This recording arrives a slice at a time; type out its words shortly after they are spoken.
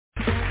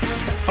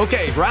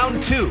Okay,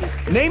 round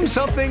 2. Name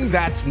something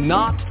that's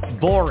not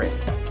boring.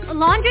 A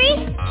laundry?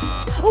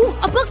 Ooh,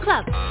 a book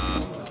club.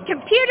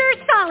 Computer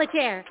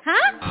solitaire,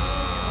 huh?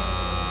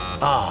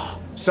 Ah,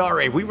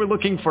 sorry, we were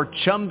looking for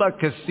Chumba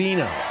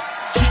Casino.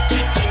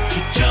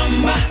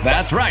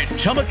 That's right,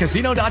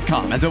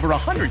 ChumbaCasino.com has over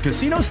 100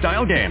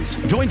 casino-style games.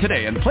 Join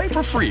today and play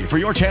for free for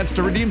your chance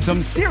to redeem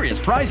some serious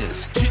prizes.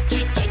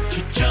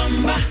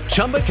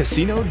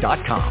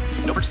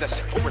 ChumbaCasino.com. No purchase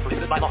necessary. Void where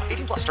prohibited by law.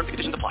 18+ terms and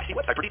conditions apply. See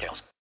website for details.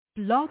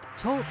 Blog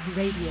Talk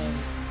Radio.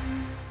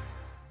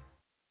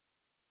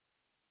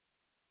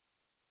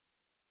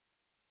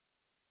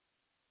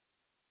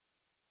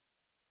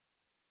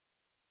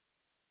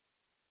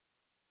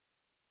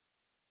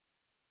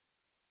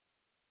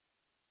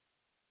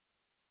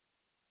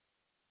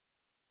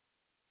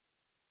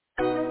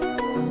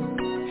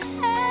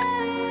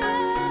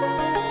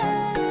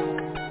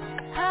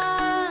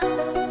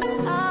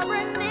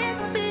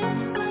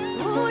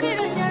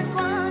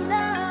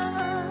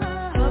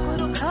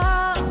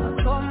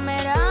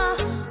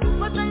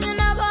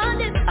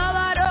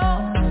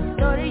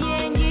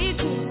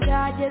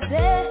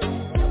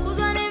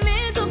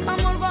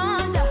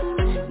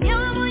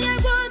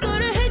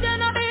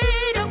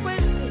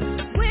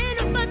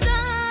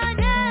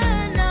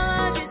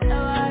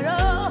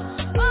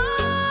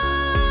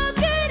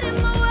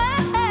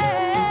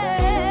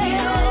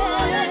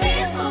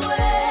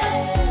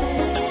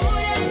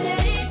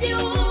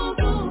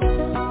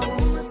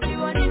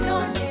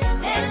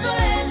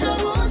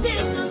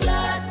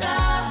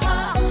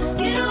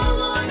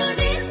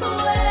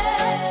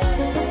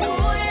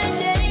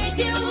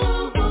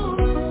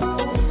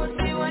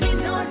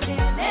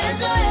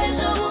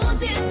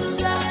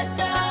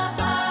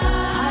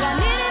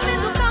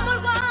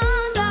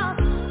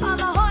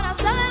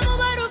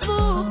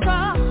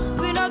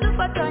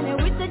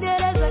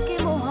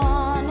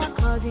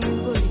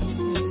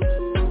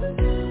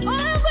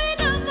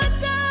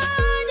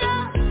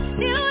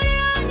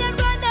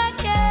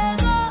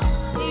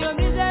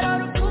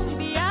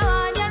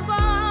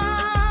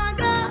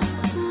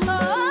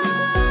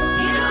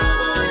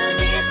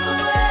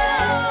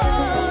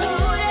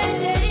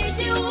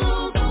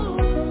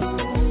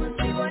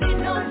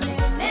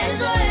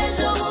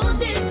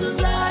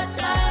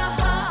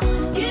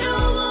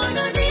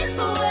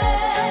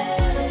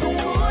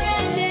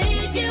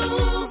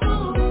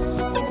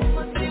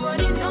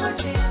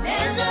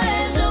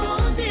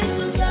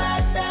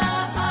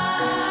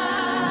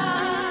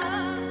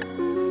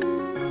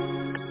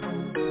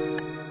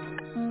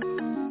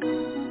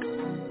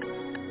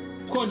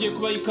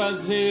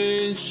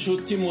 ikaze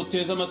nshuti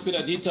muteze amatwi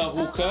radiyo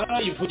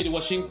Itahuka ivugira i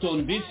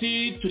Washington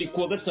DC. turi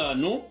kuwa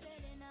gatanu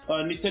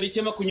ni tariki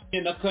ya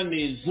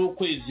 24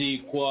 z'ukwezi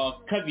kwa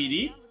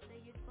kabiri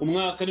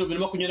umwaka ni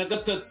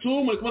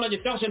 2023. muri kumwe na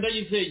Gitarsha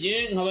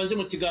ndayizeye nkabanje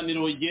mu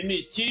kiganiro igene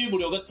iki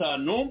buri wa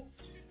gatanu,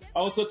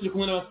 aho turi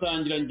kumwe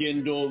n'abasangira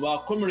ngendo ba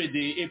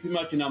Comrade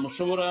Epimaki na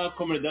mushobora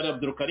Comrade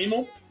Abdul Karim,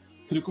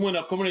 turi kumwe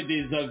na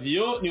Comrade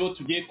Zavio, nibo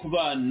tugiye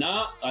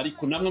kubana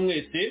ariko namwe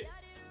mwese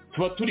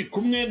tuba turi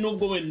kumwe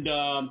nubwo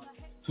wenda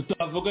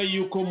tutavuga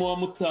yuko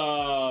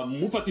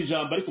mufata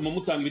ijambo ariko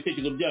mutanga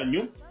ibitekerezo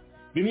byanyu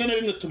bimwe na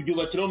bimwe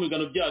tubyubakiraho mu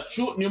biganiro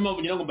byacu. Niyo mpamvu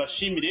ngira ngo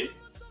mbashimire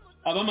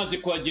abamaze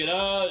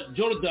kuhagera.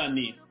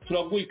 Jordan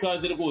turaguha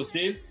ikaze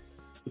rwose,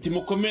 uti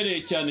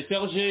mukomere cyane.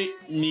 Serge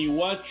ni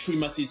wacu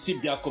imasisi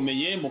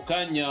byakomeye mu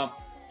kanya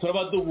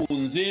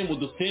turabaduhunze mu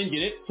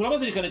dusengere,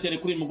 turabazirikana cyane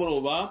kuri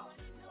mugoroba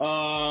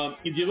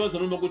ibyo bibazo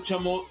no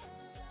gucamo.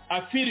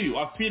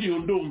 afiriyo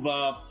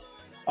ndumva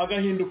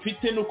agahinda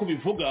ufite no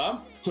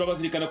kubivuga,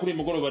 turabazirikana kuri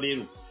mugoroba.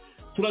 Rero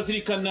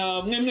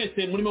turazirikana mwe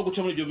mwese murimo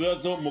guca muri ibyo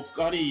bibazo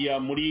hariya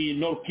muri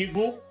North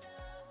Kivu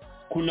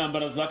ku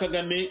ntambara za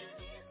Kagame,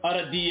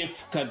 RDF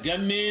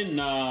Kagame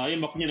na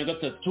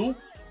M23.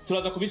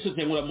 turaza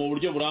kubisesengura mu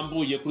buryo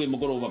burambuye kuri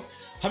mugoroba.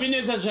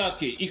 Habineza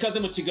Jacques ikaze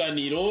mu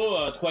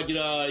kiganiro.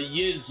 Twagira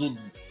Yezu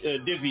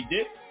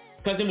David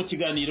ikaze mu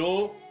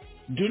kiganiro.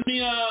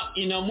 Dunia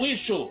ina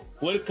mwisho,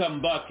 welcome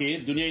back.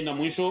 Dunia ina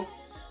mwisho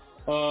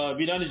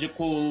biranije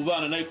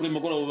kubana nayo kuri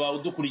mugoroba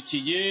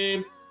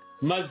udukurikiye.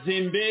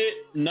 Mazembe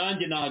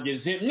nanjye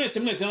nahageze, mwese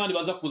n'abandi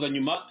baza kuza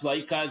nyuma tubaye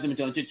ikaze mu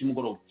cyane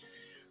cy'umugoroba.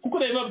 kuko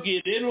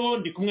bababwiye rero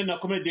ndi kumwe na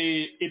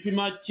Comrade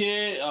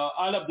Epimake,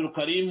 Abdul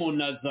Karim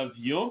na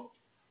Zavio.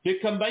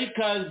 Reka mbaye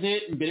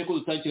ikaze mbere ko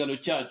dutangira ikiganiro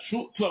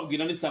cyacu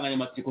tubabwira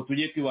n'insanganyamatsiko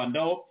tugiye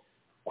kwibandaho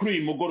kuri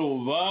uyu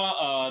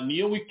mugoroba.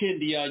 Niyo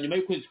weekend ya nyuma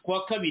y'ukwezi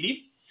kwa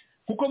kabiri,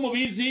 kuko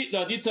mubizi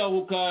radiyo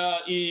Itahuka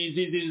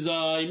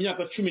iziziza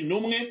imyaka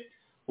 11,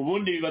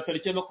 ubundi biba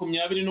tariki ya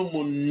 28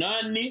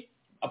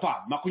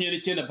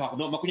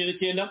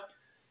 29.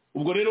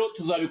 Ubwo rero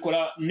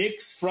tuzabikora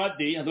next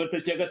Friday hazaba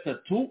tariki ya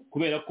 3,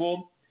 kubera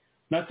ko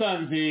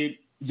nasanze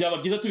byaba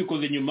byiza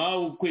tubikoze nyuma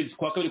ukwezi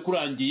kwa kabiri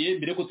kurangiye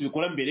mbere ko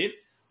tubikora mbere.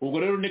 Ubwo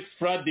rero next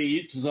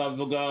Friday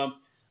tuzavuga,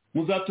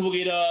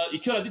 muzatubwira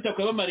icyo radita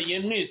kwabamariye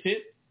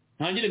mwese.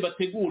 Ntangire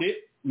mbategure,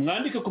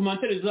 mwandike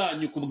commentaire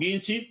zanyu ku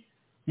bwinshi,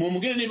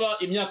 mumbwire niba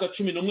imyaka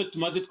 11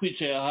 tumaze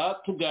twicaye aha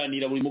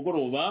tuganira buri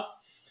mugoroba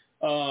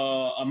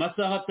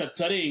amasaha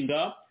 3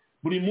 arenga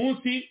buri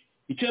munsi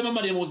icyo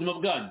yabamariye mu buzima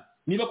bwanyu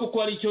niba koko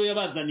hari icyo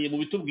yabazaniye mu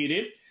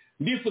bitubwire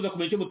ndifuza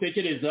kumenya icyo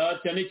mutekereza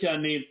cyane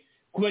cyane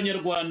ku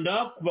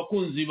banyarwanda ku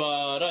bakunzi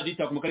ba Radio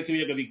Itahuka mu karere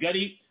k'ibiyaga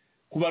bigari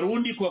ku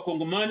barundi ku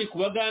bakongomani ku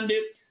bagande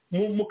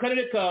mu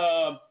karere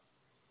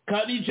ka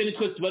region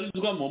twese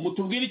tubarizwamo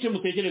mutubwire icyo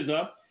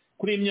mutekereza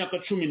kuri imyaka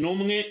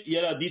 11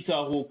 ya Radio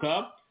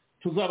Itahuka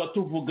tuzaba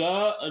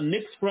tuvuga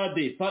next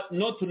Friday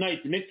not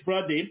tonight next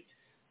Friday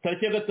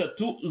tariki ya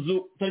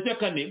 3 tariki ya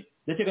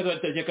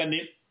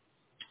 4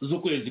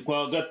 z'ukwezi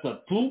kwa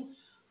gatatu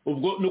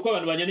ubwo nuko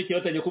abantu banyandikiye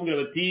batangiye kumbwira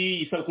bati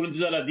isabukuru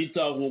nziza Radio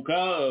Itahuka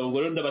ubwo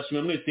rero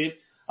ndabashimira mwese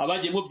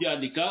abagiye mu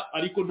byandika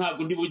ariko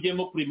ntabwo ndi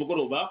bujyemo kuri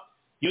mugoroba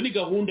iyo ni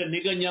gahunda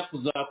nteganya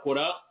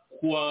kuzakora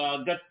kuwa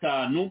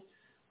gatanu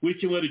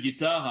w'icyumweru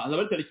gitaha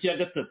azaba tariki ya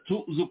 3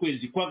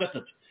 z'ukwezi kwa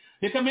gatatu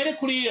reka mere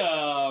kuri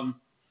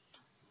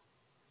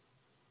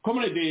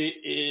Comrade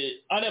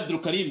Ali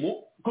Abdulkarim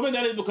Comrade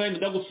Ali Abdulkarim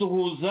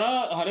ndagusuhuza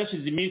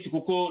harashize iminsi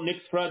kuko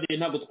next Friday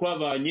ntabwo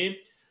twabanye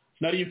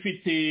nari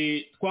mfite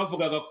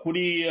twavugaga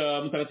kuri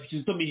mutagatifu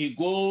Kizito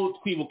Mihigo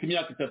twibuka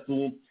imyaka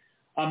 3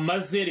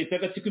 amaze leta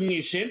y'agatsiko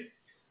imwishe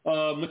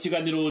mu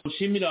kiganiro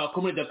nshimira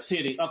Comrade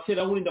Axel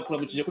aho urinda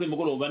kuramukije kuri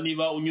mugoroba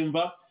niba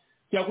unyumva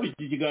cyakuri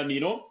iki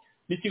kiganiro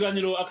ni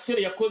kiganiro Axel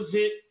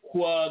yakoze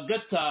kuwa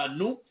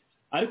gatanu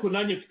ariko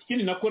nanjye mfite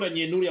ikindi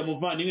nakoranye n'uriya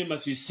muvandimwe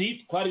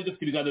Masisi twari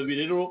dufite ibiganiro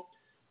rero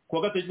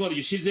kuwa gatatu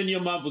gishize niyo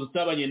mpamvu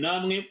tutabanye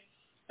namwe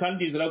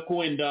kandi ndizera ko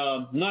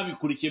wenda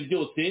mwabikurikiye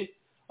byose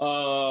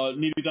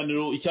ni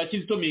ibiganiro icya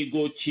Kizito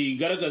Mihigo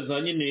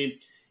kigaragaza nyine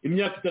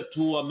imyaka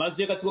 3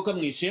 amaze y'agatsiko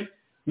kamwishe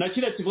na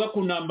kira kivuga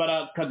ku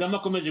ntambara Kagame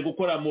akomeje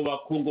gukora mu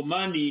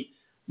bakongomani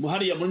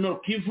hariya muri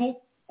Nord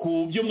Kivu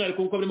ku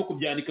by'umwihariko kuko barimo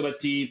kubyandika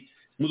bati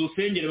mu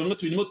dusengere bamwe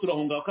turimo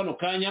turahunga kano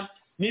kanya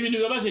ni ibintu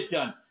bibabaje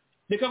cyane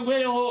reka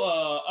nguhereho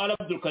Ali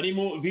Abdulkarim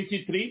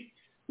VT3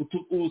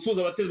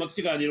 usuza abateze mu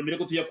kiganiro mbere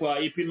ko tujya kwa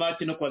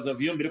Ipimati no kwa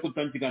Zavio mbere ko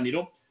tutanga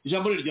ikiganiro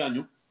ijambo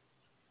ryanyu.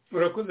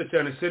 Urakoze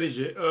cyane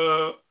Serge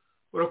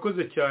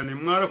urakoze cyane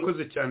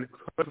mwarakoze cyane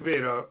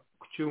kubera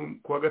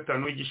kuwa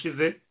gatanu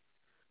w'igishize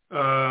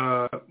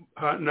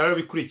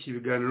narabikurikiye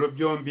ibiganiro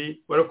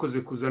byombi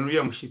warakoze kuzana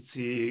uriya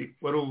mushyitsi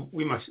wari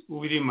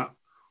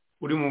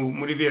uri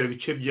muri bera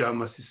bice bya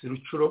Masisi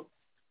Rucuro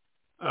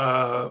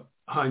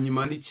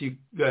hanyuma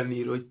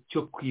n'ikiganiro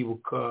cyo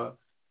kwibuka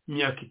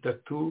imyaka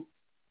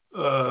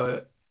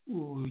 3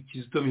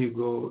 Kizito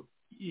Mihigo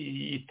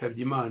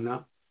yitabye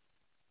Imana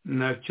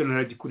nacyo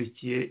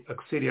naragikurikiye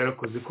Axel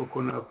yarakoze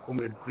koko na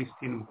Comrade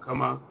Christine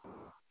Mukama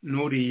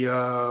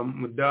nuriya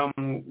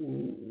mudamu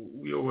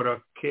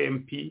uyobora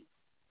KMP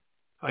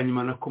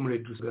hanyuma na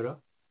Comrade Rusagara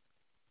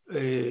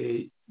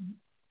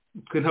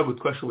twe ntabwo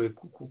twashoboye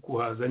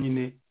kuhaza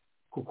nyine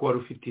kuko wari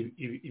ufite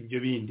ibyo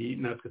bindi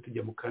natwe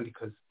tujya mu kandi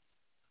kazi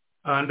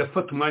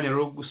ndafata umwanya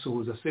rero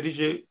gusuhuza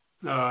Serge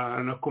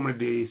na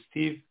Comrade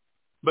Steve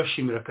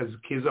bashimira akazi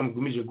keza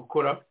mugumije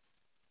gukora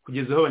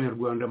kugezaho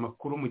abanyarwanda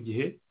makuru mu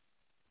gihe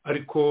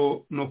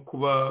ariko no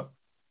kuba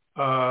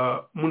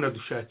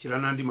munadushakira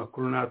n'andi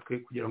makuru natwe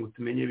kugira ngo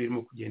tumenye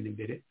birimo kugenda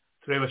imbere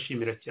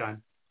turabashimira cyane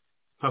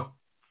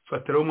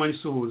fatara umwanya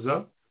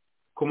isuhuza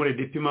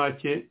Comrade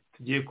Ipimake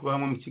tugiye kuba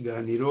hamwe mu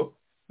kiganiro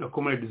na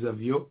Comrade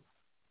Zavio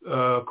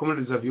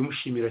Comrade Zavio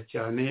mushimira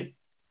cyane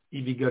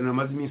ibiganiro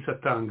amaze iminsi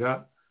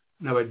atanga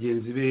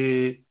n'abagenzi be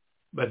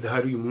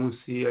badahari uyu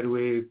munsi ari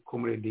we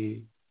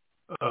Comrade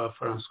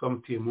François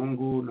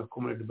Mutuyemungu na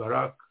Comrade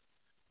Barak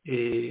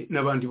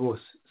n'abandi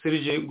bose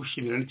Serge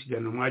gushimira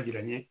n'ikiganiro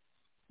mwagiranye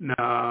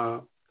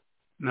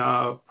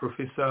na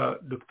Professor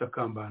Dr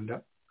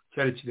Kambanda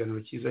cyari ikiganiro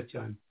cyiza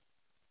cyane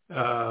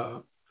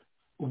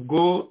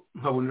ubwo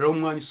nkaboneraho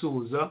umwanya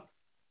isuhuza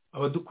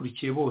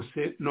abadukurikiye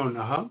bose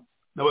nonaha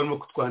n'abarimo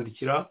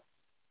kutwandikira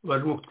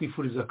barimo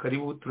kutwifuriza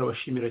karibu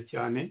turabashimira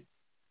cyane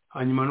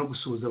hanyuma no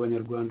gusuhuza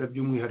abanyarwanda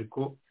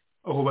by'umwihariko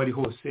aho bari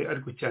hose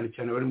ariko cyane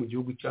cyane bari mu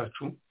gihugu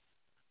cyacu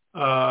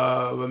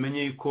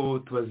bamenye yuko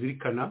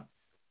tubazirikana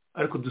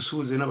ariko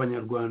dusuhuze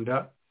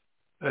n'abanyarwanda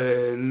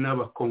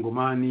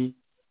n'abakongomani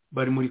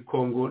bari muri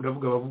Kongo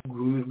ndavuga abavuga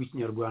ururimi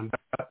rw'ikinyarwanda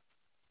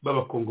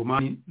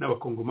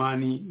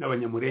n'abakongomani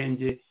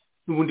n'abanyamurenge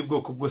n'ubundi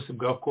bwoko bwose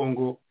bwa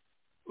Kongo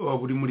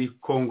buri muri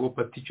Kongo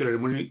particularly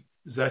muri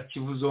za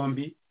Kivu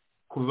zombi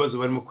ku bibazo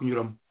barimo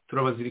kunyuramo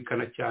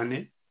turabazirikana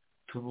cyane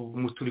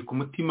turi ku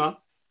mutima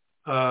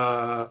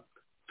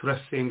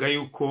turasenga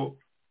yuko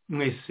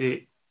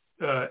mwese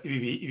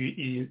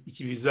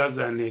iki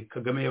bizazane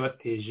Kagame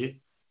yabateje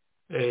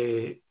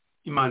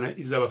Imana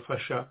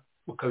izabafasha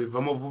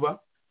mukabivamo vuba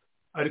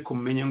ariko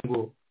mumenye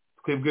ngo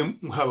twebwe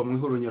haba mu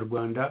ihuriro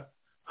nyarwanda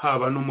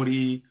haba no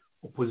muri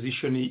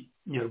opposition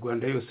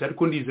nyarwanda yose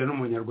ariko ndizera no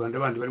mu Nyarwanda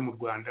bandi bari mu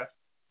Rwanda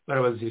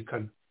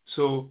barabazirikana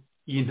so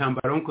iyi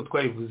ntambara nko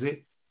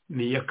twayivuze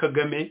ni ya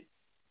Kagame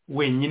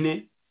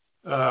wenyine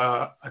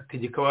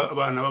ategeka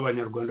abana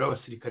b'abanyarwanda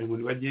b'abasirikare ngo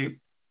bajye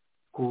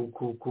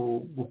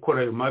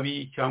gukora ayo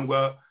mabi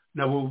cyangwa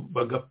nabo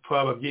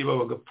bagapfa ababyeyi babo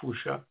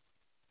bagapfusha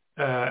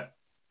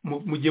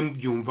mujye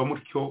mubyumva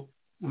mutyo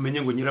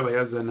mumenye ngo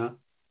nyirabayazana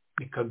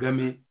ni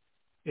Kagame,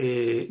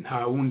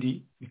 nta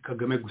wundi, ni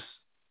Kagame gusa.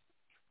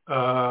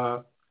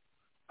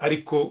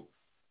 Ariko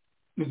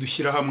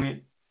nidushyira hamwe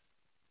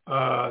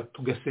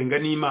tugasenga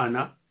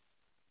n'Imana,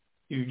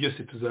 ibi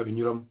byose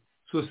tuzabinyuramo.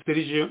 So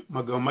Serge,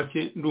 magambo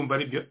make ndumva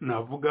ari byo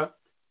navuga,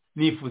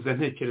 nifuza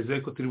ntekereza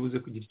ariko turi buze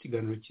kugira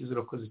ikiganiro cyiza.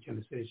 Urakoze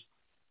cyane Serge.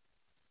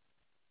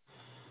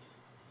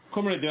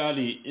 Comrade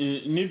Ali,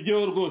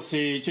 nibyo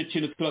rwose icyo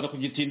kintu turaza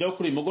kugitindaho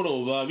kuri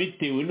mugoroba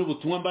bitewe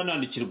n'ubutumwa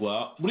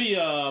mbanandikirwa.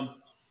 Buriya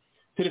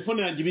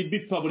telefone yanjye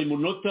bibipa buri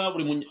munota,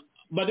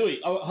 by the way,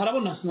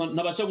 harabona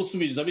ntabasha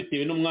gusubiza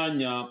bitewe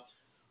n'umwanya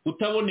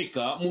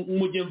utaboneka.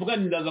 Mu gihe mvuga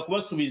ndaza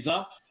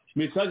kubasubiza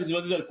message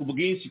ziba ziri ku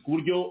bwinshi ku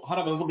buryo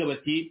hari abavuga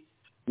bati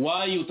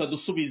wayi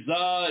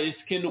utadusubiza,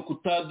 eske no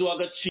kutaduha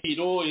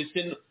agaciro,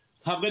 ese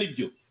ntabwo ari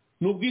byo.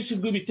 Ni ubwinshi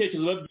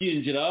bw'ibitekerezo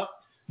babyinjira,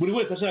 buri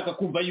wese ashaka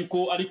kumva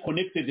yuko ari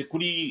connected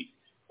kuri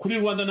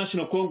Rwanda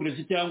National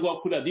Congress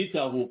cyangwa kuri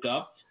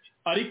Itahuka,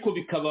 ariko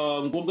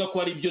bikaba ngombwa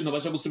ko ari byo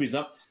ntabasha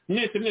gusubiza.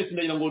 Mwese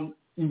ndagira ngo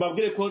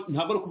mbabwire ko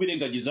ntabwo ari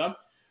kubirengagiza.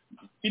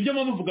 Ibyo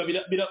muvuga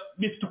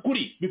bifite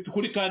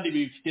ukuri kandi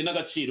bifite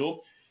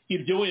n'agaciro.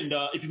 Ibyo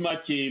wenda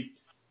ipimake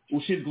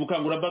ushinzwe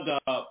ubukangurambaga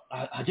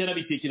hajyana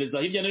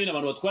bitekereza hirya no hino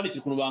abantu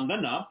batwandikira ukuntu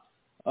bangana,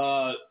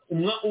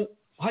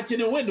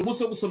 hakenewe wenda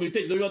umunsi wo gusoma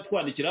ibitekerezo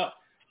bibatwandikira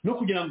no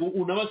kugira ngo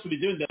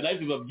unabasubize wenda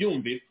live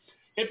babyumve.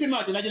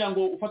 Epimake nagira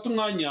ngo ufate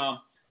umwanya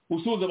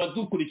usuhuza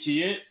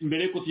abadukurikiye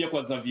mbere yuko tujya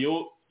kwa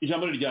Xavier.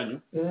 Ijambo ryanyu.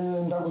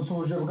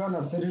 Ndagusuhuje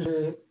bwana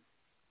Serge,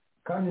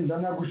 kandi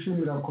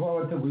ndanagushimira kuba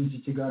wateguye iki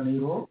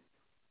kiganiro.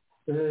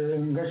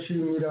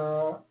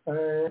 Ngashimira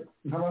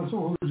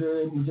nk'abasuhuje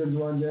mugenzi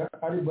wanjye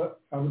ari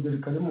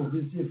Abdulkarim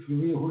Visi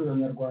w'ihuriro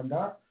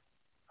nyarwanda.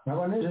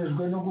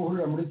 Nkabanejejwe no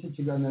guhurira muri iki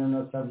kiganiro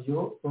na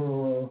Xavier,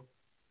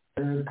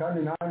 kandi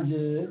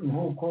nanjye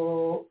nk'uko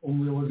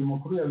umuyobozi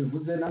mukuru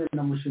yabivuze, nanjye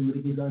namushimira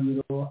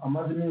ikiganiro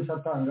amaze iminsi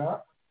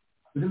atanga,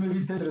 birimo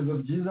ibitekerezo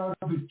byiza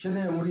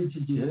dukeneye muri iki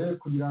gihe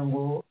kugira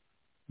ngo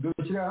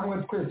dushyire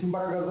hamwe twese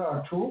imbaraga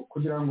zacu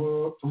kugira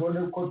ngo tubone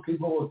uko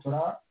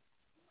twigobotora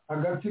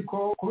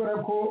agatsiko, kubera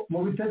ko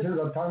mu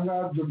bitekerezo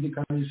atanga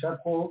byumvikanisha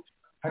ko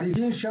hari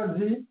byinshi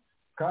azi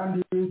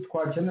kandi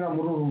twakenera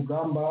muri uru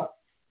rugamba,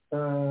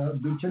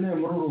 dukeneye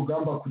muri uru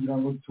rugamba kugira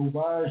ngo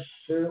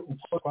tubashe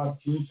uko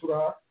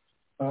twatinsura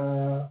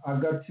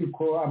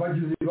agatsiko,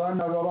 abagizi ba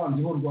nabi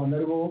abanzi b'u Rwanda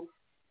aribo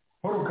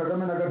Paul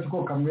Kagame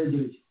n'agatsiko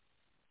kamwegereye.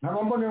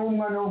 Nkaba mboneyeho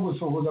umwanya wo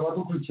gusuhuza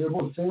abadukurikiye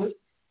bose,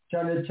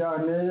 cyane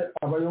cyane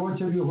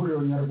abayoboke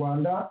b'ihuriro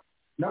nyarwanda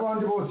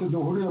n'abandi bose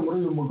duhuriye muri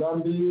uyu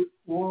mugambi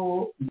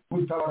wo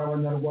gutabara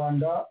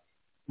abanyarwanda,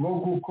 wo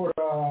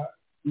gukora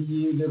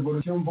iyi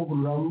revolution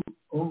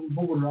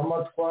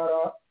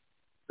mvugururamatwara,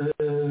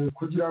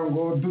 kugira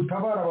ngo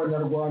dutabare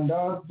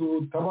abanyarwanda,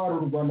 dutabare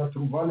u Rwanda,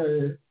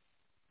 turuvane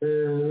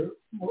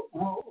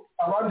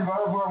abandi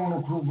baravuga ngo ni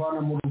ukuruvana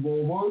mu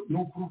rwobo, ni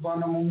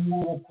ukuruvana mu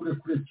mwobo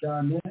kure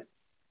cyane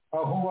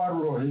aho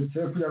warurohetse,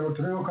 kugira ngo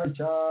turebe ko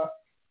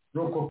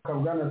cyarokoka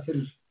bwana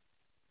Serge.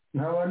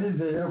 Nkaba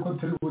nizeye ko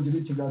turi bugire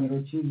ikiganiro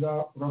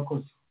cyiza.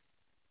 Urakoze.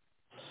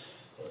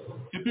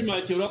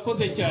 Epimake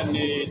urakoze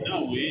cyane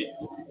nawe,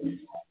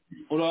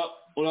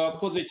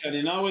 urakoze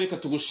cyane nawe. Reka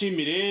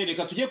tugushimire,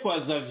 reka tujye kwa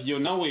Xavier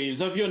nawe.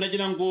 Xavier,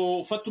 nagira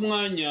ngo ufate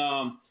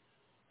umwanya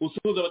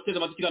usuhuza abateze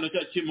amatwi ikiganiro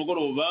cyacu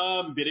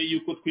cy'umugoroba mbere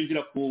y'uko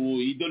twinjira ku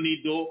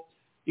idonido.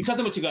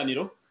 Ikaze mu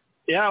kiganiro.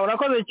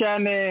 Urakoze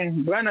cyane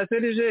bwana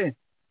Serge,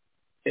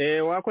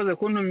 wakoze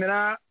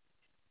kuntumira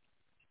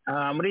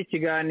muri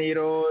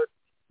ikiganiro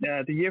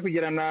tugiye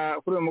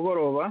kugirana kuri uyu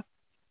mugoroba.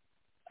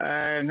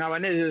 Nkaba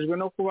nejejwe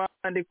no kuba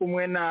ndi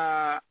kumwe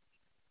na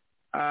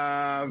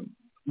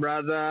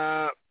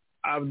brother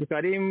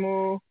Abdulkarim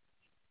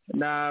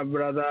na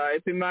brother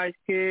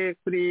Epimake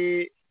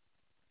kuri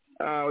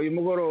uyu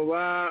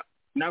mugoroba.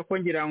 Nako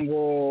ngira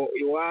ngo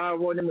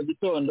iwabo ni mu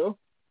gitondo.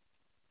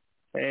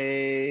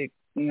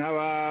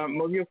 Nkaba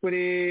mu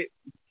by'ukuri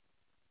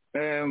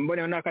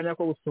mboneyeho n'akanya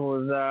ko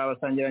gusuhuza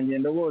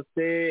abasangirangendo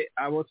bose,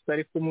 abo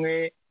tutari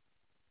kumwe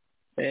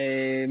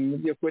mu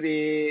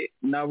by'ukuri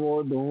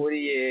nabo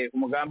duhuriye ku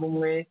mugambi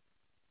umwe.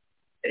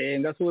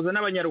 Ngasuhuza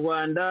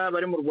n'abanyarwanda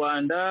bari mu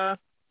Rwanda,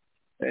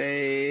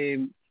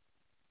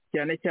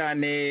 cyane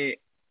cyane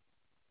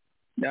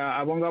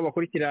abo ngabo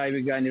bakurikira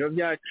ibiganiro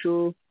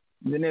byacu.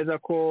 Nzi neza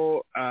ko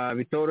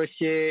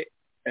bitoroshye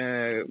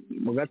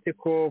mu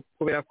gatsiko,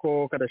 kubera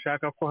ko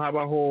kadashaka ko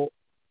habaho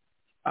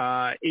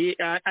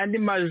andi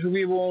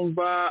majwi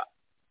bumva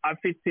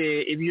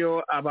afite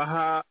ibyo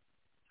abaha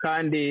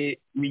kandi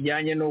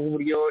bijyanye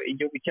n'uburyo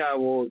igihugu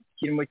cyabo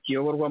kirimo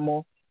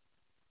kiyoborwamo.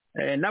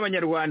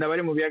 N'abanyarwanda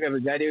bari mu biyaga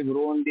bigari,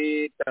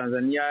 Burundi,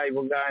 Tanzania,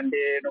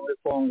 Bugande no muri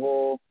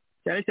Kongo,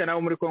 cyane cyane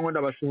abo muri Kongo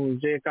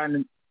ndabashuhuje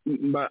kandi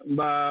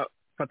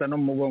mbafata no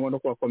mu mugongo no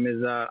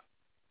kubakomeza.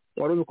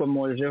 Wari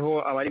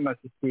ubikomojeho abari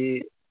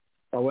Masisi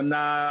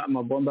babona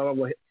amabomba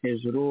bagwa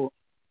hejuru.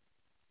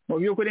 Mu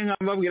by'ukuri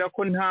nkambabwira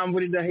ko nta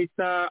mvura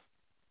idahita,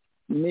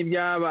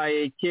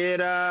 n'ibyabaye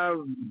kera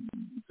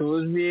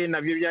tuzi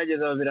nabyo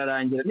byageze aho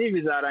birarangira,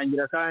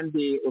 n'ibizarangira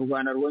kandi u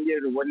Rwanda rwongere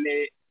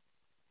rubone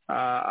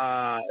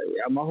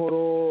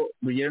amahoro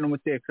bugire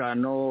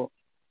n'umutekano.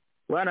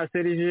 Bwana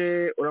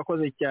Serge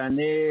urakoze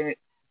cyane,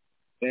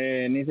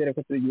 nizere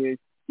ko tugiye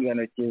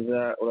ikiganiro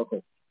cyiza.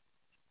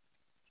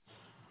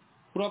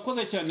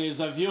 urakoze cyane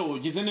Xavier,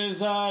 ugize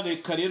neza.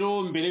 Reka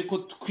rero mbere ko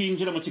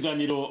twinjira mu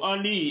kiganiro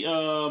ari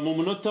mu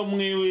munota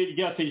umwe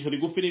ryategereje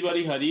rigufi riba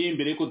rihari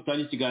mbere ko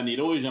dutangira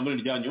ikiganiro, ijambo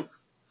ryanyu.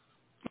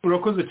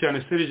 urakoze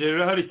cyane Serge,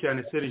 rirahari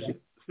cyane Serge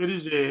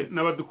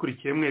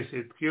n'abadukurikiye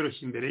mwese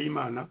twiyoroshye imbere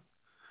y'Imana.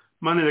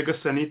 Mana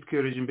Nyagasani,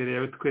 twiyoroshye imbere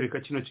yawe twereka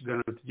kino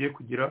kiganiro tugiye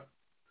kugira.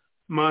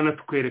 Mana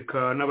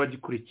twereka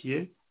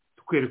n'abagikurikiye,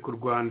 twereka u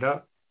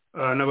Rwanda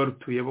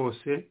n'abarutuye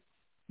bose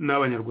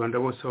n'abanyarwanda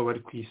bose aho bari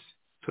ku isi.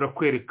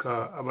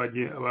 Turakwereka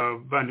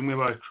abavandimwe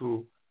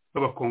bacu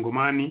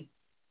b'abakongomani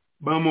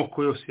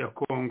b'amoko yose ya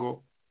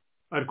Kongo,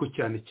 ariko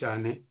cyane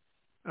cyane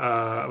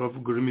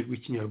abavuga ururimi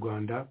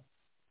rw'ikinyarwanda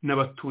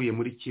n'abatuye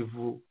muri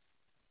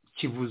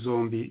Kivu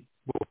zombi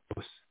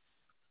bose.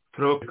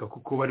 Turabakwereka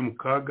kuko bari mu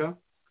kaga.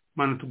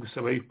 Mana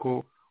tugusaba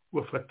yuko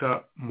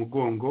bafata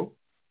umugongo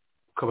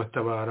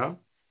ukabatabara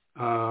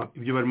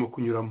ibyo barimo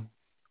kunyuramo,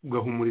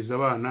 ugahumuriza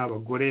abana,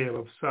 abagore,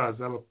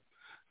 abasaza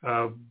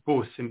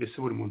bose, mbese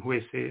buri muntu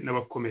wese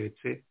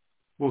n'abakomeretse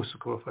bose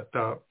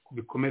ukabafata ku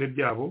bikomere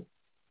byabo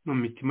no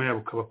mu mitima yabo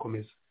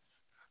ukabakomeza.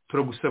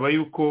 Turagusaba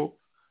yuko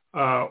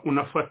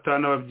unafata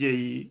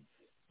n'ababyeyi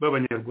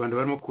b'abanyarwanda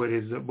barimo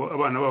kohereza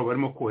abana babo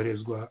barimo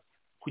koherezwa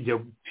kujya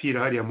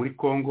gupfira hariya muri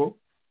Kongo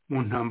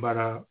mu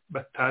ntambara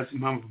batazi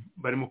impamvu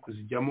barimo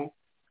kuzijyamo,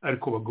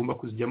 ariko bagomba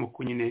kuzijyamo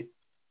ko nyine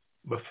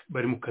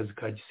bari mu kazi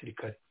ka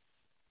gisirikare.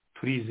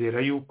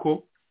 Turizera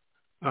yuko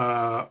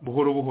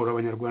buhoro buhoro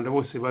abanyarwanda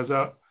bose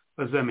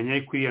bazamenya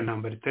yuko iyo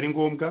ntambara itari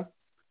ngombwa,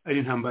 ari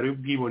intambara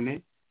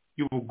y'ubwibone,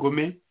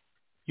 y'ubugome,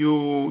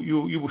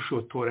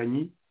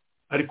 y'ubushotoranyi,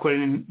 ariko ari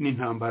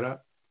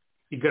n'intambara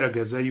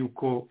igaragaza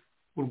yuko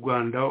u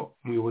Rwanda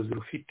umuyobozi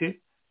rufite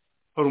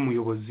ari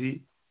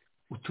umuyobozi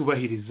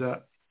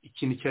utubahiriza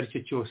ikintu icyo ari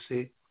cyo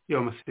cyose,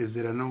 yaba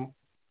amasezerano,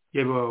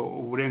 yaba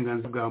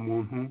uburenganzira bwa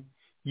muntu,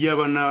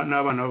 yaba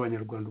n'abana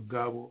b'abanyarwanda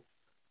ubwabo,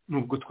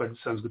 nubwo twari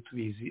dusanzwe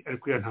tubizi,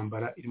 ariko iyo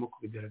ntambara irimo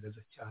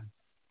kubigaragaza cyane.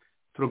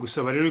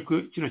 Turagusaba rero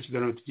ko kino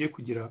kiganiro tugiye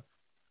kugira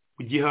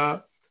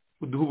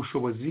uduha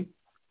ubushobozi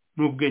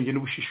n'ubwenge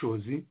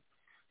n'ubushishozi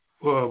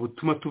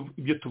butuma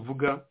ibyo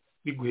tuvuga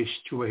biguhesha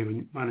icyubahiro,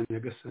 Mana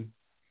Nyagasani.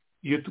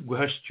 Iyo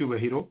tuguhasha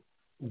icyubahiro,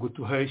 ubwo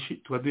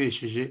tuba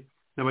duhesheje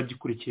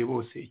n'abagikurikiye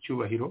bose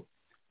icyubahiro,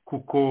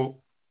 kuko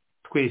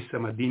twese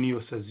amadini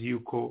yose azi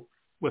yuko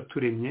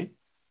waturemye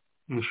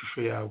mu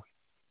ishusho yawe.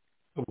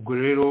 Ubwo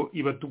rero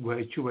iba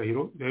tuguhaye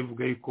icyubahiro,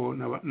 bivuga yuko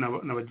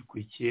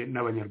n'abagikurikiye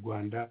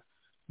n'abanyarwanda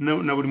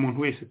na buri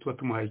muntu wese tuba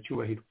tumuhaye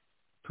icyubahiro.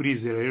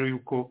 Turizera rero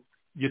yuko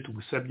ibyo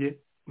tugusabye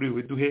uri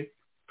buduhe,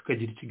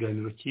 tukagira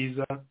ikiganiro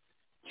cyiza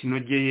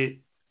kinogeye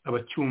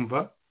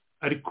abacyumva,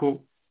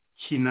 ariko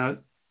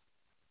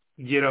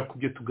kinagera ku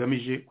byo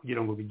tugamije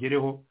kugira ngo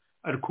bigereho,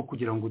 ariko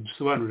kugira ngo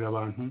dusobanurire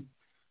abantu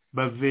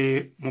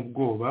bave mu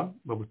bwoba,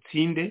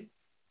 babutsinde,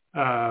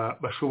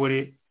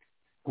 bashobore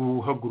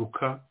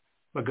guhaguruka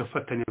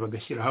bagafatanya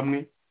bagashyira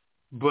hamwe,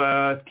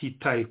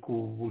 batitaye ku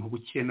buntu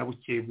buke na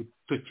buke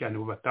buto cyane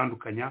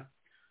bubatandukanya,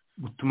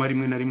 butuma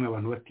rimwe na rimwe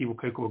abantu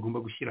batibuka ariko bagomba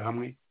gushyira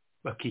hamwe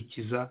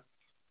bakikiza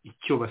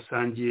icyo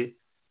basangiye,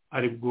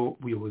 aribwo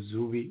buyobozi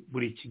bubi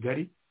buri i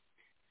Kigali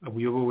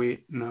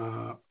buyobowe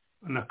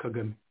na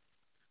Kagame.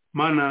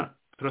 Mana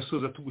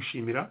turasoza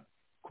tugushimira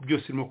ku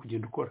byose urimo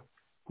kugenda ukora,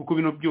 kuko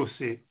bino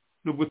byose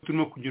nubwo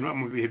turimo kugenda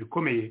mu bihe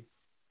bikomeye,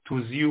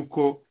 tuzi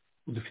yuko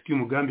udufitiye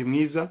umugambi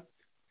mwiza,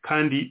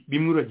 kandi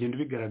bimwe uragenda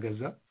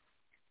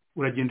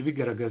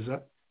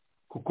ubigaragaza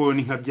kuko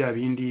ni nka bya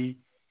bindi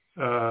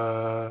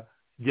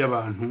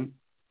by'abantu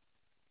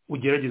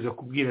ugerageza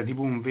kubwira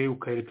ntibumve,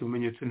 ukayereka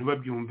ibimenyetso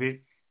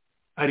ntibabyumve,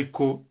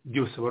 ariko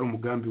byose aba ari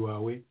umugambi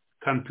wawe.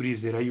 Kandi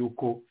turizera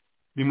yuko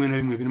bimwe na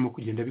bimwe birimo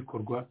kugenda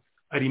bikorwa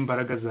ari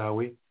imbaraga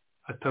zawe,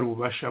 atari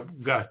ububasha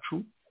bwacu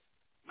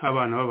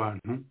nk'abana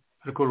b'abantu,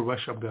 ariko ari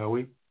ububasha bwawe,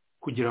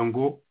 kugira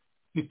ngo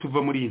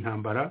nituva muri iyi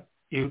ntambara,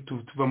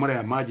 tuva muri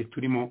aya mage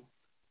turimo,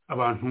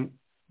 abantu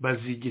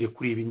bazigire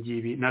kuri ibi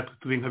ngibi, natwe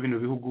tube nka bino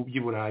bihugu by'i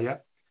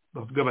Buraya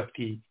bavuga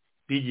bati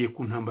bigiye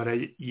ku ntambara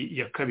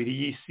ya kabiri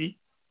y'isi,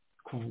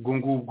 kuva ubwo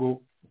ngubwo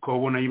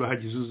ukabona yiba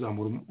hagize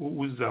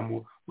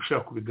uzamura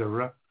ushaka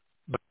kubigarura,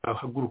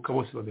 bahaguruka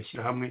bose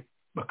bagashyira hamwe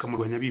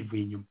bakamurwanya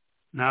bivuye inyuma.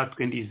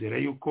 Natwe ndizera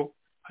yuko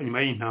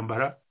hanyuma y'iyi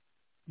ntambara,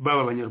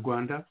 baba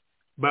abanyarwanda,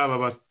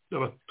 baba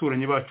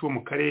abaturanyi bacu bo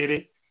mu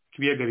karere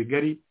k'ibiyaga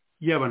bigari,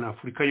 yaba na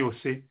Afurika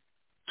yose,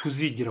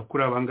 tuzigira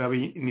kuri aba ngaba.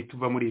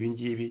 Nituva muri ibi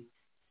ngibi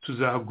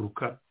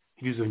tuzahaguruka,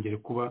 ntibizongere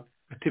kuba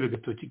atebe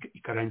gatoki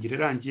ikarangira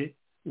irangiye,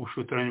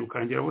 ubushotoranyi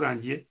bukarangira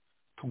burangiye,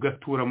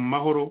 tugatura mu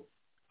mahoro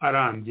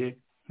arambye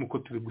nk'uko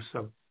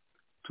tubigusaba.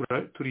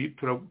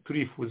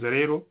 Turifuza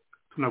rero,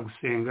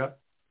 tunagusenga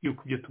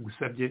yuko ibyo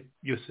tugusabye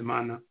byose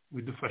Mana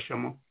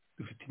bidufashamo,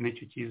 dufite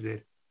n'icyo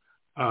cyizere.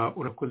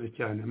 Urakoze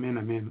cyane. Amen,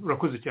 amen.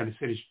 Urakoze cyane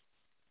Serge.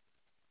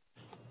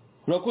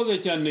 urakoze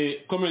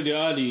cyane Comrade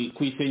Ali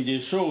ku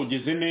isengesho,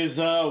 ugeze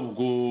neza.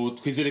 Ubwo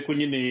twizere ko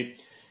nyine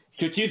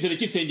icyo cyizere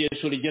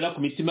cy'isengesho rigera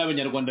ku mitima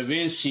y'abanyarwanda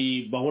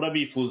benshi bahora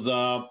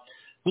bifuza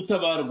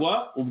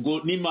gutabarwa,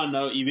 ubwo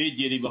n'Imana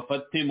ibegere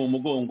bafate mu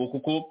mugongo,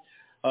 kuko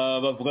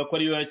bavuga ko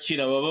ariyo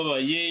yakira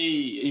abababaye,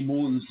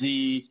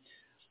 impunzi,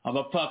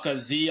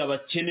 abapfakazi,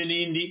 abakene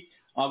n'indi.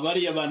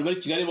 Abari abantu bari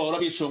Kigali bahora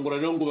bishongora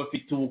rero ngo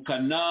bafite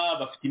ubukana,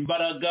 bafite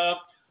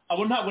imbaraga.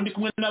 Abo ntabwo ndi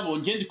kumwe nabo,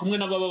 nge ndi kumwe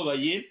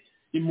n'abababaye,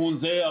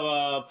 impunzi,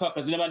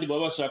 abapfakazi n'abandi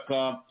baba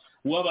bashaka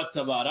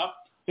uwabatabara.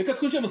 Reka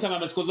twinjire mu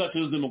nsanganyamatsiko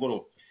zacu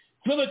z'umugoroba.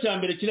 Ikibazo cya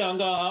mbere kiri aha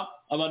ngaha,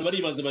 abantu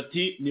baribaza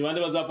bati ni bande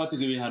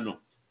bazafatirwa ibihano.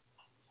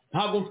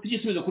 Ntabwo mfite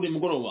igisubizo kuri uyu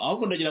mugoroba,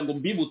 ahubwo ndagira ngo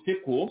mbibutse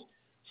ko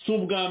si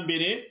ubwa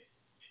mbere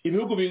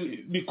ibihugu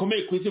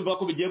bikomeye ku isi bivuga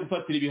ko bigiye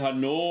gufatira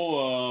ibihano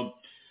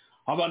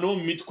abantu bo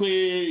mu mitwe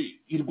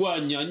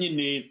irwanya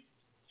nyine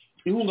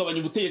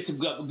ihungabanya ubutegetsi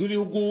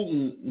bw'ibihugu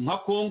nka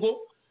Congo,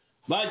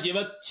 bagiye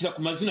bashyira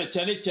ku mazina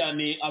cyane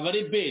cyane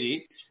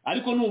abarebere,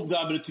 ariko ni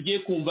ubwa mbere tugiye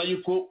kumva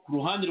yuko ku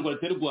ruhande rwa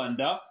leta y'u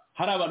Rwanda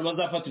hari abantu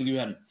bazafatirwa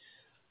ibihano.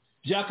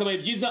 Byakabaye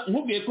byiza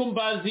nkubwiye ko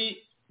mbazi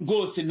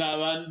rwose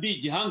nabandi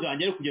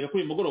igihangange ari kugera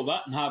kuri uyu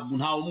mugoroba,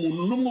 nta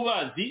umuntu n'umwe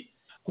ubazi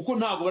kuko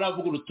ntabwo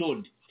baravuga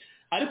urutonde,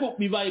 ariko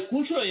bibaye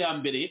ku nshuro ya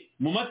mbere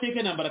mu mateka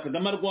y'intambara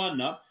Kagame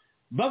arwana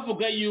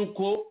bavuga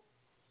yuko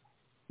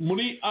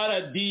muri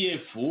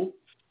RDF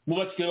mu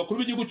basirikare bakuru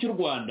b'igihugu cy'u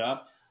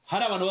Rwanda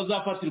hari abantu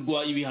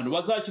bazafatirwa ibihano,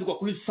 bazashyirwa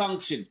kuri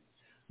sanction.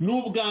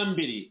 N'ubwa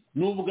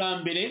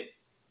mbere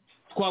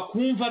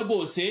twakumva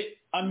rwose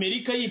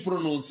Amerika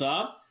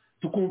yiprononsa,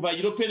 tukumva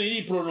European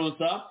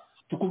yiprononsa,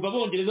 tukumva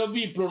Abongereza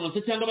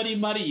biprononsa cyangwa bari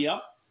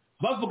Mariya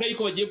bavuga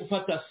yuko bagiye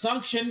gufata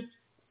sanction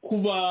ku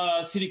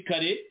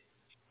basirikare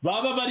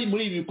baba bari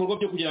muri ibi bikorwa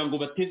byo kugira ngo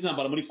bateze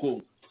intambara muri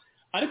Congo.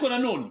 Ariko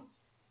nanone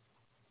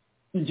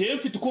ngewe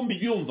mfite uko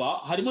mbibyumva,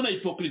 harimo na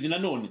hypocrisy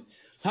nanone.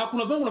 Nta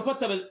kuntu bava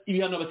urafata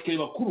ibihano abasirikare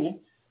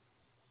bakuru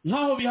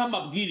nkaho biha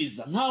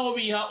amabwiriza, nkaho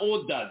biha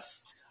orders.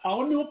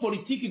 Aho niho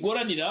politiki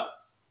igoranira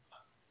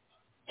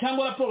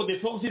cyangwa raporo de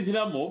force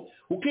ziramo,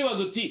 ukibaza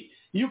uti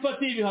iyo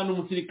ufatiye ibihano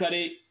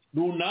umusirikare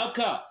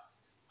runaka,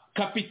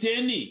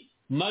 kapiteni,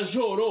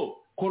 majoro,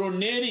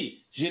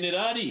 koroneri,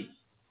 generali,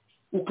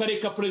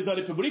 ukareka perezida wa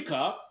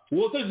repubulika,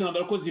 wose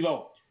intambara ko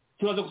zibaho.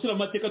 Turaza gusura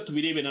amateka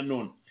tubirebe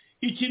nanone.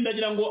 Ikindi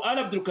ndagira ngo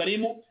Abdul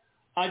Karim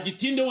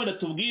agitinde wenda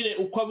tubwire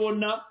uko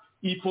abona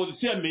iyi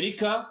position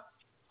y'Amerika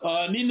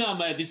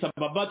n'inama ya Addis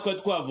Ababa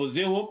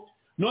twavuzeho,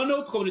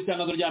 noneho tukabona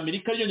itangazo rya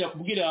Amerika ryongera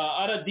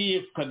kubwira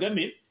RDF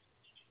Kagame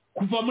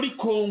kuva muri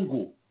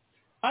Congo.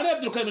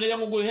 Abdul Karim ndagira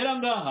ngo guhera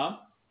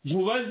ngaha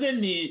nkubaze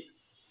ni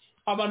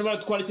abantu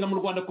baratwarikira mu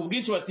Rwanda ku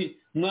bwinshi bati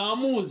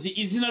mwamuzi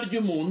izina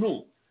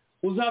ry'umuntu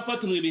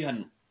uzafatirwa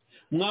ibihano,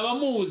 mwaba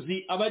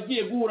muzi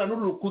abagiye guhura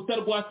n'urukuta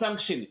rwa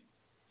sanction.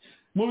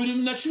 Mu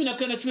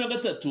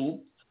 2014-2013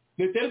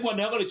 leta y'u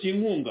Rwanda yahagarikiye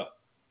inkunga,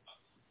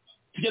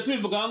 tujya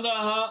tubivuga aha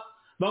ngaha,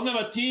 bamwe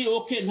bati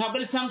okay ntabwo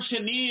ari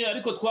sanction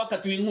ariko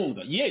twakatiwe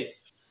inkunga. Yes,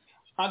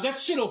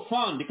 agaciro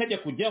fund kajya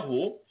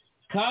kujyaho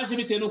kaje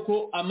bitewe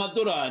nuko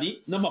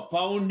amadolari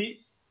n'amapaundi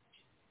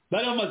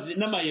bari bamaze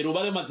n'amayero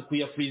bari bamaze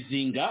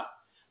kuyafrizinga.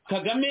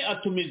 Kagame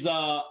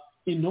atumiza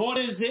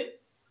intore ze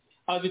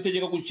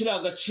azitegeka gushyira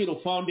agaciro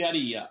fund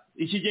hariya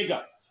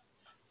ikigega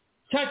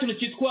cya kintu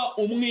cyitwa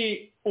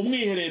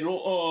umwiherero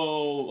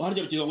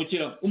harya bakiza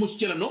gukira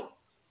umushyikirano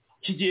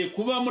kigiye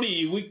kuba muri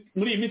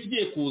iyi minsi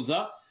igiye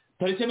kuza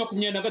tariki ya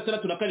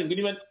 26 na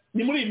 27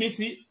 ni muri iyi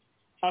minsi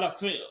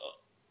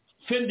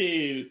fin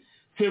de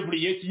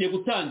février kigiye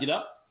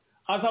gutangira.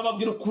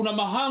 Azababwira ukuntu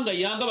amahanga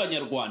yanga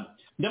abanyarwanda,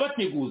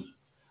 ndabateguza.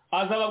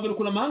 Azababwira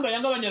ukuntu amahanga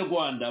yanga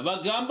abanyarwanda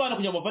bagambana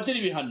kugira ngo bafatire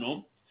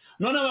ibihano,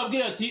 none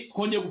ababwira ati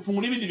kongeye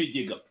gufungura ibindi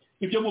bigega.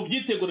 Ibyo mu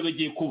byiteguro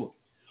bigiye kuba.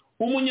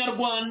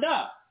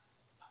 Umunyarwanda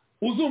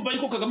uzumva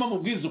yuko Kagame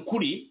amubwiza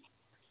ukuri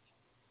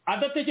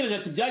adatekereza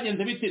ati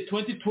byagenze bite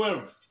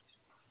 2012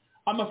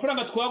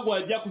 amafaranga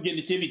twagwaye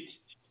byakugendekeye bite,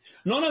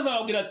 none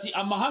azababwira ati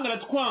amahanga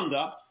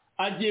aratwanga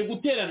agiye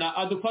guterana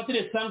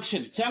adufatire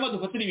sanction cyangwa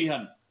adufatire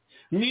ibihano,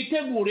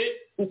 mwitegure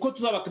uko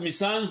tuzabaka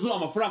imisanzu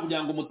amafaranga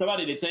kugira ngo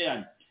mutabare leta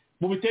yanyu.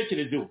 Mu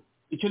bitekerezeho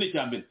icyo ni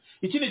cya mbere.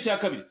 Ikindi cya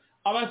kabiri,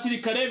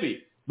 abasirikare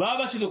be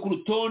baba bashyizwe ku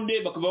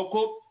rutonde bakavuga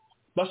ko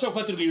bashobora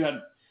gufatirwa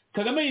ibihano.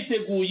 Kagame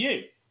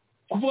yiteguye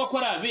kuvuga ko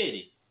ari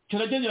abere,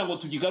 cyaragendera ngo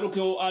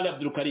tugigarukeho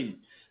Abdul Karim,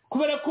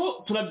 kubera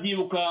ko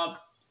turabyibuka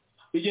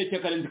igihe cya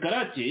Karenzi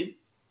Karake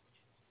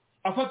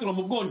afatirwa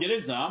mu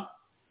Bwongereza,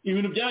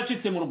 ibintu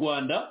byaracitse mu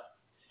Rwanda.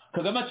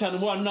 Kagame acana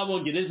umubano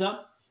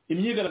n'Abongereza,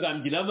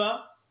 imyigaragambyo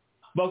iraba,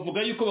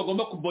 bavuga yuko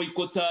bagomba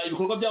kuboyikota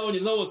ibikorwa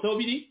by'Abongereza hose aho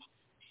biri.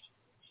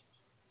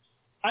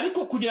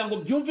 Ariko kugira ngo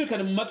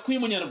byumvikane mu matwi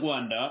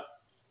y'umunyarwanda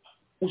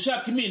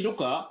ushaka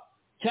impinduka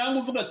cyangwa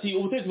uvuga ati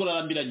ubutegetsi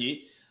burarambiranye,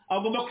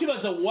 agomba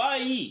kwibaza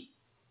why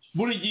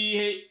buri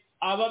gihe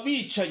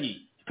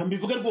ababicanyi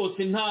kambivuga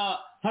rwose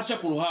ntaca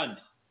ku ruhande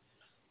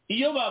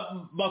iyo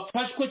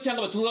bafashwe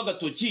cyangwa batunga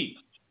agatoki,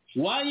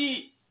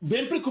 why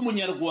bempri ku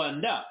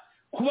munyarwanda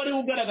kuba ari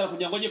ugaragara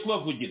kugira ngo ajye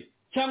kubavugira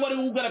cyangwa ari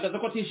ugaragaza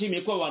ko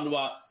atishimiye ko abantu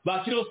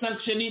bashyiraho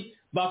sanction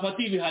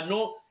bafatiye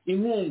ibihano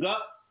inkunga.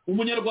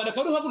 Umunyarwanda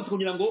akaba uhagurutse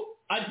kugira ngo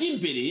ajye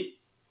imbere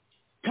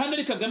kandi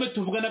ari Kagame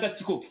tuvuga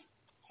n'agatsiko ke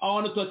aho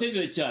hantu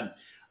tuhategereje cyane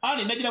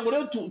ari nagira ngo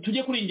rero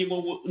tujye kuri ingingo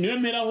ngo niyo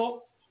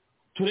meraho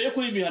turebe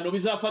kuri ibihano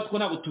bizafatwa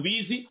ntabwo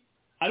tubizi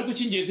ariko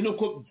icy'ingenzi ni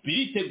uko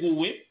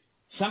biriteguwe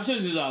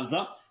sanctions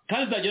zizaza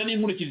kandi zagira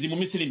n'inkurikizi mu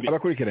minsi iri imbere.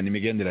 Abakurikirana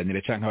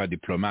imigenderanire canke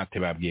abadiplomate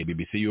babwiye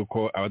BBC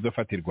yuko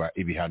abazofatirwa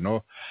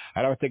ibihano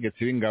ari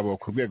abategetsi b'ingabo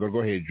ku rwego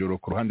rwo hejuru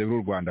ku ruhande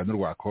rw'u Rwanda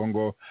n'urwa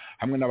Kongo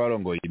hamwe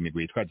n'abarongoye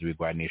imigwi yitwaje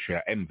ibigwanisho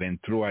ya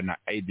M23 na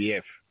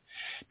ADF.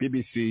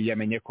 BBC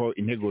yamenye ko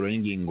integuro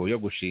y'ingingo yo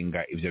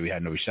gushinga ivyo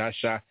bihano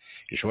bishasha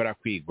ishobora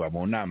kwigwa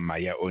mu nama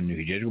ya ONU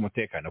hijejwe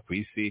umutekano ku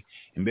isi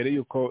imbere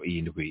yuko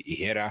iyi ndwi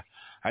ihera,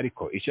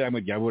 ariko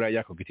ishyirahamwe rya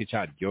Buraya ku giti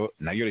caryo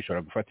nayo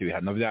rishobora gufata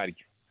ibihano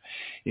vyaryo.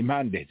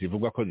 Impande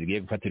zivugwa ko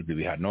zigiye gufatirwa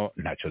ibihano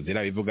ntaco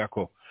zirabivuga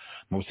ko.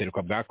 Mu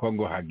buseruko bwa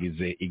Kongo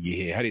hagize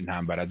igihe hari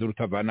intambara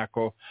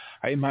z'urutavanako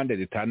aho impande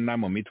zitana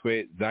mu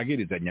mitwe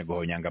zagirizanya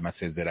guhonyanga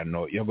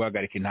amasezerano yo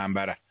guhagarika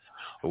intambara.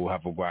 Ubu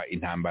havugwa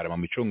intambara mu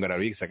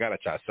micungararo y'igisagara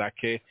ca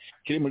Sake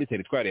kiri muri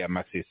teritwari ya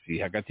Masisi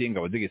hagati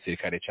y'ingabo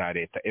z'igisirikare ca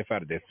leta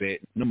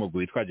FRDC n'umugwi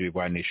witwaje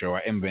ibigwanisho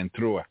wa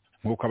M23.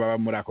 Nk'uko ababa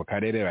muri ako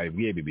karere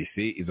babibwiye BBC,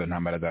 izo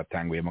ntambara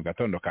zatanguye mu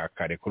gatondo ka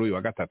kare kuri uyu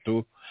wa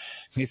gatatu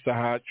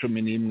nk'isaha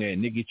 11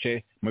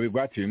 n'igice mu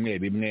bigwati bimwe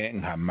bimwe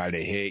nka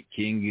Marehe,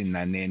 King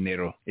na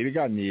Nenero.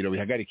 Ibiganiro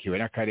bihagarikiwe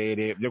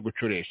n'akarere byo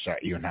gucuresha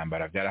iyo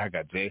ntambara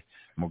byarahagaze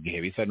mu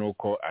gihe bisa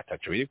nuko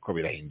ataco biriko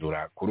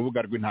birahindura ku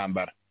rubuga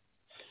rw'intambara.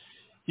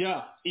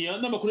 Iya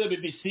n'amakuru ya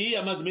BBC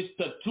amazi iminsi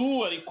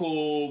 3 ariko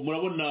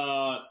murabona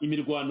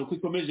imirwano ko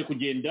ikomeje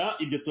kugenda,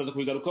 ibyo tuzaza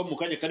kubigarukaho mu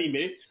kanya kari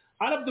imbere.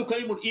 Arabuduka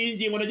ari mu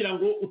ingingo nagira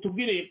ngo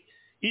utubwire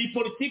iyi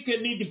politike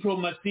ni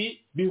diplomasi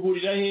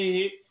bihurira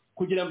hehe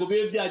kugira ngo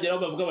bibe byageraho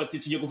bavuga bati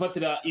tugiye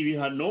gufatira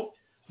ibihano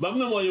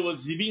bamwe mu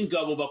bayobozi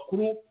b'ingabo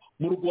bakuru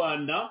mu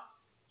Rwanda.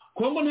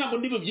 Kongo ntabwo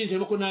ndibo byinshi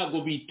ariko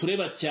ntabwo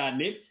bitureba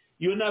cyane,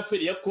 iyo na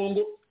aferi ya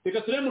Kongo.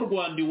 Reka turebe mu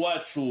Rwanda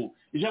iwacu,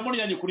 ijambo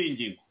ryanyu kuri iyi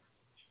ngingo.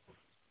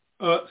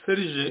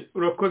 Serge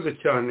urakoze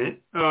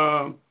cyane.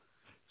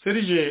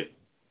 Serge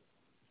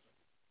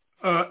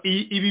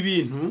ibi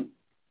bintu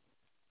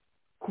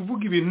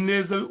kuvuga ibintu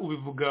neza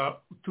ubivuga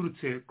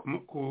uturutse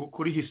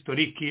kuri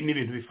historiki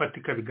n'ibintu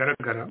bifatika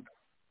bigaragara.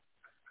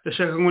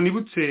 Ndashaka ngo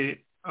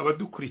nibutse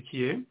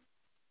abadukurikiye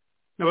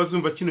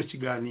n'abazumva kino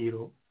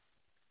kiganiro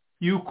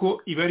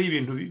yuko iba ari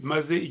ibintu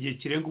bimaze igihe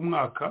kirenga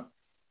umwaka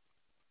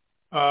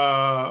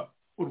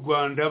u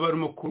Rwanda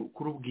barimo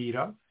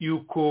kurubwira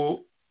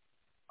yuko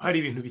hari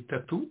ibintu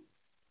bitatu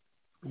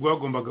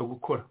rwagombaga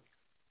gukora.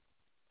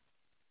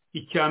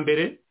 Icya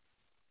mbere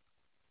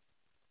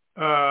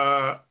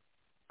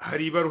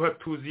hari ibaruha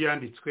tuzi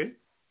yanditswe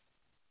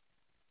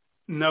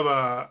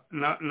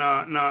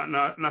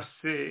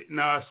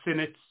na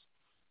Senate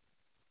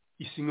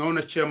isinywaho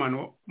na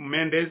Chairman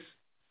Mendes.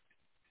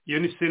 Iyo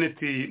ni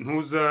Senate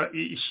ntuza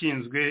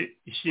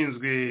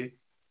ishinzwe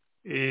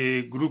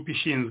group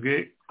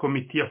ishinzwe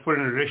Committee ya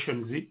Foreign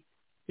Relations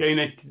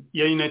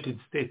ya United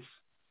States.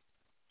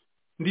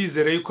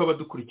 Ndizera yuko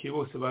abadukurikiye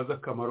bose baza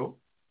akamaro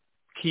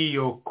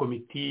k'iyo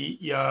committee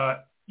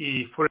ya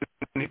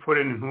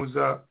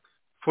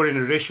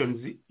Foreign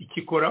Relations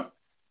ikikora,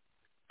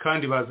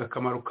 kandi baza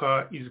akamaro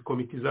ka izi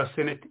komite za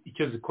Senate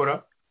icyo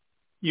zikora,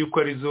 yuko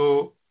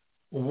arizo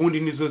ubundi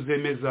nizo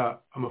zemeza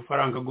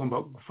amafaranga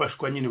agomba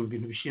gufashwa nyine mu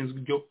bintu bishinzwe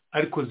ibyo,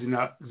 ariko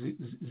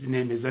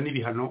zinemeza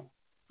n'ibihano,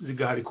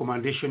 zigaha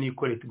recommendation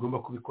y'uko leta igomba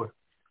kubikora.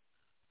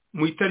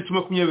 Mu itariki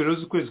 20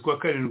 z'ukwezi kwa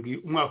karindwi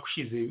umwaka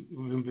ushize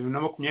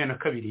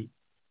 2022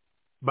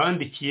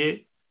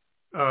 bandikiye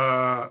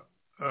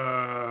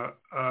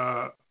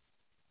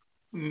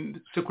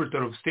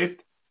Secretary of State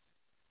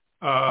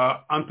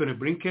Anthony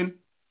Blinken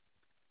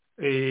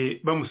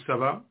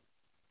bamusaba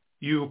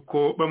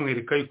yuko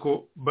bamwereka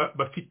yuko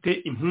bafite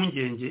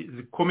impungenge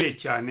zikomeye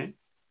cyane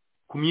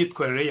ku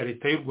myitwarire ya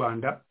leta y'u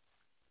Rwanda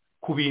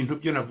ku bintu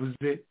byo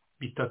navuze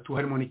bitatu,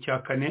 harimo n'icya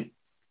kane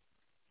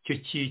cyo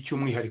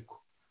cy'umwihariko.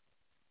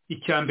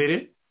 Icya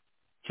mbere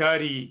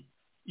cyari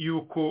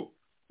yuko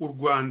u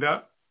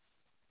Rwanda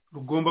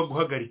rugomba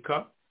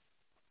guhagarika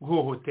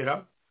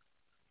guhohotera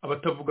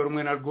abatavuga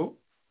rumwe narwo,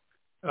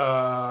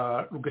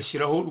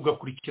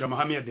 rugakurikira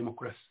amahame ya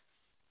demokarasi.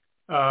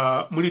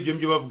 Muri ibyo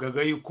byo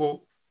bavugaga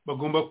yuko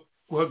bagomba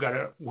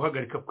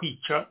guhagarika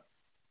kwica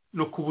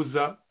no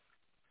kubuza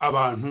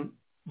abantu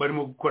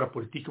barimo gukora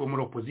politiki bo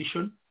muri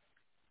opposition,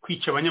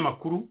 kwica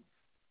abanyamakuru,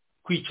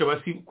 kwica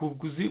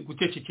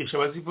gutekekesha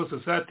abazivo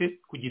society,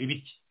 kugira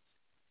ibiki.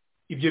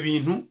 Ibyo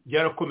bintu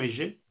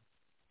byarakomeje.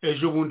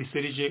 Ejo bundi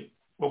Serge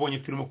wabonye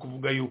turimo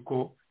kuvuga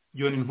yuko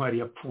John Ntwari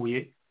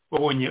yapfuye,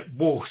 wabonye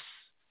bose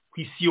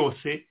ku isi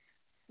yose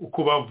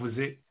uko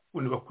bavuze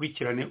undi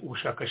bakurikirane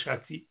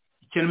ubushakashatsi.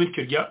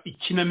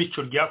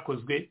 Ikinamico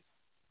ryakozwe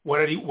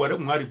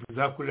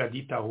mwarivuza kuri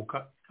radio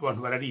Itahuka,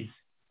 abantu bararize.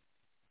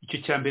 Icyo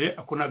cya mbere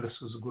ako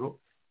nagasuzuguro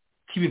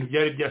k'ibintu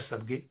byari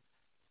byasabwe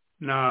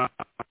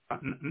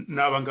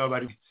n'abangaba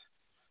bari.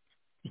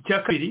 Icya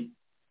kabiri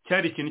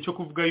cyari ikintu cyo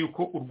kuvuga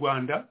yuko u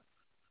Rwanda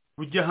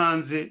rujya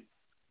hanze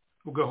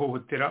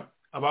rugahohotera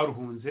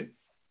abaruhunze,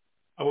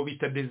 abo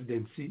bita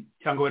residency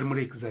cyangwa bari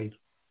muri exile.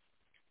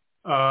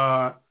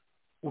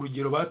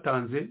 urugero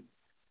batanze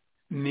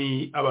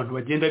ni abantu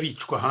bagenda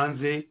bicwa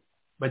hanze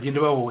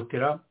bagenda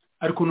bahohotera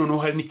ariko noneho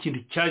hari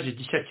n'ikindi cyaje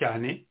gishya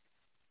cyane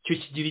cyo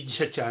kigira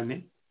igishya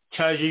cyane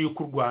cyaje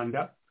y'uko u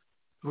Rwanda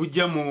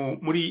rujya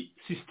muri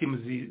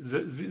systems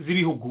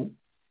z'ibihugu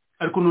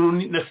ariko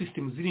noneho na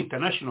systems ziri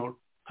international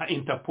nka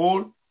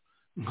Interpol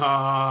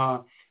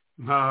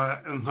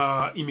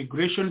nka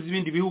immigration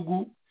z'ibindi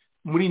bihugu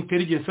muri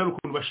intelligence ari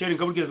ukuntu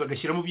basharinga buryo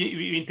bagashyiramo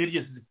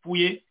intelligence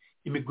zipfuye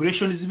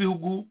immigration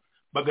z'ibihugu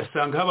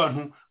bagasanga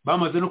abantu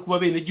bamaze no kuba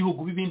bene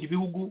gihugu b'ibindi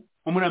bihugu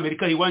nko muri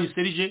Amerika hiwanyu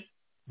serije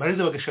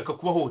bareza bagashaka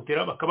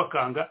kubahohotera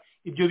bakabakanga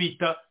ibyo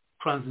bita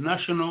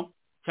transnational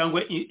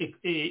cyangwa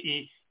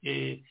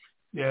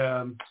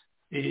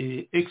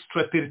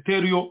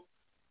extraterritorial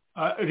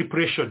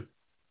repression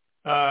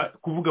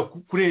kuvuga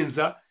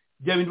kurenza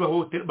bya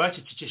bindi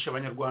bacicikisha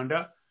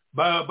abanyarwanda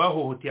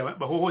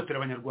bahohotera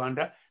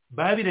abanyarwanda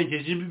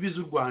babirengeje imbibi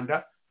z'u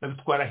Rwanda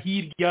babitwara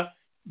hirya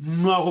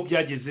n'aho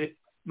byageze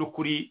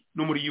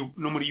no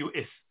muri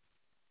US.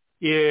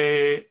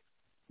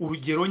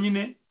 Urugero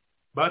nyine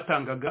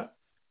batangaga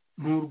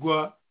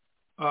n'urwa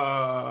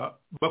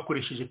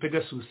bakoresheje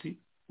Pegasus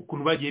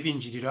ukuntu bagiye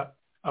binjirira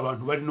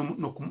abantu bari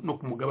no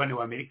ku mugabane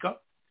wa Amerika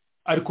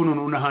ariko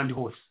noneho n'ahandi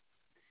hose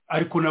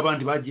ariko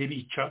n'abandi bagiye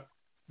bica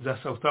za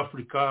South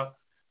Africa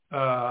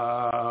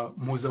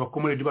muza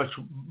abakomoredi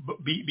bacu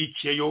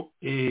biciyeyo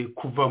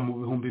kuva mu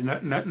bihumbi na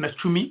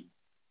 10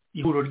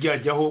 ihuriro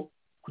ryajyaho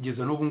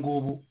kugeza n'ubu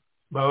ngubu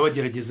baba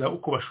bagerageza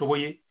uko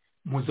bashoboye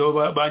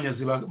muza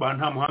banyaze ba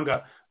nta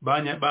muhanga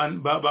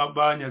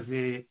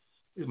banyaze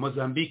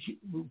Mozambique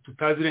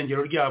tutazi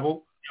irengero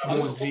ryabo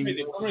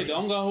muzi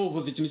aho ngaho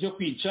uvuze ikintu cyo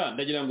kwica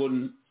ndagira ngo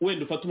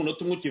wenda ufate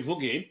umunota umwe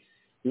ukivuge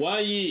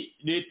wayi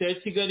leta ya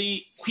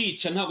Kigali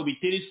kwica ntabwo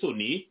bitera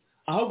isoni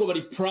ahubwo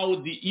bari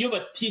proud iyo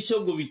batisha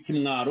ubwo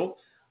bitimwaro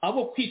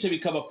abo kwica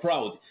bikaba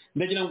proud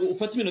ndagira ngo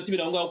ufate iminota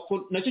ibiri aho ngaho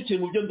ko nacyo kiri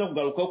mu byo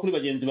ndakugarukaho kuri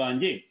bagenzi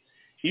banjye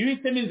iyo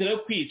uhitemo inzira yo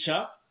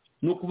kwica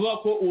ni ukuvuga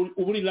ko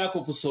uburi lack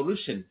of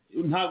solution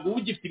ntabwo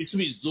ugifite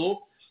ibisubizo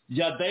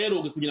bya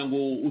dialogue kugira ngo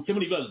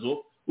ukemure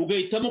ibibazo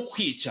ugahitamo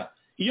kwica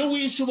iyo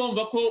wishe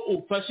ubumva ko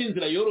ufashe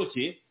inzira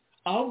yoroshye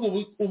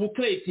ahubwo ubu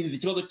creating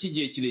ikibazo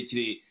cy'igihe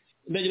kirekire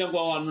ndagira ngo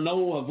abantu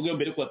naho havuge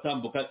mbere ko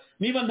atambuka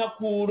niba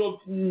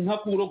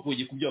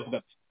ntakurogoye kubyo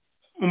bavuga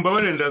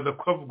umbabarire ndaza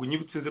kuhavuga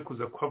unyibutse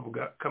kuza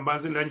kuhavuga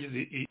kambanze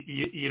ndangize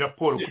iyi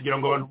raporo kugira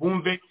ngo abantu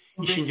bumve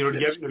ishingiro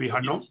rya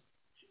bihano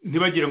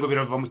ntibagire ngo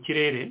birava mu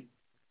kirere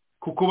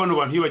kuko bano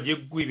bantu iyo bagiye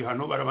guha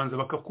ibihano barabanza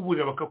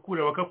bakakuburira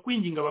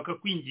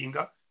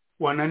bakakwinginga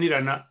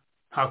wananirana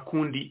nta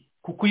kundi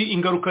kuko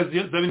ingaruka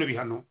za bino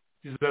bihano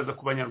zizaza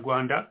ku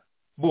banyarwanda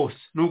bose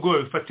nubwo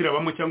babifatira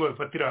bamwe cyangwa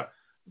babifatira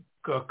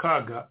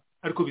kaga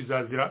ariko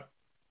bizazira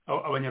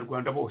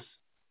abanyarwanda bose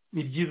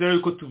ni byiza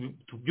yuko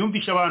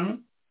tubyumvisha abantu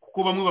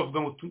kuko bamwe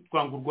bavuga ngo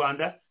twanga u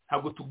Rwanda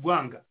ntabwo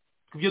tugwanga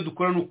ibyo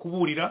dukora ni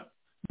ukuburira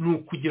ni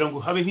ukugira ngo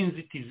habeho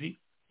inzitizi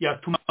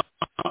yatuma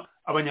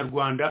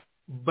abanyarwanda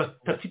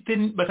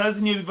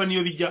batazi niyo biva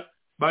niyo bijya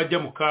bajya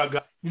mu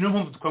kaga niyo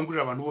mpamvu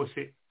dukangurira abantu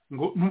bose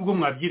ngo nubwo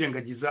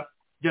mwabyirengagiza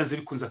byanze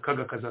bikunze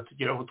akaga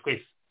kazatugeraho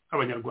twese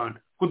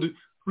abanyarwanda ko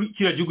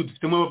kiriya gihugu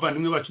dufitemo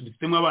abavandimwe bacu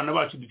dufitemo abana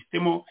bacu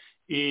dufitemo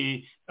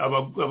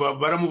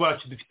ababaramu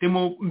bacu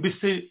dufitemo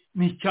mbese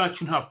ni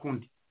icyacu nta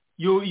kundi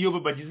iyo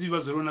bagize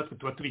ibibazo rero natwe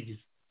tuba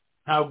tubigize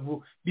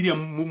ntabwo biriya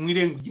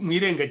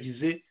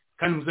mwirengagize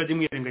kandi muzajye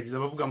mwirengagiza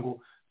bavuga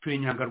ngo turi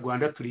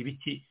inyangarwanda turi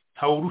ibiki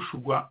ntawurusha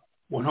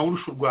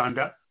u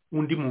Rwanda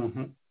undi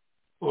muntu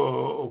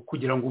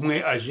kugira ngo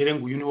umwe ajere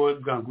ngo uyu ni wowe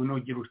bwangu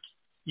n'ugira utya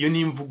iyo ni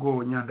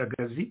imvugo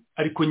nyandagazi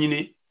ariko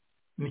nyine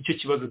nicyo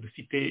kibazo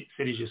dufite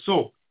serije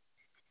so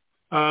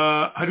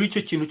hariho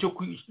icyo kintu cyo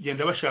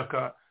kugenda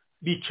bashaka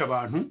bica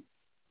abantu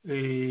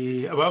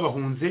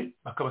ababahunze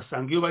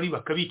bakabasanga iyo bari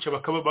bakabica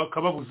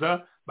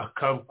bakababuza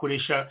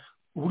bakakoresha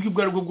uburyo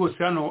ubwo aribwo bwose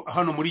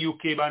hano muri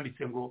UK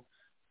banditse ngo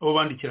abo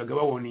bandikiraga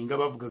bawoninga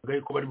bavugaga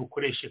yuko bari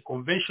bukoreshe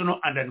conventional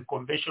and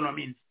unconventional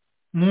means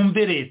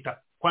mumbe leta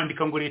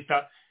kwandika ngo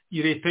leta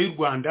y'u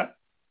Rwanda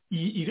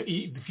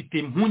dufite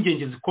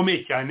impungenge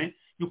zikomeye cyane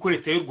yuko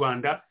leta y'u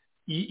Rwanda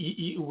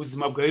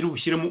ubuzima bwawe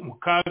rubushyire mu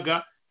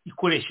kaga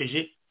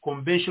ikoresheje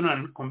conventional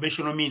and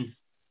conventional means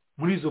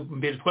muri izo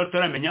mbere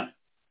twataramenya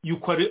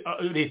yuko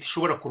leta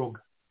ishobora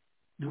kuroga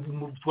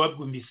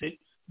twabwumvise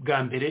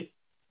bwa mbere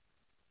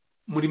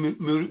muri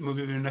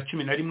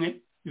 2011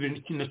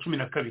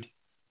 2012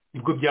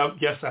 nibwo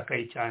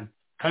byasakaye cyane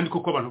kandi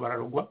koko abantu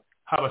bararogwa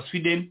haba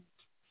Sweden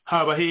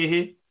haba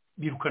hehe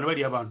birukana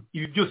bari abantu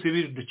ibi byose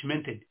biri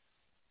documented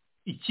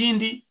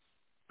ikindi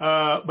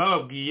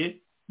bababwiye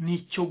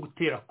nicyo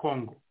gutera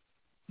Congo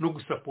no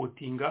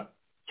gusapotinga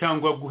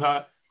cyangwa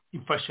guha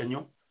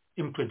imfashanyo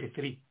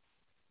M23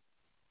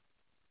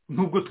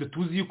 nubwo twe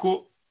tuzi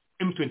yuko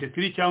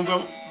M23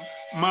 cyangwa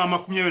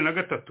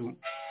M23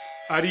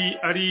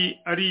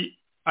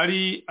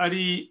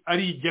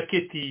 ari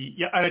jaketi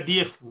ya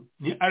RDF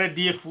ni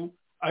RDF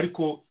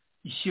ariko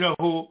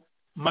ishyiraho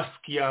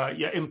mask ya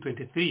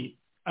M23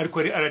 ariko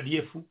ari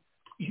RDF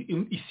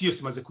isi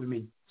yose maze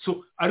kubimenya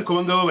so ariko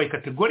abangaba babaye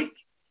categoric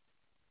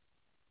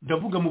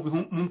ndavuga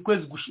mu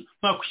kwezi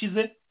mwaka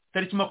ushize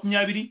tariki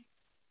 20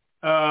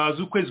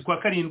 z'ukwezi kwa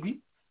karindwi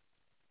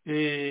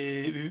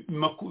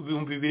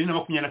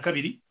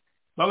 2022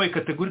 babaye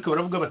categoric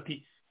baravuga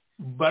bati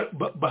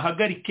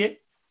bahagarike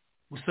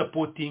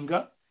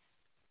gusapotinga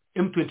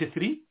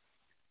M23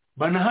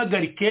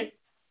 banahagarike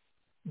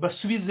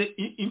basubize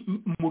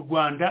mu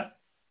Rwanda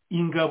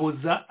ingabo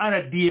za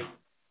RDF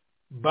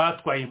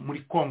batwaye muri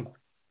Congo.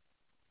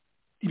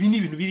 Ibi ni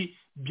ibintu biri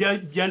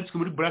byanditswe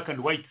muri black and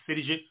white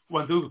Serge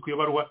wanze ubikuye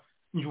barwa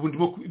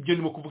ibyo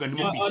ndimo kuvuga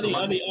ndimo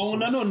aho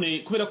nanone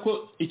kubera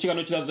ko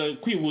ikiganiro kiraza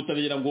kwihuta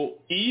kugira ngo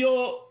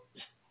iyo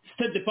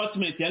State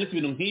Department yanditse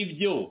ibintu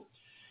nk'ibyo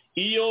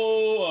iyo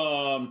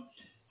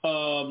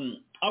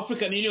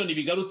African Union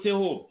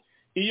bigarutseho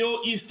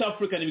iyo East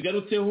African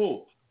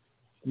bigarutseho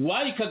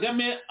wari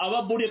Kagame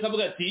ababuriye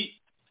akavuga ati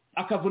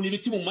akavuna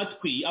ibiti mu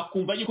matwi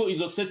akumva yuko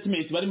izo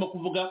statement barimo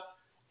kuvuga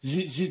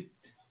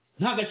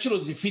nta gaciro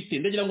zifite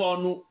ndagira ngo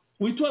abantu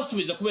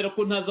witwasubiza kubera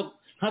ko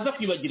ntaza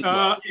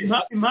kwibagirwa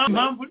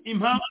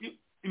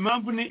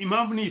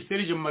impamvu ni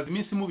Serge mu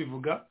maziminsi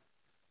mubivuga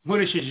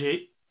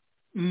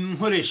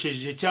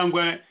nkoresheje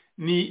cyangwa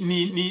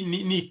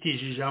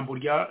nitije ijambo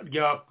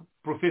rya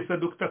Professor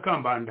Dr.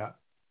 Kambanda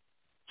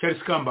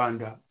Charles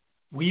Kambanda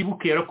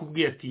wibuke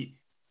yarakubwiye ati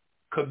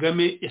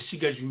Kagame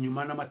yashigaje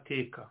inyuma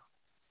n'amateka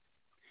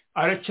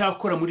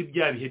aracyakora muri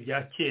bya bihe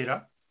bya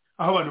kera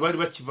aho abantu bari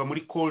bakiva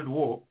muri Cold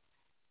War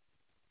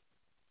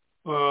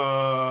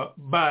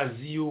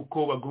bazi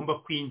yuko bagomba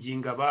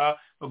kwinginga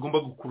bagomba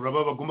gukurura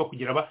bagomba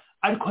kugira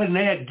ariko hari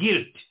na ya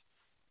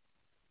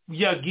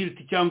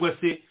guilt cyangwa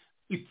se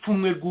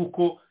ipfumwe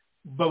rw'uko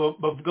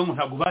bavuga ngo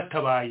ntabwo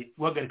batabaye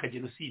guhagarika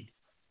genocide.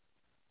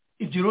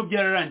 Ibyo rero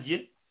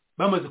byararangiye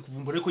bamaze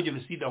kuvumbura ko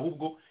genocide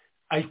ahubwo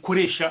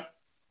ayikoresha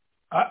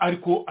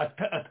ariko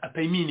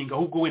atayimeaning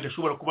ahubwo wenda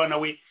ashobora kuba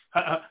nawe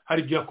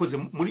hari ibyo yakoze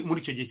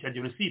muri icyo gihe cya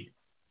genocide.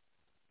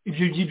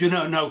 Ibyo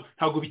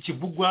ntabwo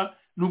bikivugwa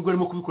nubwo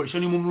arimo kubikoresha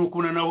ni mu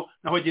kubona naho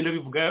agenda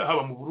bivuga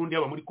haba mu Burundi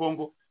haba muri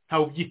Congo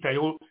ntawo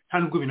byitayeho nta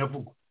nubwo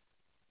binavugwa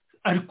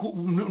ariko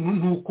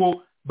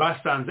nuko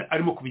basanze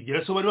arimo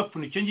kubigira so bari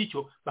bapfuna icyo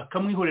ngicyo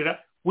bakamwihorera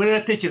we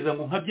yaratekereza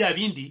ngo nka bya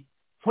bindi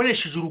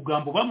nkoresheje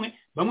urugambo bamwe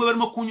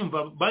barimo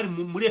kunyumva bari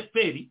muri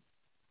FPR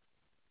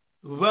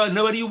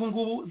n'abari ubu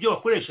ngubu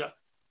byo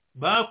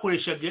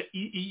bakoreshaga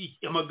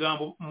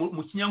amagambo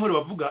mu kinyankore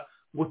bavuga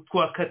ngo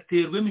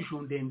twakaterwe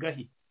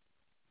imijundengahi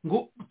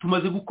ngo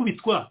tumaze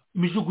gukubitwa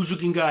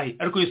imijugujugu ingahe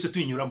ariko yose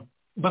tuyinyuramo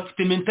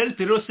bafite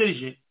mentality rero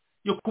Serge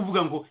yo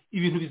kuvuga ngo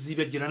ibintu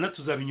bizibagirana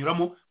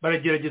tuzabinyuramo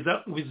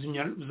baragerageza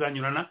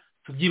bizanyurana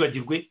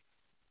tubyibagirwe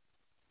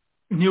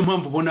niyo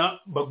mpamvu ubona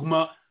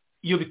baguma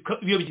iyo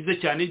bigize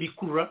cyane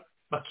bikurura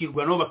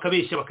bakirwanaho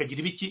bakabeshya bakagira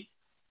ibiki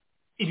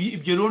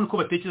ibyo rero niko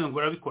batekereza ngo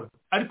barabikora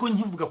ariko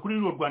nkivuga kuri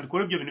rwo Rwanda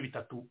ibyo bintu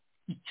bitatu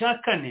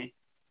icyakane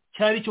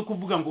cyari cyo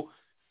kuvuga ngo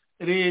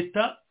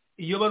leta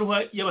iyo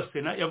baruha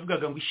y'abasena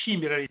yavugaga ngo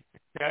ishimira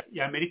leta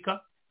ya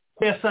Amerika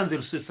ko yasanze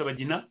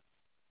Rusesabagina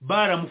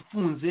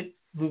baramufunze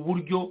mu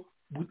buryo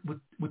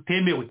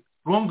butemewe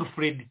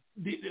wrongfully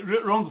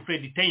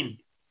detained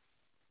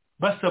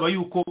basaba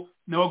yuko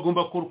nawe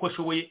agomba gukora uko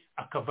ashoboye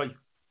akavayo.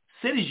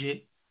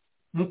 Serge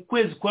mu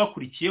kwezi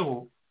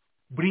kwakurikiyeho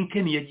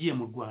Blinken yagiye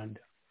mu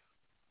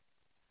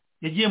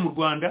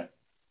Rwanda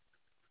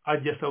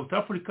ajya South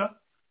Africa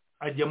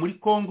ajya muri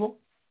Congo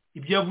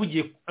ibyo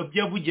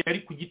yavugiye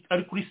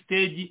ari kuri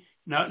stage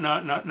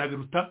na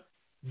biruta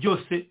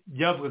byose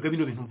byavugaga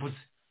bino bintu mvuze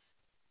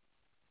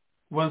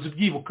ubanza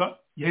ubyibuka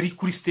yari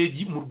kuri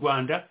stage mu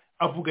Rwanda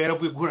avuga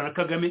yaravuye guhura na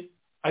Kagame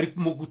ari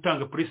mu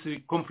gutanga press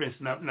conference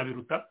na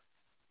biruta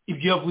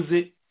ibyo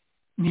yavuze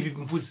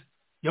n'ibimvuze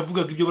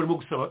yavugaga ibyo barimo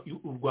gusaba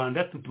u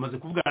Rwanda tumaze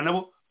kuvugana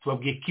nabo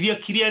tubabwiye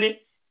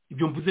kiriyare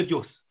ibyo mvuze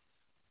byose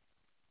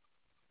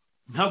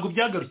ntabwo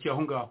byagarukiye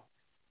aho ngaho.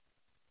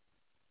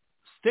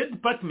 State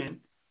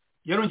Department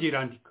yarongeye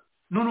irandika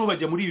noneho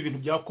bajya muri ibi bintu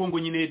bya Congo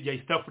nyine bya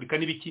East Africa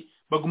n'ibiki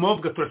baguma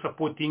bavuga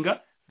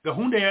turasupportinga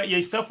gahunda ya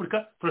East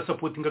Africa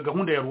turasupportinga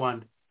gahunda ya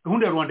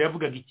Rwanda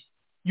yavugaga iki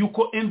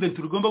yuko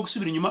M23 igomba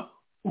gusubira inyuma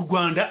u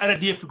Rwanda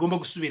RDF igomba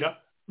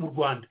gusubira mu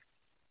Rwanda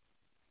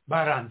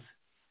baranze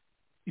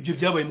ibyo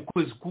byabaye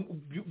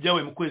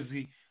mu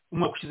kwezi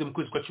umwaka ushize mu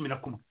kwezi kwa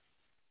 11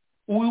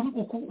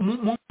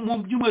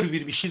 mu byumweru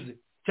bibiri bishize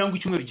cyangwa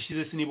icyumweru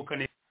gishize sinibuka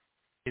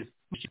neza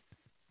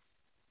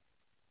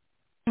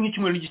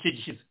nk'icyumweru n'igice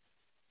gishize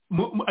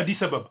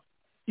Addis Ababa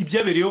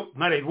ibyabereyo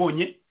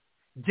mwarabibonye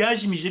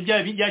byajimije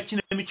bya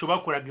kinamico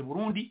bakoraga i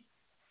Burundi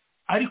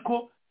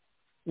ariko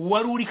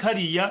wari uri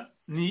hariya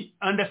ni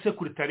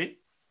Undersecretary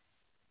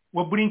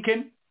wa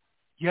Blinken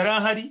yari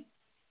ahari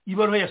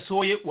ibaruwa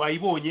yasohoye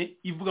wayibonye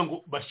ivuga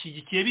ngo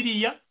bashyigikiye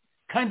biriya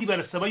kandi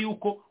barasaba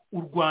yuko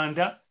u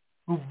Rwanda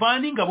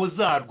ruvana ingabo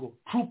zarwo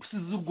troops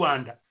z'u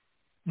Rwanda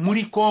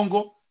muri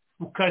Congo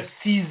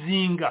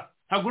rukasizinga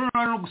ntabwo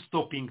no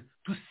gustopinga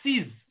to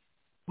seize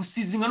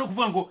gusizinga no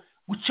kuvuga ngo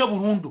guca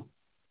burundu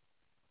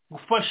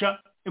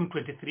gufasha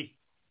M23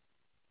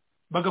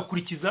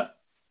 bagakurikiza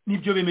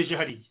nibyo bemeje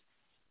hariya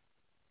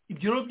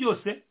ibyo rero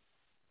byose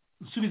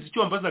nsubiza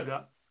icyo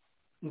wambazaga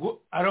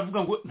ngo aravuga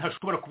ngo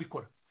ntashobora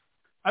kubikora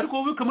ariko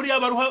wibuke muri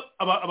yabaruha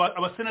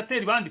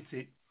abasenateri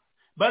banditse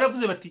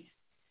baravuze bati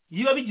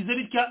iyo bigize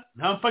bitya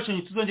nta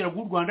mfashanyo tuzongera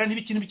guha u Rwanda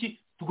n'ibiki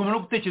tugomba no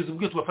gutekereza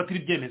ubwo tubafatira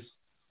ibyemezo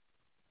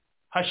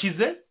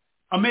hashize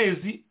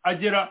amezi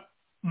agera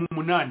mu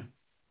 8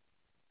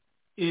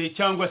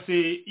 cyangwa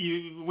se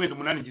wenda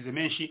 8 ngize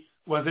menshi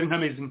waza ari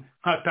nk'amezi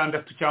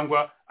nk'atandatu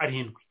cyangwa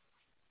 7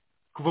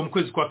 kuva mu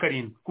kwezi kwa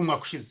 7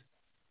 k'umwaka ushize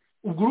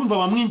ubwo urumva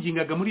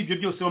bamwingingaga muri ibyo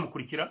byose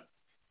bamukurikira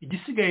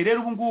igisigaye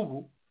rero ubu ngubu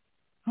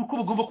nuko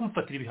bagomba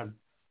kumufatira ibihano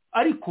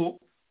ariko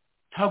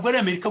ntabwo ari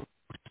Amerika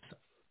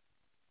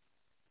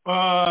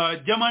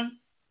German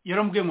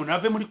yaramubwiye ngo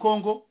nave muri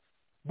Congo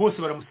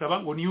bose baramusaba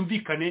ngo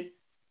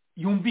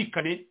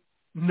yumvikane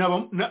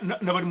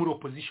n'abari muri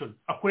opposition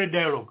akore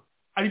dialogue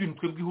ari ibintu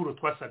twebwe ihuro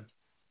twasabye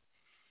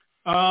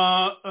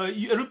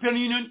European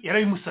Union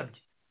yarabimusabye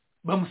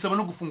bamusaba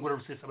no gufungura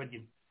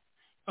Rusesabagina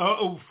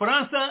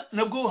Faransa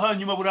nabwo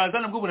hanyuma buraza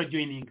nabwo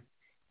burajoininga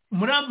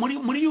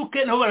muri UK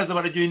nabo baraza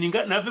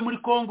barajoininga nave muri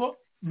Congo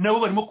nabo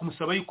barimo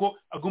kumusaba yuko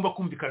agomba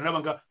kumvikana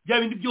n'abanga bya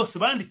bindi byose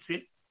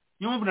banditse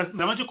niyo mpamvu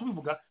namaje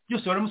kubivuga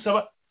byose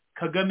baramusaba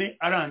Kagame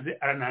aranze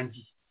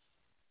aranangiye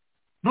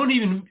none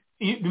ibintu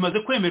bimaze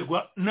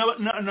kwemerwa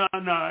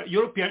na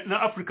European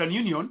na African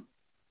Union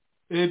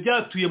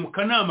byatuye mu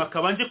kanama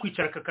kabanje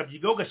kwicara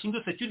kakabyigaho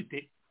gashinzwe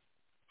security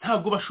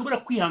ntabwo bashobora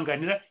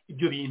kwihanganira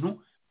ibyo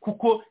bintu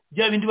kuko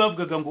bya bindi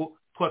bavugaga ngo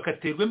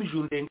twakaterwemo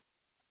ijundenga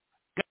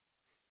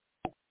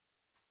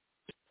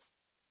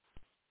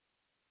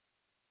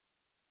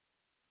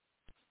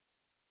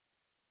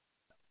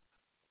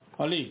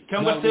Ali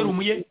cyangwa se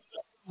umuye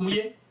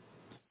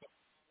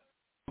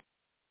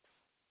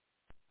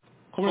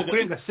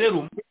kurenga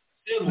serum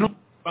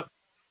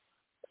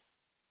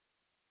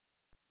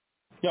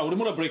ya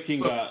urimo na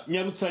breaking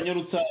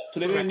nyarutsa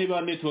turebe niba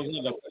network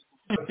zagaruka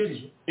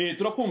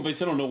turakumva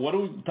ise none wari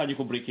utangiye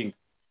ku breaking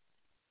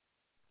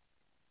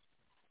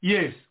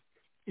yes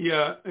ya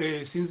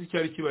sinzi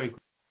cyari kibaye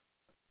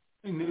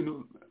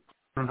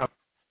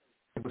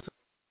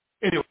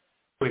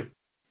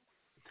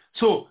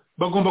so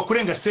bagomba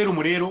kurenga serum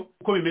rero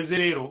uko bimeze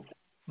rero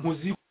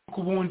muzi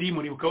kubundi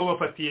muri bukaba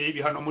bafatiye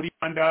ibihano muri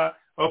Rwanda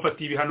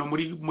bafatiye ibihano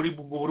muri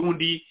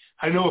Burundi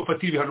hari no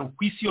bafatira ibihano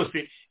ku isi yose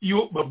iyo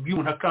babwiye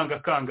umuntu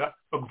akanga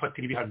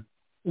bagufatira ibihano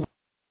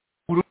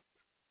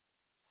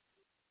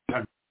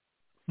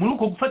muri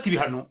uko gufata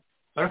ibihano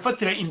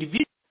barafatira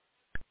individu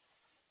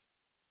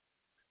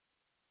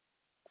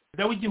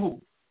w'igihugu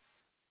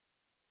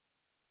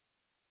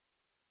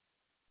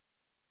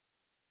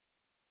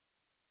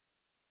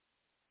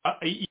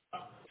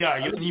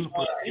yayo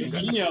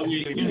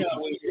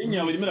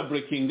inyawe rimera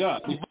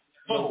breakinga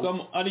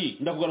ari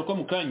ndakugaruka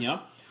mu kanya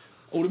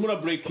urimo na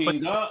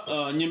breakinga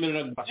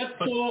nyemerera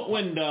gato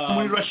wenda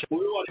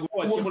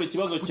muri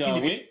ikibazo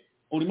cyawe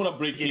urimo na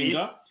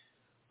breakinga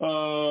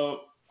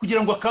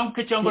kugira ngo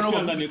akanguke cyangwa no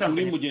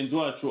kuri mugenzi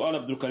wacu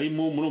Abdul Karim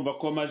murumva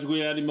ko amajwi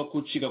yarimo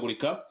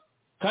kucikagurika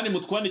kandi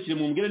mutwandikire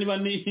mu mbwire niba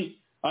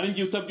ari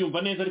ngiye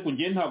utabyumva neza ariko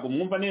ngiye ntago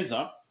mwumva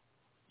neza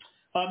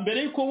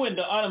mbere yuko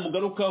wenda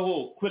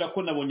aramugarukaho kubera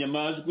ko nabonye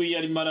amajwi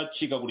yarimo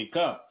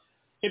aracikagurika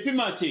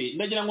epimake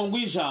ndagira ngo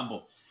ngwe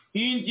ijambo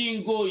iyi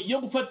ngingo yo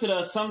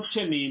gufatira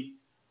sanction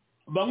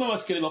bamwe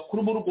basikere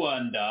bakuru mu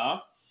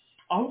Rwanda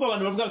ahubwo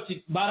abantu bavuga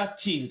bati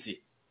baratinze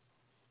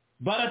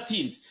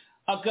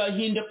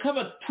agahinda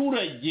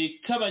k'abaturage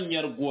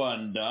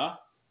k'abanyarwanda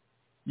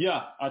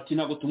ati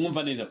ntago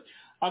tumwumva neza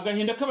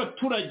agahinda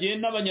k'abaturage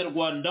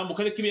n'abanyarwanda mu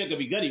karere k'ibiyaga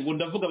bigari ngo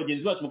ndavuga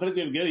abagenzi bacu mu karere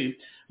k'ibiyaga bigari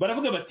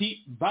baravuga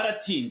bati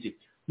baratinze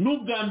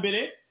n'ubwa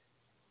mbere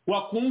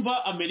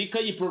wakumva Amerika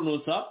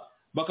yipronosa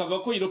bakavuga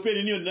ko European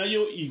Union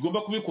nayo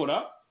igomba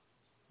kubikora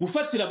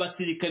gufatira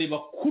abasirikare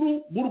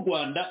bakuru b'u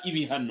Rwanda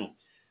ibihano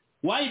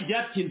wayi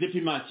byatinze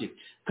pimake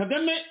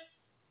Kagame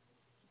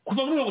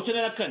kuva muri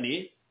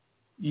 1994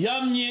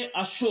 yamye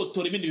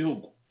ashotora ibindi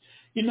bihugu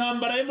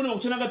intambara yo muri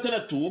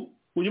 1996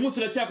 uyu munsi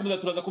iracyakomeza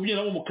turaza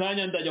kubyina mu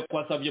kanya ndajya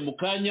kwasabye mu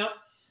kanya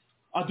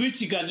aduha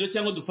ikiganiro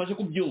cyangwa dufashe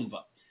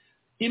kubyumva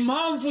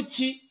impamvu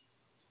ki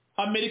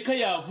Amerika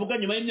yavuga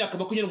nyuma y'imyaka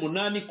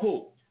 28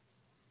 ko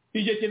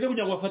igihe cyeze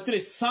kugira ngo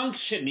bafatire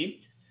sanction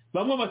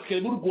bamwe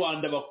basikare b'u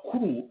Rwanda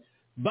bakuru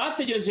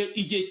bategereje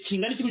igihe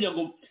kingana iki kugira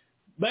ngo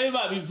babe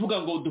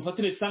babivuga ngo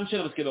dufatire sanction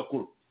abasikare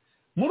bakuru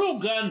muri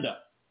Uganda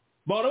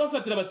bahora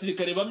bafatira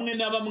abasirikare bamwe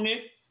na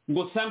bamwe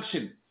ngo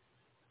sanction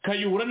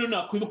Kayihura no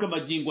nakwibuka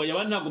magingo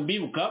yaba ntago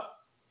mbibuka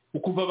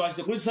ukuva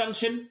bashyize kuri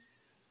sanction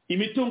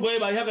imitungo ye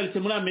bayihagaritse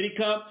muri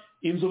Amerika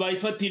inzu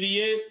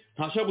bayifatiriye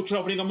ntashobora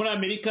gucura kurenga muri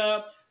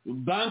Amerika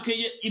banke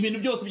ye ibintu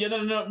byose bijyana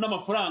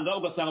n'amafaranga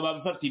ugasanga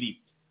babifatiriye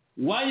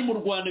wayi mu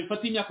Rwanda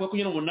bifata imyaka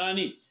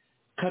 28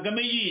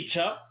 Kagame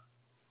yica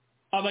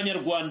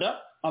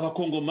abanyarwanda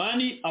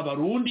abakongomani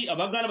abarundi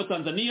abagana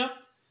abatanzania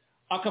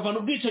akavana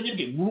ubwicanyi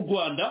bwe mu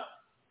Rwanda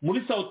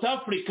muri South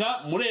Africa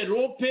muri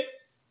Europe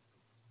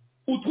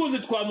utwuzi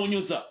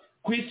twamunyuza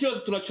ku isi yose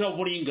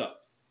turatravelinga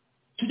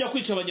tujya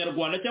kwica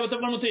abanyarwanda cyangwa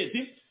batavana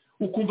umutetsi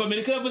ukumva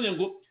Amerika yavuze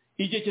ngo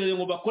igihe kirageze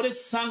ngo bakore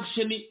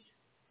sanction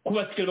ku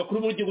basirikare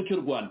bakuru b'igihugu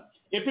cy'u Rwanda.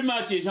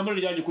 Epimake ijambo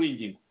ryanjye kuri iyi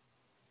ngingo.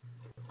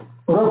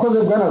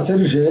 urakoze bwana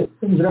Serge,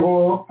 ngira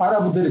ngo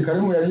Abdel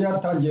Karim yari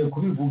yatangiye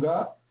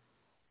kubivuga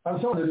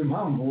asobanura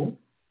impamvu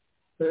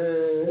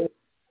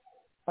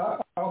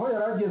aho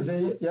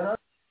yarageze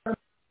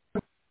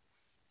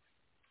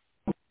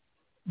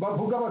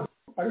bavuga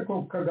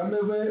ariko Kagame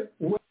we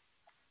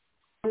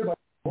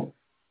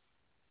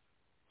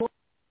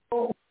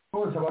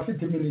bose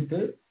abafite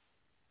iminite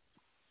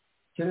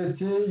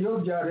keretse iyo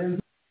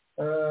byarenze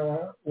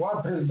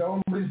wa perezida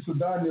wo muri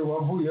Sudani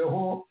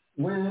wavuyeho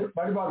we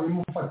bari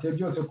babimufatiye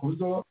byose ku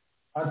buryo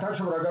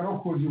atashoboraga no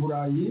kuza i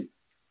Burayi,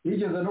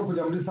 yigeze no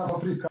kujya muri South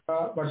Africa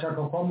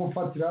bashaka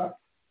kwamufatira,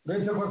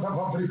 uretse ko South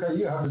Africa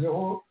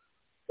yihagazeho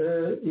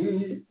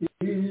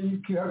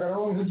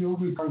ikihagararaho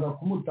nk'igihugu ikanga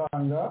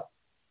kumutanga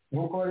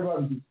nk'uko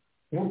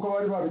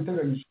bari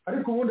babiteganyije.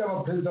 Ariko ubundi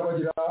abaperezida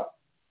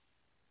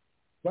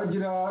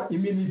bagira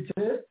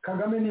iminite,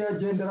 Kagame niyo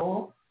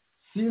agenderaho,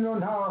 sino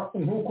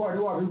nk'uko wari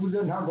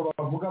wabivuze ntabwo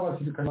bavuga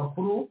abasirikare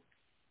bakuru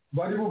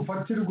bari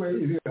bufatirwe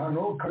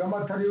ibihano Kagame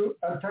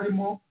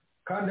atarimo,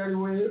 kandi ari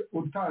we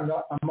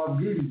utanga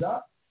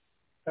amabwiriza,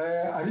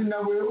 ari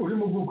nawe uri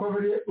mu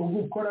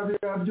gukora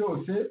biriya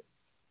byose.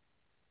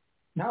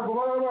 Ntabwo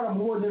baba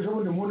baramubonye ejo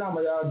bundi mu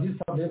nama ya Addis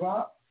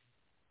Abeba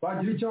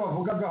bagira icyo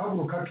bavuga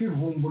agahaguruka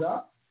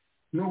akivumbura,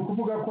 ni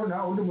ukuvuga ko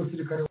nta wundi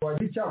musirikare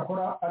wagira icyo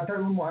akora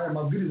atari umuhaye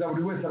amabwiriza,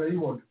 buri wese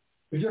arayibona.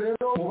 Ibyo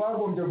rero mu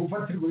bagombye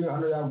gufatirwa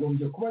ibihano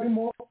yagombye kuba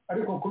arimo,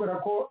 ariko kubera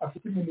ko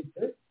afite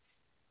iminite.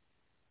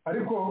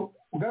 Ariko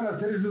bwana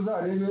Serge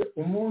uzarebe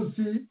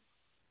umunsi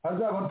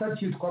azaba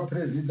atakitwa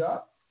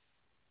perezida,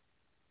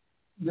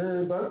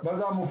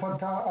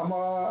 bazamufata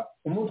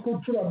umutwe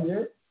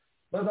ucuramye,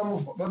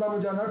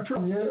 bazamujyana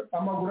acuramye,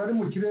 amaguru ari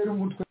mu kirere,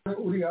 umutwe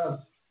uri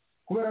hasi,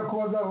 kubera ko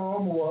bazaba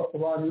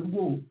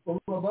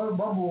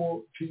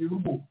bamuciye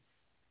urwubu.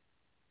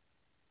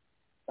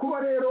 Kuba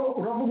rero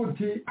uravuga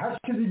uti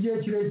hashize igihe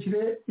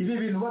kirekire ibi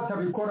bintu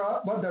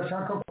batabikora,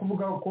 badashaka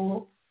kuvuga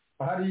ko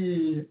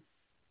hari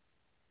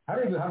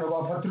ibihano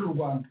bafatira u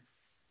Rwanda.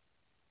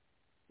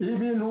 Ibi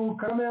bintu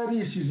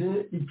Kagame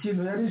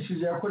ikintu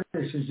yarishije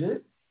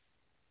yakoresheje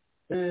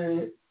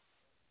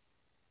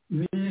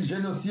ni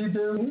jenoside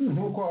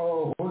nk'uko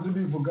wahoze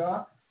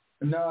ubivuga,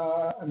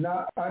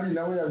 na ari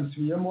nawe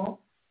yabisubiyemo.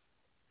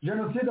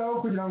 Jenoside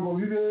aho kugira ngo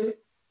bibe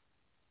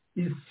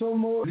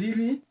isomo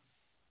ribi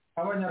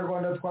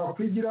abanyarwanda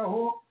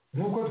twakwigiraho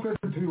nk'uko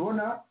twese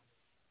tubibona,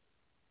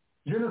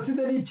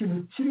 jenoside ni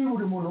ikintu kibi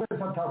buri muntu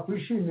wese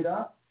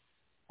atakwishimira,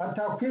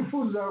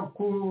 atakwifuza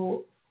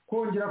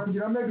kongera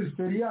kugiramo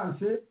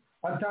experience,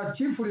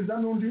 atacyifuriza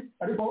n'undi.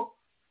 Ariko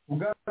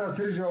bwana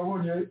Serge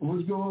wabonye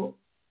uburyo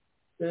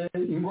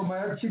ingoma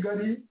ya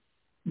Kigali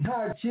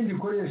nta kindi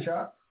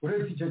ikoresha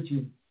uretse icyo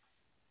kintu.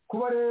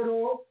 Kuba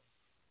rero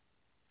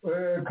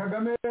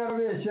Kagame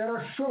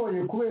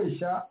yarashoboye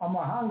kubeshya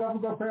amahanga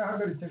avuga ko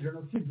yahagaritse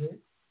jenoside,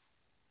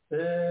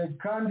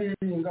 kandi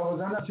ingabo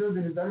za nasiyo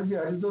zari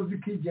zihari zo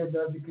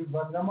zikigendera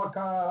zikivaniramo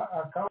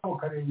akabo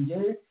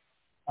karenge,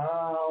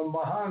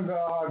 amahanga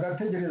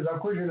agategereza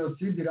ko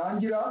jenoside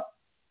irangira.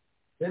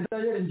 Leta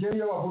yerekeye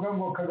iyo bavuga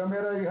ngo Kagame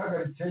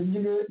yarayihagaritse,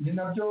 nyine ni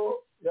nabyo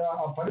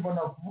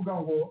aparibona kuvuga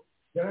ngo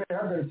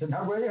yarayihagaritse.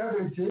 Ntabwo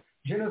yarayihagaritse,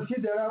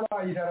 jenoside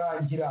yarabaye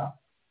irarangira.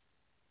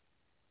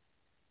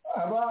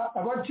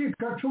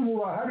 Abacikacumu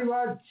bahari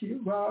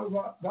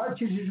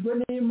bakijijwe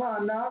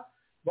n'Imana,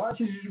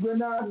 bakijijwe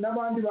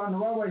n'abandi bantu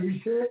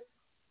babahishe,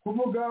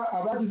 kuvuga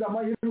abagize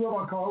amahirwe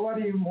bakaba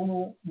bari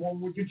mu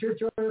gice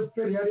cyo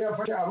FPR yari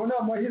yafashe. Abo ni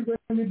amahirwe,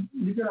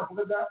 nibyo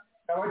navugaga,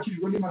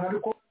 abakijijwe n'Imana.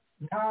 Ariko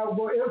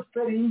ntabwo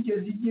FPR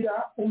yigeze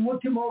igira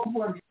umutima wo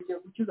kuvuga ngo igiye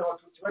gukiza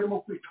abatutsi barimo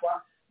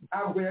kwicwa.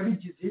 Ntabwo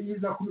yabigize,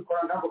 yiza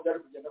kubikora ntabwo byari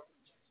kugenda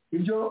kurya.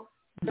 Ibyo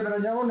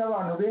byemeranyaho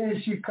n'abantu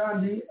benshi,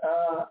 kandi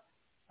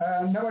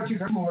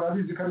n'abacikacumu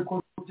barabizi ko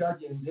ariko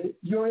byagenze.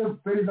 Iyo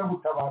FPR iza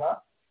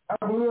gutabara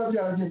ntabwo biba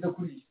byaragenze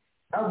kuriya.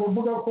 Ntabwo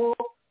mvuga ko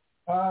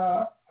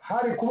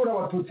hari kubura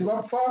abatutsi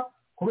bapfa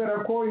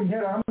kubera ko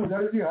interahamwe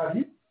zari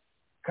zihari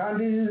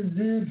kandi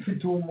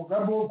zifite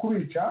umugambi wo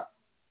kubica,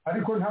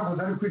 ariko ntabwo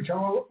zari kwica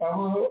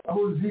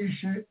abo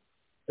zishe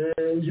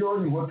iyo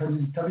inkotanyi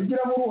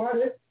zitabigiramo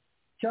uruhare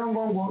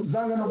cyangwa ngo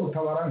zanga no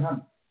gutabara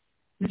nkana.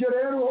 Ibyo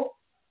rero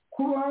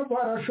kuba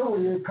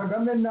barashoboye,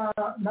 Kagame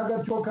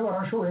n'agatsiko ke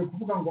barashoboye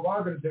kuvuga ngo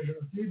bahagaritse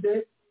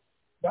jenoside,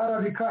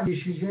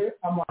 barabikandishije,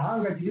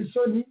 amahanga agira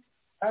isoni,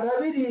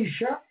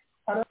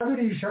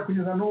 arabirisha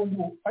kugeza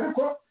n'ubu.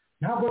 Ariko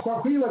ntabwo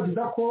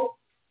twakwibagiza ko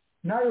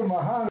n'ayo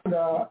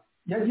mahanga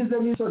yagize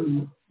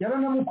n'isoni,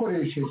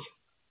 yaranamukoresheje,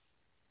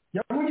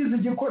 yamugize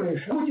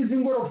igikoresho, yamugize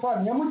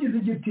ingorofani, yamugize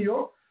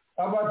igitiyo,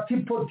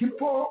 abatipo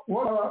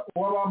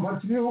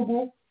wabambatse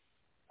ibihugu,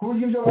 ku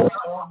buryo ibyo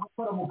bashaka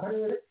gukora mu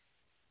karere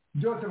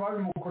byose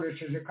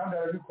babimukoresheje kandi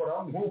arabikora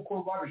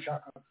nk'uko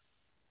babishakaga.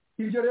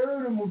 Ibyo rero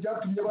biri mu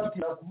byatumye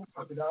batinda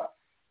kumufatira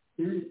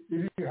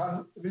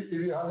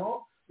ibihano,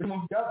 biri mu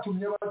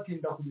byatumye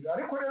batinda kugira.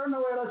 Ariko rero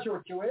nawe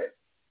yaracyokewe,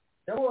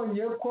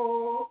 yabonye ko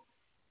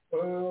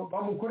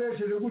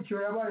bamukoresheje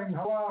gutyo yabaye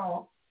nka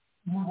wa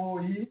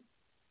muboyi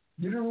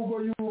nyir'urugo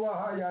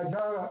yubaha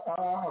yajya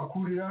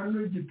akurira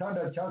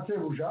n'igitanda cya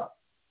sebuja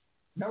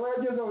nawe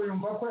yagezeho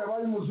yumva ko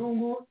yabaye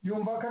umuzungu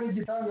yumva ko ari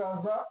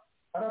igitangaza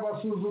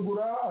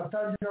arabasuzugura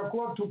atangira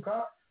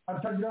kubatuka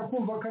atangira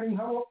kumva ko ari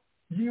nkabo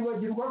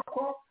yibagirwa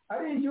ko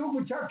ari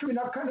igihugu cya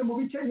 14 mu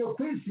bikenye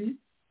ku isi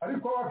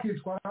ariko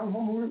bakitwara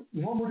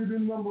nko muri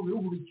bimwe mu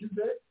bihugu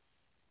bikize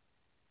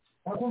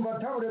akumva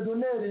table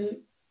d'honneur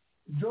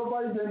Joe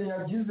Biden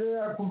yagize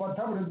akumva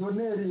table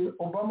d'honneur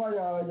Obama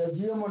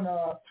yagiyemo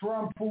na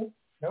Trump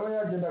nawe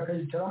yagenda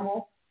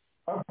akayicaramo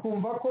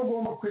akumva ko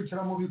agomba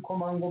kwicara mu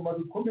bikomangoma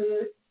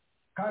bikomeye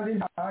kandi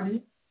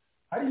ntari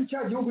ari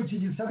cya gihugu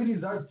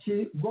kigisabiriza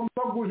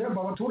kigomba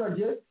guhemba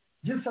abaturage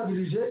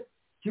gisabirije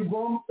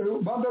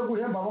kigomba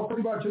guhemba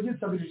abakozi bacu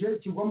gisabirije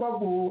kigomba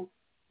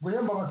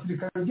guhemba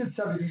abasirikare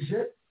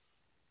gisabirije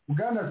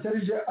bwana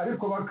Serge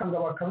ariko bakanga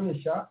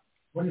bakabeshya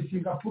muri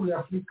Singapore ya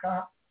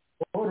Afurika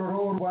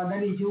u Rwanda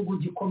ni igihugu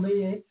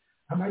gikomeye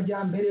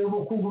amajyambere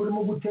ubukungu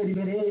burimo gutera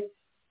imbere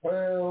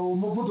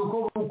umuvuduko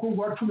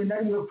w'ubukungu wa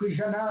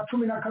 11%,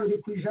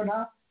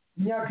 12%,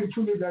 imyaka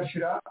 10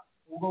 igashira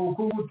ubwo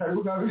bukungu butari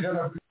bwa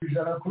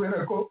 100%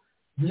 kubera ko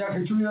imyaka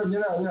 10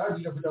 yonyine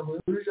yahagije kugira ngo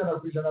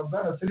 100%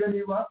 bwana Serge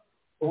niba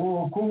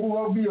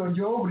ubukungu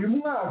bwiyongeyeho buri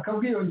mwaka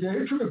bwiyongeye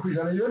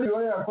 10%, iyo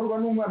niba yakorwa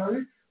n'umwana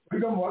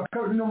wiga mu wa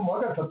kabiri no mu wa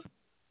gatatu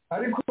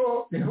ariko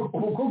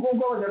ubukungu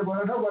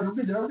bw'abanyarwanda ntabwo bari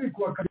bwigera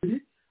bwikuba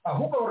kabiri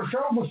ahubwo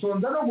barushaho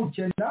gusonza no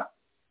gukena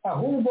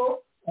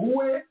ahubwo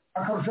uwe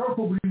akarushaho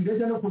kugura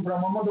indege no kugura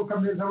amamodoka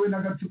meza we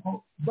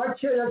n'agatsiko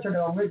bakeya cyane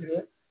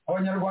bamwegereye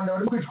abanyarwanda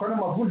barimo kwicwa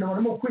n'amavunja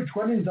barimo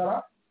kwicwa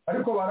n'inzara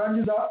ariko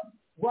barangiza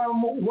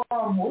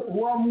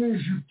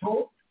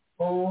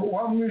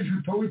wa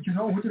mwijito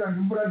w'ikino kugira ngo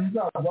imvura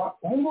ntizagwa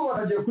ubu ngubu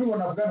batagiye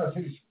kubibona bwana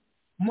Serge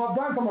mu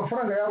mabanki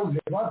amafaranga yabuze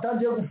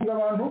batangiye gufunga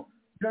abantu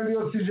kugira ngo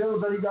iyo sije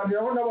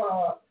uzayiganiraho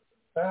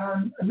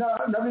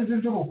n'abizi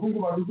by'ubukungu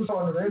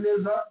babigusobanurire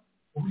neza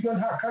uburyo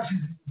nta kashi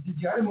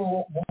zigihari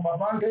mu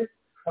mabanki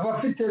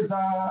abafite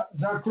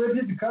za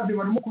credit card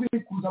barimo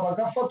kubikuza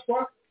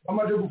bagafatwa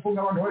bamaze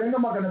gufunga abantu barenga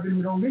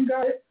 240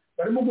 ingahe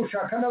barimo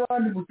gushaka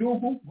n'abandi mu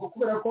gihugu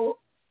kubera ko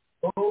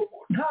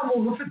nta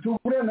muntu ufite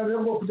uburenganzira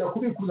bwo kujya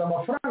kubikuza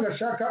amafaranga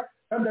ashaka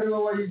kandi ari we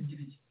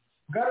wayigiriye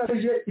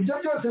bwaraje ibyo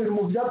byose biri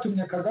mu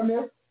byatumye Kagame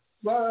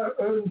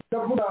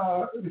ndavuga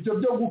ibyo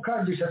byo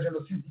gukangisha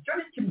jenoside icyo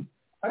ni kimwe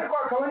ariko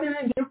hakaba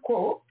n'ibindi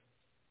ko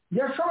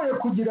yashoboye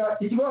kugira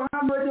iryo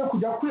hame ryo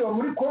kujya kwiba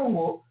muri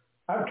Kongo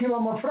akiba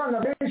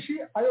amafaranga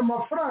menshi ayo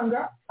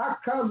mafaranga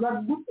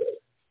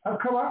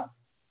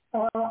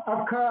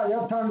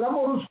akayatangamo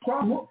ruswa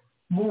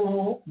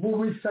mu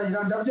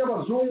bisayiranda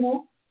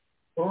by'abazungu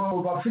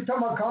bafite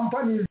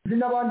amakampani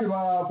n'abandi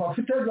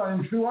bafite za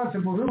influence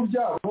mu bihugu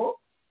byabo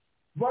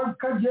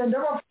bakagenda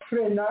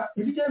bafrena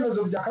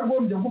ibyemezo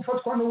byakagombye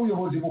gufatwa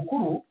n'ubuyobozi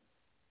bukuru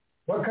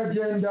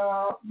bakagenda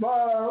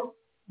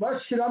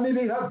bashyiramo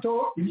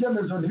ibihato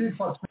ibyemezo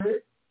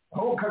ntibifatwe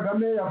aho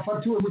Kagame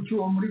yafatiwe mu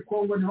cyuho muri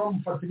Kongo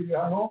ntibamufatire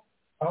ibihano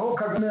aho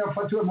Kagame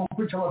yafatiwe mu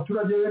kwica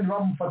abaturage be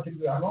ntibamufatire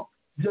ibihano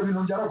ibyo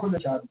bintu byarakoze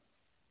cyane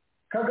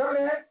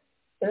Kagame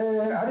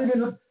hari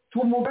ibintu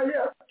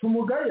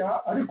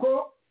tumugaya ariko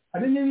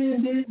hari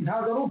n'ibindi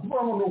ntabwo ari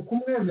ukuvuga ngo ni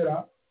ukumwemera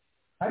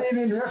hari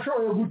ibintu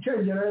yashoboye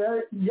gucengera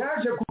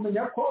yaje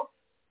kumenya ko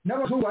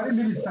n'abazungu hari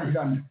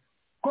n'ibisahirana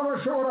ko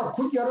bashobora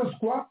kurya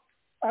ruswa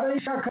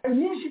arayishaka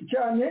nyinshi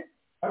cyane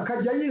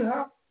akajya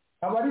yiha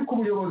abari ku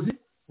buyobozi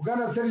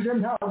bwana Serge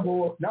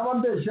ntabwo naba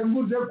mbeshye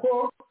mvuze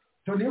ko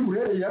Tony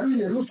Burere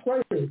yariye ruswa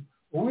ye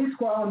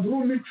uwitwa Andrew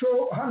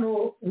Mico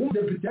hano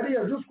umudepite yariye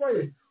ruswa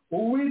ye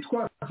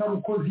uwitwa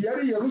Sarkozy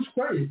yariye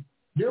ruswa ye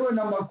yewe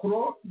na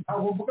Macron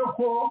ntabwo mvuga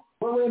ko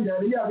we wenda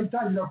yari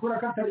yabitangira kubera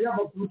ko atari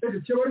yava ku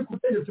butegetsi bari ku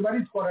butegetsi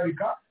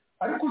baritwararika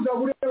ariko uzaba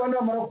ureba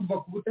namara kuva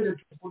ku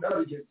butegetsi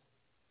kudarabigeza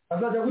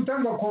azajya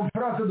gutanga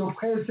conference de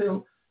presse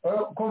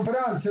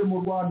conference mu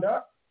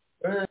Rwanda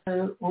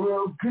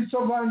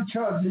Christopher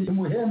Charles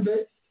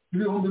Muhembe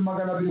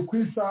 200 ku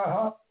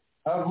isaha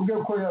avuge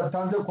ko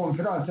yatanze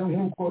conference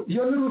nk'uko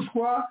iyo ni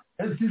ruswa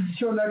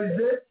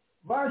institutionalize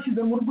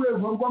bashyize mu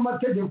rwego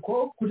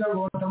rw'amategeko kugira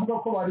ngo batavuga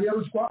ko bariye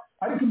ruswa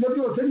ariko ibyo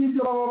byose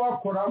n'ibyo baba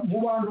bakora mu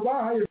bantu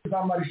bahaye za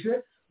marishe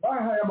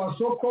bahaye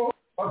amasoko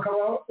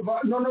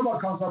noneho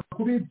bakaza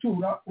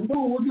kubitura ubwo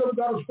buryo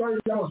bwa ruswa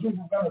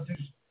y'abazungu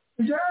bw'abateje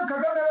ibyo rero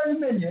Kagame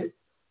yabimenye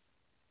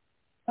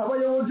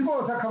abayobozi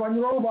bose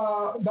akabanyuraho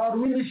ba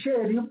Louis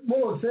Michel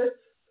bose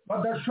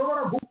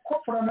badashobora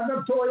gukopfora na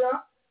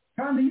gatoya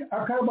kandi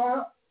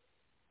akaba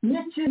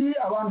n'ikindi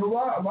abantu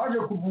baje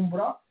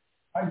kuvumbura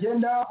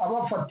agenda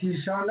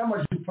abafatisha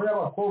n'amajipo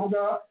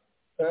y'abakobwa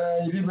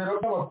ibibero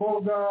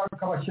by'abakobwa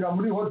akabashyira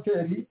muri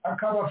hoteli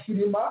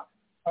akabafilima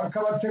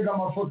akabatega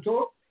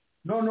amafoto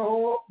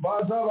noneho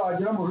baza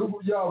bagera mu bihugu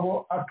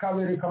byabo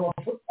akabereka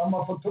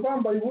amafoto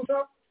bambaye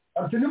ubusa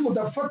ati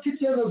nimudafata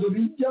ibyemezo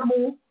bijya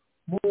mu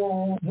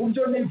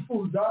byo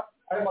nifuza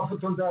ayo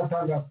mafoto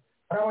nzayatangaza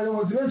hari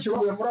abayobozi benshi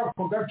bavuye muri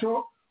ako gaco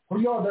ku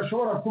buryo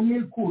badashobora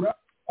kumwikura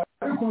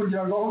ariko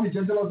kugira ngo aho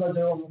bigeze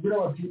bazajya bamubwira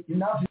bati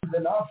enough is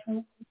enough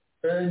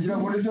ngira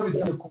ngo nibyo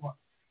bitari kuba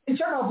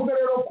icyo navuga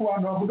rero ku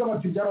bantu bavuga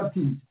bati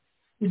byaratinze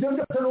ibyo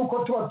byose ni uko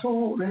tuba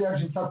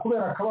tureyajita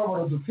kubera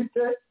akababaro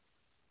dufite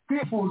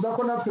twifuza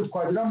ko natwe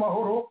twagira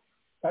amahoro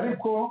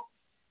ariko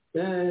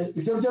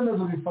ibyo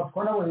byemezo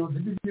bifatwa n'abayobozi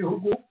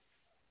b'igihugu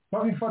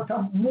babifata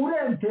muri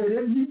entere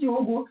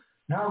y'igihugu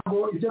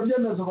ntabwo ibyo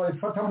byemezo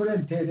babifata muri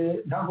entere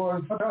ntabwo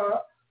babifata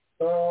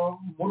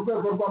mu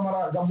rwego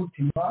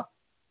rw'amarangamutima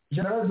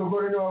general de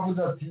Gaulle niwe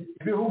wavuze ati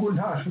ibihugu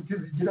nta nshuti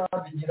zigira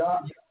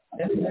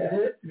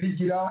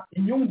bigira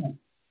inyungu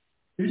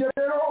ibyo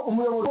rero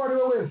umuyobozi uwo ari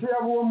we wese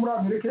yaba uwo muri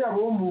Amerika yaba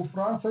uwo mu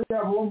Bufaransa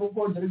yaba uwo mu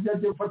Bwongereza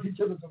agiye gufata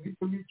icyemezo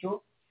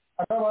nk'icyo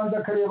akabanza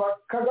akareba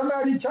Kagame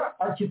hari icyo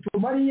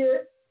akitumariye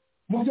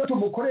mu byo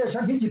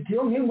tumukoresha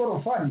nk'igitiyo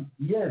nk'ingorofani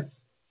yes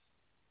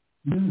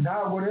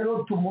ntabwo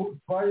rero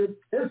tumutwaye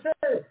ese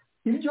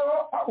ibyo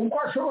uko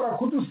ashobora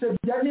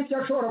kudusebya n'ibyo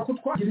ashobora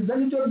kutwangiriza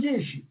n'ibyo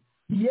byinshi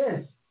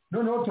yes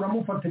noneho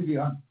turamufata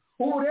ibihano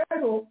ubu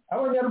rero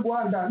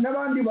abanyarwanda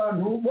n'abandi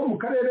bantu bo mu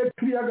karere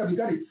k'ibiyaga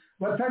bigari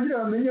batangira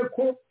bamenye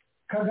ko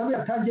Kagame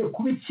yatangiye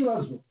kuba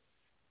ikibazo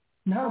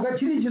ntabwo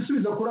akiri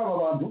igisubizo kuri aba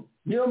bantu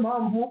niyo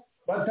mpamvu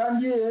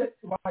batangiye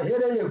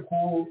bahereye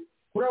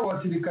kuri abo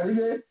basirikari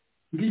be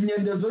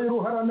ng'inyendezo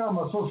y'uruhara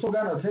n'amasoso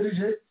bwana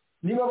Serge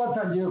niba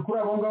batangiye kuri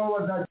abo ngabo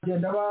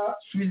bazagenda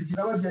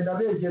basubizira bagenda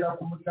begera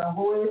ku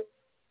muryango we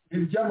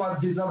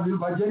iby'amabyiza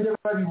bagende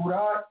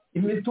babibura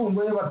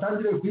imitungo ye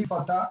batangire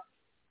kuyifata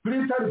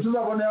kuri tari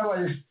tuzabona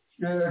yabaye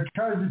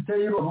Charles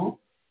Taylor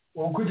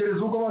kugeza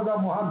ubwo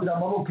bazamuhambira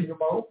amaboko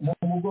inyuma mu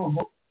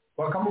mugongo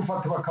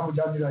bakamufata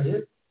bakamujyanira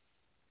he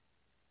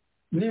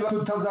niba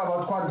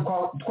tutazaba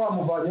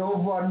twamuvanyeho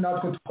vuba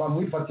natwe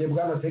twamwifatiye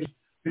bwana Serge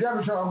biriya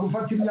bishobora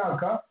gufata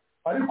imyaka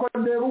ariko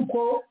ndeba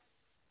uko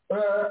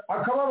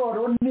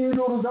akababaro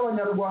n'induru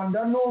z'abanyarwanda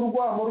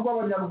n'urwamo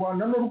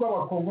rw'abanyarwanda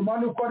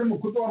n'urw'abakongomani uko ari mu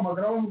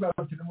kuduhamagara bavuga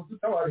bati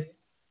mudutabare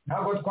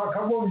ntabwo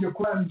twakagombye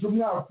kurenza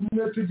umwaka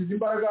umwe tugize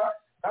imbaraga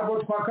ntabwo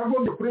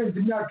twakagombye kurenza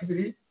imyaka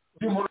ibiri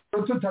uyu muntu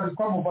tutari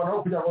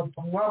twamuvanaho kugira ngo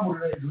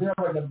tumwamurire hejuru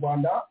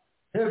y'abanyarwanda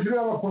hejuru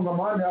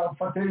y'abakongomani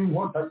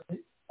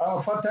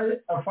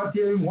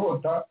afatiye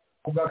inkota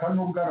ku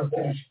gakanu bwana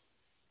Serge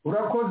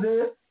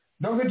urakoze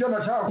nubwo icyo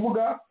nashaka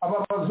kuvuga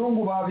aba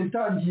bazungu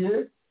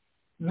babitangiye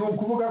ni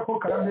ukuvuga ko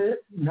Kagame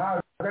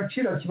nta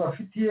gaciro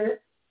kibafitiye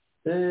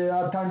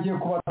atangiye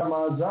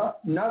kubatamaza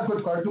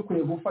natwe twari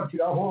dukwiye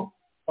gufatiraho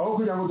aho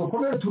kugira ngo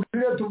dukomere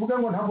turire tuvuge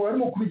ngo ntabwo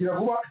barimo kubigira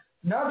vuba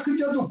natwe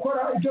ibyo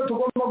dukora ibyo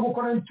tugomba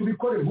gukora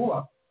tubikore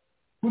vuba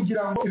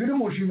kugira ngo ibiri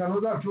mu nshingano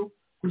zacu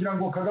kugira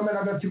ngo Kagame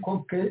n'agatsiko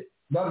ke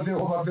bave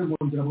mu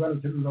nzira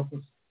bwana Serge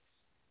urakoze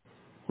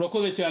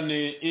urakoze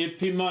cyane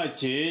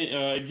epimake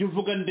ibyo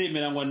uvuga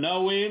ndemeranywa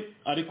nawe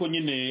ariko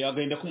nyine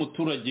agahinda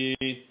k'umuturage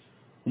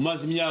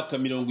umaze imyaka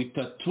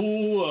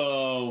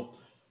 30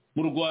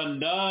 mu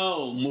Rwanda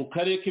mu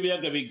karere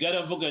k'ibiyaga bigari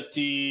avuga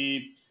ati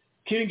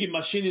kingi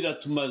mashini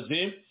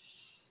iratumaze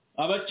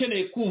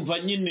abakeneye kumva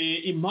nyine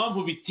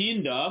impamvu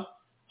bitinda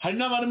hari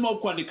n'abarimo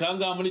kwandika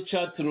ahangaha muri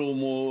chat room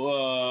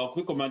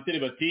kuri commentaire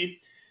bati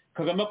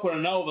Kagame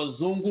akorana n'abo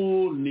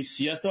bazungu ni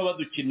siyasa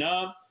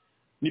badukina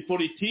ni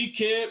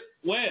politike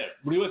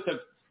buri wese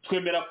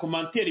twemera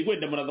commentaire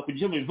wenda muraza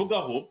kugira mu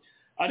bivugaho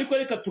ariko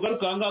reka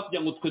tugaruka ahangaha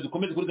kugira ngo twe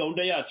dukomeze kuri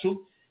gahunda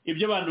yacu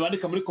ibyo abantu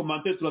bandika muri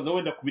commentaire turaza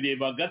wenda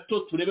kubireba gato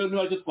turebe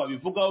niba aricyo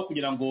twabivugaho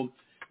kugira ngo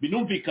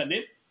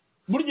binumvikane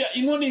burya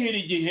inkoni ihera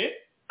igihe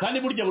kandi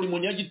burya buri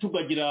munyagitugu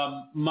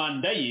agira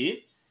manda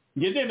ye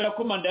njye ndemera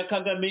ko manda ya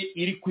Kagame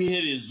iri ku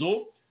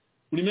iherezo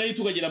buri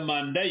munyagitugu agira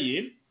manda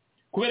ye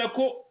kubera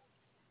ko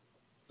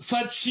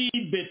faci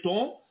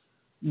beton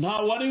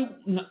ntawe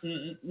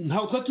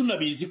twa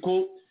tunabizi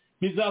ko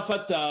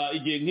bizafata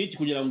igihe nk'iki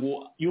kugira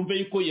ngo yumve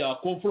yuko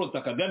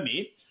yakonfronta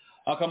Kagame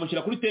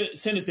akamushyira kuri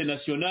scène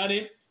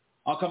internationale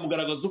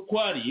akamugaragaza uko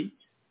ari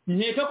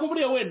nkeka ko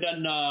buriya wenda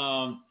na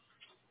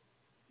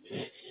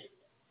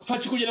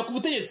faci kugera ku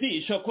butegetsi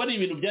ishobora kuba ari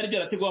ibintu byari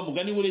byarateguwe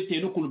mugani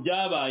bureteye n'ukuntu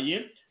byabaye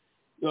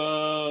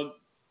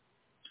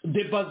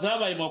deba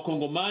zabaye mu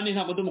bakongomani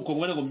ntabwo ndi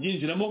umukongomani ngo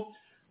mbyinjiramo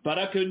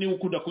barake niba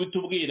ukunda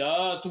kubitubwira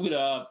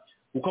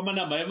uko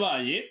amanama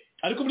yabaye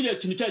ariko burya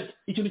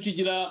ikintu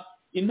kigira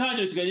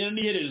intangiriro kikagira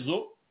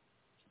n'iherezo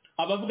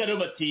abavuga rero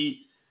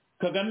bati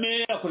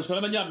Kagame akoreshwa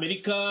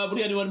n'abanyamerika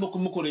buriya niba barimo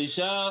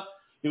kumukoresha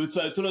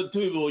ibitwari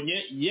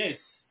tubibonye yes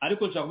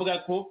ariko nshaka kuvuga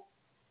ko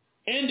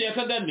ende ya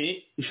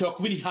Kagame ishobora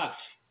kuba iri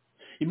hafi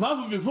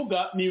impamvu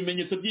bivuga ni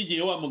ibimenyetso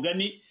by'igihe wa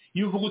mugani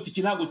iyo uvuga uti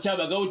iki ntabwo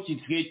cyabagaho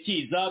kigiye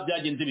kiza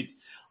byagenze bite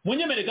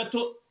munyemere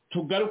gato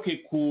tugaruke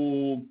ku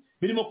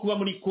birimo kuba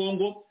muri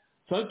Kongo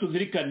tuba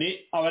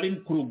tuzirikane abari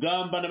ku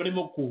rugamba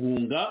n'abarimo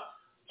kuhunga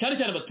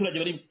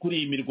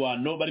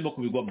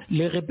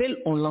Les rebelles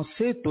ont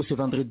lancé tôt ce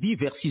vendredi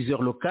vers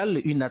 6h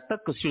locales une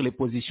attaque sur les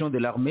positions de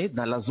l'armée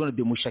dans la zone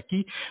de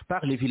Mouchaki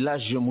par le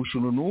village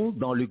Mouchounou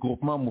dans le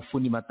groupement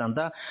Mufuni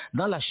Matanda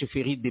dans la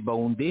chefferie de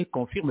Baoundé,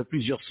 confirment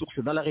plusieurs sources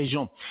dans la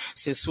région.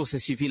 Ces sources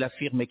civiles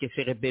affirment que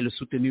ces rebelles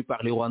soutenus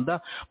par le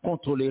Rwanda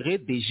contrôleraient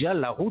déjà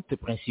la route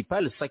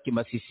principale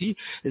Sake-Masisi,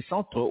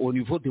 centre au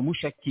niveau de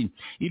Mouchaki.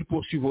 Ils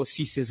poursuivent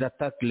aussi ces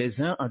attaques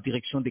les uns en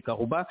direction de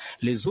Karouba,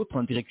 les autres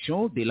en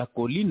direction de la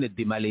colline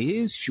des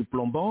Maléés,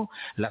 surplombant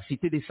la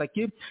cité des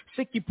Saké,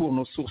 ce qui pour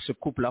nos sources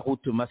coupe la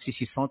route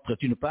Massissi Centre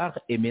d'une part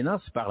et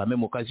menace par la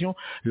même occasion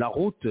la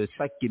route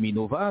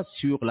Saké-Minova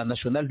sur la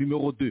nationale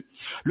numéro 2.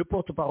 Le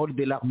porte-parole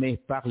de l'armée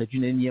parle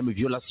d'une énième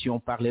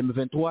violation par les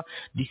M23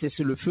 du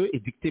cessez-le-feu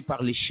édicté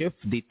par les chefs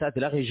d'État de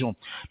la région.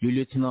 Le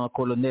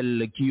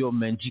lieutenant-colonel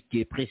Guillaume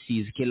Ndjike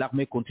précise que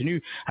l'armée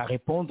continue à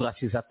répondre à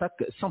ces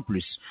attaques sans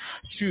plus.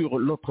 Sur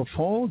l'autre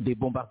front, des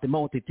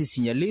bombardements ont été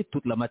signalés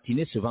toute la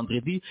matinée ce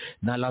vendredi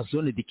dans la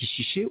zone de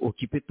Kishiché,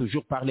 occupée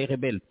toujours par les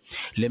rebelles.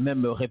 Les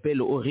mêmes rebelles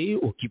auraient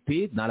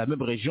occupé dans la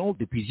même région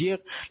depuis hier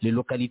les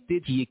localités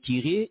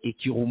d'Iekiré et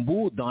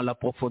Kirumbu dans la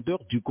profondeur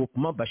du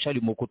groupement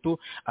Bachali Mokoto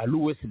à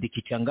l'ouest de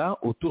Kichanga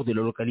autour de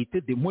la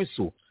localité de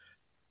Mweso.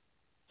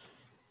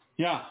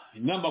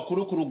 Inamba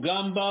kuru ku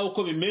rugamba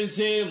uko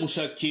bimeze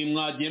Mushaki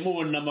mwagiye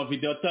mubona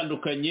amavideo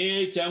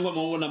atandukanye cyangwa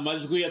mubona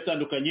amajwi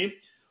atandukanye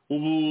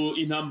ubu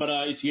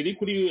intambara ikiri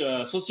kuri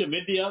social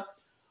media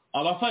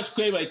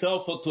abafashwe bahita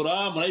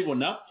bafotora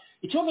murayibona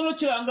ikibazo no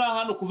kiranga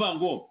hano kuvuga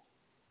ngo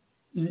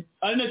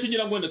ari nacyo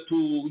ngira ngo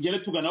tugere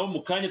tuganaho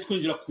mu kanya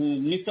twinjira ku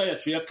mwisa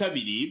yacu ya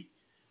kabiri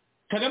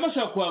Kagame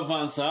ashaka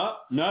kuavansa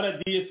na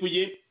RDF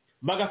ye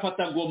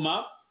bagafata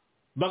Goma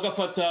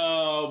bagafata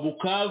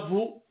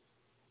Bukavu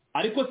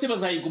ariko se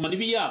bazayiguma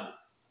n'ibiyabo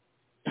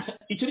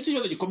icyo ni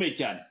kibazo gikomeye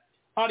cyane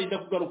ari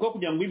ndakugaruka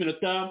kugira ngo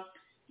iminota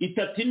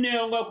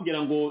 3 ngo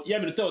kugira ngo ya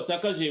minota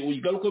watakaje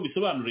uyigaruke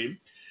bisobanure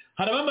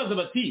harabamaza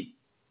bati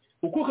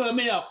uko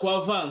Kagame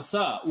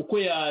yakwavansa uko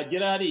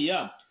yagera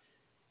hariya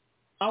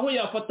aho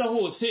yafata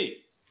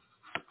hose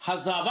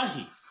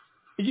hazabahi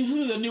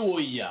igisubizo ni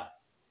woya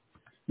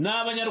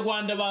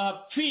n'abanyarwanda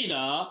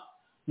bahapfira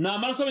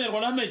n'amaraso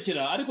y'abanyarwanda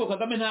hamekera ariko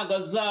Kagame ntago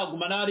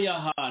azaguma nari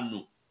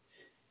ahantu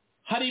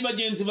hari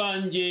bagenzi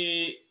banje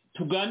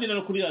tuganira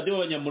no kuri radio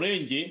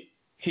y'Abanyamurenge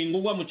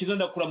hingungwa mu kiza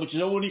ndakura mu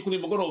kiza buri kuri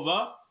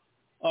mugoroba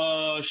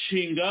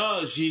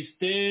Shinga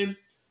Justin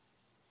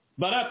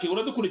Baraki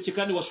uradukurikiye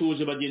kandi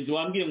washuje bagenzi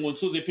wambwiye ngo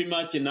nsuze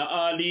Pimake na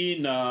Ali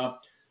na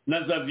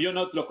Zavio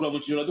na turakura mu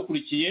kiza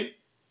uradukurikiye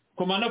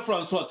Komanda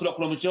François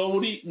turakura mu kiza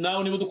buri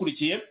nawe niba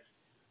dukurikiye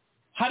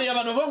hari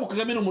abantu bavuga ngo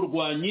Kagame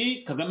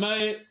n'umurwanyi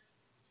Kagame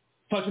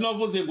fashe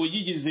navuze ngo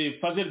yigize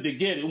Fazel de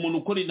Guerre umuntu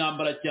ukora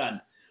intambara cyane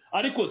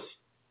ariko si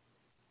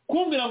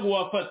kumbira ngo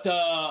wafata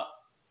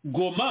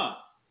Goma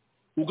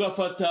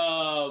ugafata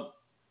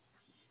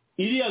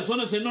iriya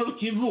zone zenoro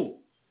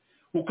Kivu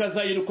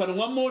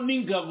ukazayirukanwamo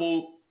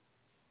n'ingabo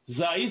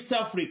za East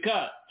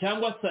Africa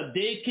cyangwa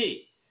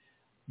Sadeke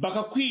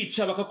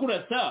bakakwica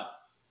bakakurasa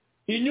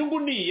inyungu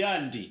ni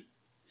yandi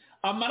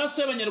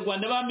amaraso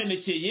y'abanyarwanda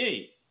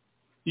bamenekeye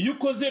iyo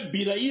ukoze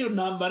bira y'iyo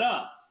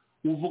ntambara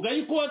uvuga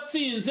yuko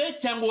watsinze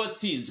cyangwa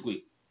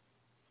watsinzwe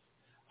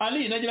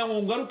Ali nagira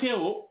ngo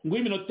ngarukeho ngo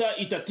iminota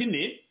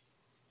 3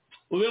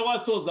 ube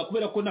wasoza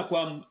kubera ko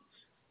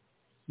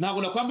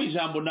ntabwo nakwamba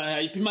ijambo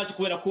na Ipimaki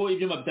kubera ko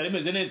ibyo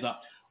bitaremeze neza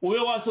ube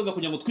wasoza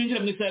kugira ngo twinjire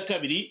mu isa ya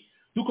kabiri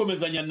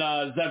dukomezanya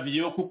na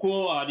Zavio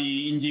kuko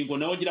hari ingingo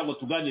nawe ngira ngo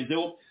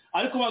tuganizeho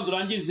ariko banzu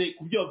urangize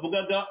kubyo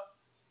bavugaga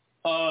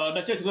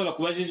ndacyakizaga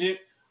kubajije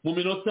mu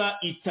minota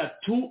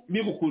 3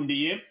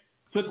 bigukundiye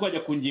twe twajya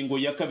ku ngingo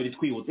ya kabiri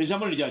twihute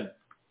ijambo ryanje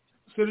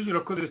Serge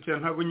urakoze cyane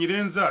ntabwo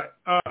nyirenza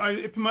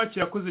Ipimaki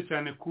yakoze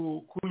cyane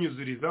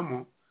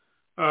kunyuzurizamo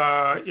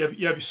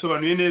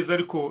yabisobanuye neza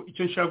ariko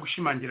icyo nshaka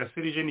gushimangira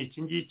Serge ni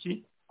iki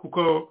ngiki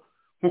kuko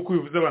nkuko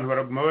bivuze abantu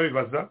baraguma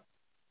babibaza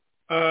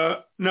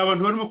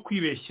n'abantu barimo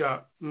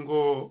kwibeshya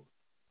ngo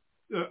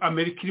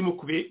Amerika irimo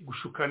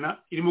gushukana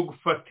irimo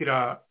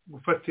gufatira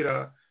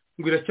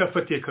ngo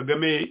iracyafatiye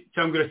Kagame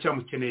cyangwa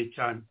iracyamukeneye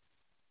cyane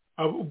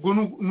ubwo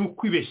ni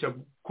ukwibeshya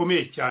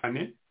gukomeye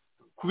cyane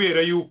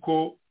kubera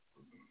yuko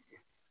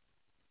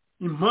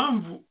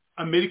impamvu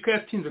Amerika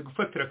yatinze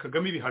gufatira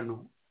Kagame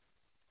ibihano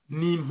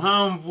ni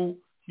impamvu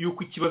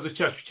yuko ikibazo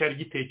cyacu cyari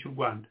giteye cy'u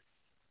Rwanda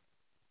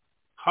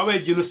habaye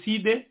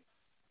genocide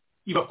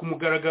iba ku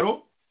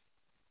mugaragaro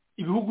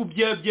ibihugu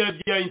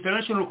bya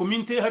international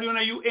community hariyo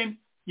na UN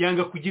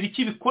yanga kugira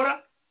iki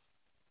bikora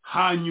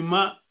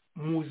hanyuma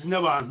muzi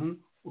n'abantu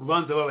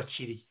urubanza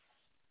babaciriye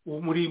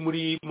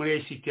muri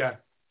ICTR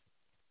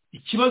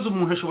ikibazo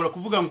umuntu ashobora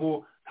kuvuga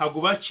ngo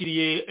ntago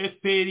baciriye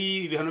FPR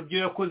ibihano byo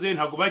yakoze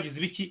ntago bagize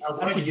ibiki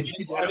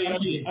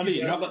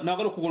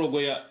ntago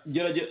kugorogoya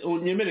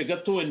nyemere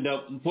gato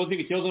wenda mpoze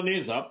ikibazo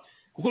neza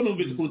kuko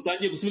numvise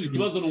kurutangiye gusubiza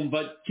ikibazo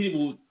numva kiri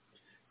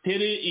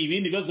butere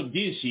ibindi bibazo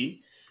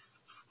byinshi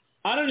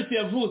RNC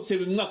yavutse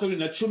mu mwaka wa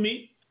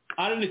 2010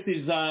 RNC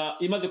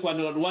imaze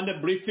kwandura Rwanda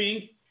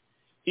briefing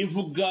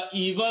ivuga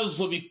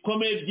ibibazo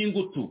bikomeye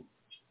by'ingutu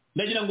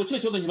ndagira ngo cyo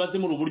kibazo nkibaze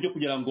muri uburyo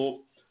kugira ngo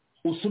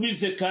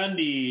usubize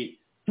kandi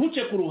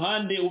ntuce ku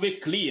ruhande ube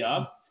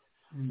clear.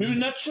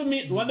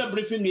 2010 Rwanda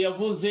briefing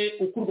yavuze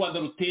uko u Rwanda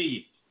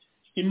ruteye,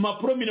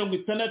 impapuro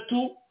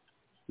 60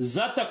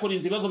 zatakora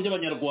ibibazo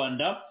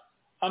by'abanyarwanda,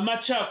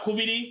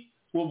 amacakubiri,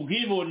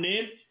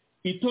 ubwibone,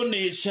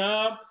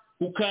 itonesha,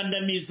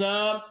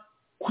 ukandamiza,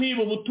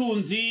 kwiba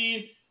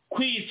ubutunzi,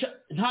 kwica,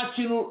 nta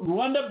kintu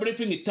Rwanda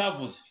briefing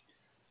itavuze.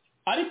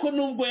 Ariko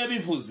nubwo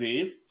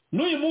yabivuze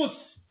n'uyu munsi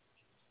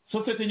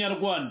sosiyete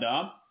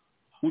nyarwanda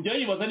ujya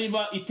yibaza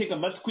niba itega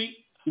amatwi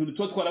ibintu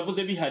tuba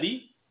twaravuze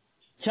bihari,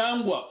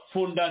 cyangwa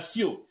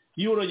fondasiyo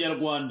y'Euro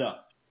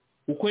nyarwanda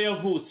uko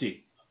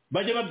yavutse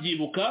bajya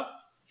babyibuka,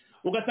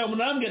 ugasanga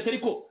umuntu arambwira ati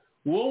ariko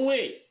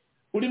wowe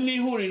uri mu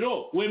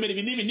ihuriro wemera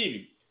ibi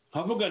n'ibi,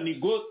 havuga ni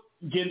go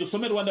genda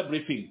usome Rwanda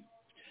briefing,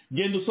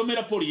 genda usome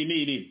raporo iyi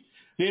n'iyi,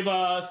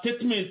 reba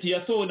statement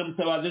yasohowe na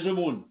Mutabazi ejo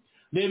bundi,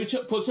 reba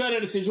icyo posiyo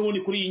yareretse ejo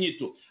bundi kuri iyi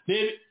nyito,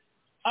 reba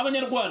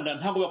abanyarwanda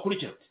ntabwo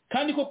bakurikira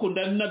kandi koko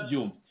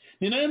ndanabyumva.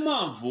 Ni nayo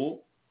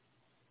mpamvu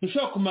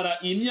dushobora kumara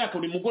iyi myaka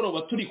buri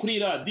mugoroba turi kuri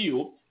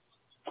radiyo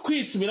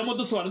twisubiramo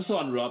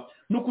dusobanura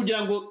no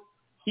kugira ngo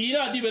iyi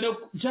radiyo ibere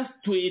just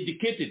to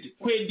educated,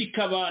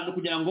 kwedika abantu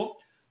kugira ngo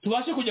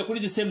tubashe kujya kuri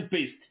the same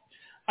pace.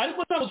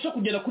 Ariko ntabwo dushobora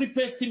kugera kuri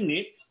pace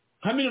imwe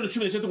nka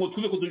 1,013 ngo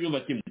twube kudubyumva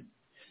kimwe.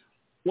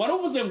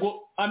 Waravuze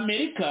ngo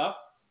Amerika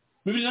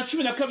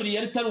 2012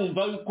 yari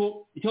tarumva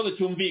yuko ikibazo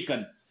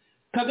cyumvikana.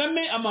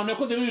 Kagame amahano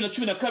yakoze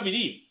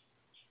 2012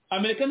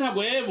 Amerika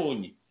ntabwo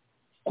yayebonye.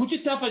 Kuki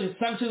itafashe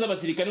sanctions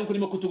z'abasirikare nuko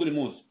urimo kutugura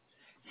munsi?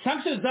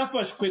 Sanctions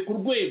zafashwe ku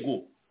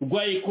rwego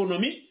rwa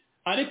economy,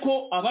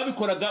 ariko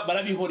ababikoraga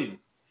barabihorera.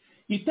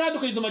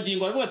 Itandukanye izo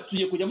magingo baravuga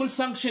tugiye kujya muri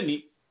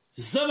sanction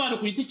z'abantu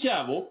ku giti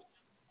cyabo,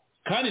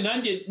 kandi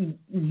nanjye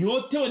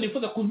nyotewe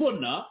nifuza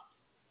kubona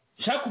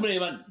shaka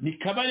kumureba ni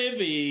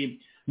Kabarebe,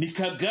 ni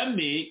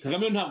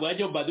Kagame ntabwo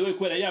yajyaho by the way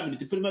kubera ya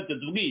minute primaire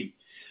tubwiye,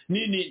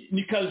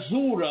 ni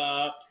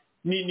Kazura,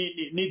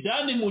 ni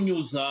Dani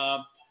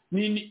Munyuza,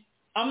 ni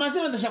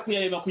amazina ndashaka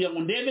kuyareba kugira ngo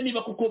ndebe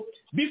niba kuko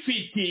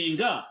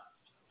bifitinga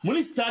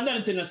muri standard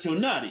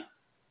international.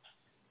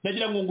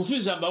 Nagira ngo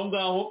ngusubize aho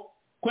ngaho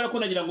kubera ko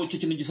nagira ngo icyo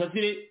kintu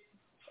gisasire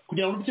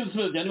kugira ngo icyo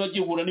gisubizo cyane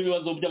bagihura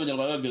n'ibibazo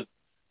by'abanyarwanda babyo.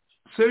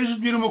 Serge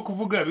birimo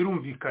kuvuga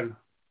birumvikana,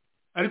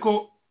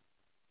 ariko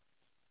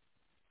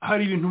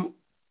hari ibintu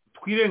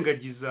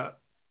twirengagiza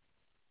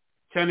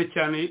cyane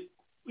cyane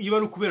iyo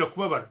bari kubera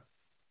kubabara.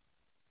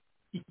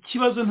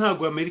 Ikibazo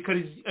ntabwo Amerika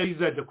ari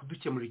izajya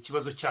kudukemura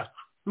ikibazo cyacu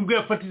nubwo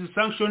yafata izi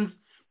sanctions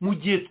mu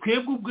gihe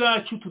twebwe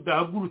ubwacu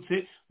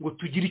tudahagurutse ngo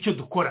tugire icyo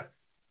dukora,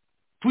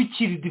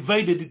 tukiri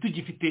divided,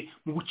 tugifite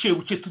mu buce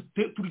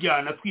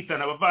turyana,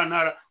 twitana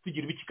abavantara,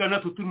 tugira ibikikana,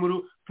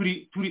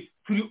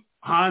 turi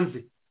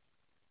hanze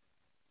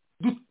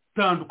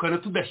dutandukana,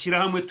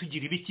 tudashyira hamwe,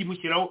 tugira ibiki,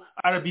 mushyiraho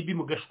RBB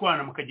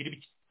mugashwana mukagira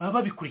ibiki, baba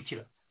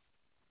babikurikira,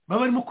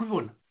 baba barimo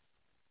kubibona.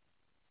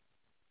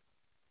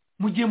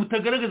 Mu gihe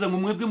mutagaragaza ngo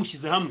mwebwe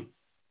mushyize hamwe,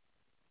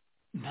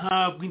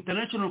 ntabwo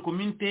international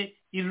community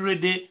iri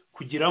ready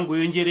kugira ngo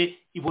yongere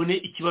ibone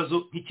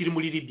ikibazo nk'ikiri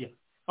muri Libya,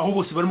 aho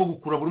bose barimo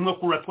gukura buri umwe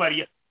akura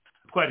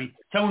twari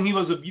cyangwa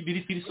nk'ibibazo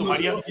biri kuri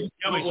Somalia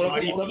yabaye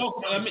Somalia.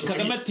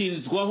 Kagame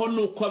atinzwaho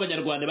nuko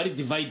abanyarwanda bari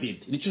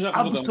divided, nicyo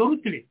ushaka kuvuga.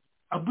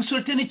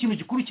 Absolutely ni ikintu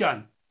gikuru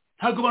cyane.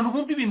 Ntabwo abantu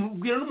bumva ibintu,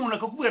 ubwira n'umuntu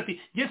akakubwira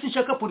ati yes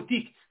nshaka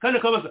politiki, kandi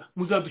akabaza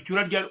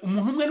muzaducyura ryari.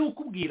 Umuntu umwe ni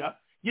ukubwira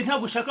ye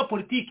ntabwo ushaka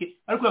politiki,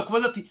 ariko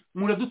yakubaza ati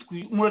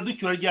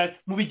muraducyura ryari,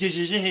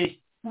 mubigejeje hehe,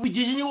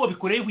 mubigejeje niwo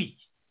wabikoreye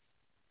wiki.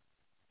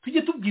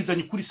 Tujye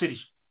tubwizanye kuri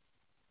Serge.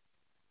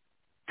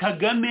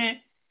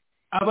 Kagame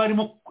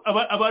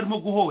abarimo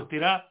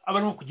guhotera,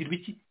 abarimo kugira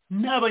ibiki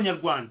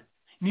n'abanyarwanda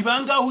ni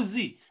bangaho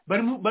uzi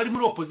bari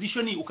muri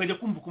opposition, ukajya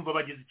kumva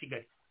bageze i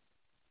Kigali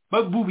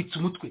babubitse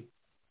umutwe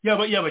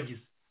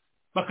yabagize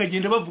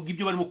bakagenda bavuga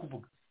ibyo barimo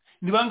kuvuga.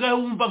 Ni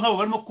bangaho wumva nk'abo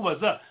barimo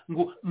kubaza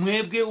ngo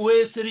mwebwe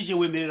we Serge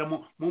wemerera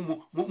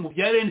mu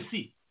bya RNC,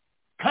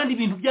 kandi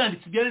ibintu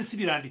byanditse bya RNC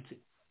biranditse,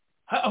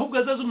 ahubwo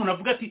azaza umuntu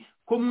avuga ati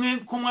ko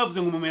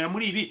mwavuze ngo mumera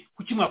muri ibi,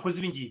 kuki mwakoze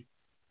ibi ngibi.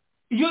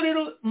 Iyo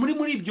rero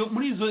muri ibyo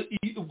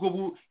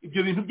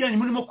ibyo bintu byanyu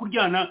murimo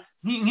kuryana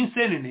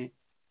nk'insenene,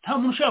 nta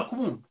muntu ushaka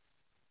kubumva.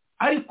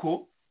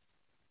 Ariko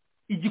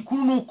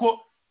igikuru ni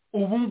uko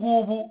ubu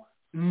ngubu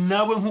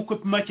nawe nk'uko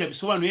Pimaki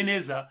yabisobanuye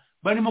neza,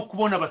 barimo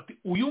kubona bati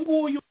uyu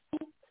nguyu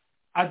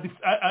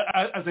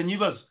azanye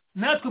ibibazo.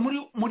 Natwe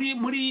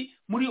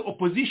muri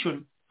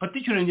opposition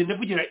particularly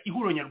ndavugira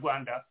ihuriro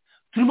nyarwanda,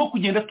 turimo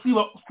kugenda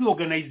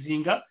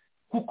twiorganizinga,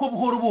 kuko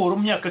buhoro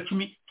mu myaka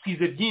 10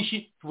 twize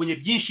byinshi, tubonye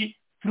byinshi,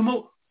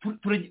 turimo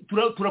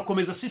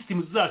turakomeza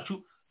systems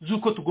zacu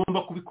zuko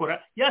tugomba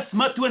kubikora. Ya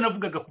smart we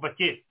navugaga kuva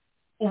kera,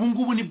 ubu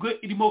ngubu nibwo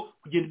irimo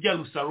kugenda ibyara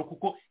umusaruro,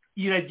 kuko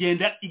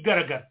iragenda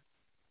igaragara.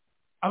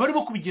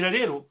 Abarimo kubigira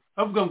rero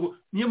bavuga ngo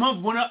niyo mpamvu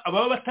ubona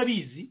ababa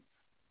batabizi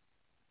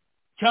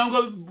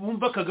cyangwa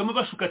bumva Kagame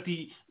bashuka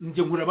ati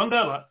nje nkura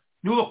abangaba,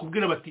 nibo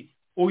bakubwira bati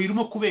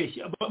irimo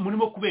kubeshya,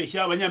 murimo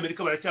kubeshya,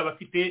 abanyamerika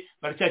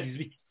baracyagize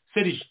ibiki.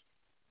 Serge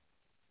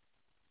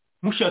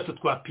mushatse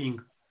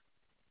twapinga,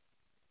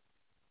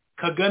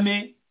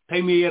 Kagame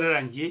time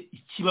yararangiye,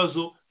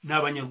 ikibazo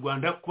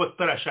n'abanyarwanda kuba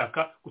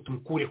tutarashaka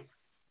gutumukureho.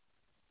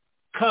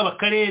 Kaba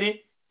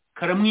karere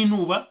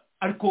karamwinuba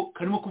ariko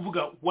karimo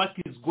kuvuga what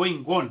is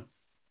going on.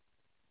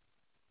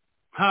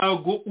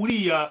 Ntago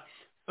uriya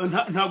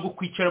ntago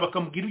kwicara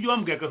bakamubwira ibyo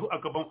bambwiye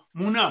akava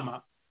mu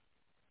nama,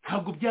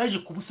 ntago byaje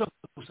kubusa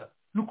gusa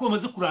nuko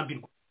bamaze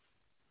kurambirwa.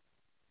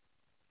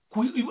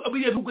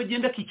 Abiriya bihugu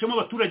agenda akicamo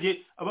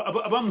abaturage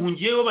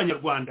abamuhungiyeho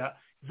b'abanyarwanda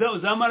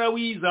za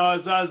Malawi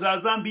za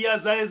Zambia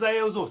za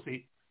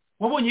zose,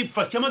 wabonye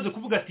ipfa cyamaze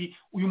kuvuga ati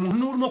uyu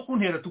muntu urimo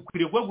kuntera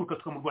tukwiriye guhaguruka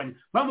tukamurwanya.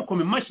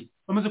 Bamukomeye amashyi,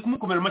 bamaze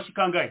kumukomera amashyi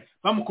kangahe.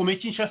 Bamukomeye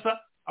Kinshasa,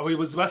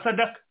 abayobozi ba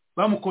Sadaka,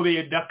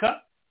 bamukomeye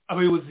Daka,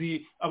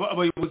 abayobozi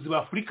ba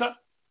Afurika.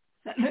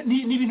 Ni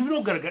ibintu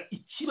birogaragara.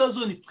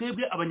 Ikibazo ni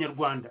twebwe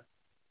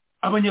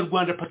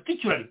abanyarwanda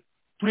particularly,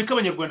 tureka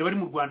abanyarwanda bari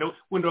mu Rwanda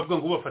wenda bavuga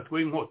ngo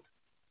bafatiwe inkota,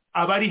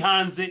 abari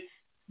hanze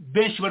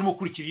benshi barimo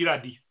kurikira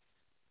iradiyo.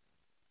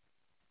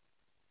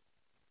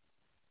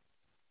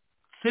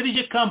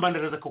 Serge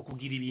Kambandaraza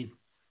akakubwira ibintu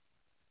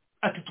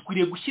ati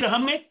tukwiriye gushyira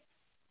hamwe,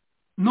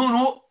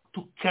 noneho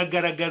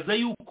tukagaragaza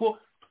yuko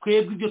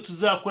twebwe ibyo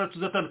tuzakora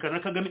tuzatandukana na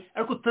Kagame,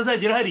 ariko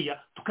tutazagera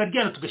hariya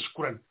tukaryana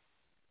tugashikurana.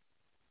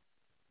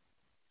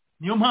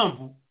 Niyo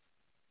mpamvu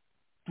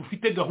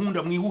dufite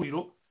gahunda mu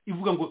ihuriro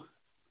ivuga ngo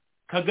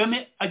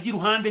Kagame agira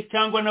uruhande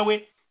cyangwa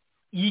nawe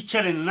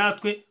yicarane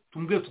natwe,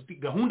 tumbwire tuti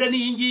gahunda ni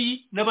iyi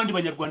ngiyi, n'abandi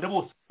banyarwanda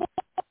bose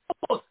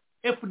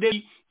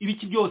FDL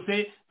ibiki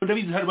byose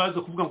ndabizi hari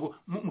baza kuvuga ngo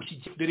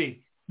mushyigikire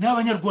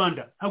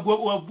n'abanyarwanda,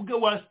 ntabwo wavuga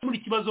wasimura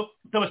ikibazo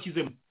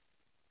utabashyizemo,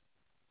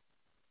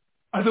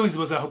 otherwise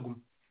bazahaguma.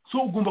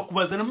 So ugomba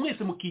kubazana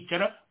mwese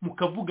mukicara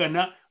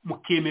mukavugana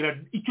mukemera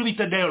icyo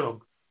bita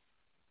dialogue.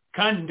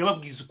 Kandi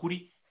ndababwiza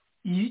ukuri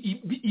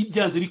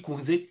ibyanze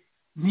bikunze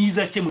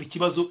nizakemura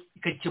ikibazo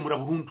ikagikemura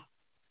burundu.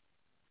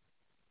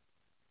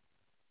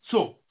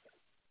 So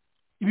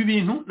ibi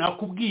bintu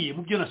nakubwiye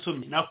mu byo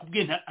nasomye,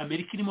 nakubwiye nta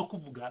Amerika irimo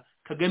kuvuga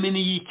Kagame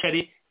ni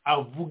yicare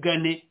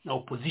avugane na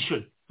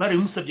opposition.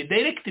 Barabimusabye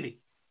directly,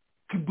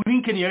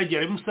 Blinken yaragiye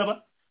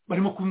arabimusaba,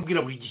 barimo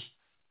kumubwira buri gihe.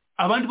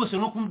 Abandi bose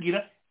barimo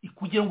kumubwira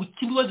kugira ngo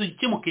ikibazo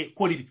gikemuke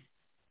kora ibi.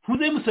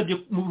 Ntuze bimusabye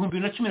mu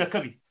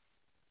 2012,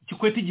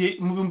 Kikwete igihe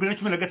mu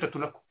 2013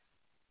 nako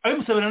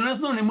abimusabira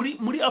none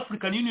muri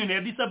African Union ya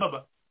Addis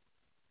Ababa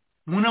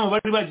mu nama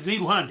bari bagize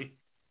iruhande.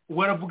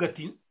 Waravuga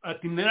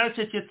ati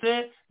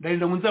naracecetse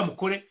ndarinda ngo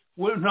nzamukore,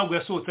 we ntabwo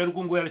yasohotse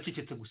ariko ngo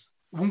yaracecetse gusa.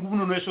 Ubu ngubu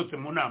none yashotse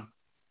mu nama.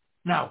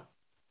 Now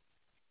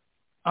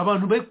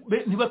abantu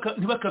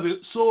ntibakabe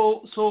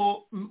so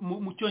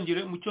mu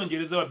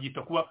cyongereza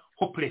babyita kuba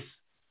hopeless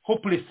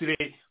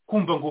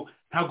kumva ngo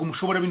ntago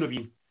mushobora bino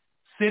bintu.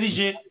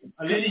 Serge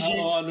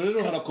abantu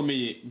rero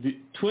harakomeye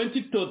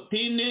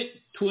 2013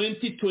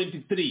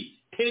 2023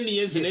 10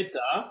 years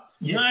later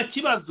nta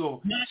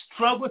kibazo.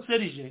 Struggle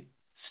Serge,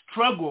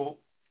 struggle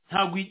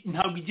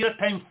ntabwo igira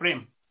time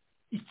frame.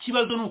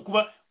 Ikibazo ni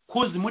ukuba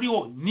cause muri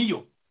wo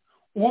niyo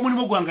uwo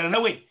murimo guhangana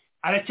nawe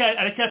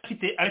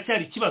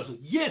aracyari ikibazo.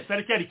 Yes,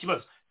 aracyari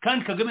ikibazo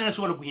kandi Kagame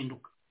ntashobora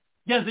guhinduka,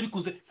 byanze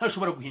bikuze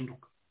ntashobora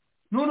guhinduka.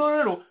 None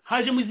rero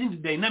haje mu izindi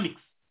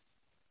dynamics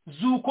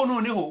zuko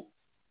noneho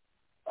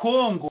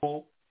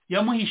Kongo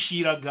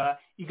yamuhishiraga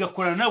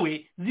igakorana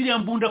nawe ziriya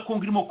mbunda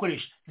Kongo irimo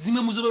gukoresha,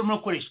 zimwe mu zo barimo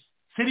gukoresha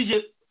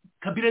Serge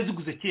Kabila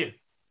ziguze kera,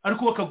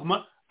 ariko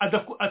bakaguma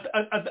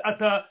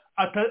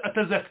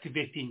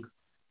atazactivating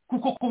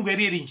kuko Kongo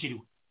yari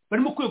yarinjiriwe.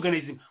 Barimo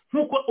kwiorganize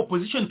nkuko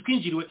opposition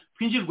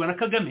twinjirirwa na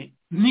Kagame,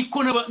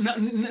 niko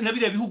na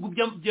biriya bihugu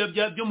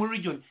byo muri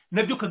region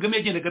nabyo Kagame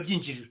yagendaga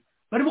byinjirira.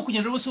 Barimo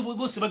kugenda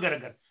bose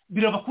bagaragara.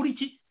 Biraba kuri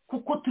iki?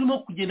 Kuko turimo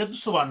kugenda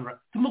dusobanura,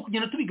 turimo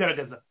kugenda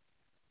tubigaragaza.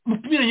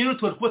 Mutubiranye rero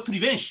twari kuba turi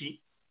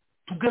benshi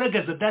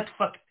tugaragaza that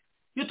fact.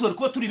 Iyo twari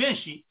kuba turi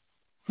benshi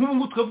nk'ubu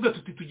ngo tukavuga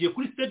tuti tugiye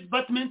kuri State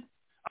Department,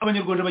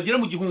 abanyarwanda bagera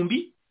mu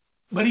 1000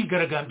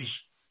 barigaragambije.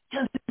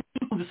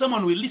 Cyangwa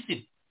someone will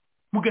listen,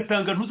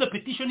 mugatanga ntuza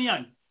petition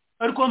yanyu.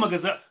 Ariko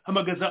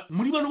hamagaza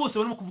muri bano bose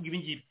barimo kuvuga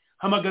ibingibi,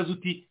 hamagaza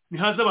uti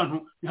nihaza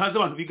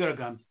abantu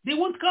bigaragambye. They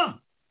won't come.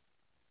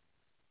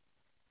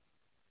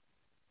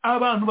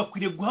 Abantu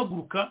bakwiriye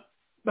guhaguruka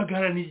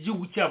bagaharanira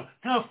igihugu cyabo.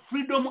 Nta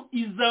freedom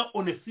iza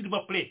on a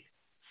silver plate.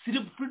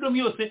 Freedom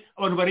yose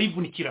abantu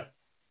barayivunikira.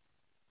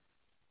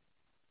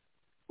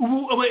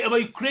 Ubu aba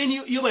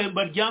Ukraine iyo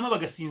baryama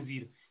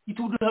bagasinzira, it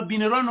would have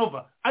been a run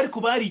over. Ariko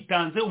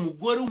baritanze,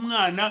 umugore,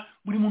 umwana,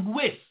 buri muntu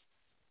wese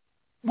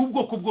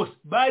bw'ubwoko bwose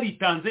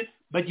baritanze,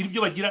 bagira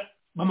ibyo bagira,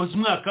 bamaze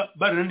umwaka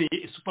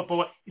barananiye super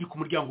power iri ku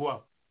muryango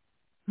wabo.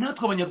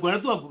 Natwe abanyarwanda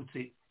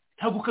duhagurutse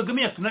ntabwo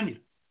Kagame yatunanira.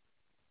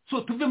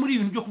 So tuve muri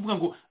ibintu byo kuvuga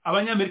ngo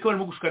abanyamerika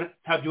barimo gushukana,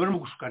 ntabyo barimo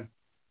gushukana.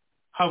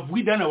 Have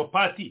we done our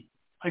party?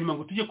 Hanyuma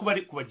ngo tujye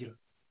kubagira.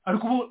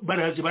 Ariko bo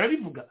baraje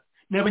barabivuga.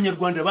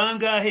 N'abanyarwanda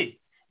bangahe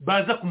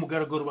baza ku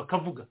mugaragaro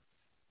bakavuga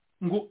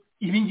ngo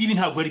ibi ngibi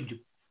ntabwo ari byo.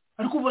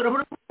 Ariko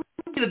barabura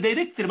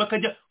director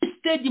bakajya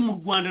stage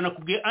mu Rwanda.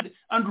 Nakubwiye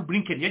Andrew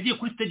Blinken yagiye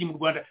kuri stage mu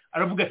Rwanda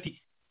aravuga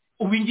ati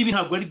ubu ngibi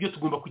ntabwo ari byo,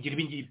 tugomba kugira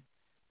ibi ngibi.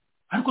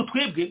 Ariko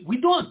twebwe we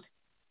don't.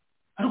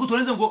 Ariko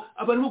turanze ngo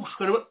abarimo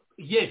gushukana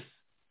yes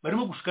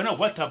barimo gushukana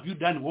what have you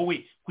done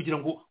wowe kugira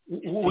ngo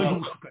wowe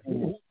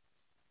ntugushukane.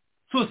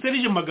 So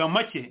Serge magambo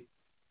make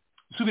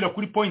subira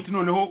kuri point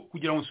noneho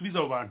kugira ngo nsubize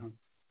abo bantu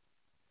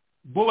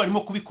bo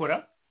barimo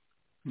kubikora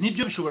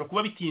nibyo bishobora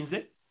kuba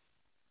bitinze.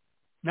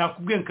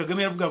 Nakubwiye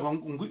Kagame yavuga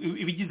ngo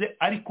ibigize,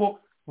 ariko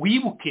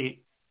wibuke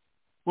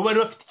bo bari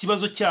bafite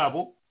ikibazo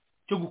cyabo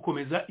cyo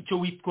gukomeza icyo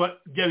witwa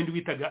bya bindi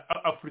bitaga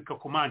Africa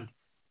Command.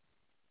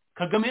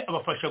 Kagame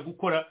abafasha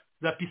gukora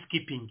za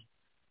peacekeeping.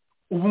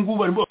 Ubu ngubu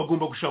barimo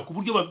bagomba gushaka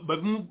uburyo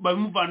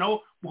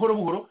babimuvanaho buhoro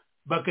buhoro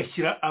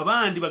bagashyira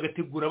abandi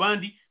bagategura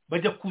abandi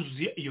bajya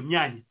kuzuza iyo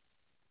myanya,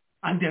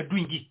 and they are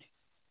doing it.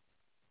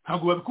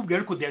 Ntabwo babikubwira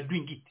ariko they are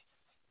doing it.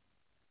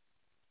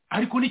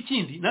 Ariko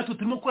n'ikindi natwe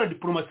turimo gukora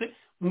diplomasi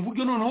mu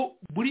buryo noneho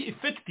buri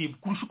effective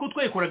kurusha uko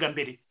twayikoraga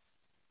mbere.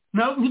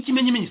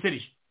 Nk'ikimenyimenyi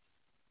Serge,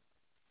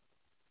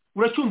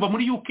 uracyumva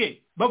muri UK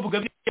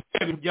bavuga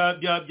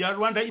bya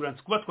Rwanda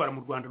immigrants kubatwara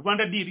mu Rwanda,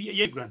 Rwanda deal ya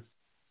immigrants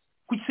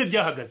kuki se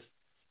byahagaze?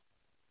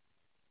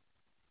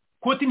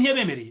 Koti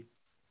ntiyabemereye,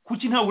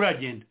 kuki ntawe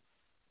uragenda?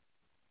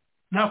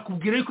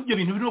 Nakubwira yuko ibyo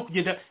bintu birimo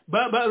kugenda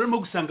barimo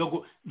gusanga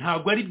ngo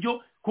ntabwo ari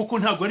byo, kuko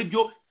ntabwo ari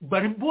byo.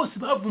 Bari bose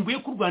bavumbuye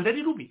ko u Rwanda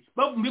ari rubi,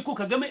 bavumbuye ko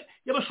Kagame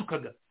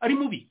yabashukaga ari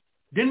mubi.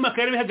 Denmark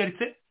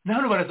yarabihagaritse, na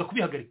hano baraza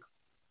kubihagarika,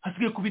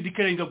 hasigaye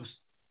kubidikarenga gusa.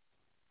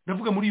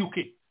 Ndavuga muri UK.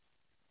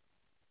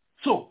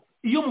 So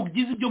iyo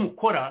mugize ibyo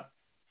mukora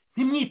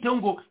ntimwiteho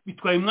ngo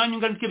bitwaye umwanya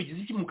ungana n'ike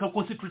bigize iki,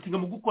 mukaconcentratinga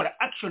mu gukora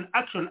action.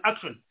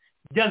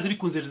 Byanze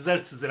bikunze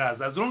results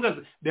ziraza, as long as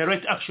the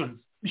right actions.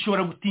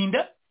 Bishobora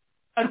gutinda,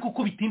 ariko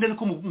uko bitinda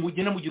niko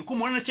mugenda mugira uko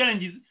mubona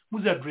challenges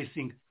muzi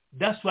addressing.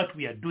 That's what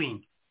we are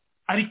doing.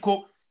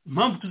 Ariko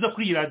impamvu tuza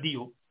kuri iyi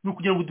radio ni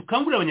ukugira ngo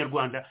dukangurire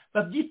abanyarwanda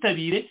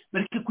babyitabire,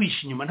 bareke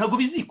kwisha inyuma. Ntabwo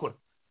bizikora,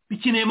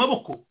 bikeneye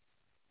amaboko.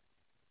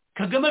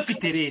 Kagame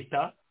afite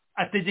leta,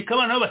 ategeka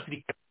abana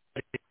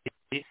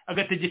b'abasirikare,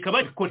 agategeka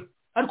ababikore.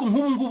 Ariko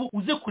nk'ubu ngubu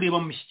uze kureba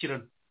mu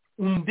mishyikirano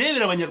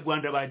umdebera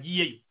abanyarwanda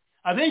bagiyeyo,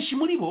 abenshi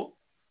muri bo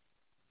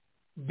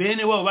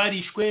bene wabo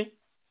barishwe,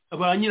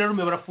 ba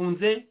nyirarume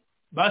barafunze,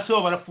 base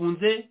wabo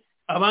barafunze,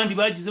 abandi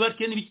bagize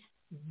batke n'ibiki.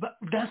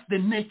 That's the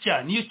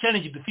nature, niyo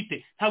challenge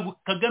dufite. Ntabwo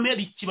Kagame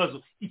ari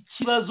ikibazo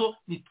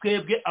ni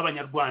twebwe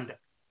abanyarwanda.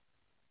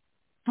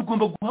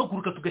 Tugomba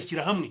guhaguruka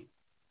tugashyira hamwe.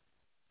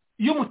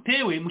 Iyo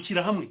mutewe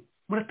mushyira hamwe,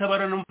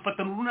 muratabarana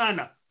mufatana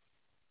urunana.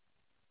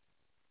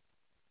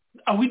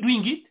 Are we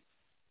doing it?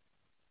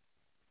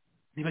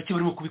 Niba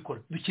barimo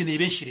kubikora. Dukeneye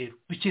benshi rero,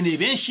 dukeneye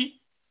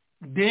benshi,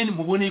 then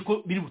mubone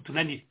ko biri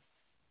butunanire.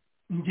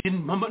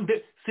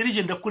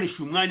 Serge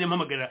ndakoresha umwanya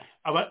mpamagara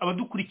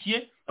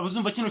abadukurikiye,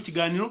 abazumva kino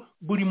kiganiro,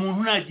 buri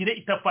muntu nagire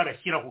itafara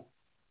ashyiraho,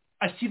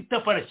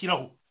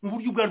 ashyiraho mu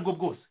buryo bwarwo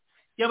bwose.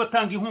 Yaba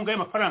atanga inkunga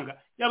y'amafaranga,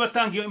 yaba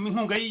atanga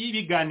inkunga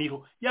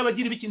y'ibiganiro, yaba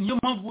agira ibiki. Niyo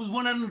mpamvu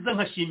ubona nza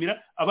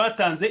nkashimira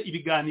abatanze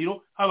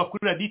ibiganiro, haba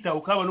kuri radio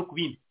Itahuka, haba no ku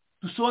bindi.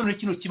 Dusobanure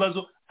kino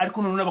kibazo,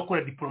 ariko none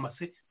n'abakora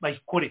diplomasi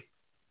bayikore.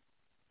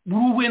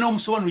 Buri uwe nawe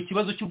musobanura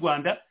ikibazo cy'u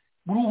Rwanda,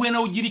 buri uwe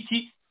nawe ugira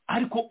iki,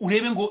 ariko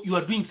urebe ngo you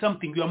are doing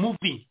something, you are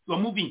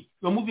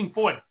moving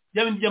forward.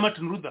 Byabindi bya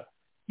Martin Luther,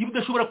 iyo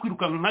udashobora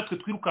kwirukanka nkatwe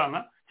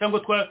twirukanka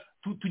cyangwa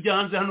tujya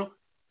hanze hano,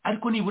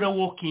 ariko nibura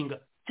walking,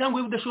 cyangwa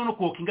iyo udashobora no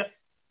walking,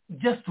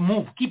 just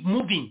move, keep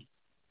moving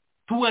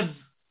towards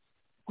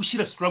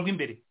gushyira struggle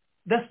imbere.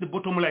 That's the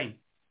bottom line.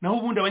 Naho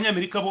ubundi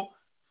abanyamerika bo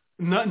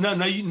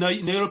na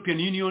European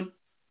Union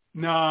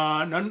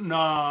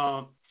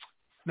na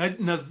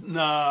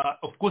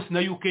of course na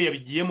UK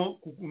yabigiyemo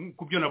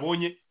ku byo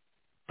nabonye,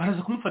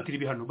 baraza kumufatira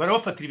ibihano,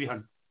 barabafatira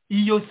ibihano.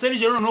 Iyo Serge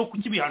rero no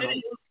kukibihano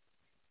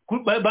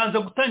banza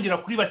gutangira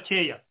kuri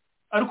bakeya,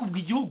 ariko ubwo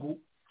igihugu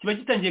kiba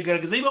gitangiye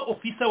garagaza iba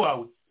officer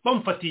wawe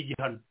bamufatiye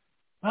igihano.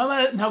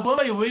 Ntabwo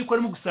bayoboye ko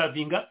arimo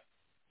gusavinga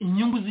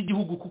inyungu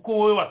z'igihugu, kuko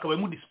wowe wakabaye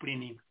mu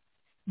disciplining.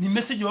 Ni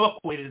message baba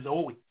kohereza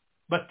wowe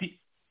bati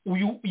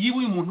uyu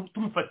umuntu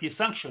tumufatiye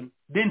sanction,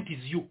 then it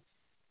is you.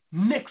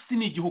 Next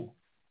ni igihugu,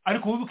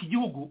 ariko wibuka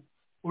igihugu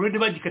urede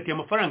bagikatiye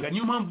amafaranga.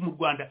 Niyo mpamvu mu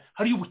Rwanda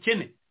hari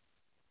ubukene.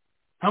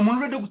 Nta muntu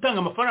urede gutanga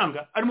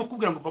amafaranga arimo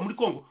kubwira ngo va muri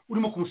Kongo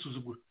urimo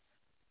kumusuzugura.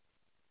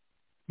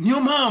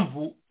 Niyo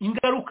mpamvu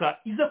ingaruka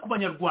iza ku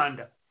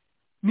banyarwanda.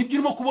 Nibyo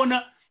urimo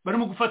kubona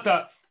barimo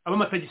gufata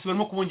abamatagisi,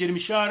 barimo kubongera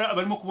imishahara,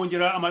 barimo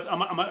kubongera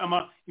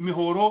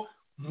imihoro.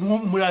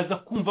 Muraza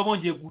kumva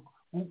bongeye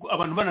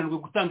abantu bananirwe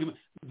gutanga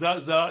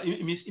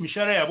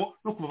imishahara yabo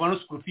no kubavana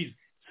school fees.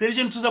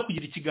 Serge ntuza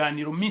kugira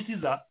ikiganiro minsi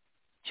za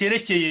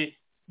cyerekeye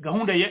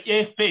gahunda ya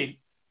FPR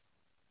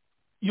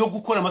yo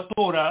gukora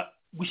amatora,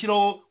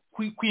 gushyiraho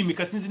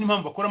kwimika, sinzi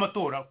n'impamvu bakora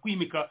amatora,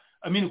 kwimika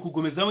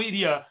kugomezaho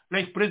iriya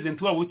life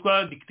president wabo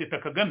witwa dictator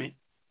Kagame.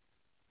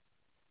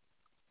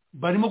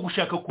 Barimo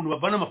gushaka ukuntu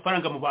bavana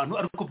amafaranga mu bantu,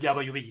 ariko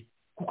byabayobeye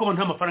kuko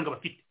abantu nta mafaranga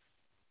bafite.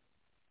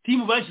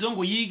 Timu bashyizeho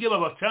ngo yige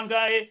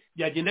babacangaye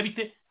byagenda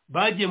bite,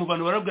 bagiye mu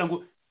bantu barabwira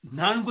ngo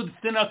nta nubwo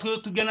dufite natwe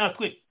tubya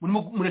natwe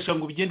murashaka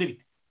ngo bigende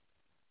bite.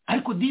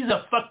 Ariko these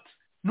are facts.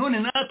 None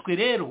natwe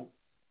rero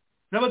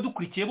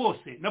n'abadukurikiye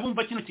bose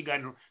nabumva kino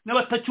kiganiro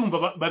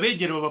n'abatacyumva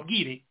babegere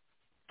bababwire,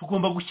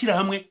 tugomba gushyira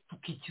hamwe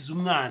tukikiza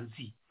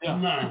umwanzi.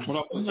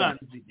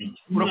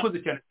 murakoze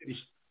cyane Serge.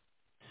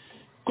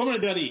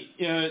 Komodari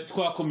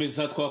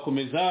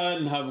twakomeza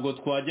ntabwo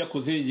twajya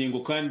kuzinga ingingo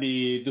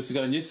kandi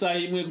dusigaranye isaha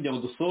imwe kugira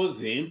ngo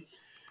dusoze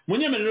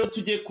munyemerero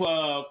tujye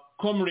kwa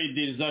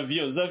Comrade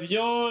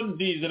Zavio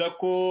ndizera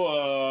ko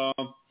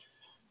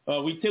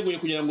witeguye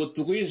kugira ngo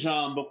tuguhe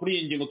ijambo kuri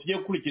iyi ngingo tugiye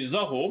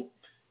gukurikizaho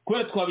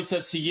kubera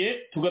twabisasiye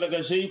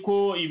tugaragaje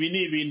ko ibi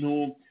ni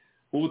ibintu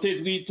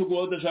ubutegetsi bw'igitugu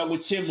budashaka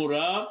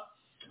gukemura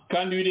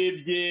kandi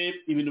birebye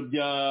ibintu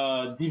bya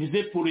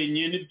divize pour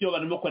enye nibyo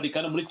barimo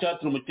kwandikana muri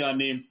chatroom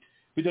cyane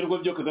bidarwa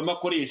byo Kagame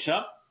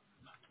akoresha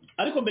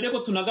ariko mbere ko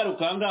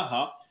tunagaruka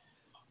ngaha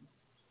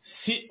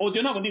si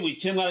audio ntabwo ndi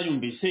buke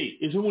mwarayumvise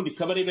ejo bundi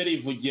Kabarebe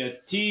rivugiye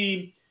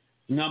ati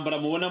intambara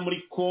mubona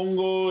muri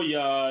Congo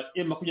ya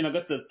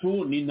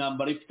M23 ni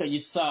intambara ifitanye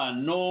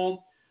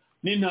isano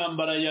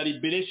n'intambara ya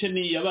liberation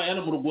yabaye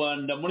hano mu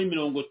Rwanda muri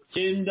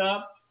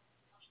 90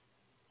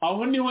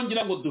 aho niho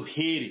ngira ngo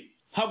duhere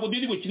ntabwo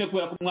ndi bukine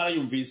kubera ko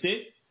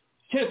mwarayumvise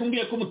cyo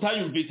kumbwiye ko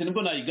mutayumvise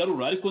nibwo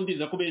nayigarura ariko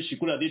ndiza ko benshi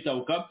kuri radio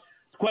Itahuka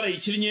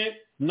twarayikinnye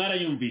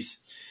mwarayumvise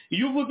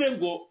iyo uvuze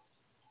ngo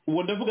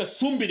uwo ndavuga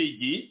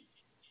Sumbirigi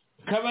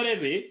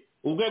Kabarebe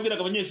ubwo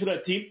yabwiraga abanyeshuri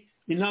ati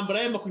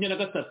intambara ya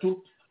 23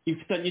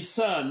 ifitanye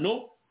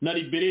isano na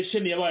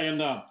liberation yabaye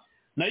ngaha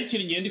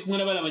nayikinnye ndi kumwe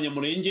n'abana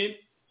abanyamurenge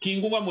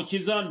Kingungwa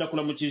Mukiza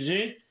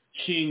ndakuramukije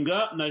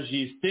Shinga na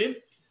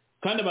Juste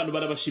kandi abantu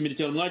barabashimira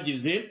cyane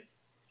mwagize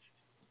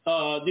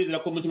dizira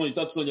ko mutima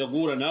gitatuzongera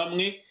guhura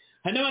namwe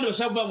hari n'abandi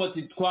bashaka kuvuga ngo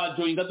ati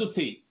twajoinga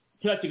dute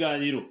kira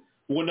kiganiro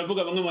ubwo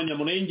ndavuga bamwe mu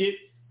banyamurenge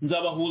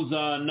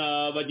nzabahuza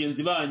na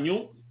bagenzi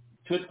banyu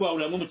twe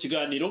twahurira mu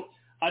kiganiro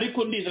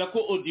ariko ndizera ko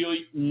audio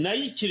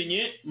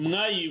nayikinnye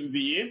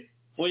mwayimbiye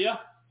oya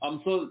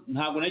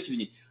ntabwo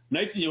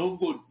nayikinnye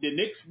ahubwo the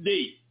next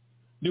day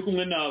ndi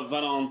kumwe na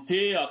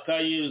Valentin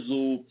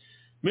Akayezu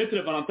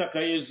Maître Valentin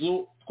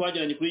Akayezu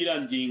twagiranye kuri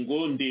iriya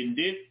ngingo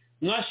ndende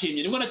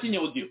mwashimye nibwo nakinnye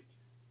audio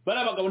bari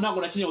abagabo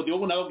ntabwo nakinnye audio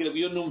ubu nababwira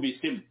iyo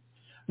numvisemo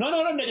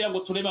noneho ndagira ngo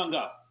tureba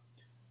ngaho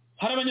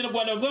hari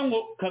abanyarwanda bavuga ngo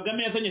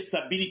Kagame yazanye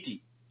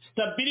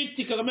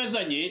stability Kagame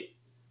yazanye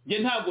nge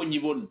ntabwo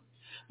nyibona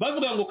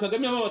bavuga ngo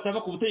Kagame baba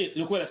batava ku butegetsi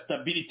no kubera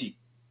stability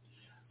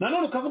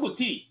nanone ukavuga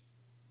uti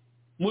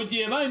mu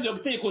gihe bahindura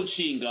gutegeko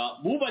nshinga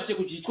bubatse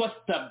ku cyitwa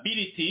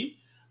stability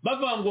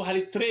bavuga ngo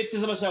hari threat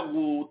z'abashaka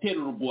gutera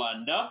u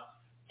Rwanda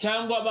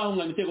cyangwa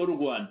bahunga imitego y'u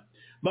Rwanda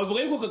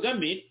bavuga yuko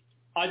Kagame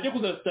ajye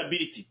kuza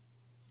stability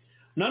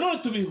nanone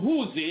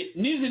tubihuze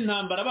n'izi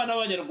ntambara abana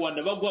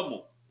b'abanyarwanda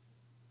bagwamo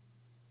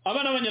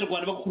abana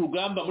b'abanyarwanda bako ku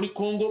rugamba muri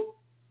Congo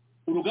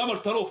urugamba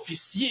rutari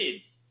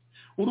officiel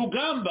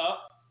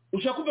urugamba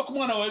ushaka kuva ku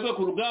mwana wawe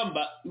ku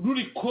rugamba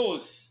ruri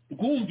cause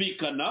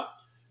rwumvikana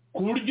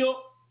ku buryo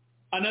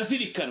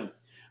anazirikanwa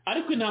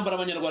ariko intambara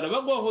abanyarwanda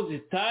bagwaho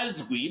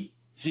zitazwi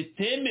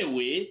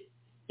zitemewe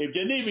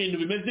ibyo ni ibintu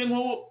bimeze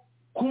nko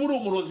kubura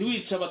umurozi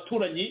wica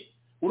abaturanyi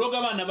uroga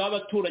abana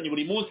b'abaturanyi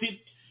buri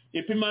munsi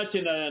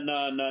epimake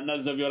na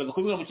Zavio baraza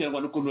kubwira mu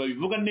Kinyarwanda ukuntu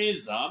babivuga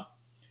neza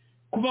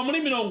kuva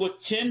muri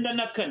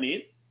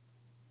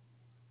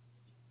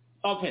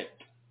 94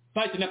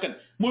 pati na kane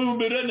mu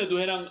 2000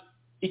 duhera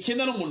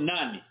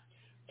 98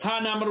 nta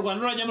ntambara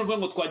Rwanda ruranyamurwa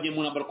ngo twagiye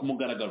mu ntambara ku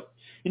mugaragaro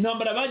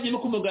intambara bagiyemo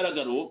ku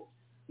mugaragaro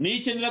ni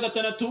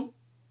 96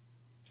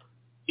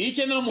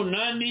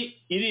 98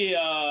 iri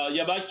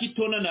ya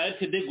Bakitona na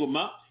FD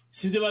Goma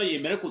sinze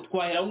bayemera ko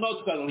twahera aho ngaho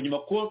tukaza nyuma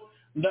ko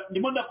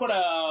ndimo ndakora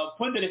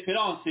point de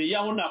référence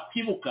yaho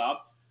nakwibuka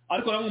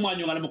ariko namwe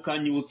mwanyungana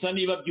mukanyibutsa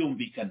niba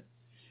byumvikana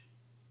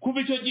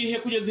kuva icyo gihe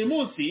kugeza uyu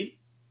munsi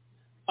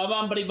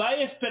abambari ba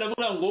FPR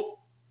bavuga ngo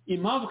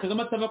impamvu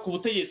Kagame atava ku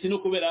butegetsi no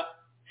kubera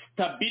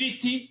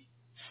stability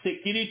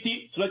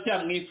security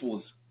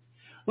turacyamwifuza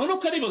none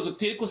ukaribaza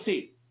uteye ko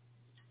se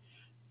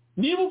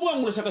niba uvuga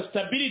ngo urashaka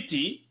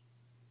stability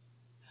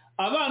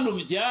abantu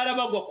byara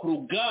bagwa ku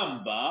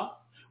rugamba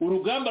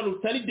urugamba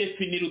rutari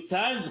defini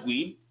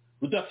rutazwi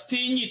rudafite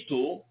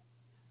inyito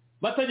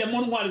batajya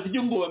mu ntwari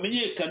z'igihugu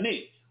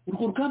bamenyekane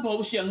urwo rugamba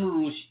wabushyira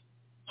n'urushyi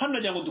hano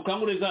nagira ngo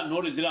dukangure za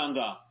ntore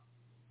ziranga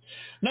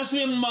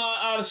nasubiye mu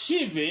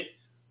archive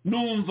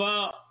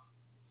numva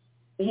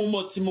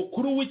umumotsi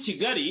mukuru w'i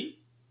Kigali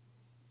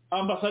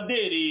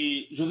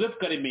ambasaderi Joseph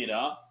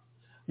Karemera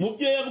mu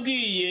byo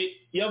yabwiye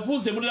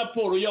yavuze muri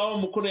raporo y'aho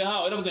mukuru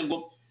yahawe yaravuze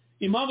ngo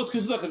impamvu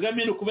twifuza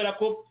Kagame ni ukubera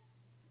ko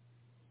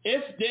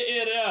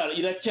FDLR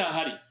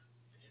iracyahari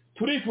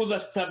turifuza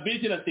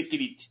stability na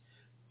security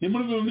ni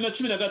muri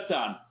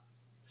 2015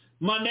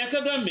 manda ya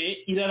Kagame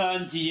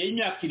irarangiye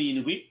imyaka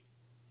 7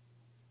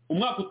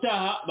 umwaka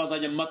utaha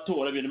bazanya mu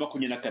matora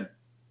 2024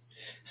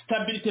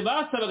 stability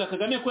basabaga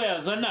Kagame ko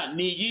yazana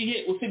ni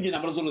iyihe usibye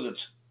intambara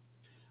z'uruzaca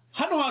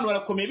hano hantu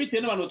harakomeye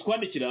bitewe n'abantu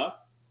twandikira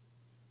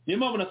niyo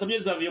mpamvu nasabye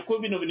Zavio ko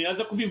bino bintu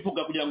yaza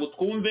kubivuga kugira ngo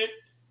twumve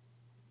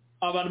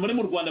abantu muri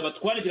mu Rwanda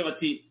batwandikira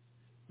bati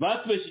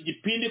batubeshe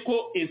igipindi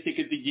ko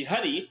insecurity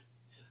gihari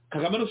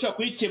Kagame nushaka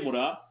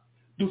kuyikemura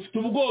dufite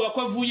ubwoba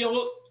ko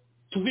avuyeho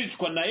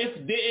tubicwa na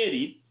FDL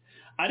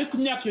ariko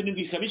imyaka 7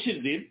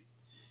 ikabishize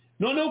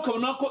noneho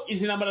ukabona ko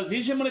izi ntambara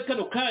zije muri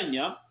kano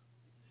kanya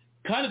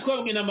kandi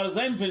twabwiye intambara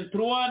za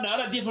M23 na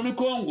RDF muri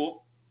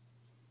Congo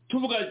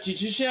tuvuga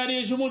kicishe hari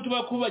ejo umuntu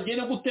bako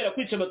bagenda gutera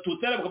kwica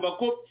abatutsi aravuga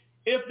ko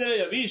FDL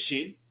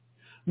yabishe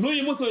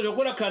n'uyu munsi baje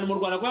gukora akantu mu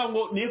Rwanda kwa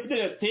ngo ni FDL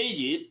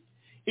yateye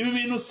ibi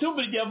bintu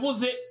Subiri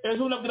yavuze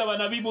ejo nabwira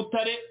abana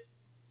b'Ibutare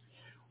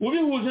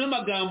ubihuje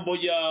n'amagambo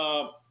ya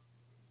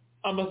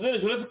Ambassadeur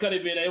Joseph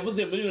Karemera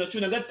yavuze muri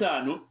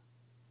 2015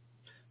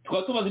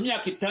 tukaba tumaze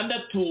imyaka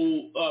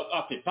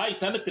 6 pa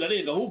 6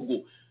 irarenga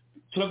ahubwo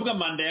turavuga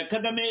manda ya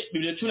Kagame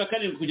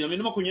 2017 kugera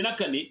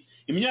 2024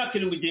 imyaka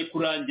 7 igiye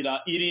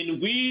kurangira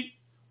 7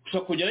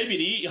 gushaka kugera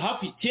 2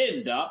 hafi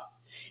 9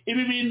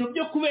 ibi bintu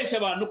byo kubeshya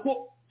abantu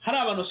ko hari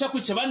abantu bashaka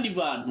kwica abandi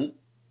bantu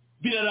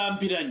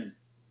birarambiranye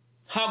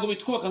ntago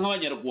bitwubaka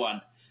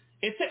nk'abanyarwanda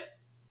ese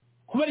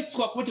kuba ari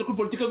twakubitira kuri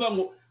politiki bavuga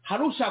ngo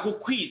hari ushaka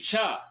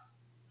kwica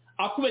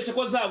akubeshya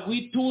ko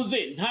zagwituze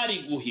ntari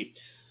guhi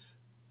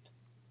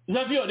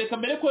Zavio reka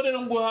mbere ko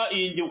rero nguha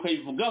iyi ngiye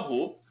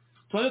ukayivugaho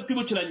twaze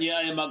twibukiranye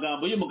aya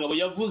magambo y'umugabo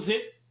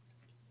yavuze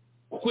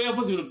kuko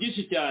yavuze ibintu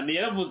byinshi cyane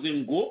yaravuze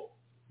ngo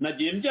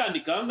nagiye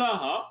mbyandika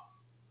ngaha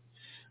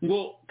ngo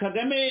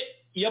Kagame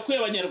yakuye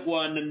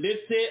abanyarwanda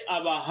ndetse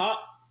abaha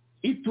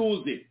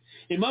ituze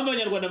impamvu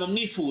abanyarwanda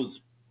bamwifuza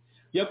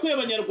yakuye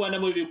abanyarwanda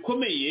mu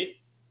bikomeye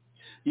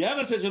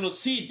yahagaritse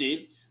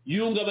jenoside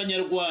yunga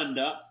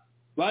abanyarwanda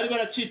bari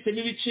baracitsemo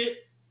ibice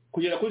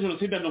kugera kuri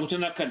jenoside ya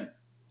 1994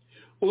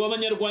 ubu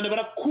abanyarwanda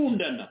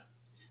barakundana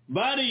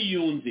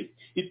bariyunze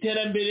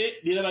iterambere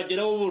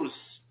rirabageraho bose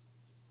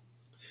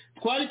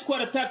twari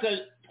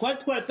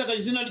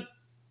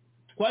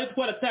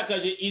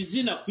twaratakaje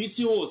izina ku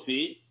isi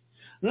hose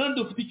none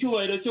dufite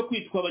icyubahiro cyo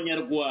kwitwa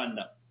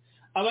abanyarwanda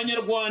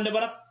abanyarwanda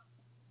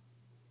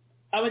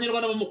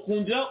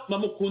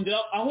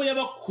bamukundira aho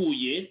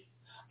yabakuye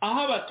aho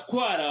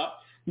abatwara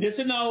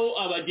ndetse n'aho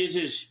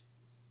abagejeje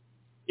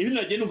ibi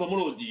nagiye numva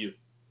muri audio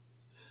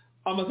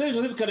Ambassadeur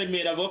Joseph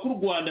Karemera avuga ko u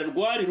Rwanda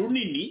rwari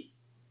runini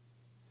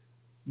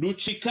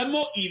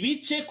rucikamo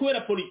ibice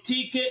kubera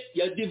politike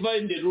ya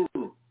divide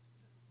rule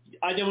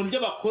ajya mu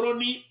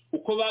by'abakoloni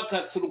uko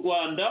bakatse u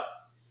Rwanda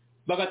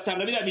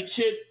bagatanga biriya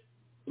bice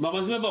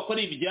bamaze bavuga ko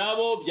ari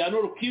ibyabo bya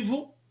Nord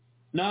Kivu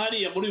na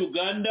hariya muri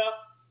Uganda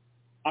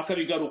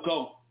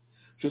akabigarukaho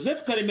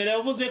Joseph Karemera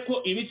yavuze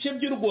ko ibice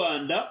by'u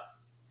Rwanda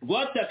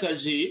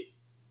rwatakaje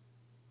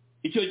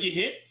icyo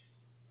gihe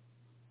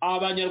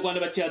abanyarwanda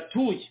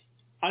bacyatuye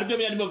aribyo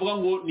byari bavuga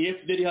ngo ni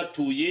FDL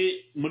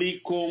hatuye muri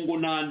Congo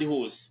n'ahandi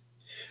hose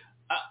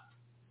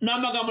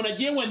n'amagambo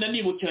nagiye wenda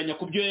nibukiranya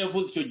ku byo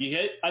yavuze icyo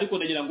gihe ariko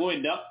ndagira ngo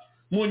wenda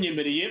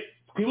munyemereye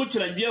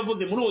twibukiranye ibyo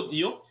yavuze muri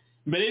audio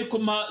mbere yuko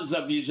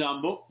maza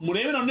bijambo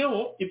murebe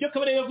noneho ibyo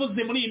kabare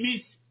yavuze muri iyi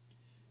minsi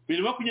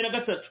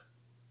 2023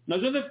 na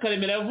Joseph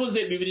Karemera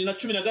yavuze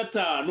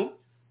 2015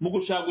 mu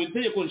gushaka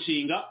itegeko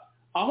nshinga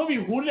aho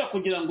bihurira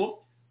kugira ngo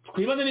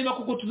twibaze niba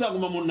kuko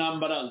tuzaguma mu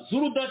ntambara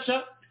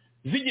z'urudaca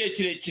z'igihe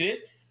kirekire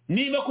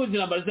niba ko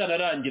zirambara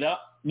zararangira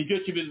nicyo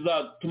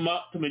kibizatuma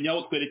tumenya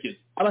aho twerekeza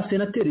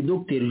abasenateri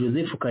Dr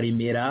Joseph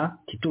Karemera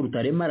Tito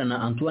Rutaremara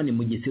na Antoine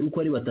Mugesera uko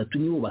ari batatu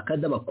nibo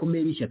bakada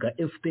bakomeye b'ishyaka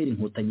FPR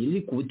inkotanyi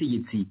riri ku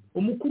butegetsi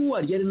umukuru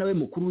waryo ari nawe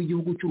mukuru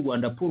w'igihugu cy'u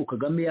Rwanda Paul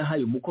Kagame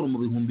yahaye umukoro mu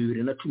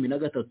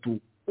 2013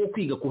 wo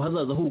kwiga ku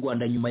hazaza h'u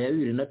Rwanda nyuma ya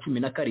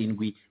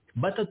 2017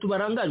 batatu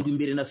barangajwe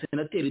imbere na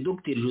senateri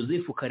Dr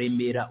Joseph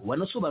Karemera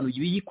wanasobanuye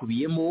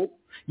ibiyikubiyemo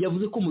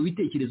yavuze ko mu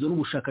bitekerezo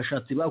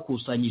n'ubushakashatsi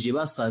bakusanyije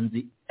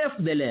basanze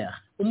FDLR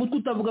umutwe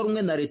utavuga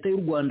rumwe na leta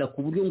y'u Rwanda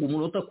ku buryo ngo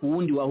umunota ku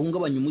wundi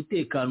wahungabanya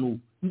umutekano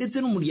ndetse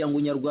n'umuryango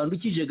nyarwanda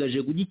ukijegaje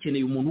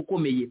ugikeneye umuntu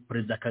ukomeye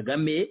Perezida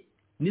Kagame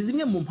ni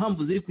zimwe mu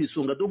mpamvu ziri ku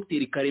isonga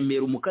Dr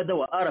Karemera umukada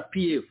wa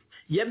RPF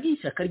yabwiye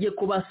ishyaka rye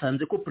ko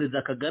basanze ko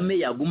Perezida Kagame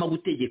yaguma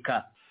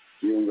gutegeka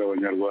yunga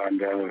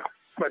abanyarwanda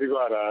bari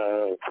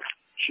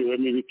barashiwe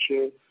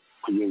n'ibice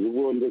kugeza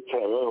ubwo ndetse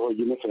abaho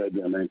jenoside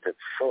ya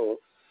 94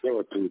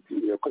 y'abatutsi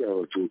yakorewe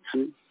abatutsi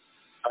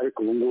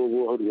ariko ubu ngubu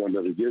aho u Rwanda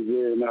rugeze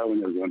n'aho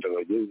abanyarwanda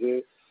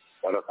bageze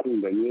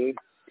barakundanye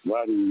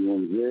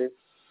bariyunze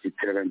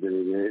iterambere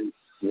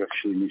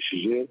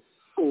rirashimishije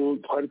ubu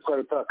twari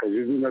twaratakaje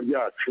izina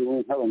ryacu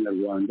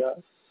nk'abanyarwanda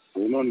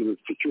ubu none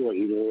dufite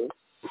icyubahiro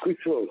ku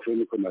isi hose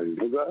niko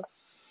nabivuga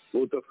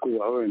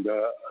utatwubaha wenda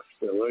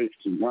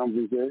afite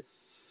impamvu ze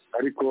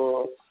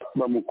ariko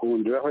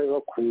bamukundira aho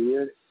yabakuye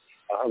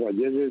aho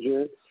abagejeje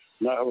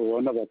n'aho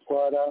babona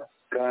batwara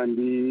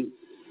kandi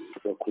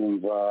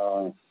bakumva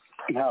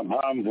nta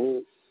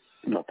mpamvu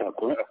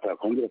atakongera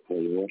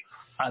kubayobora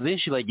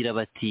abenshi bagira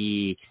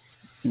bati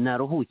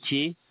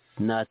naruhuke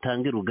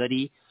natange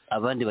rugari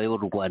abandi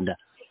bayobora u Rwanda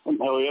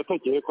ntawe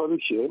yatakeye ko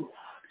arushye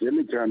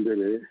ni icya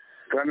mbere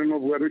kandi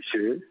n'ubwo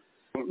arushye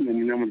ni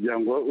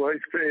umunyamuryango wa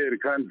FPR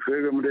kandi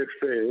twebwe muri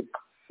FPR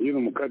iyo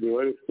umukadi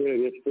wa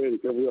FPR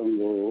ikavuga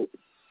ngo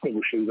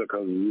gushinga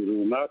akazi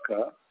runaka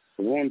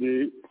ubundi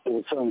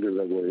ubusanzwe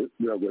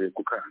biragoye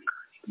kukanga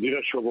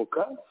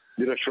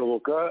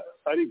birashoboka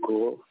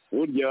ariko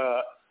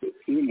burya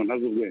iyo umuntu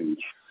azi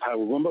ubwenge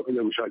ntabwo ugomba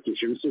kujya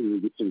gushakisha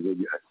igisubizo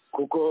gihari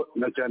kuko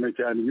na cyane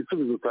cyane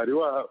igisubizo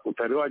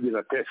utari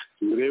wagira test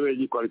ngo urebe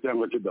gikora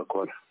cyangwa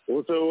kidakora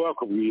ubuse wowe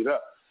wakubwira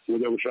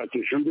ujya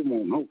gushakisha undi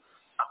muntu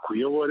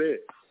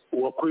akuyobore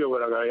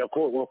uwakuyoboraga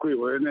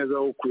wakuyoboye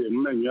neza ukuye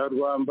mu menyo ya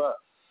rwamba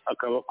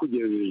akaba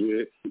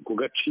akugejeje ku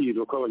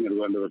gaciro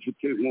k'abanyarwanda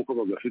bafite nk'uko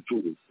bagafite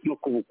ubu no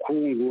ku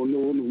bukungu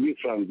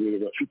n'ubwisanzure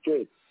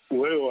bafite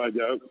wowe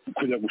wajya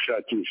kujya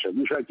gushakisha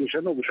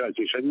no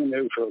gushakisha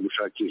nyine ushobora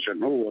gushakisha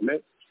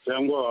ntubone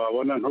cyangwa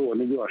wabona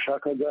ntubone ibyo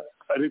washakaga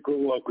ariko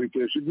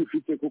wakwitesha ibyo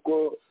ufite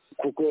kuko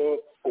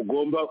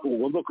ugomba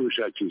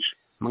kubishakisha.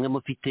 mwe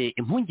mufite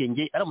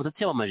impungenge aramutse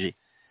atyamamaje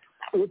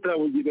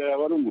utabugira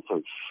yaba ari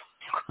umusazi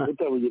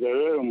utabugira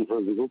rero ari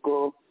umusazi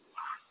kuko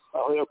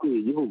aho yakwiye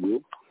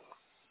igihugu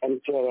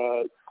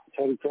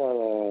cyari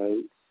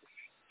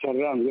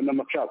cyararanzwe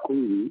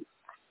n'amacakubiri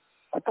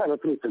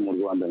ataraturutse mu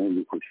Rwanda mu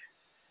by'ukuri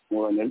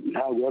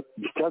ntabwo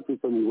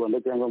cyaturutse mu Rwanda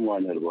cyangwa mu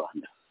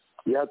banyarwanda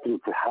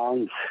byaturutse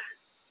hanze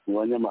mu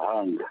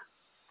banyamahanga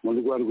muri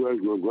rwa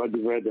rwego rwa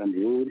divide and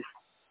rule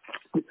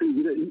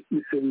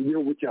bisenya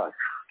igihugu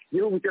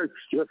cyacu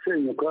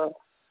kirasenyuka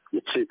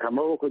gicika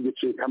amaboko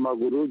gicika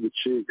amaguru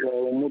gicika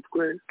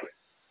umutwe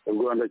u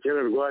Rwanda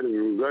kera rwari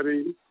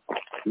rugari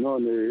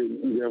none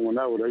ngira ngo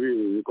nawe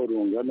urabizi ko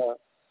rungana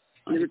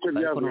n'ibice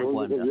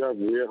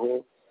byavuyeho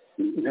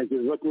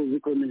ntekereza ko uzi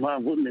ko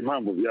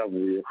n'impamvu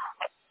byavuyeho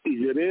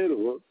ibyo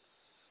rero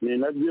ni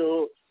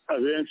nabyo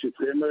abenshi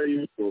twemera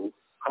yuko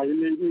hari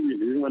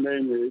n'ibintu bimwe na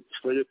bimwe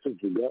tujya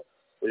tuvuga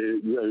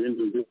bya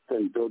bindi byo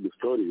kwita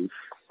stories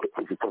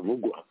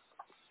zitavugwa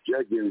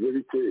byagenze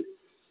bite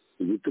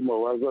igituma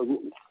waza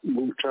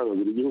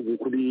gucagagura igihugu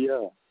kuriya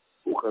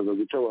ukaza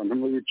guca abantu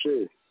mu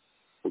bice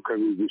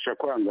ukabigisha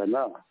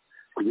kwangana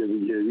kugeza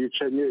igihe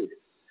bicanye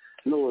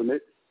none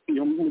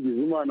iyo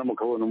mugize imana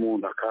mukabona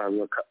umuntu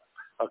akaza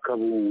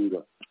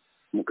akabunga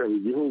mukaba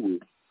igihugu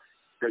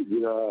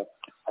kagira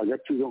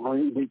agaciro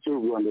nk'icyo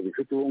u Rwanda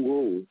rufite ubu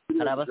ngubu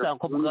hari abasanga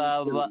ko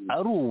bwaba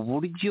ari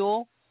uburyo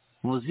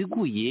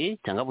buziguye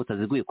cyangwa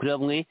butaziguye kuri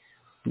bamwe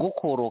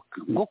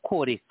bwo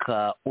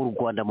koreka u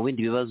Rwanda mu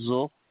bindi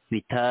bibazo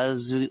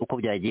bitazwi uko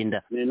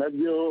byagenda ni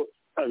nabyo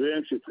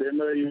abenshi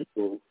twemera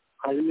yuko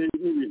hari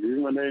n'ibintu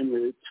bimwe na bimwe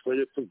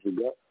tujya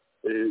tuvuga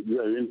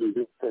bya bindi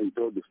byo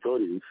kwita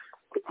stories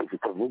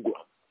zitavugwa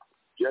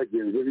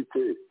byagenze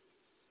bite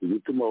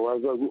igituma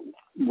waza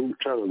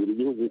gucagagura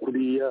igihugu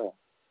kuriya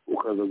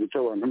ukaza guca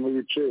abantu mu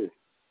bice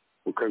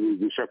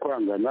ukabigisha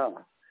kwangana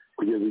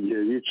kugeza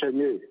igihe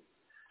bicanye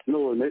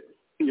none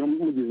iyo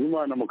mugize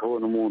imana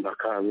mukabona umuntu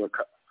akaza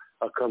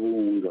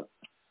akabunga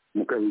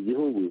mukaba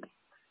igihugu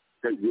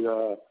kagira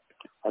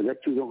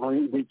agaciro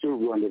nk'icyo u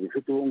Rwanda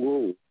rufite ubu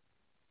ngubu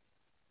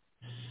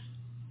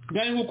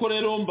ngari nk'uko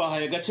rero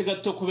mbahaye agace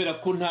gato kubera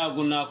ko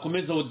ntabwo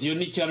nakomeza audio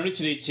n'icyaro ni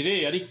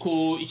kirekire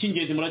ariko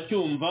icy'ingenzi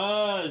muracyumva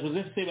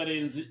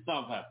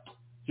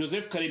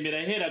Joseph Karemera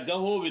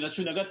yaheragaho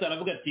 2015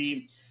 avuga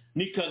ati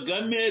ni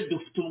Kagame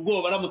dufite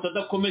ubwoba aramutse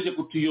adakomeje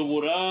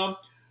kutuyobora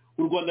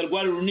u Rwanda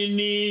rwari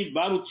runini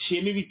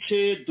baruciyemo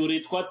ibice dore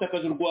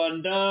twatakaje u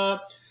Rwanda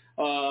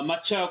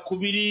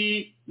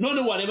amacakubiri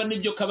none wareba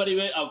n'ibyo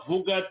Kabarebe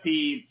avuga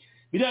ati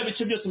biriya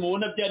bice byose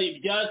mubona byari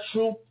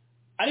ibyacu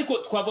ariko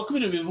twavuga ko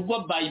ibintu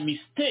bivugwa by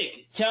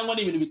mistake cyangwa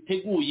ni ibintu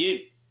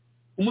biteguye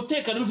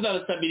umutekano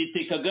w'u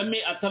stability Kagame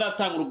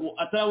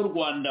ataraha u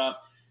Rwanda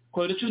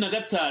kwa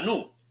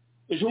 2015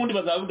 ejo bundi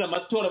bazavuga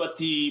amatora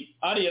bati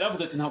ari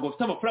yaravuze ati ntabwo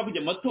afite amafaranga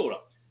kujya mu matora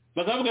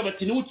bazavuga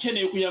bati ni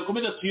ukeneye kugira ngo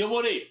akomeze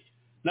tuyobore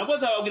nabwo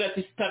azababwira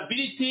ati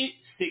stability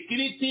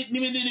security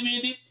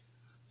n'ibindi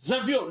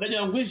Zavio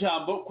ndagira ngo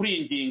ijambo kuri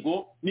iyi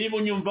ngingo niba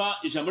unyumva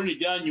ijambo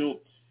rijyanyu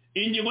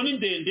iyi ngingo ni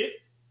ndende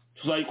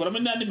tuzayikoramo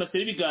n'andi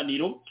maseri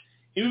ibiganiro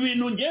ibi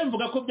bintu ngiye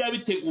mvuga ko byaba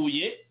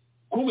biteguye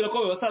kumbwira ko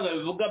abasaza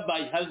bivuga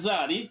by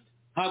hazard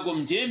ntabwo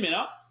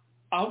mbyemera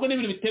ahubwo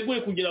n'ibintu biteguye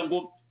kugira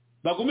ngo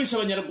bagumishe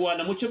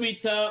abanyarwanda mu cyo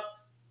bita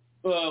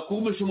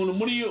kugumisha umuntu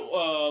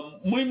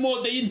muri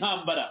mode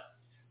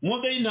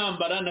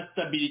y'intambara na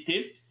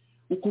stabilité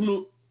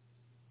ukuntu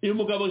uyu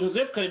mugabo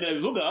Joseph Karemera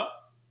bivuga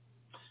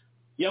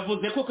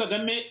yavuze ko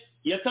Kagame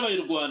yatabaye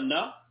u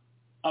Rwanda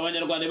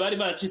abanyarwanda bari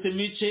baracitsemo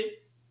ibice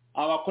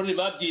abakoroni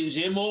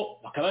babyinjiyemo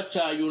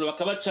bakabacayura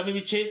bakabacamo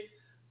ibice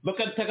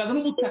bakatakaza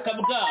n'ubutaka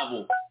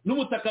bwabo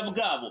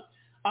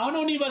aho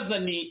no nibaza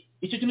ni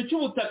icyo kintu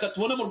cy'ubutaka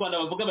tubona mu Rwanda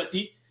bavuga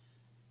bati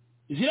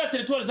ziriya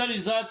teritwari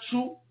zari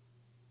zacu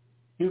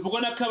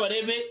bivugwa na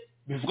Kabarebe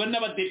bivugwa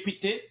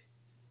n'abadepite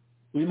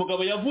uyu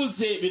mugabo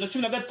yavuze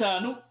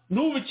 2015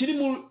 n'ubu bikiri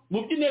mu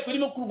by'inteko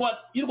irimo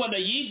y'u Rwanda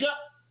yiga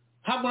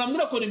ntabwo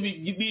namura ko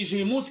bije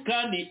uyu munsi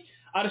kandi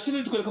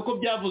arashinzwe kwereka ko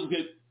byavuzwe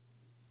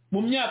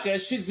mu myaka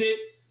yashize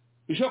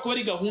bishobora kuba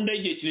ari gahunda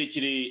y'igihe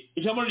kirekire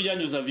ijambo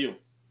rijyanyu Zavio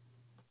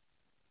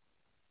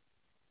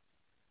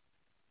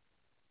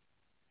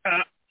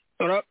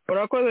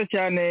urakoze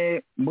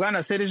cyane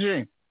bwana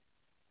Serge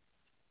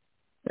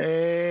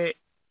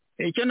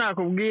icyo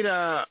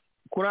nakubwira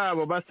kuri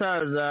abo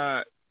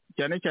basaza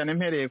cyane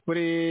mpereye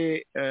kuri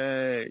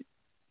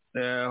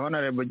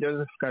Honorable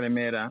Joseph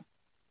Karemera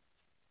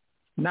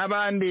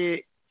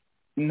n'abandi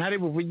ntari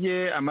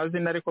buvuge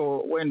amazina ariko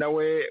wenda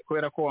we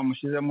kubera ko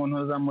wamushize mu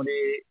ntuza muri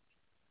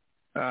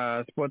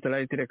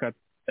spotlight reka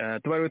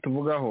tuba ari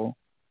tuvugaho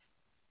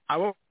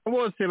abo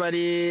bose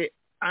bari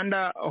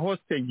under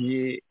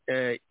hostage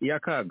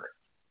y'akaga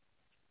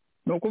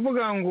ni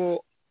ukuvuga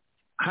ngo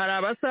hari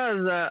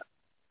abasaza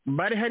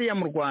bari hariya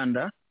mu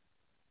Rwanda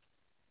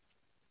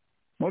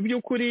mu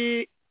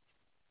by'ukuri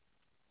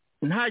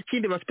nta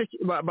kindi bafite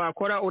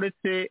bakora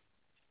uretse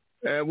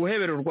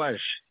guhebera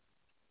urwaje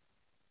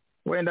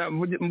wenda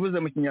mvuze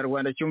mu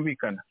kinyarwanda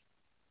cyumvikana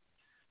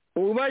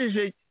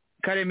ubajije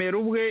Karemera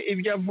ubwe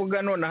ibyo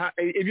avuga none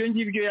ibyo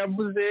ngibyo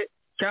yavuze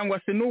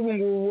cyangwa se n'ubu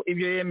ngubu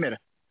ibyo yemera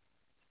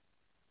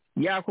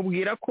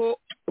yakubwira ko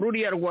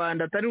ruriya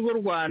Rwanda atari rwo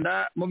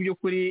Rwanda mu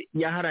by'ukuri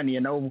yaharaniye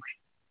nawe ubwe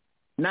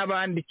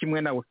n'abandi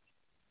kimwe nawe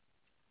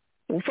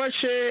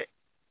ufashe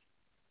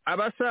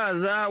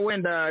abasaza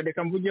wenda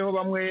reka mvugeho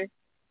bamwe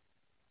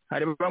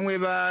hari bamwe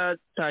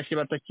batashye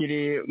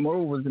batakiri muri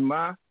ubu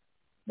buzima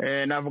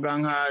navuga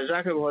nka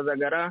Jacques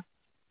Ruhozagara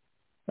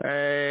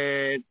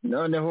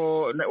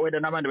noneho wenda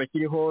n'abandi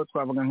bakiriho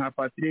twavuga nka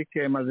Patrick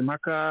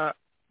Mazimpaka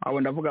abo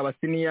ndavuga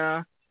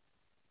abasiniya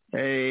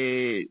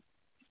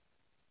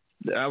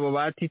abo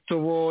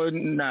batitobo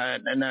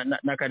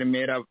na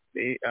Karemera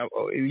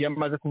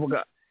yamaze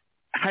kuvuga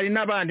hari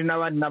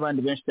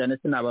n'abandi benshi cyane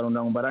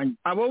sinabarunda ngo barangi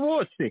abo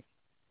bose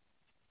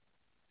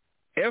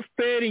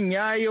FPR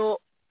nyayo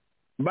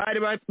bari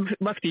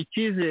bafite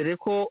icyizere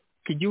ko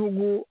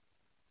igihugu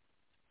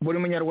buri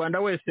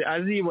munyarwanda wese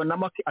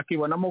azibonamo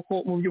akibonamo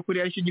ko mu by'ukuri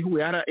ari cyo gihugu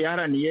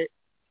yaharaniye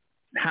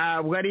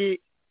ntabwo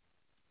ari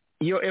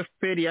iyo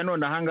FPR ya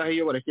none ahangaha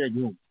iyo barakira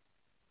gihugu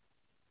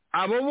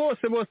abo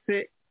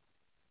bose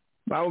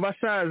babo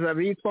basaza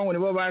bitwa ngo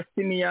nibo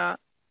basiniya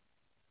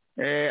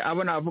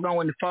abo navuga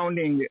ngo ni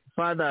founding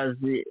fathers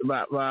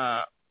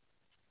ba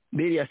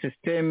biriya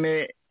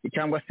systeme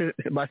cyangwa se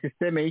ba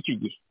systeme y'icyo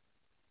gihe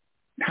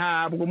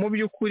ntabwo mu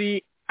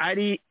by'ukuri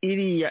ari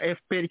iriya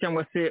FPR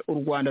cyangwa se u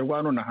Rwanda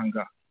rwa none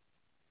ahangaha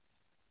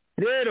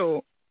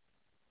rero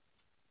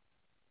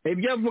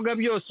ibyo avuga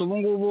byose ubu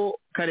ngubu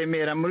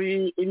Karemera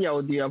muri iriya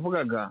audio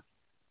yavugaga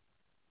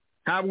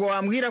ntabwo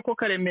wambwira ko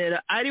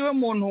Karemera ariwe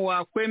muntu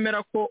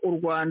wakwemera ko u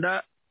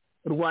Rwanda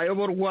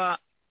rwayoborwa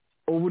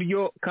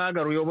uburyo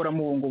kaga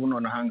ruyoboramo ubu ngubu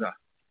none ahangaha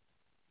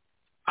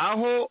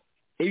aho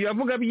ibyo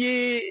avuga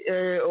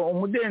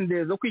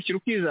umudendezo kwishyira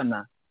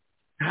ukizana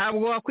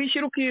ntabwo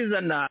wakwishyira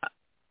ukizana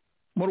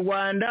mu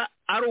Rwanda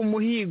ari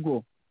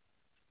umuhigo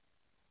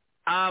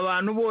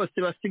abantu bose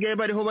basigaye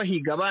bariho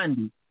bahiga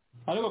abandi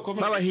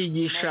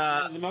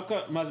babahigisha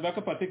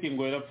Mazibaka Patrick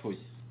ngo yarapfuye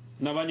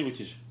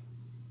nabanyibukije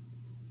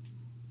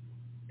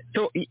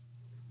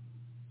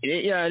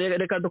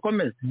reka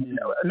dukomeze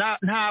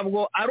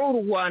ntabwo ari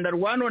u Rwanda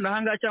rwa none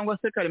ahangaha cyangwa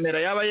se Karemera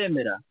yaba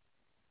yemera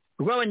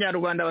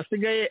rw'abanyarwanda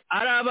basigaye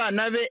ari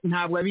abana be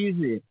ntabwo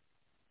abizera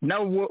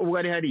nawe ubwo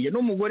ari hariya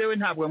n'umugore we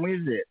ntabwo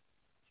amwizera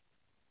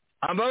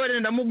ambabarire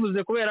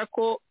ndamuvuze kubera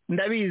ko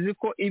ndabizi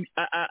ko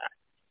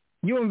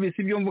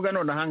yumvise ibyo mvuga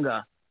none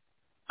ahangaha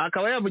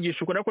akaba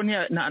yavugisha ukuri ko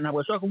ntabwo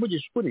ashobora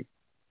kuvugisha ukuri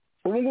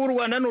ubu ngubu u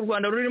Rwanda ni u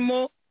Rwanda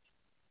rurimo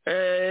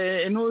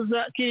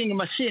intuza killing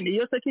machine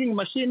iyo se killing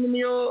machine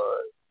niyo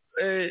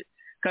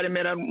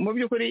Karemera mu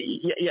by'ukuri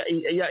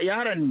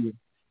yaharaniye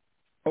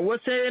ubwo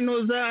se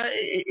ntuza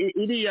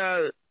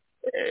iriya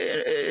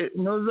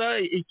ntuza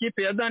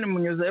ikipe ya Dani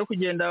Munyuza yo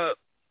kugenda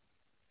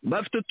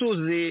bafite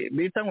utuzi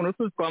bita ngo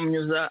n'utuzi twa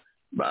Munyuza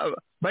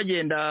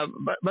bagenda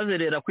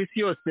bazerera ku isi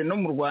yose no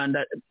mu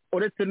Rwanda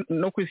uretse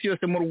no ku isi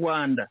yose mu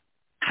Rwanda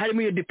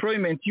harimo iyo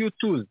deployment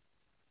y'utuzi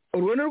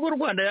urwo ni rwo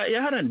Rwanda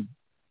yaharaniye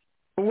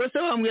ubwo se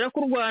wambwira ko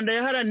u Rwanda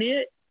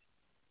yaharaniye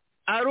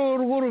ari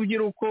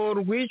urw'urubyiruko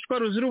rwicwa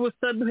ruzira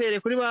ubusa duhereye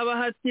kuri ba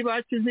Bahati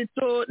ba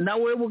Kizito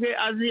nawe ubwe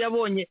azi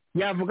yabonye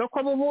yavuga ko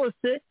abo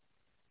bose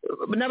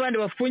n'abandi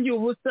bafungiye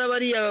ubusa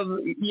bariya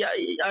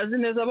azi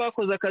neza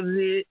bakoze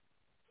akazi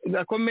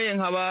gakomeye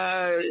nka ba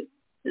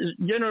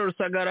General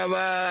Rusagara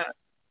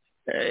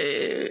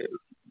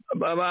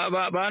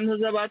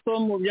bantuza ba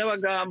Tom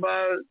by'abagamba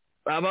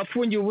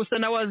abafungiye ubusa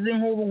nawe azi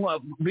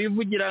nk'ubu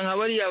bivugira nka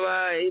bariya ba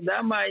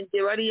Idamange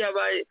bariya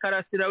ba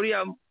Karasira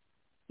uriya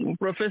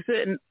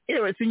professor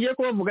singiye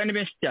kubavuga ni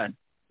benshi cyane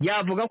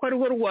yavuga ko ari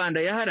rwo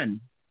Rwanda yaharaniye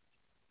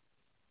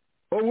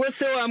ubwo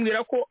se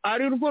wambwira ko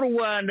ari rwo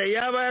Rwanda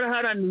yaba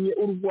yaraharaniye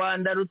u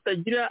Rwanda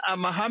rutagira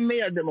amahame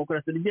ya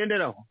demokarasi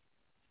rugenderaho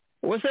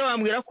ubwo se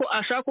wambwira ko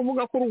ashaka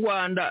kuvuga ko u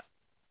Rwanda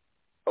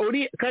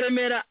uri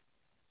Karemera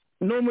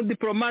ni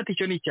umudiplomate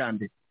icyo ni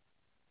icyambere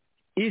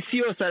isi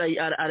yose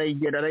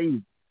arayigera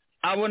arayizi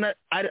abona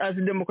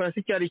azi demokarasi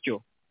icyo ari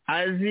cyo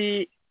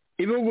azi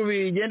ibihugu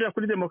bigendera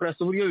kuri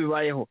demokarasi uburyo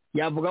bibayeho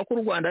yavuga ko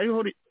u Rwanda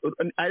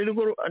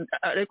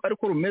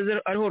ariko rumeze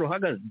ariho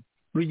ruhagaze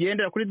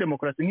rugendera kuri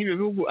demokarasi nk'ibyo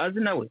bihugu azi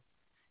nawe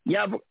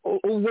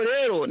ubwo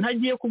rero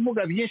ntagiye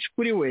kuvuga byinshi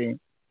kuri we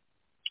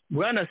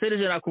Bwana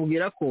Serge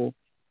nakubwira ko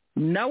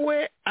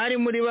nawe ari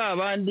muri ba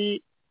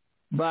bandi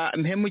ba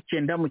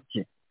mpemuke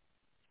ndamuke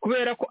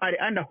kubera ko ari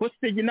under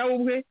hostage nawe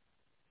ubwe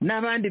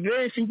n'abandi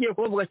benshi ngiye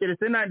kubavuga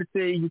keretse nanditse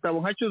igitabo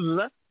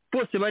nkacyuzuza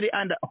bose bari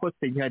under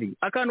hostage hari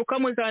akantu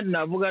kamwe kandi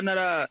navuga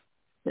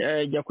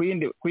jya ku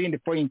yindi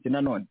point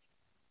nanone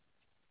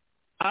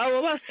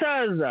abo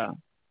basaza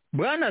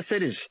bwana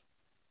Serge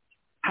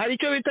hari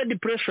icyo bita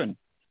depression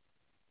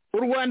u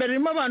Rwanda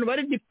rurimo abantu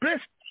bari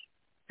depressed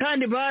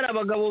kandi bari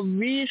abagabo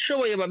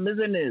bishoboye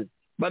bameze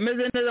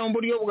neza mu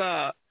buryo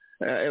bwa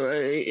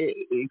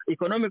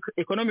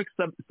economic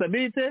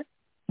stability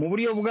mu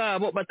buryo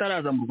bwabo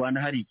bataraza mu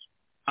Rwanda hari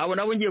abo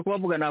nabo ngiye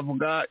kubavuga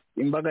navuga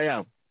imbaga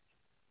yabo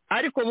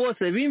ariko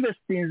bose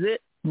b'investinze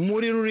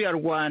muri ruriya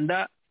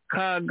Rwanda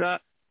kaga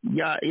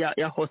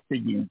ya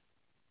hostage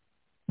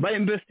ba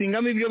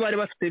investingamo ibyo bari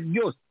bafite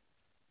byose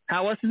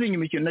nta wasize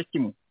inyuma ikintu na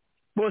kimwe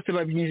bose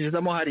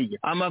babyinjizamo hariya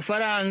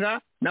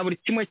amafaranga na buri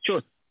kimwe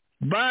cyose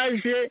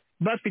baje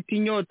bafite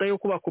inyota yo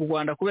kubaka u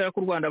Rwanda kubera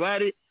ko u Rwanda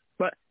bari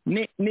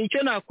ni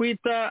icyo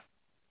nakwita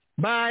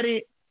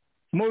bari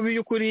mu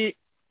by'ukuri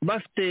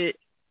bafite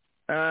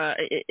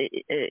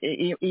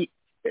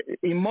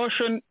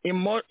emotion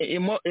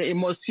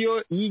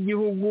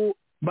y'igihugu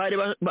bari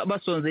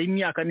basonze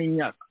imyaka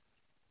n'imyaka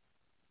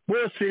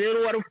bose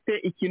rero wari ufite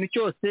ikintu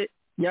cyose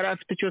yari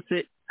afite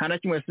cyose nta na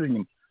kimwe yasize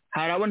inyuma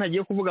hari abo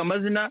ntagiye kuvuga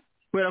amazina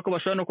kubera ko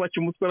bashobora no kubaca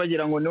umutwe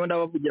bagira ngo niho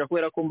ndabavugira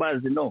kubera ko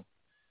mbazi no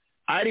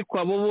ariko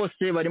abo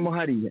bose barimo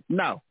hariya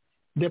now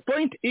the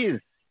point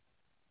is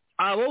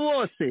abo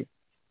bose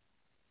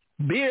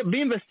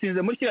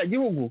b'investinze muri kiriya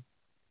gihugu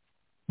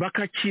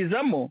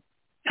bakakizamo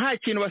nta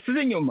kintu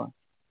basize inyuma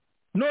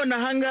none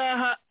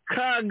ahangaha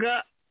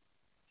kaga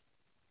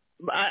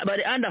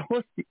bari under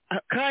hosti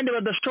kandi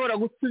badashobora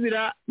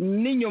gusubira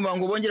n'inyuma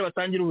ngo bongere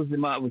batangire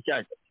ubuzima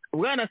bushyashya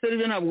bwana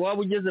Serge ntabwo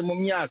waba ugeze mu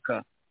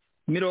myaka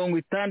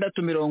 60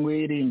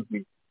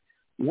 70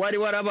 wari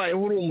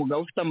warabayeho uri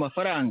umugabo ufite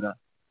amafaranga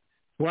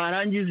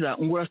warangiza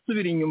ngo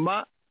urasubira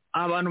inyuma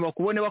abantu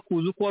bakubone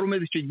bakuza uko wari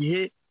umeze icyo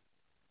gihe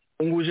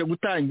unguje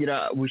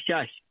gutangira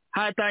bushyashya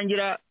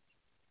hatangira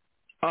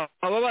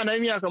aba bana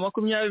b'imyaka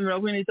 20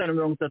 25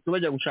 30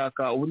 bajya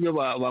gushaka uburyo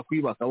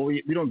bakwibaka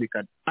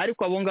birumvikana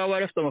ariko abo ngabo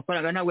bari bafite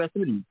amafaranga ntabwo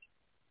yasubira inyuma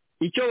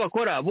icyo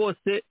bakora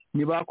bose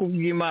ni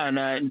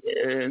bakubw'Imana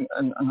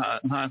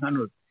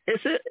nkanoze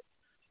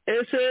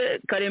ese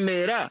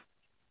Karemera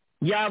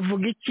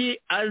yavuga iki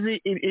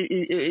azi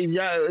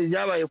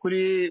ibyabaye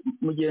kuri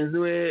mugenzi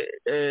we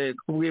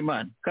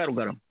kubw'Imana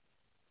Karugarama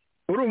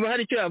urumva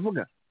hari icyo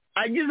yavuga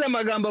agize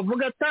amagambo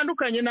avuga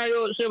atandukanye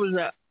nayo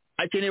shebuja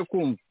akeneye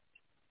kumva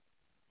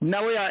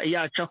nawe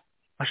yacaho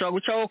ashobora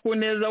gucaho ku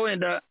neza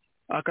wenda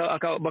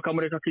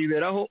bakamureka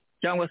kwiberaho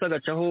cyangwa se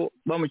agacaho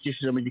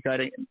bamukishije mu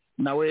gikare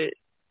nawe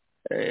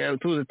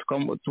tuzi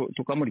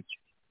tukamurika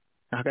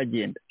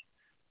akagenda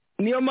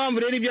niyo mpamvu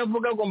rero ibyo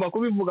avuga agomba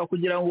kubivuga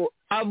kugira ngo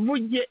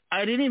avuge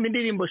aririmbe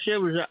indirimbo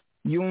shebuja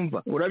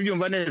yumva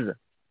urabyumva neza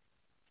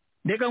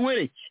reka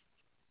nkwereke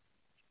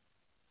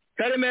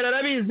Karemera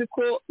arabizi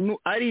ko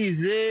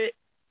arize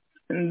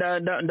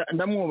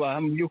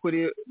ndamwubaha mu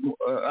by'ukuri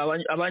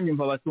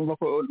abanyumva batumva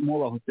ko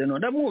mwubahutse no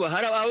ndamwubaha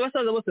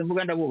abasaza bose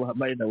mvuga ndabubaha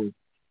by the way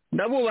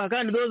ndabubaha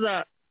kandi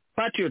doza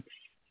patriots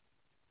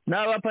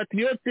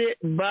n'abapatriote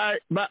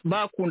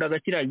bakundaga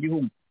kiriya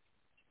gihugu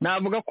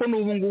navuga ko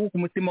n'ubu ngubu ku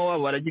mutima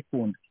wabo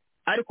baragikunda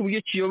ariko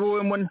ubwo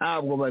kiyobowemo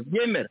ntabwo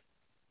babyemera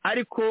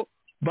ariko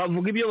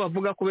bavuga ibyo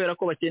bavuga kubera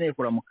ko bakeneye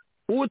kuramuka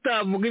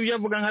utavuga ibyo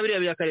avuga nka biriya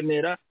bya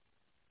Karemera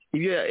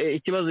ibyo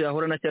ikibazo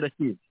yahora na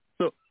cyarakize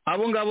so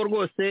abo ngabo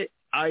rwose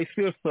I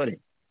feel sorry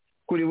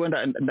kuri bo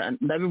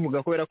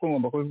ndabivuga kubera ko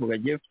ngomba kubivuga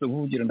giye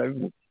kuvugira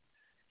ndabivuga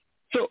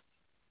so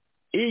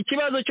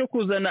ikibazo cyo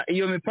kuzana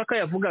iyo mipaka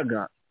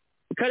yavugaga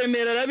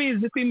Karemera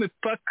arabizi ko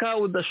imipaka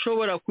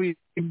udashobora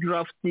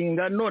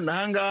kuyidraftinga none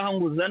ahangaha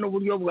ngo uzane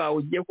uburyo bwawe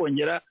ugiye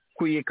kongera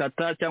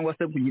kuyikata cyangwa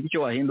se kugira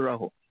icyo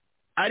wahinduraho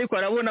ariko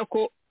arabona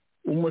ko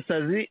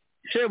umusazi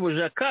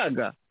shebuja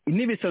kaga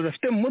n'ibisazi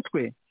afite mu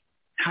mutwe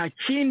nta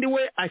kindi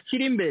we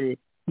akiri imbere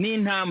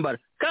n'intambara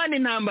kandi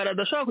intambara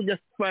adashobora kujya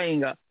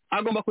spyinga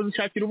agomba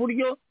kuzishakira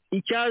uburyo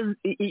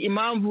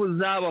impamvu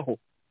zabaho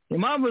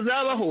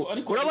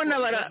urabona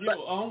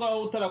aho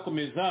ngaho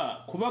utarakomeza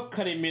kuba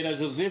Karemera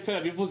Joseph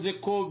yabivuze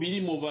ko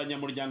biri mu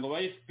banyamuryango ba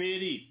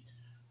FPR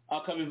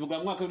akabivuga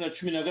mu mwaka wa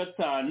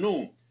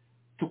 2015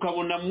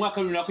 tukabona mu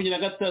mwaka wa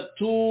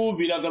 2023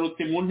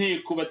 biragarutse mu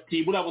nteko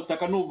bati buriya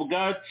butaka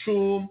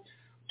n'ubwacu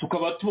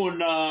tukaba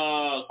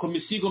tubona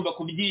komisiyo igomba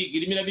kubyiga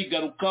irimo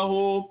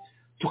irabigarukaho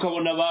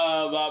tukabona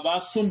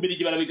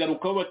basumbirije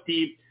barabigarukaho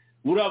bati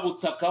buriya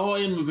butaka aho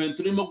M23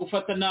 irimo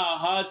gufata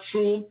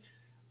n'ahacu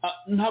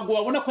ntabwo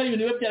wabona ko ari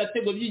ibintu biba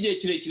byarategwa by'igihe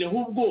kirekire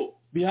ahubwo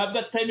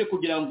bihabwa time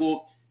kugira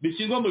ngo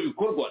bishyirwe mu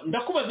bikorwa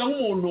ndakubaza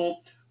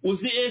nk'umuntu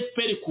uzi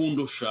FPR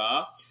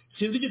kundusha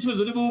sinzi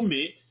igisubizo uri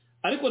bume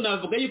ariko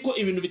navuga yuko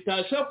ibintu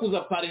bitashobora kuza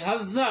pare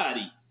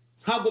hazari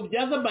ntabwo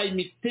byaza by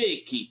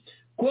mistake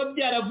kuba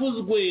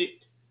byaravuzwe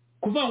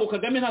kuvuga ngo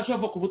Kagame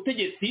ntashobora ku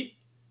butegetsi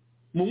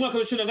mu mwaka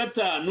wa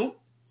 2025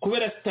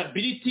 kubera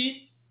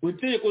stability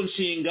utegeko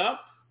nshinga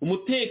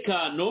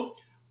umutekano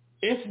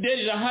FDL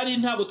irahari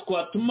ntabwo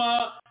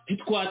twatuma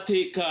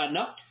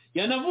ntitwatekana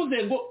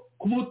yanavuze ngo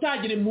ku muntu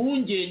utagira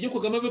impungenge ko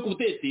Kagame avuye ku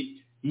butegetsi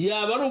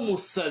yaba ari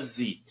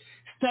umusazi.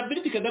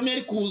 Stability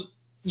Kagame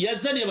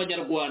yazaniye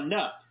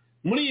abanyarwanda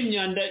muri iyi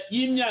myanda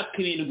y'imyaka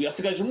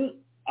 7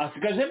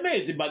 asigaje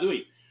amezi by the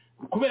way,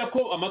 kubera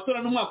ko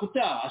amatora n'umwaka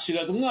utaha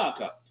ashigaje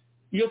umwaka.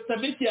 Iyo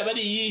stability yaba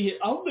ari iyihe?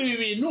 Ahubwo ibi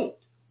bintu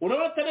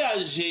urabona atari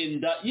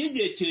agenda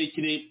y'igihe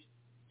kirekire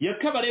ya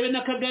Kabarebe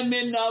na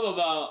Kagame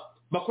n'aba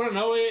bakora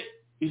nawe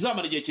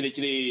izamara igihe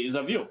kirekire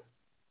Zavio.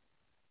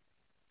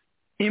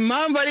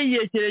 Impamvu ari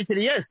igihe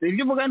kirekire, yes,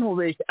 ibyo uvuga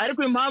ntubeshye,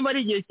 ariko impamvu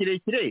ari igihe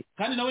kirekire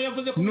kandi nawe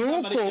yavuze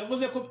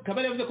ko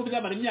Kabare yavuze ko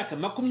bizamara imyaka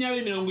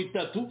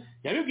 20-30,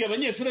 yabibwiye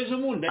abanyeshuri ejo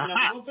mundi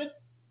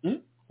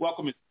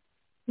wakomeza.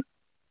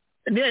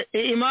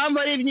 Impamvu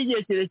ari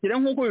iby'igihe kirekire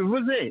nk'uko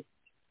bivuze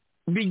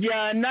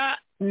bijyana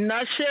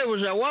na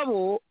shebuja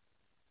wabo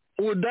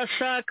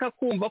udashaka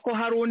kumva ko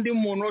hari undi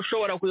muntu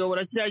ushobora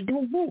kuyobora kiriya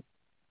gihugu.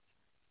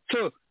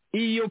 So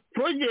iyo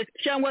project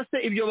cyangwa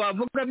se ibyo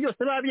bavuga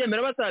byose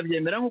babyemera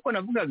batabyemera nk'uko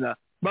navugaga,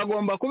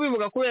 bagomba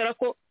kubivuga kubera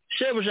ko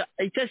shebuja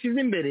icyo ashyize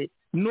imbere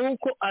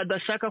nuko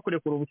adashaka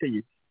kurekura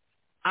ubutegetsi.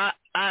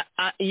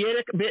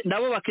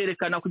 Nabo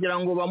bakerekana kugira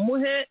ngo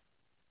bamuhe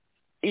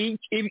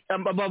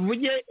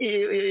bavuge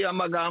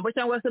amagambo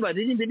cyangwa se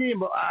baririmba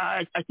indirimbo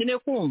akeneye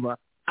kumva,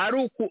 ari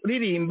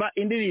ukuririmba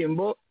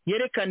indirimbo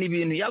yerekana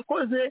ibintu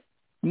yakoze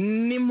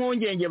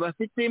n'impungenge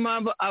bafite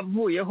impamvu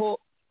avuyeho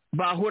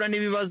bahura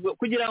n'ibibazo,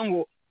 kugira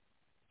ngo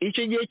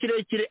icyo gihe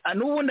kirekire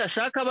n'ubundi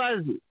ashaka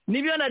bazi.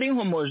 Nibyo nari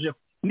nkomojeho,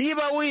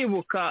 niba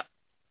wibuka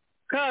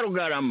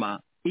Karugarama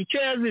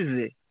icyo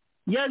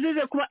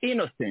yazize kuba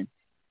innocent,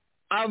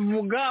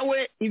 avuga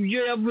we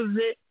ibyo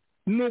yavuze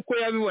nuko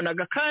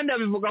yabibonaga kandi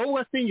abivuga ahubwo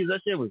asingiza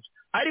shebuja,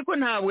 ariko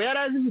ntabwo yari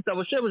azi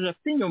igitabo shebuja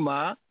afite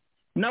inyuma.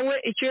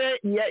 Nawe icyo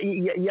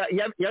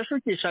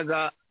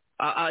yashukishaga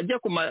ajya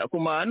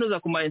kumanuza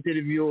ku ma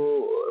interview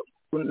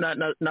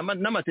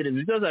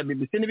n'amateleviziyo za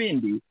BBC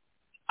n'ibindi,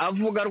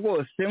 avuga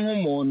rwose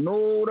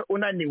nk'umuntu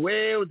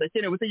unaniwe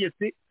udakeneye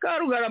ubutegetsi.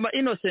 Karugarama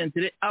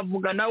innocently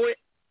avuga nawe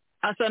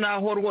asa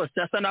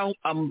naho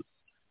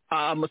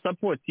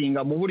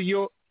amusapotinga mu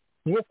buryo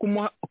bwo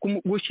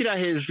gushyira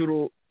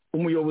hejuru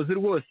umuyobozi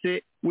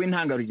rwose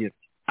w'intangarugero,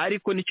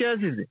 ariko nicyo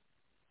yazize.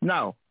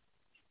 Now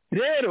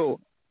rero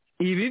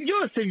ibi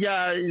byose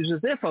bya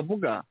Joseph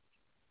avuga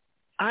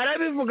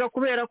arabivuga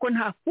kubera ko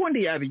nta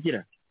kundi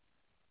yabigira,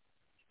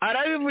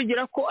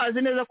 arabivugira ko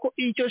azi neza ko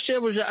icyo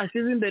shebuja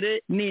ashyize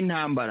imbere ni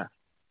intambara,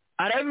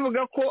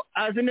 arabivuga ko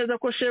azi neza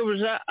ko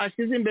shebuja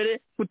ashyize imbere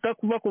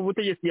kutakuva ku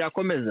butegetsi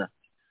yakomeza.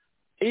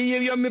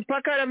 Iyo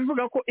mipaka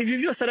arabivuga ko ibi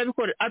byose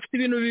arabikora. Afite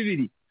ibintu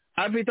bibiri,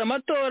 afite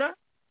amatora,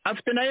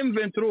 afite na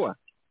M23.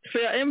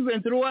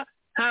 M23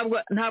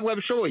 ntabwo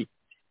abishoboye,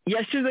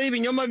 yashyizeho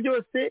ibinyoma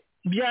byose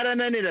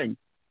byarananiranye,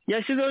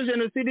 yashyizeho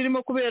jenoside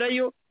irimo kubera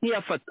yo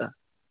ntiyafata.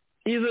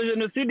 Izo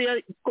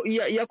jenoside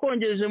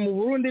yakongeje mu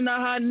Burundi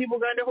n'ahandi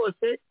n'Bugande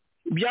hose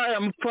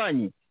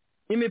byaramupfanye,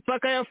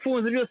 imipaka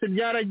yafunze byose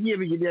byaragiye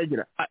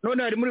bigira.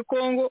 None ari muri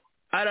Kongo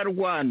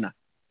ararwana,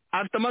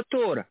 afite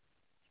amatora.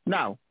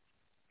 Now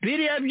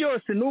biriya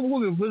byose nubwo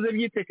bivuze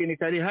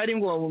by'itekinikari, hari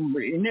ngo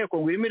inteko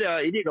ngo irimo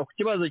iriga ku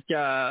kibazo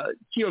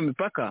cy'iyo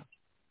mipaka,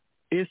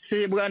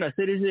 ese bwana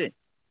Serge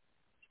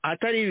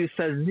atari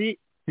ibisazi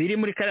biri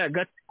muri kariya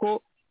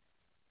gatsiko,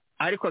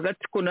 ariko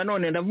agatsiko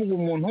nanone ndavuga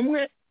umuntu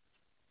umwe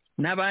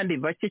n'abandi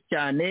bake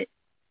cyane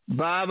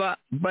baba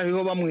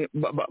bariho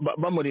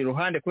bamuri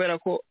iruhande kubera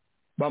ko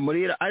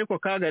bamurira. Ariko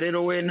Kaga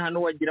rero we nta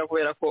n'uwagira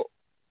kubera ko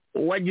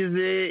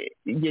uwagize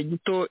igihe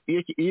gito,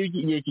 iyo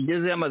igihe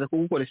kigeze yamaze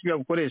kugukoresha ibyo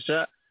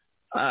gukoresha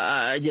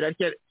agira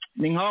atya.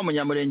 Ni nka wa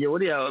munyamurenge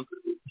buriya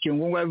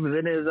Kingungu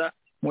yabivuze neza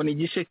ngo ni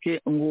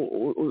igisheke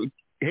ngo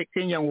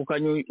Kenya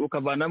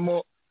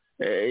ukavanamo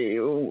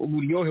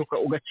uburyohe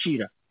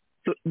ugacira.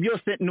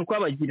 Byose ni uko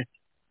abagira.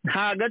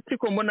 Nta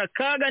gatsiko mbona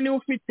Kaga niwe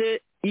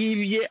ufite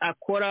ibye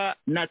akora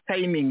na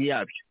timing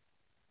yabyo.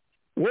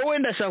 Wowe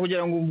ndashaka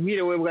kugira ngo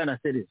umbwire we bwana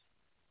Serge,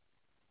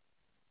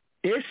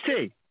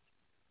 ese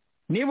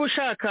niba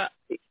ushaka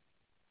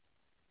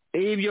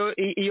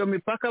iyo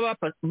mipaka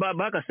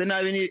bakase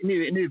nabi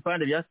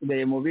n'ibipande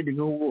byasigaye mu bindi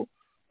bihugu,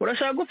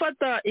 urashaka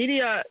gufata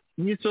iriya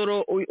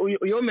misoro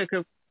uyomeke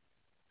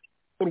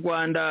u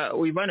Rwanda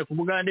uyivane ku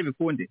Bugande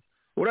bikunde,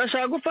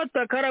 urashaka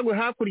gufata Karagwe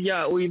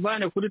hakurya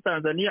uyivane kuri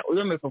Tanzania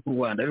uyomeka ku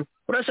Rwanda,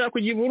 urashaka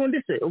kujya i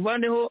Burundi se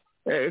uvaneho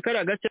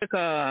kariya gace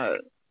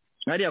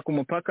hariya ku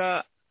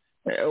mupaka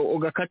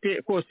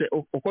ugakate kose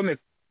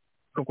ukomeka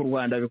ku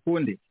Rwanda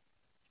bikunde,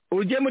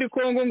 ujye muri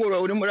Kongo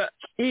ngo uri muri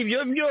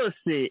ibyo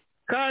byose.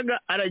 Kaga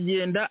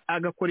aragenda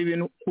agakora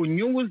ibintu ku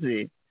nyungu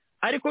ze,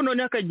 ariko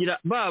none akagira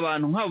ba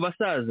bantu nk'abo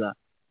basaza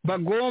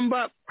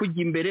bagomba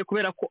kujya imbere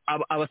kubera ko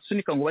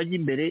abasunika ngo bajye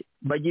imbere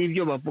bagire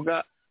ibyo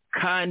bavuga,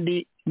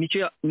 kandi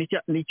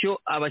nicyo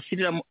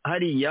abashyirira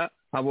hariya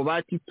abo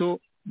ba Tito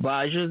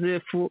ba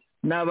Joseph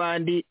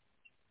n'abandi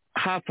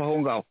hafi aho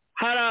ngaho.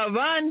 Hari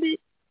abandi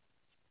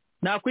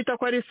nakwita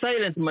ko ari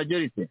silent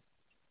majority,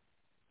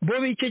 bo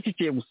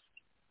bicecekeye gusa,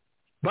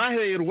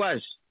 baheye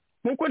urwaje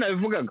nk'uko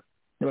nabivugaga,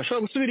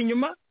 ntibashobora gusubira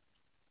inyuma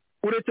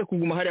uretse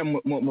kuguma hariya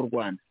mu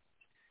Rwanda.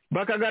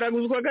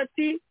 bakagaraguzwa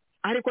hagati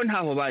ariko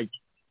ntaho bajya,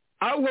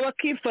 ahubwo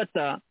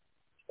bakifata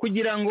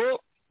kugira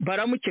ngo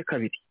baramuke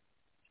kabiri.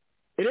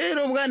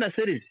 Rero bwana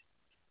Serge,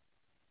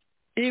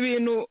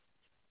 ibintu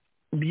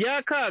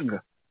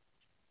byakaga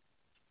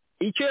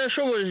icyo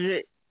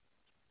yashoboje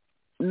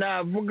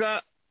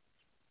navuga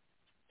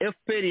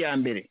FPR ya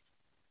mbere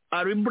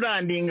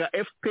aribrandinga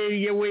FPR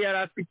yewe yari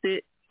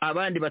afite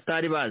abandi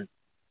batari bazi,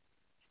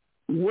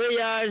 we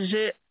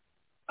yaje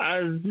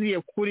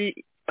aziye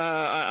kuri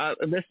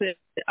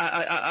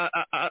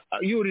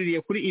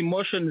yuririye kuri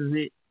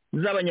emotions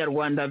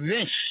z'abanyarwanda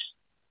benshi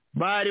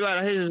bari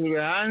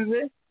barahejejwe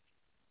hanze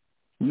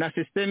na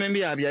systeme mbi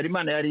ya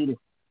Habyarimana yari iriho.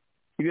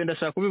 Ibyo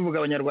ndashaka kubivuga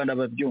abanyarwanda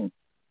babyumva,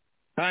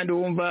 kandi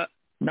wumva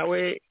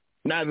nawe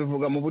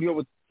nabivuga mu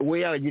buryo we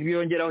yagira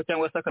ibiyongeraho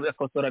cyangwa se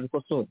akabikosora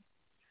bikosora.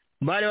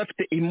 Bari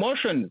bafite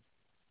emotions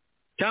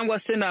cyangwa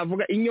se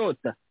navuga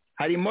inyota,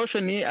 hari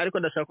emotion ariko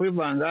ndashaka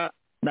kubivanga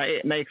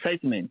na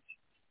excitement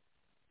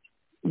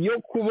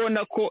yo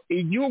kubona ko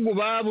igihugu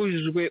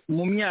babujijwe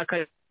mu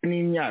myaka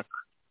n'imyaka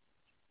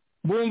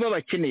bumva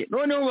bakeneye,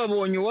 noneho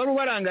babonye wari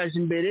ubarangaje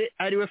imbere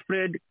ariwe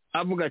Fred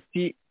avuga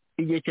ati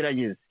igihe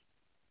kirageze.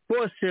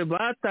 Bose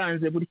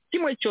batanze buri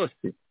kimwe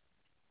cyose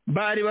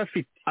bari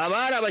bafite,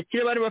 abari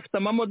abakire bari bafite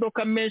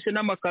amamodoka menshi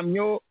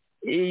n'amakamyo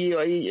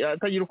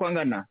atagira uko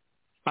angana,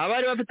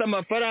 abari bafite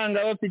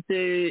amafaranga bafite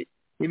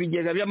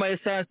ibigega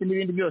by'amaesansi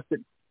n'ibindi byose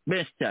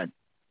benshi cyane,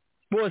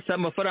 bose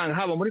amafaranga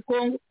haba muri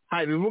Kongo,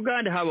 haba i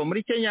Bugande, haba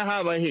muri Kenya,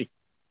 haba he,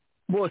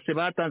 bose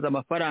batanze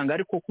amafaranga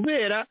ariko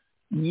kubera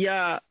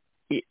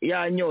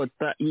ya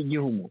nyota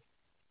y'igihugu.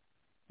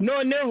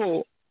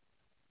 Noneho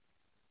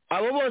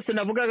abo bose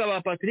navugaga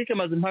ba Patrick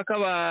Mazimpaka,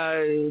 ba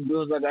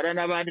Dozagara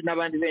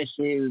n'abandi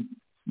benshi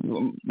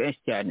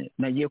cyane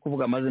nagiye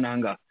kuvuga amazina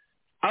hanga,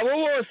 abo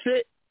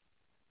bose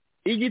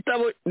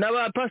igitabo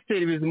n'aba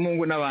Pasteur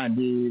Bizimungu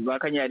n'abandi ba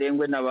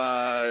Kanyarengwe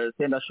n'aba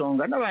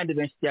Sendashonga n'abandi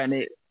benshi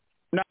cyane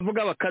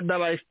navuga bakada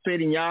ba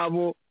FPR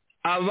nyabo,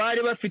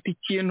 abari bafite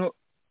ikintu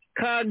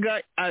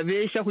kaga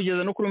abeshya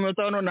kugeza no kuri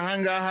umunota none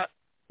ahangaha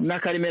na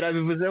Karimera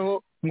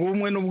bivuzeho ngo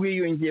umwe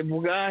n'ubwiyunge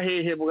bwa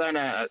hehe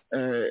bwana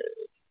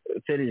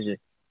Serge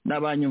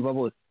n'abanyumva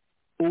bose,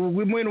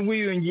 ubumwe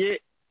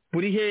n'ubwiyunge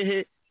buri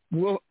hehe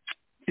bwo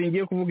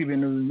singiye kuvuga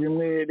ibintu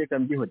bimwe reka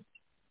mbyihore.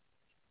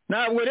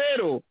 Ntabwo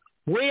rero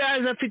we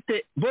yaje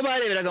afite bo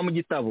bareberaga mu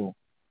gitabo,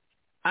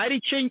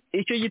 ari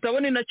icyo gitabo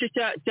ni nacyo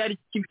cyari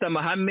gifite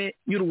amahame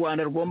y'u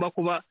Rwanda rugomba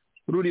kuba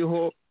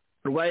ruriho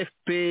rwa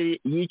FPR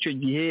y'icyo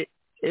gihe,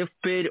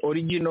 FPR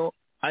original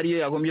ariyo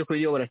yagombye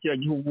kuyobora kiriya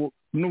gihugu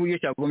n'uburyo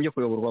cyagombye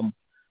kuyoborwamo.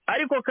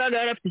 Ariko kaga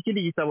yari afite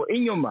ikindi gitabo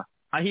inyuma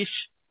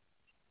ahishe,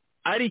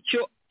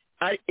 ariyo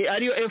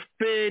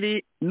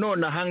FPR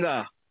none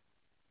ahangaha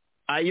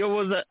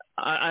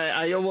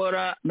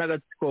ayobora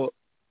n'agatsiko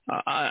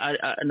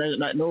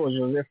n'uwo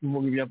Joseph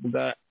uvuga ibyo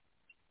avuga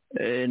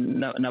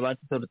na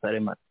Batito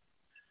Rutaremara.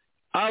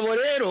 Abo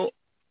rero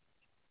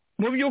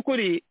mu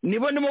by'ukuri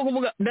nibo ndimo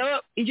kuvuga,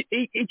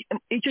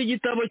 icyo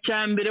gitabo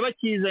cya mbere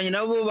bakizanye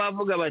nabo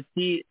bavuga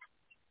bati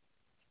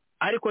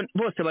ariko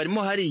bose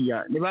barimo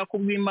hariya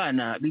ntibakubwa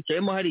Imana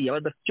bicayemo hariya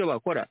badafite icyo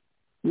bakora.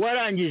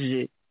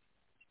 Warangije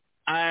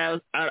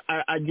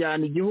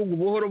ajyana igihugu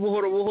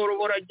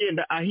buhoro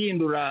agenda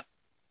ahindura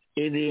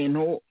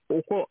ibintu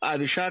uko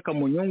abishaka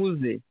mu nyungu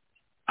ze,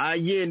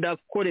 agenda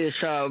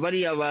akoresha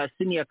bariya ba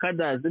senior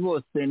cadres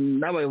bose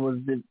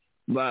n'abayobozi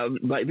ba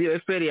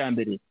FPR ya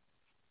mbere,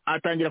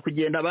 atangira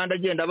kugenda abandi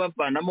agenda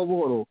bavanamo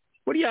buhoro.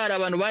 Buriya hari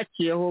abantu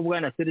baciyeho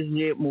bwana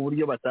Serge mu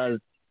buryo batazi.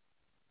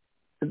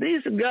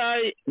 This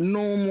guy ni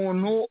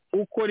umuntu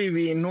ukora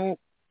ibintu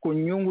ku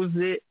nyungu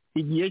ze,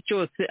 igihe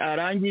cyose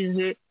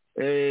arangije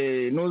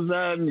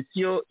nuza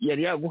misiyo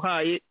yari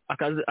yaguhaye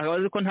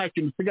akazi ko nta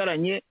kintu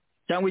usigaranye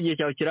cyangwa igihe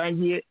cyawe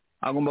kirangiye,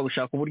 agomba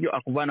gushaka uburyo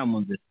akuvana mu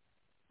nzira.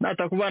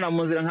 Natakuvana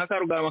mu nzira nka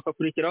Karugama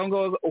akakurikiraho ngo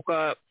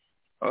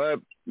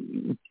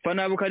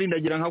nabi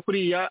ukarindagira nka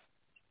kuriya,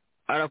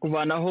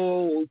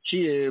 arakuvanaho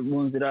uciye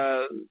mu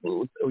nzira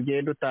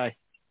ugenda utahe.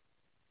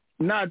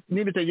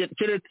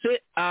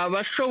 Keretse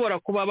abashobora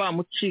kuba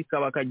bamucika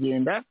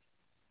bakagenda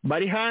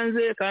bari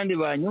hanze kandi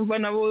banyumva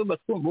nabo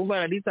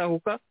bumva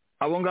aritahuka,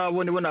 abo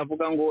ngabo nibo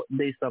navuga ngo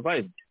they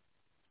survived.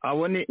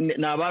 Abo ni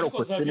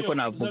abarokotse niko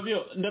navuga.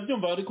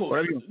 Ndabyumva ariko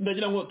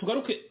ndagira ngo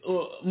tugaruke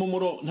mu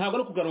murongo, ntabwo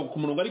ari kugaruka ku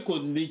murongo, ariko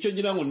nicyo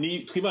ngira ngo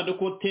ni twibande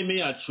ko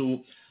teme yacu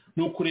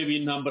ni ukureba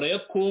intambara ya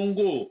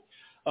Kongo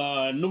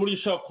n'uburyo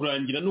ishobora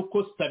kurangira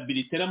n'uko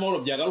stabilité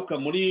n'amahoro byagaruka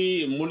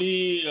muri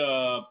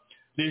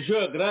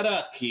region ya Grand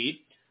Lac.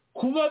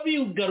 Kuba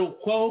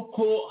bigarukwaho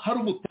ko hari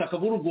ubutaka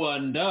bw'u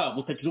Rwanda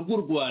butakiri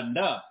ubw'u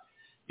Rwanda,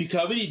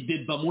 bikaba biri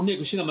deba mu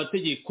nteko ishinga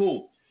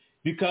amategeko,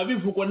 bikaba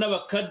bivugwa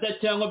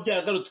n'abakada cyangwa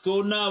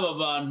byaragarutsweho n'aba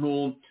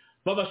bantu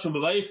b'abashumba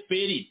ba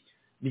FPR,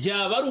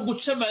 byaba ari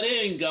uguca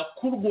amarenga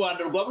k'u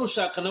Rwanda rwaba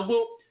rushaka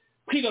nabwo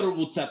kwigarura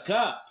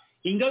ubutaka,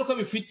 ingaruka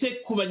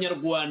bifite ku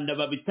banyarwanda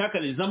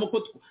babitakarizamo ko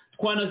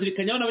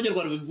twanazirikanyaho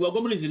n'abanyarwanda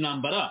bagwa muri izi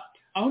ntambara.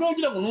 Aho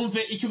nagira ngo numve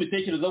icyo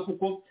ubitekerezaho,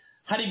 kuko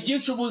hari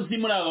byinshi ubuzi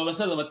muri aba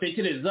basaza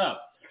batekereza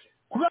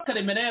kuba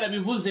Karemera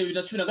yarabivuze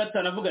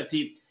 2015 avuga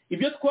ati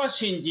ibyo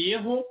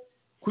twashingiyeho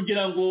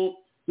kugira ngo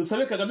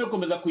dusabe Kagame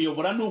gukomeza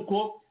kuyobora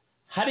nuko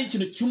hari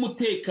ikintu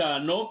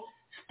cy'umutekano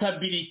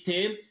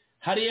stabilite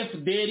hari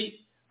FDL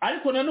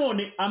ariko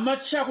nanone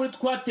amacakuri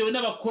twatewe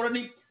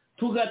n'abakoroni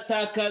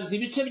tugatakaza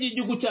ibice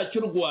by'igihugu cyacu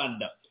cy'u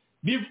Rwanda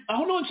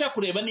aho no nshaka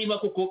kureba niba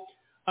kuko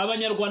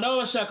abanyarwanda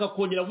baba bashaka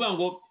kongera kuvuga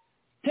ngo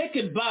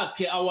take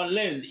back our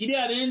land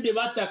iriya rende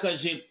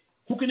batakaje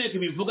kuko inteko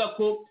bivuga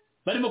ko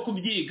barimo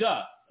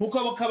kubyiga kuko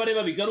abo kabare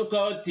babigaruka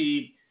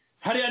bati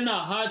hariya ni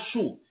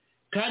ahacu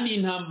kandi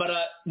intambara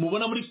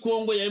mubona muri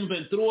Kongo ya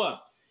M23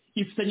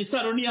 ifitanye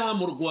isano n'iyaha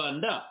mu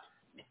Rwanda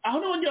aho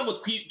nongera ngo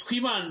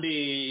twibande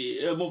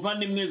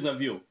muvandimwe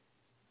Zavio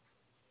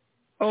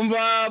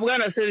umva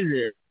bwana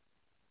Serge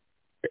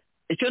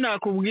icyo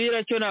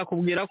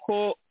nakubwira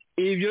ko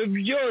ibyo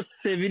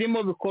byose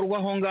birimo bikorwa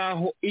aho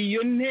ngaho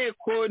iyo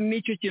nteko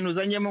n'icyo kintu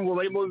uzanyemo ngo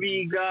barimo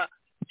biga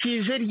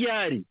kije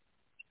ryari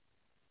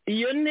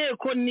iyo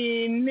nteko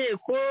ni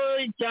inteko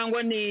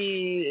cyangwa ni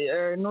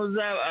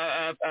noza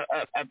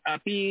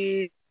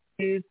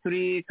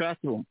P3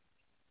 classroom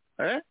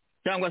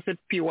cyangwa se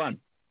P1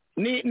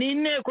 ni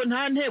inteko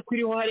nta nteko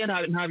iriho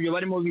hariya ntabyo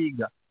barimo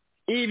biga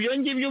ibyo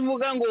ngibyo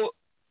uvuga ngo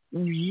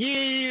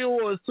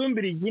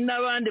Sumbirigi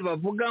n'abandi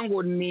bavuga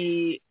ngo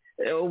ni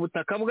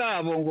ubutaka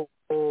bwabo ngo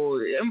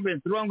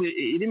M23 ngo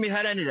irimo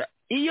iharanira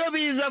iyo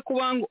biza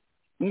kuba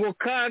ngo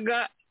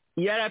Kaga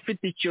yari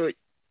afite icyo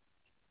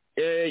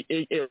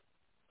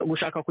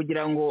gushaka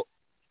kugira ngo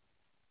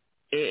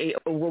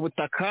ubwo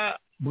butaka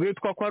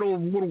bwitwa ko ari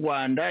ubw'u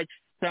Rwanda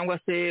cyangwa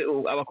se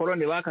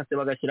abakoroni bakase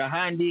bagashyira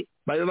ahandi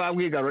babe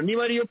babwigarura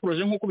niba ariyo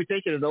projet nk'uko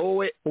bitekereza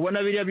wowe ubona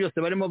biriya byose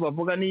barimo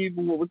bavuga ni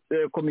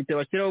komite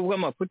bashyiraho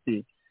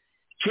bw'amafuti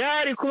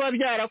cyari kuba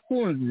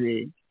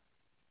byarakunze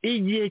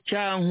igihe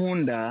cya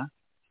Nkunda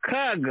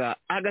Kaga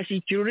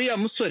agashyikira uriya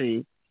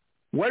musore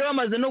wari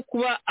wamaze no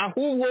kuba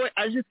ahubwo we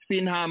ajitse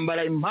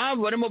intambara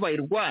impamvu barimo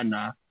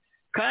bayirwana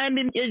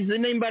kandi yagize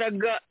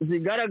n'imbaraga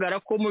zigaragara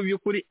ko mu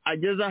by'ukuri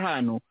ageze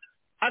ahantu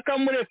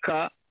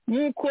akamureka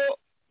nk'uko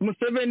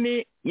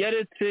Museveni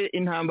yaretse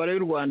intambara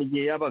y'u Rwanda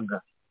igihe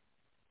yabaga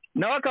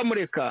nawe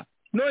akamureka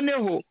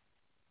noneho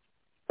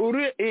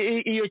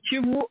iyo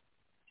Kivu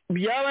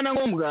byaba na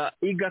ngombwa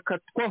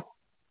igakatwaho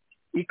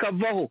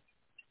ikavaho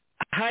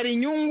hari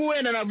inyungu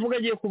wenda navuga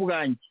agiye ku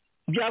bwanjye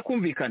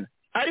byakumvikana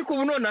ariko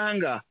ubu none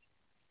ahangaha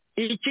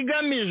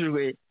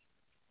ikigamijwe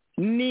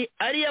ni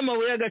ariya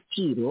amabuye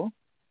y'agaciro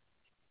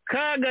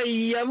Kaga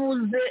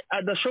yabuze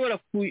adashobora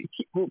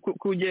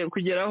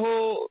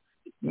kugeraho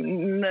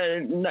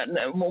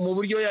mu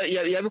buryo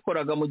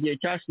yabikoraga mu gihe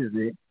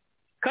cyashize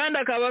kandi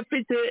akaba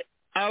afite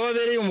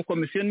ababereye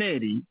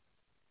umukomisiyoneri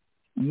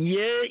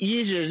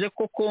yijeje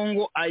ko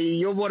Kongo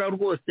ayiyobora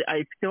rwose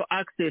ayifiteho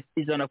access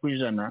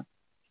 100%,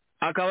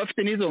 akaba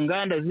afite n'izo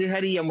nganda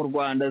zihariya mu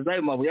Rwanda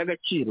zayo mabuye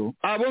y'agaciro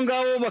abo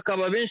ngabo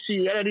bakaba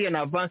benshi yarariye na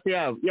avance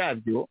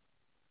yabyo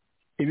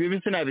ibi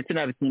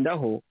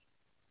bitsinabitindaho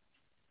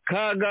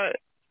Kaga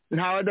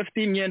ntawe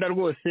adafite imyenda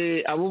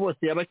rwose abo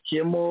bose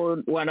yabakiyemo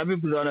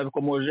wanabivuze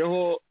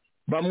wanabikomojeho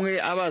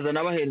bamwe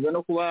abazana bahereza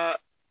no kuba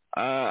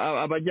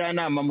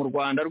abajyanama mu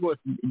Rwanda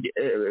rwose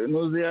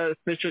nuze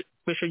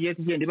special jet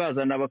igenda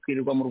bazana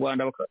bakirirwa mu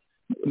Rwanda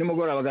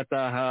nimugora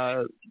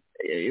bagataha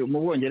mu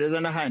Bwongereza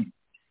n'ahandi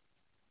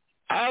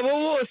abo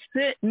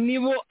bose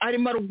nibo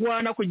arimo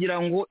arwana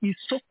kugira ngo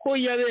isoko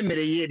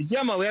yabemereye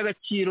ry'amabuye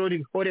y'agaciro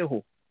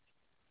rihoreho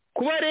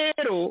kuba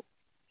rero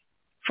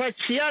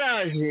Faci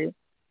yaraje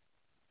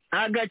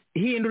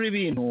agahindura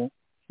ibintu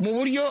mu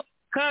buryo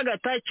Kaga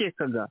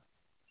atakekaga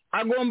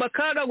agomba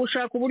Kaga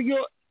gushaka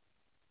uburyo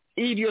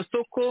iryo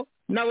soko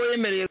nabo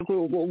yemereye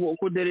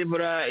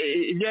kudelivera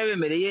ibyo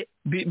yabemereye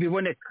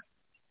biboneka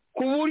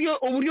ku buryo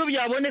uburyo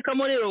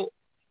byabonekamo rero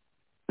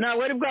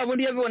ntabwo ari bwa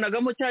bundi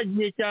yabibonagamo cya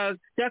gihe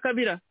cya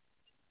Kabira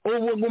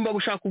ubu agomba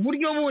gushaka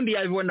uburyo bundi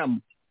yabibonamo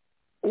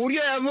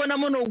uburyo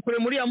yabibonamo ni ukure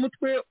muri ya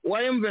mutwe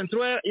wa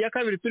M23 ya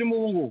kabiri turimo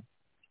ubu ngubu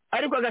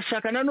ariko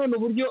agashaka nanone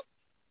uburyo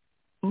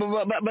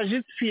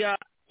bajisiya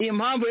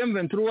impamvu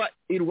M23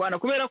 irwana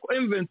kubera ko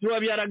M23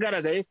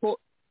 byaragaragaye ko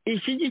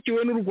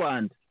ishyigikiwe n'u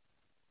Rwanda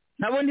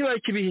nabo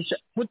ntibakibihisha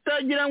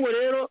kutagira ngo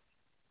rero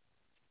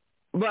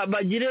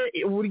bagire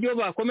uburyo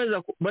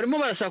bakomeza barimo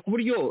barashaka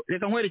uburyo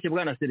reka nkwereke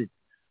bwana Serge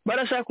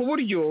barashaka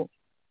uburyo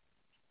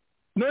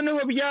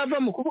noneho byava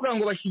mu kuvuga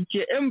ngo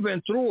bashyikiye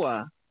M23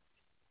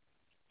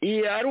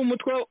 ari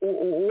umutwe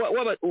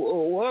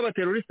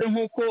w'abateroriste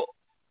nk'uko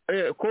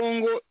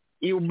Kongo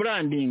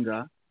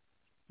brandinga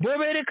bo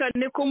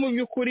berekane ko mu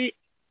by'ukuri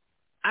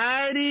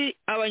ari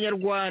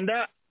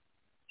abanyarwanda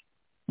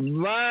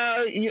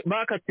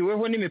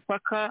bakatiweho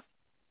n'imipaka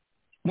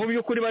mu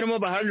by'ukuri barimo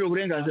baharanira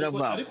uburenganzira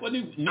bwabo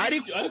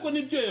ariko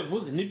nibyo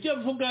yavuze nibyo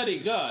avuga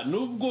rega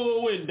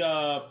nubwo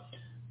wenda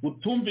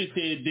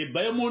utumvise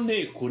deba yo mu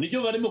nteko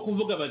nibyo barimo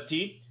kuvuga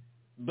bati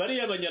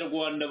bariya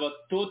abanyarwanda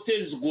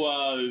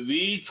batotezwa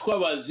bicwa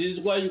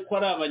bazizwa yuko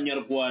ari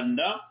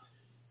abanyarwanda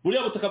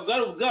buriya butaka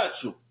bwari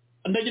ubwacu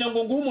ndagira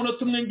ngo nguhe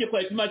umunota umwe njye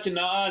kwa Ipimake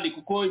na Ali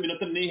kuko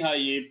iminota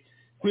nihaye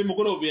kuri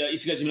mugoroba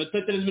isigaje iminota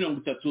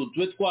 30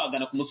 tube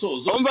twagana ku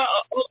musozo.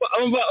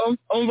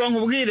 umva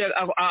nkubwire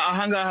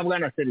ahangaha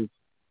bwana Serge,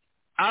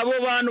 abo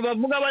bantu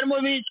bavuga barimo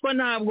bicwa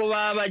ntabwo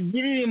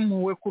babagirira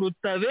impuhwe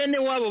kuruta bene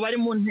wabo bari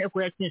mu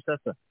nteko ya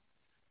Kinshasa.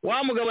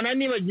 Wa mugabo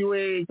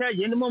nibagiwe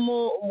cyagendemo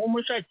mu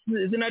mushaki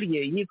izina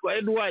rye yitwa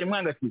Edouard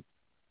Mwangati,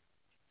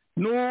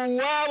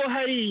 n'uwabo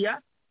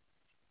hariya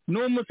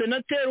ni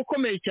umusenateri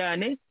ukomeye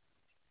cyane,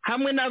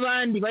 hamwe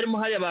n'abandi barimo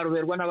hariya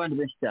baruberwa n'abandi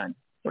benshi cyane.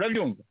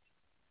 Urabyumva?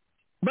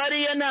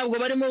 Bariya ntabwo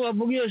barimo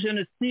bavuga iyo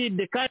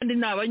jenoside kandi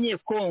ni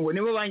abanyekongo,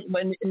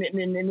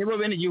 nibo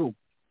bene igihugu.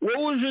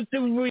 Wowe uje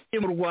uvuye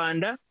mu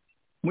Rwanda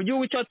mu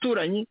gihugu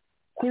cy'aturanyi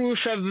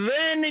kurusha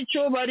bene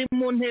cyo bari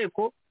mu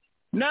nteko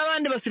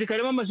n'abandi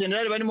basirikare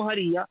b'amajenerali barimo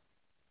hariya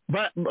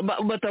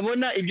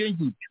batabona ibyo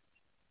ngibyo.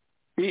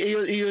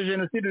 Iyo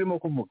jenoside urimo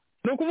kuvuga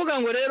ni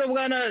ukuvuga ngo rero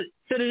bwana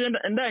Serge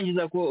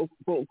ndangiza ku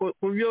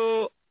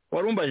byo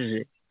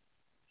warumbajije,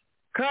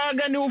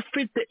 Kaga ni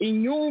ufite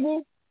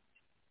inyungu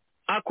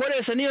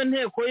akoresha niyo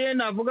nteko ye,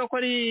 navuga ko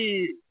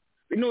ari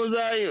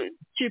inuza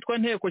cyitwa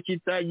nteko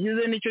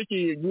kitagize nicyo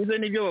kigize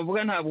n'ibyo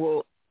bavuga,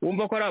 ntabwo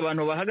wumva ko ari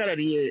abantu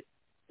bahagarariye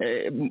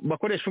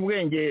bakoresha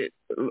ubwenge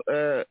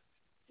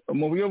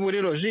mu buryo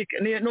buri logique.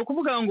 Ni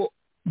ukuvuga ngo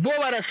bo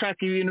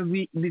barashaka ibintu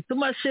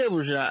bituma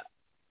shebuja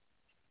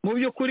mu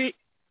by'ukuri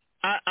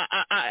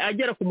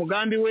agera ku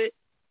mugambi we,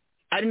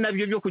 ari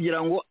nabyo byo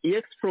kugira ngo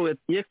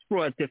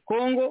exploite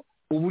Congo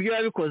uburyo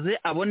yabikoze,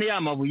 abone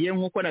yamabuye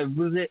nk'uko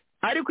nabivuze.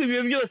 Ariko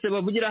ibyo byose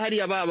bavugira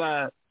hariya,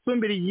 baba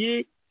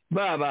Sumbirigi,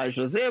 baba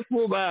Joseph,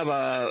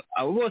 baba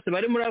abo bose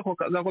bari muri ako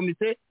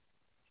gakomite,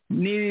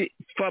 ni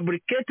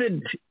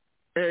fabricated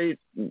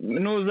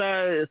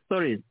nuza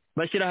stories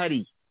bashyira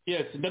hariya.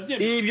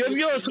 Ibyo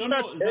byose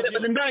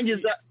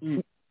ndangiza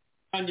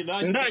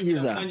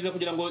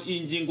kugira ngo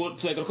iyi ngingo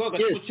tuyagaruka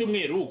hagati mu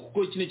cyumweru,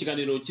 kuko iki ni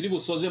ikiganiro kiri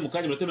busoze mu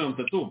kanya minota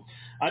 30,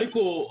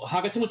 ariko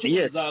hagati mu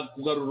cyumweru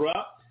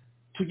kugarura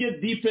tujye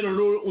deep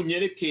rero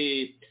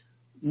unyereke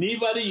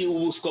niba ari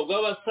ubuswa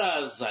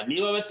bw'abasaza,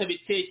 niba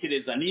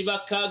batabitekereza, niba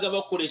Kaga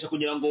bakoresha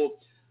kugira ngo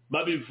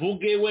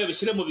babivuge we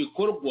bishyire mu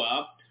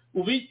bikorwa.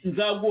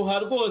 Nzaguha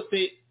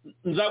rwose,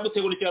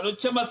 nzagutegura ikiganiro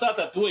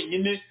cy'amasaha 3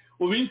 wenyine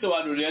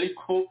ubinsobanurire,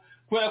 ariko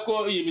kubera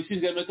ko iyi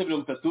misinzi ya minota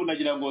 30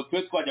 nagira ngo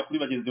twe twajya kuri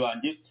bagenzi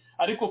banjye,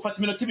 ariko fata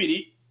iminota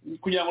 2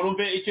 kugira ngo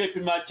numve icyo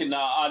epimake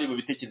na ari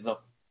babitekerezaho.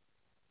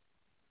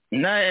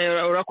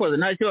 Urakoze,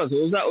 nta kibazo,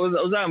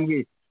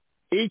 uzambwira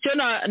icyo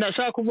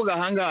nashaka kuvuga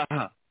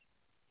ahangaha.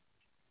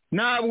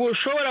 Ntabwo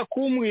ushobora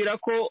kumbwira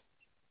ko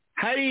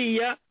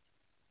hariya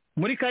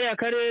muri kariya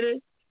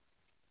karere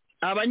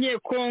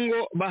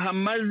abanyekongo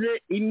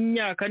bahamaze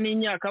imyaka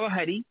n'imyaka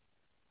bahari,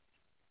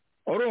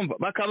 urumva,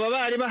 bakaba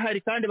bari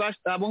bahari kandi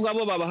abo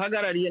ngabo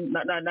babahagarariye,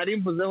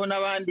 narimvuzeho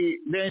n'abandi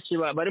benshi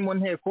bari mu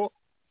nteko,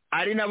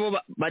 ari nabo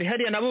bari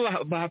hariya, nabo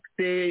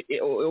bahafite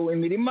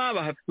imirima,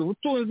 bahafite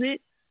ubutunzi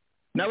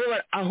nabo.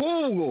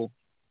 Ahubwo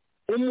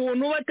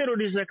umuntu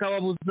ubaterurije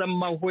akababuza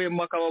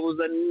amahwemo,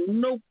 akababuza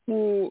no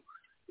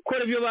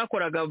gukora ibyo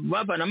bakoraga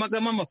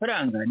bavanamagamo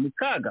amafaranga, ni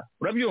Kaga.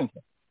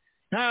 Urabyumva?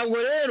 Ntabwo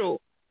rero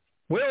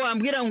wewe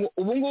wambwira ngo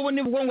ubu ngubu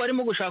nibwo ngo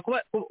arimo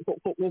gushaka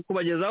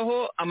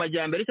kubagezaho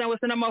amajyambere cyangwa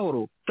se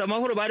n'amahoro.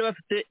 Amahoro bari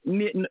bafite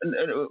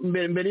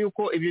mbere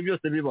yuko ibyo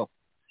byose bibaho.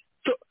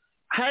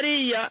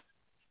 Hariya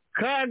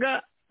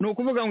Kaga ni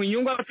ukuvuga ngo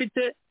inyungu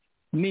afite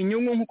ni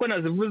inyungu nk'uko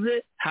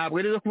nazivuze, ntabwo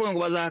ari zo kuvuga ngo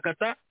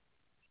bazahakata.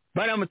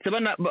 Baramutse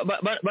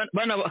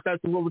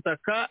banabakata ubwo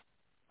butaka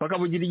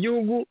bakabugira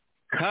igihugu,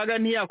 Kaga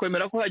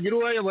ntiyakwemera ko hagira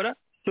uwayobora.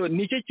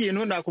 Nicyo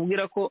kintu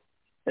nakubwira ko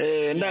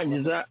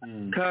ndangiza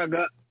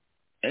Kaga.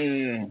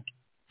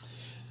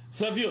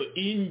 Savio,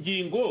 iyi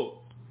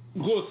ngingo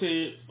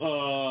rwose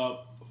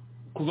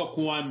kuva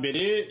ku wa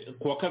mbere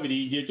ku wa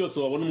kabiri, igihe cyose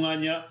wabona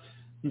umwanya,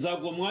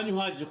 nzaguha umwanya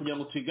uhagije kugira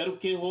ngo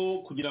tuyigarukeho,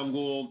 kugira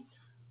ngo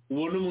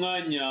ubone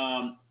umwanya.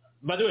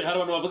 Bariwe hari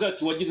abantu bavuga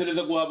ati wagize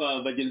neza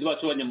guha bagenzi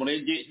bacu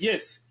b'abanyamurenge.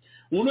 Yes,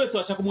 umuntu wese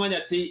washaka umwanya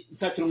ati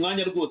ntakira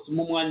umwanya rwose,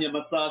 mu mwanya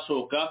amasaha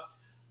ashoka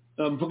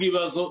mvuga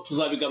ibibazo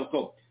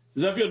tuzabigarukaho.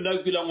 Savio,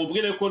 ndabwira ngo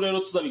ubwire ko rero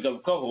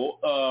tuzabigarukaho,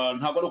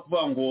 ntabwo ari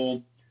ukuvuga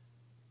ngo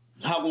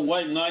ntabwo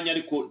ngwaye umwanya,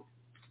 ariko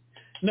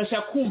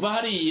nashaka kumva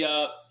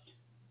hariya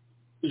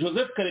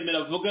Joseph Karemera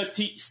avuga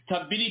ati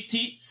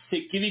stability,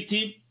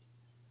 security,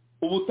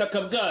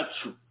 ubutaka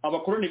bwacu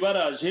abakoroni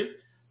baraje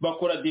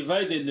bakora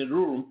divide and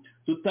rule,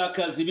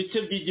 tutakaza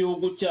ibice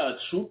by'igihugu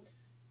cyacu,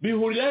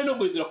 bihurira no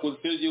guhindura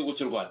constitution y'igihugu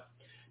cy'u Rwanda.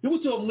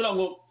 Nibutse bamwira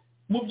ngo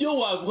mu byo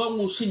wavuga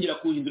nk'ushingira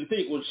kuhindura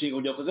itegeko nshinga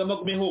kugira ngo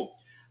zamagumeho,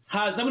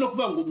 hazamo no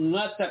kuvuga ngo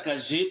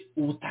mwatakaje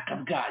ubutaka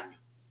bwanyu.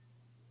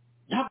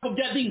 Ntabwo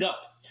byadinga.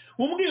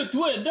 Umbwiye uti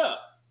wenda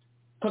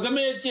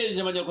Kagame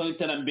yegereje abanyarwanda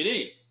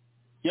iterambere,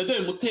 yadoye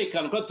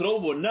umutekano kandi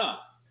turawubona,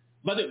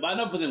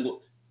 banavuze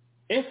ngo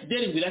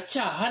FDL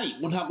biracyahari,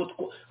 ngo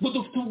ntabwo ngo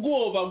dufite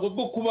ubwoba ngo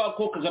bwo kuba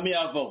ko Kagame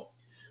yavaho.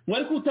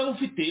 Mwari ko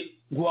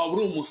utabufite ngo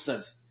wabura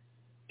umusazi.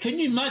 Can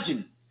you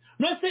imagine?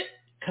 Nose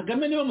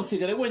Kagame niba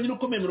musigara wenyine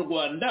ukomeye mu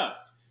Rwanda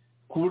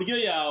ku buryo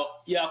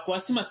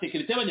yakwasima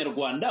security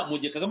y'abanyarwanda mu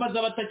gihe Kagame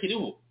azaba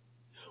atakiriho.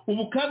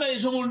 ubu kandi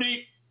ejo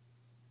bundi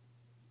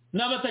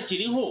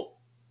n'abatakiriho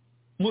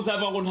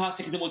muzavuga ngo nta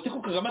sekirite muti ko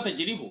Kagame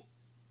atakiriho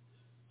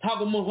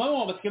ntabwo muvuga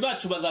ngo abasekirite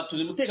bacu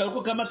bazatuza umutekano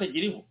ko Kagame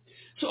atakiriho.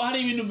 So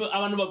hari ibintu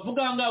abantu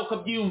bavuga aha ngaha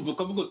ukabyiyumva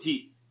ukavuga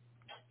uti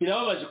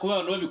birababaje kuba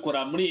abantu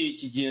babikora muri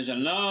iki gihe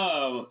jana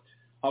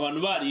abantu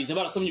barize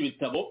barasomye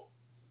ibitabo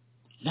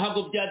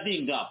ntabwo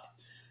byadinga.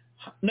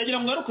 Nagira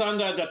ngo ngaruka aha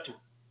ngaha gato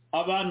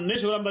abantu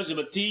n'ejo barambaje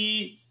bati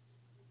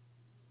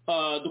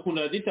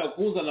dukunda dita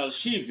kuzana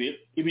archive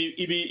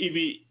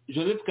ibi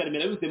Joseph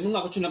Karemera bivuze mu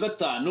mwaka wa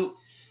 2015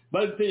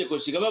 bari itegeko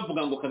nshinga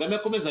bavuga ngo Kagame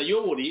akomeza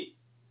ayobore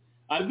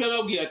ariko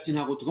bababwira ati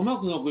ntabwo tugomba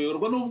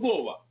kuyoborwa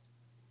n'ubwoba,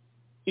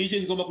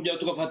 igihe tugomba kujya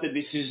tugafata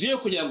decision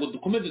kugira ngo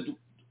dukomeze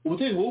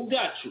ubutegetsi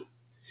bwacu.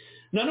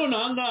 Nanone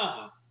aha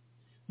ngaha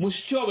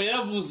mushiki wabo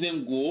yaravuze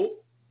ngo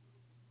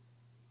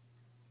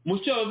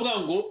mushiki wabo avuga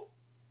ngo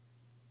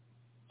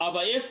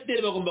aba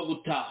FDL bagomba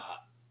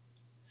gutaha,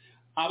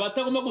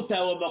 abatagomba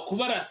gutaha bagomba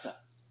kubarasa.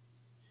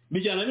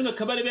 Bijyana bimwe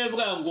kabari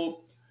bavuga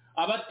ngo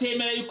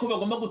abatemera yuko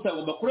bagomba gutaha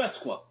bagomba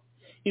kuraswa.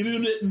 Ibi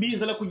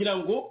bizana kugira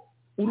ngo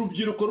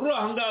urubyiruko ruri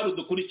aha ngaha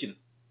rudukurikira.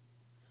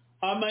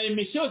 Ama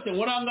emission yose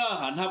nkora aha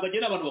ngaha ntabwo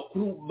agera abantu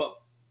bakuru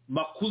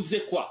bakuze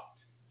kwa,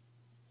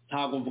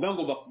 ntabwo mvuga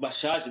ngo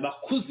bashaje,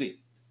 bakuze.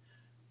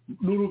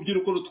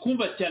 N'urubyiruko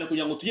rutwumva cyane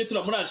kugira ngo tujye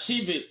tura muri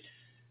archive.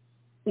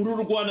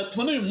 Uru Rwanda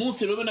tubona uyu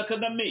munsi rero na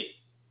Kagame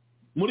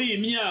muri iyi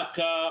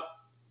myaka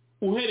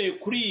uhereye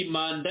kuri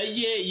manda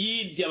ye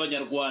yibye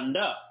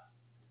abanyarwanda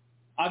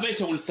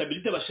abeshya ngo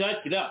stability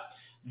bashakira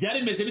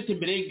byaremeze bite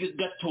imbere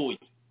gatoya.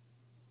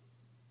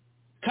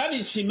 Kandi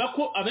nshima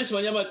ko abenshi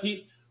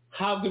banyabati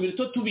ntabwo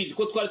ibintu tubizi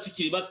ko twari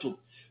tukiri bato,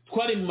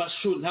 twari mu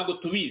mashuri ntabwo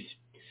tubizi,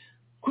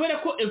 kubera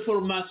ko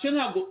information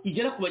ntabwo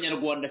igera ku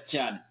banyarwanda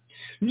cyane.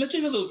 Nacyo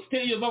ibibazo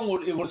dufite iyo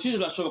bango evolution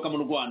irashoboka mu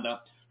Rwanda,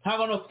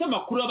 ntabwo abantu bafite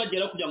amakuru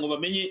abagera kugira ngo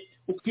bamenye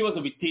uko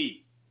ibibazo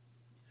biteye.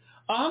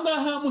 Aha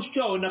ngaha mushiki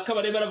wawe na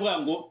Kabare baravuga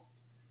ngo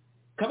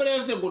Kabare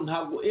yavuze ngo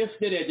ntabwo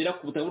FDL yagera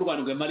ku butaka bw'u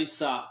Rwanda ngo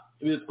Marisa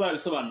ibintu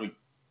twarabisobanuye.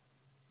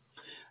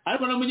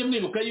 Ariko namujye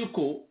mwibuka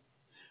yuko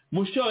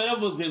mushiki wawe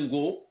yaravuze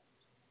ngo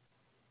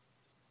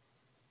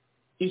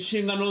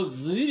inshingano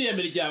ziriya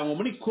miryango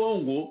muri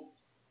Kongo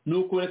ni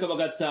ukubereka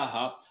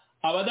bagataha,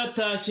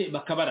 abadatashe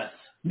bakabarasa.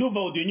 Ndumva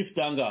audio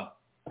nyifite ahangaha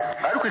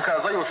ariko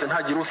ikaza yose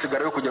ntagira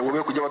usigara yo kugira ngo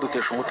be kujya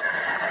badutesha umutwe.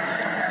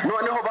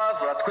 Noneho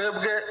baza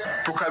twebwe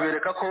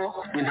tukabereka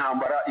ko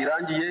intambara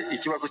irangiye,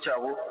 ikibazo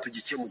cyabo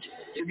tugikemuye.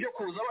 Ibyo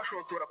kuza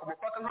bashotora ku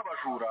mupaka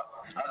nk'abajura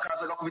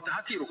akaza gakubita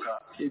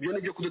hakiruka, ibyo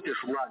nibyo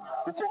kudutesha umwanya,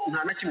 kuko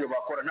nta na kimwe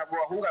bakora, ntabwo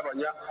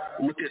bahungabanya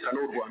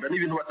umutekano w'u Rwanda,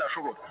 n'ibintu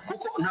batashobora,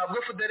 kuko ntabwo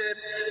FDL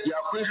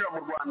yakwinjira mu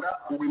Rwanda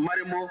ngo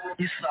imaremo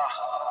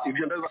isaha.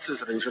 Ibyo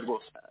ndabibasezeranyije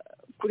rwose.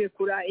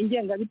 Kurekura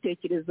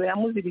ingengabitekerezo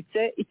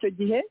yamuziritse icyo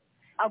gihe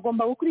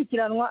agomba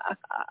gukurikiranwa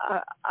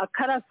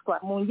akaraswa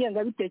mu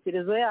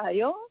ngengabitekerezo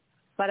yayo.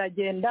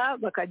 Baragenda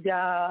bakajya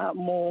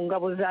mu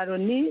ngabo za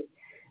Loni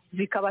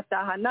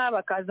zikabatahana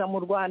bakaza mu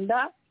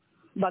Rwanda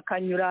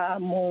bakanyura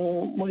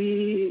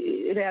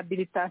muri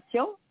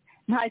rehabilitation.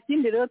 Nta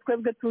kindi rero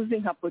twebwe tuzi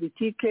nka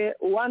politike,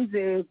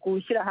 uwanze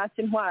gushyira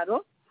hasi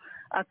intwaro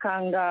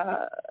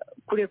akanga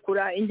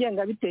kurekura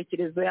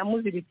ingengabitekerezo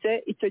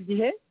yamuziritse icyo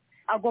gihe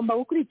agomba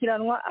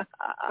gukurikiranwa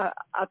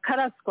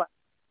akaraswa.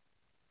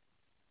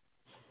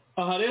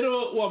 Aha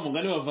rero wa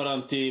mugani wa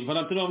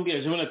Valentin wambwiye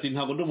ejo ati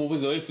ntabwo ndi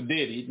umuvuzi wa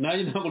FDL,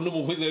 nanjye ntabwo ndi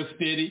umuvuzi wa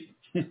FDL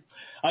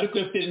ariko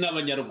FDL ni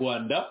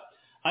abanyarwanda.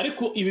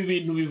 Ariko ibi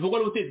bintu bivugwa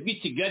n'ubutegetsi bw'i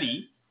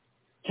Kigali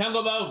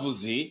cyangwa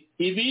bavuze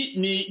ibi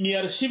ni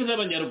archive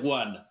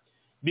z'abanyarwanda,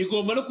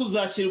 bigomba no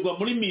kuzashyirwa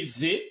muri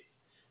mize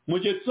mu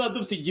gihe tuzaba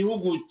dufite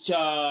igihugu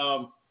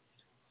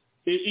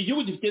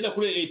gifite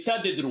kuri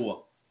etat de droit.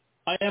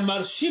 Aya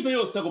archive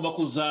yose agomba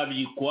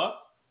kuzabikwa,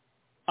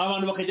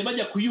 abantu bakajya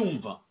bajya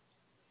kuyumva.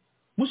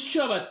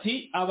 Mushya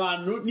bati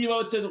abantu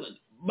niba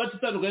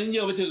batitandukanye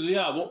n'ingengabitekerezo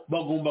yabo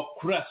bagomba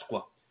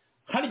kuraswa.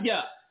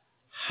 Harya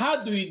how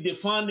do we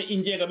defend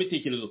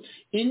ingengabitekerezo?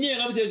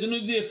 Ingengabitekerezo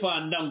ni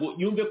defanda ngo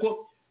yumve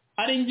ko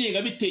ari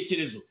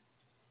ingengabitekerezo.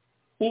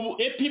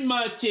 Ubu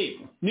epimake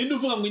ninde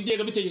uvuga ngo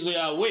ingengabitekerezo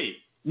yawe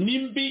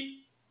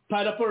nimbi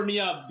paraporo ni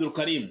Abdul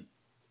Karim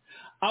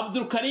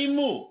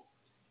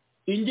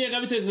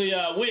ingengabitekerezo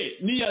yawe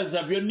ni ya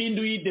Zavio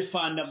ninde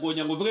uyidefanda ngo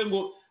nyango uvuge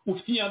ngo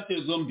ufite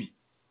ingengabitekerezo mbi.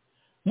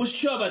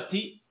 Mushya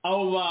bati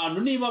abo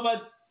bantu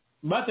niba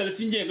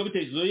bataretse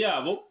ingengabitekerezo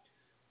yabo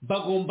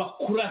bagomba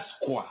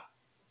kuraswa.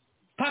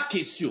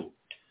 Pakesyo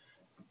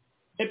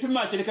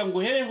epimake reka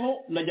nguhereho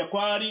najya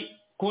kwari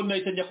ko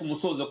nahita njya ku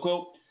musozo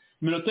ko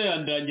minota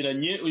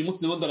yandangiranye uyu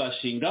munsi niho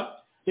ndarashinga.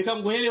 Reka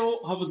nguhereho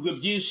havuzwe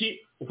byinshi,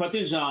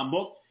 ufate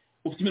ijambo,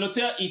 ufite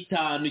iminota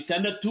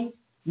 5-6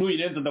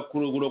 nuyirenza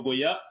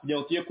ndakurogoya kugira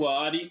ngo tujye kwa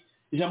ari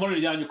ijambo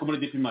ryanyu ko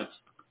muri epimake.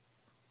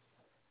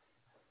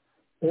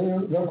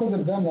 Urakoze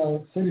bwana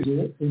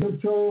Serge. Ibyo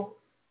cyo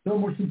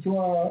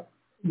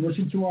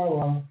mushiki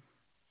waba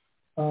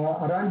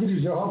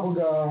arangirijeho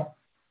avuga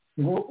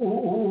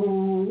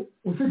ngo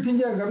ufite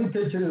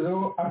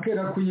ingengabitekerezo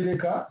akera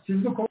kuyireka,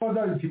 sinzi uko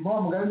bazabipima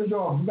wa mugani n'ibyo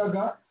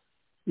wavugaga.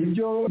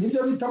 ibyo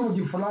nibyo bita mu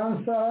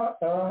gifaransa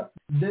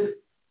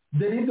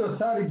derido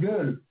sari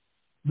geri,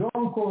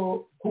 donc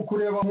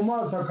kukureba mu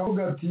maso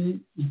akavuga ati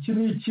iki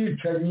ni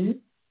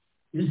icyicanyi,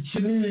 iki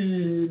ni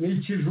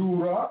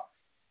ikijura,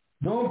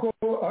 donc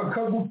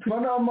akagupima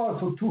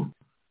n'amaso tu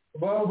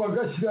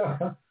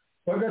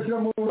bagashyira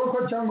mu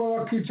buroko cyangwa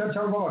bakica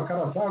cyangwa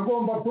bakarasa,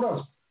 agomba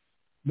kuraswa.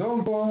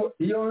 Donc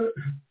iyo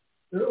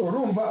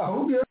urumva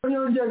ahubwo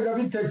iyo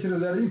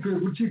ngengabitekerezo yari ikwiye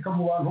gucika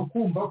mu bantu,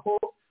 kumva ko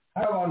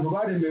hari abantu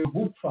baremewe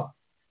gupfa.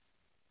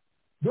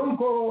 Donc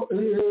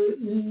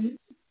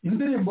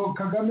indirimbo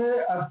Kagame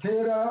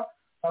atera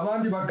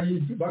abandi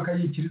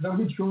bakayikiriza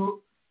gutyo,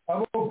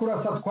 abo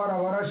kurasa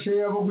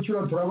twarabarashe, abo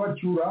gucyura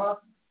turabacyura,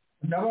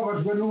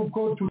 nababajwe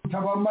nuko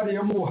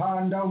tutabamariye mu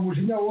buhanda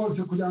umujinya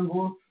wose kugira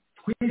ngo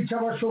twice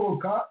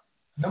abashoboka,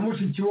 na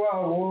mushiki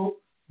wabo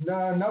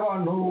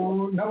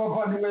n'abantu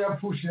n'abavandimwe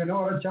yapfushije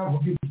nabo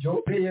baracyavuga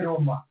ibyo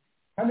Roma.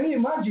 Can you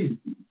imagine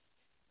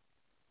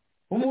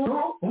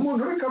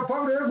umuntu uri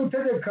capable yo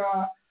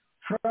gutegeka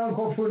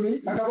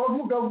francophonie akaba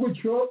avuga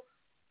gutyo,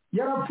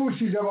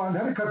 yarapfushije abantu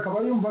ariko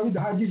akaba yumva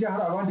bidahagije,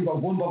 hari abandi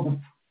bagomba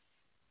gupfa.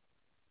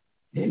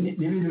 Ni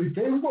ibintu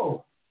biteye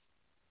ubwoba.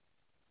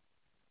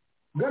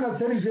 Bwana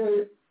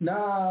Serge,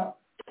 na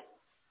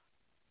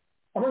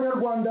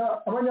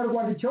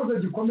abanyarwanda ikibazo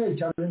gikomeye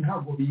cyane,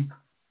 ntabwo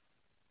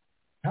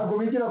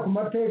bigira ku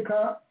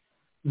mateka,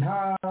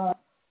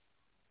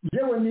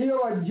 yewe niyo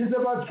bagize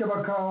batwe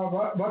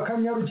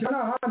bakanyarukira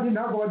n'ahandi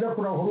ntabwo bajya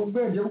kurahura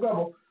ubwenge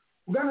bwabo.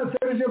 Bwana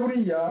Serge,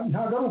 buriya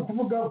ntabwo ari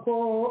ukuvuga ko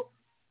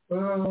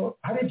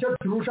hari icyo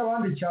turusha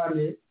abandi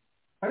cyane,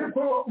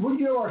 ariko burya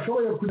iyo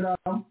washoboye kugera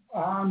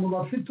ahantu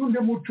bafite undi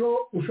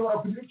muco ushobora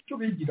kugira icyo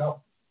bigiraho.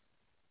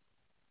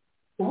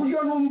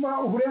 Uburyo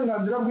numva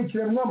uburenganzira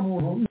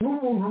bw'ikiremwamuntu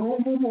n'umuntu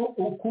n'umuntu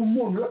uko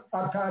umuntu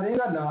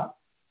atarengana,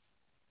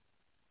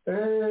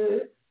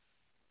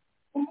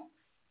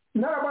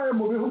 narabaye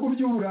mu bihugu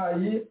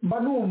by'uburayi mba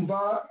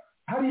numva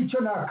hari icyo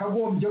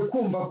nakagombye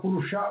kumva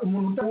kurusha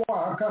umuntu utari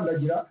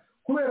wahakandagira,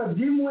 kubera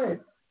dimwe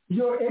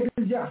iyo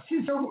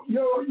exercice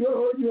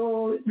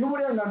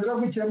y'uburenganzira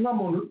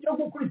bw'ikiremwamuntu yo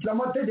gukurikira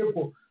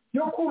amategeko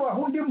yo kubaha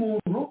undi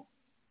muntu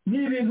ni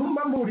ibintu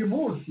mba buri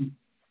munsi.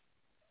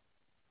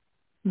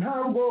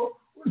 Ntabwo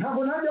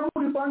najya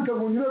muri banki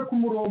ngo nyure ku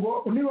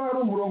murongo, niba hari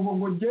umurongo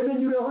ngo ngende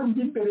nyureho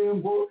njye imbere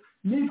ngo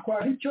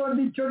nitwaje icyo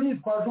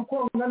nitwaje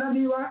uko ngana,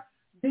 niba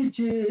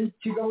iki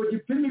kigabo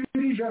gipima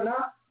ibiro 100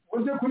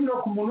 uze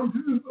kunyura ku muntu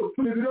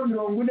upima ibiro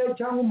 40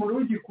 cyangwa umuntu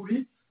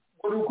w'igikuri,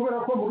 ngo ni ukubera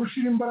ko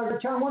murushira imbaraga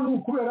cyangwa ni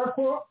ukubera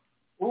ko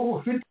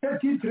ufite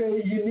titre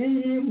iyi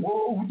n'iyi ngo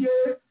ujye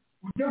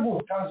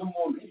guhutaza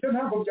umuntu. Ibyo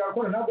ntabwo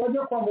byakora, ntabwo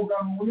bajya kwa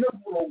muganga ngo unyure ku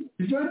murongo.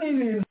 Ibyo ni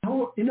ibintu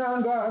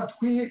inangaha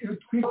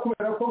twiga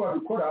kubera ko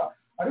babikora,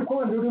 ariko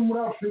wenda uri muri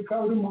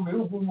Afurika, uri mu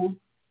bihugu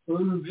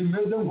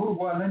bimeze nk'u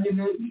Rwanda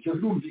nyine ibyo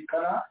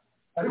birumvikana.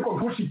 Ariko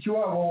mushiki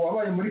wabo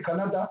wabaye muri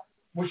Canada,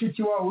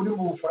 mushiki wabo uri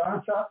mu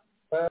Bufaransa,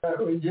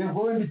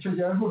 yego wenda icyo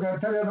gihe avuga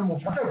atari ari mu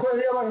Bufaransa, ko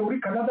yari yabaye muri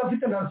Canada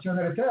afite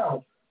nationalite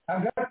yaho,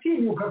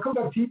 agatinyuka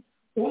akavuga ati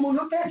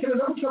umuntu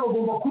utekereza gutya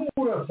bagomba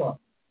kumurasa,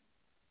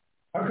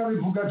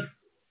 akabivuga atyo.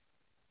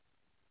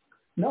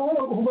 Naho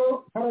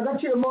ubwo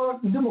haragaciyemo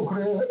ndi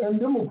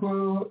mu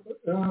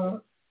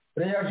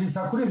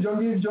kureyajisa kuri ibyo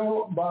ngibyo,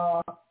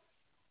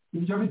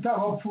 ibyo bita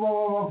abapfu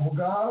baba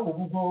bavuga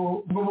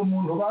ubwo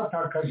bumuntu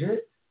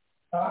batakaje,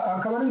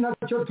 akaba ari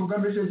nacyo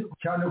tugamije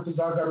cyane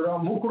kuzagarura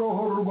mu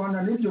kurohora u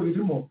Rwanda. N'ibyo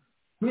birimo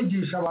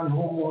kwigisha abantu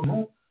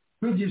ubumuntu,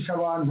 kwigisha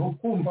abantu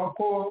kumva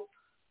ko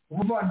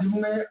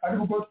ubuvandimwe ari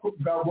bwo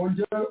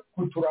bwagombye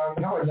kuturanga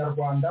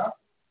nk'abanyarwanda,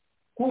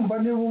 kumva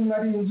niba umwe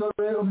ari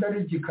inzobe undi ari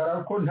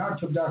igikara ko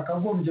ntacyo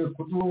byakagombye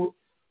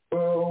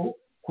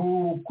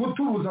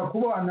kutubuza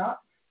kubana.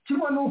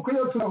 Kimwe n'uko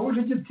iyo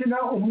turahuje igitsina,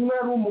 umwe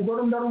ari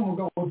umugore undi ari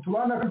umugabo,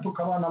 tubana kandi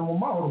tukabana mu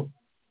mahoro.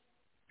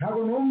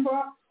 Ntabwo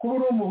numva kuba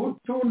uri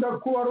umuhutu undi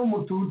kuba ari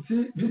umututsi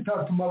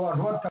bitatuma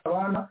abantu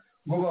batabana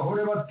ngo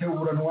bahore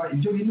bateburanwa.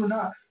 Ibyo bintu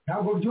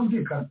ntabwo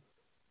byumvikana.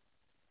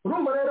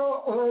 Urumva rero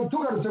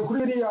tugarutse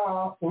kuri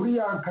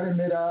uriya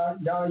Karemera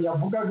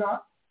yavugaga,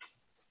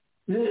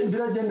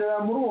 biragendera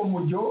muri uwo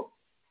mujyo.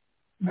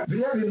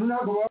 Biriya bintu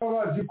ntabwo baba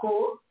bazi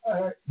ko,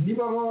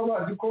 niba baba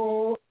bazi ko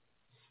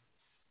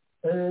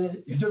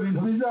ibyo bintu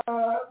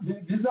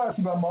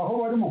bizasibama aho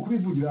bari mu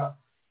kubivugira,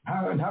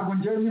 ntabwo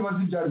ngewe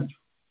nibaza ibyo ari byo.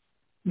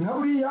 Nka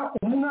buriya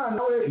umwana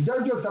we ibyo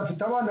ari byose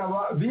afite abana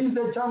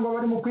bize cyangwa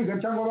barimo kwiga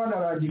cyangwa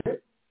banarangije,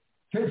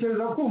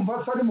 tekereza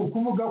kumva se ari mu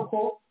kuvuga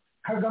ko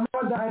Kagame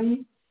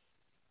adahari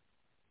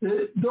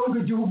donc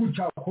igihugu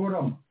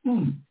cyakoramo.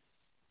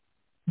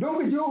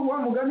 Donc igihugu wa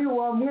mugani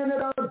wa mwene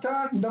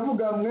data,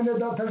 ndavuga mwene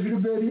data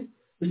Gilbert,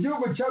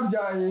 igihugu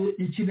cyabyaye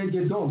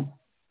ikinege, donc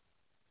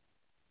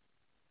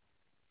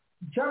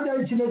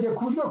cyabyaye ikinege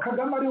ku buryo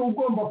Kagame ari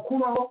ugomba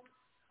kubaho,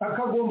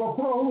 akagomba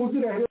kubaho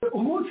ubuziraherezo.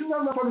 Umunsi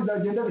uzapfa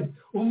bizagenda bite?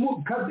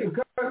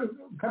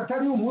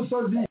 Katari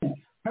umusozi,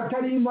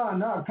 katari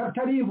Imana,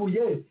 katari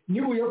ibuye,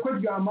 n'ibuye ko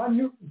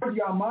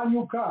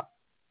ryamanyuka.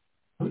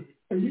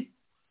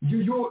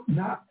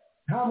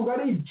 Ntabwo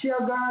ari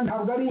ikiyaga,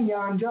 ntabwo ari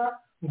inyanja,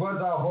 ngo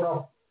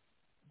azahoraho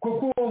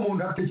kuko uwo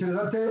muntu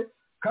atekereza ate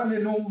kandi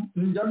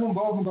njya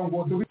numva bavuga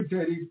ngo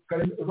dogiteri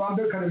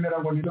Bande Karemera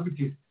ngo ni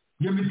dogiteri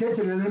iyo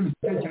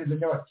mitekerereze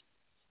y'abaki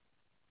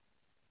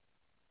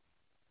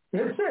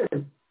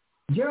ese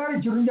njye hari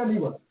ikintu njya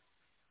niba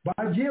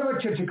bagiye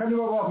baceceka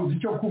niba babuze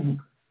icyo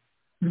kuvuga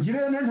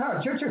ngirene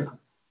ntaceceka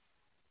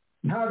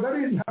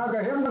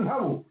ntagahembwa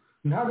nkabo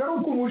ntabwo ari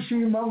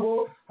ukumushima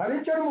ngo hari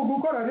icyo ari mu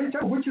gukora hari icyo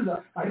ari gukiza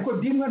ariko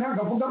dimwe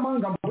ntagavuga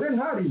amanga mure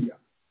nkariya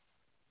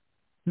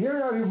niyo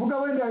yabivuga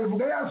wenda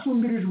yabivuga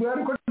yasumbirijwe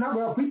ariko ntabwo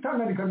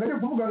yakwitanganika ngo ajye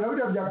kuvuga nka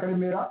biriya bya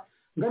Karemera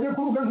ngo ajye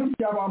kuvuga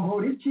nk'ibya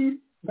Bamporiki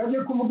ngo ajye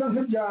kuvuga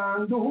nk'ibya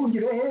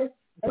Nduhungirehe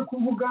ngo ajye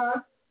kuvuga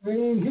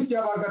nk'ibya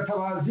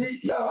Bagatabazi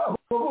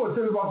bose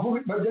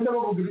bagenda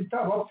bavuga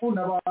ibitabapfu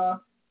na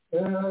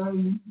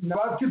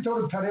ba Tito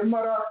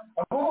Rutaremara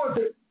abo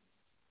bose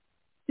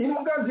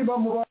imbwa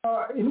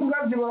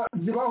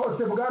ziba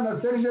hose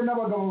bwana Serge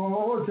n'abagabo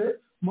baba hose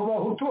mu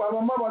Bahutu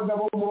abamo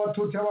abagabo mu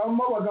Batutsi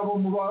abamo abagabo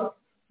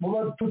mu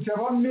Batutsi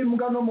abamo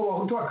imbwa no mu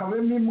Bahutu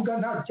hakabamo imbwa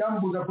nta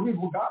cyambuza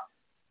kubivuga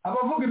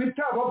abavuga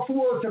ibitabapfu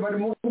bose bari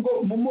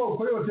mu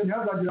moko yose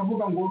ntihazagira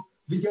avuga ngo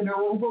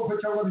bigenewe ubwoko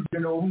cyangwa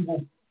bigenewe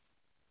ubungubu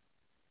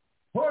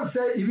hose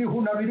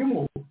ibihuna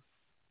birimo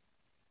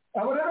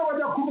abo rero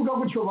bajya kuvuga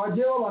gutyo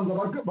bagiye babanza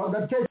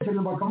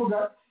bagatekereza bakavuga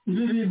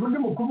ibi bintu ndi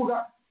mu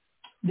kuvuga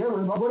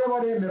yewe bagore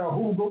baremera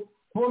ahubwo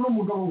kubona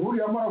umugabo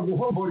nkuriya amara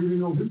guhombora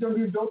ibintu nk'ibyo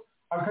ngibyo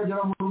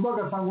akagera mu rugo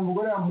agasanga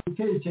umugore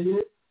yamutekeye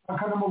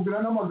akanamubwira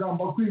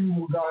n'amagambo akwiye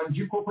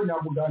umuganji koko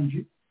nyamuganji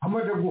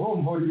amaze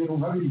guhombora ibintu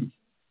nka biriya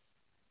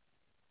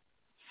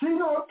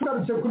sino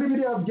tugarutse kuri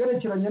biriya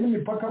byerekeranye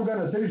n'imipaka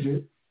bwana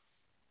Serge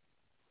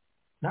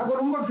ntabwo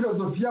numva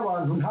filozofi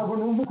y'abantu ntabwo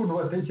numva ukuntu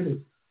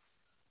batekereza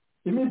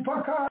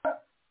imipaka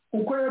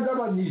uko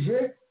yagabanyije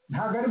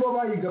ntabwo aribo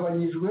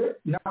bayigabanyijwe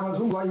ni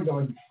abazungu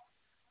bayigabanyije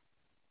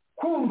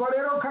kumva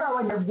rero ko ari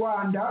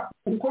abanyarwanda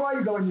uko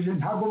bayigabanyije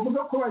ntabwo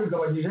mvuga ko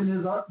bayigabanyije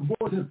neza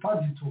rwose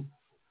tazitu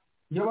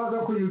iyo baza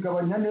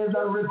kuyigabanya neza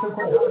uretse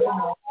ko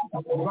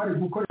ntabwo bari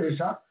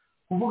gukoresha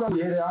kuvuga ngo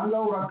ihereye aha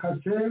ngaha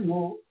urakase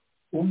ngo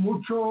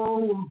umuco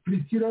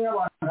kiritire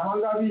y'abantu aba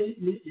ngaba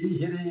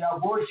ihereye ya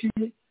goshi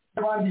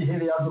n'abandi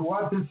ihereye ya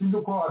droite sinzi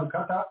uko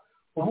wabikata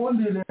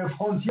ubundi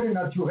frontiere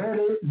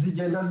naturelle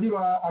zigenda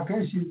ziba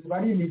akenshi ziba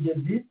ari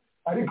imigezi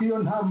ariko iyo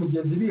nta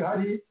mugezi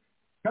bihari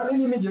kandi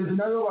n'imigezi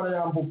nayo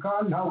barayambuka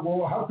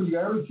ntabwo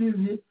hakurya ya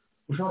Rusizi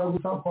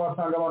ushobora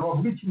kuhasanga abantu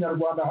bavuga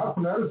ikinyarwanda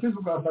hakuno ya Rusizi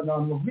ukahasanga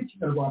abantu bavuga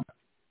ikinyarwanda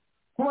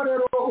kuba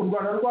rero u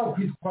Rwanda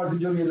rwakwitwaza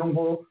ibyo bintu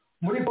ngo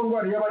muri Kongo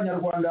hariyo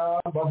abanyarwanda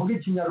bavuga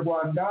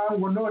ikinyarwanda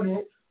ngo none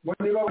ngo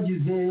niba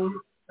bagize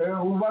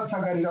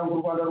ubasagarira ngo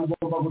u Rwanda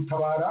rugomba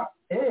gutabara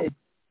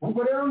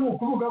ubwo rero ni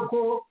ukuvuga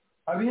ko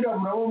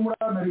abirabura bo muri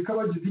Amerika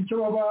bagize icyo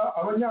baba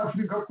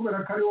abanyafurika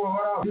kubera ko aribo baba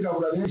ari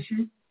abirabura benshi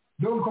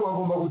dore ko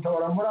bagomba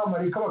gutabara muri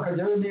Amerika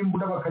bakajyayo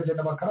n'imbunda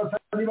bakagenda bakarasa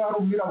niba hari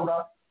umwirabura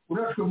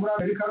urashwe muri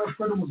Amerika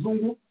arashwe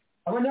n'umuzungu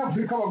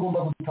abanyafurika bagomba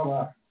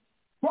gutabara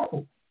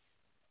koko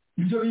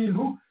ibyo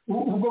bintu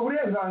ubwo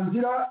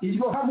burenganzira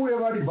iryo hamwe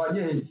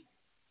barivanye hehe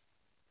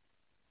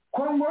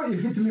Kongo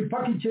ifite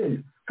imipaka 9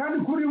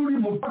 kandi kuri buri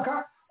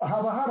mupaka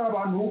haba hari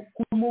abantu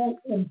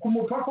ku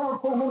mupaka wa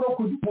Kongo no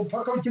ku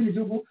mupaka w'ikindi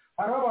gihugu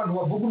hari abantu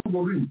bavuga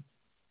urwo rurimi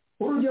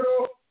urugero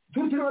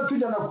tutiriwe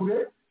tujyana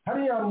kure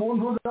hariya mu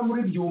ntuza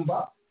muri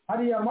Byumba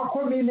hariya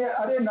makomine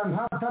arenga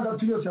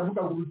nk'atandatu yose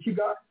yavugaga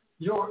urukiga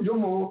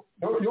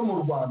yo mu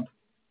Rwanda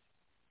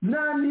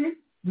nani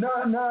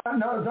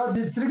na za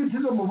district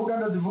zo mu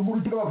Buganda zivuga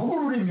urukiga bavuga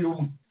ururimi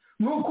rumwe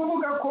ni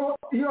ukuvuga ko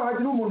iyo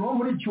hagira umuntu wo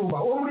muri Cyumba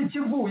wo muri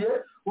Kivuye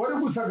wari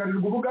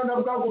gusagarirwa Ubuganda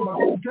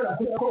bwagombaga gutera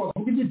ko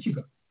bavuga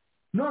igikiga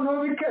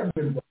noneho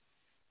bikemerwa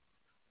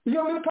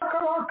iyo mipaka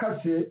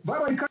bakase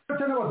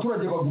barayikase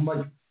n'abaturage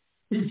bagumayo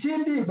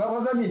ikindi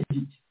babaza ni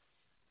iki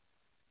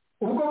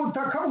ubwo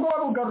butaka bwo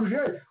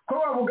babugaruje ko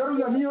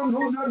babugaruza niyo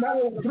ntuza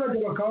nawe abaturage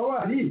bakaba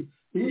bari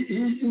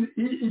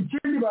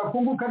ikindi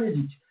bakunguka ni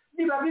iki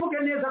niba bivuge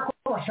neza ko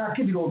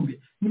bashaka ibirombe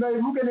niba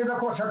bivuge neza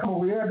ko bashaka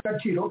amabuye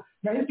y'agaciro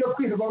naho ibyo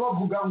kwirirwa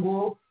bavuga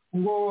ngo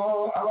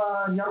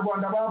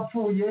abanyarwanda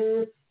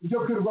bapfuye ibyo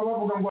kwirirwa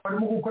bavuga ngo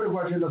harimo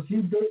gukorerwa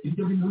jenoside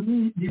ibyo bintu ni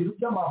ibintu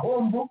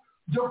by'amahombo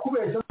byo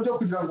kubeshya byo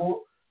kugira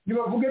ngo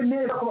nibavuge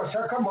neza ko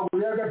bashaka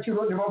amabuye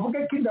y'agaciro nibavuge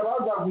ko inda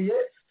bazaguye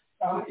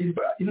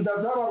inda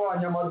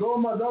zababanye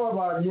amadoma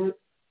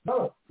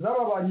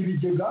zababanye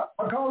ibigega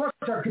bakaba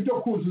bashaka ibyo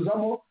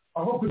kuzuzamo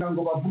aho kugira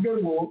ngo bavuge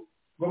ngo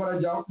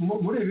barajya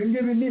muri ibi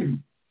ngibi n'ibi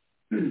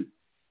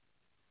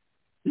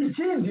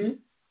ikindi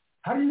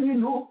hari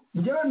ibintu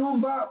njyewe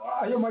numva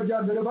ayo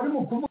majyambere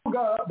barimo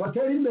kuvuga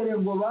batera imbere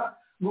ngo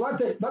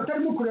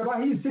batarimo kureba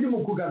aho isi irimo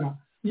kugana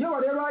iyo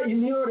bareba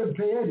Union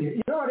Européenne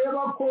iyo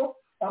bareba ko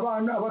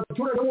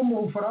abaturage bo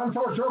mu Bufaransa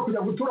bashobora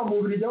kujya gutura mu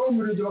Bubiligi abo mu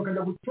Bubiligi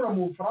bakajya gutura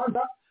mu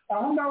Bufaransa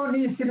aho ngaho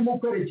ni isi irimo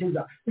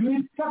kwerekeza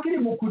imipaka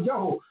irimo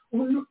kujyaho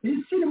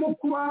isi irimo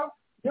kuba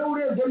iyo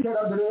urebye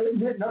iterambere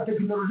na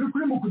tekinoloji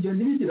kurimo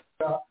kugenda ibigira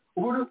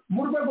ubu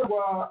mu rwego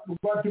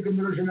rwa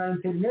tekinoloji na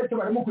interineti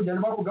barimo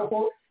kugenda bavuga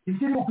ko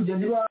isi irimo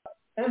kugenda iba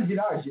un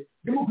village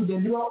irimo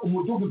kugenda iba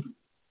umudugudu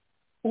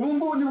ubu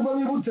ngubu nibwo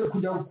bibutse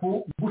kujya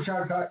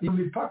gushaka iyo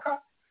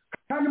mipaka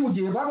kandi mu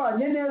gihe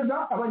babanye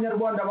neza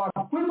abanyarwanda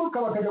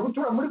bakwimuka bakajya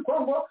gutura muri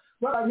Kongo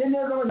babanye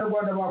neza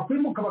abanyarwanda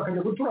bakwimuka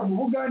bakajya gutura mu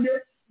Bugande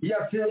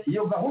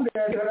iyo gahunda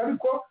yagaragara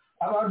ariko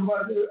abantu ba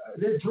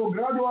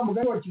retrograde wa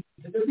mugani wa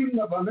Kisekedi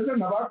bameze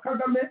nka ba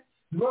Kagame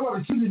nibo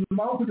babisize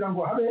inyuma aho kugira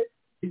ngo habe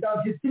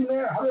identity imwe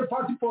habe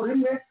passport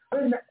imwe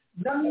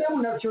namwe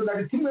mu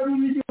nationality imwe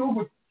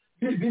b'igihugu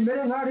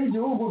bimere nk'ari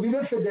igihugu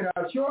bibe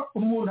federation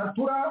umuntu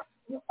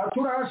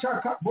atura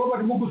ashaka bo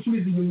barimo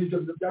gusubiza inyuma ibyo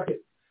byake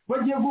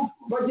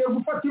bagiye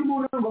gufata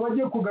imbunda ngo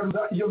bagiye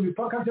kugaruza iyo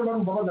mipaka se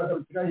barumva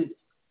bazagarukira hirya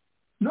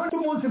none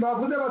umunsi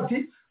bavuze bati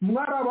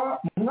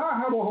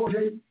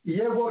mwahabohoje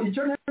yego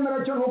icyo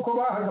nemera cyo nuko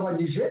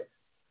bahagabanyije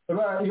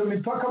iyo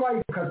mipaka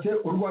bayikatse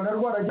u Rwanda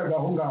rwarajyaga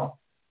aho ngaho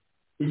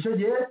icyo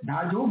gihe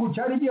nta gihugu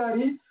cyari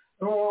gihari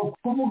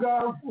kuvuga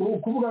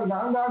ngo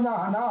aha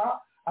n'aha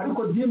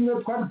ariko dimwe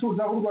twari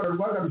tuzi aho u Rwanda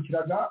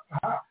rwagarukiraga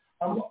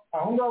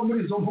aho ngaho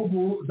muri izo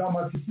mvugu za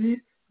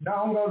Masisi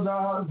n'aho ngaho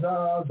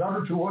za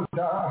Rucuho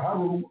hari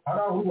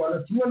aho u Rwanda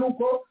kimwe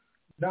n'uko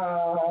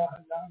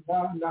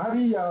na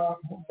hariya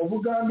mu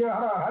Bugande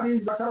hari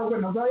za Karagwe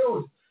na za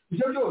yose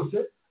ibyo byose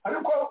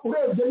ariko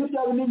urebye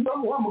n'ibya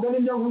bintu wa mugani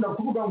njya nkunda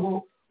kuvuga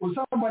ngo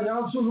usambanya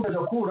asuzu ukajya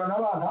kuhura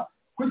n'abana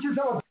kuki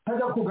se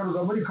batajya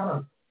kugaruza muri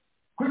Canada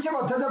kuki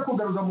batajya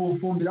kugaruza mu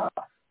Bufumbira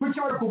kuki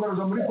bari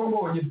kugaruza muri Kongo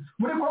honyine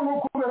muri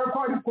Kongo kubera ko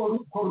ari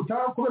koruta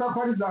kubera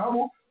ko ari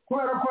zahabu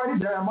kubera ko ari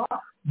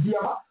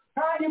diyama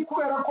kandi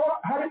kubera ko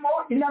harimo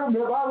inarume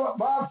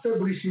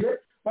bafeburishije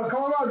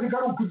bakaba bazi ko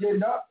ari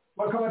ukugenda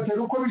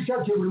bakabatera uko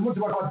bishakiye buri munsi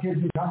bakabateza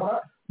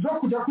intambara zo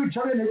kujya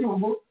kwica bene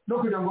gihugu no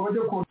kugira ngo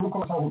bajye kubona uko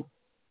basahura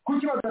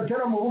kuki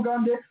badatera mu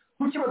Bugande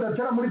kuki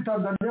badatera muri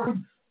Tanzania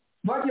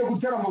bagiye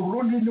gutera mu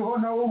Burundi niho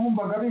nawo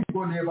bumvaga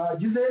bigoneye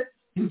bagize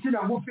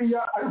insina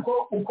ngufiya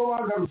ariko uko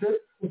bagarutse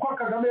uko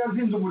Kagame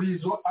yazinze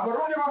umurizo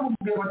abarundi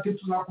bamubwiye bati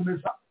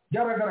tuzakomeza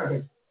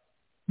byaragaragaye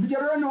bijya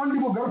rero niho ndi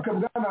bugaruke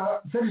bwana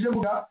Serge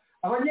Buga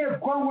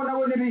abanyekongo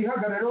nabo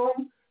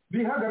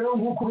bihagararo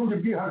nk'uko urundi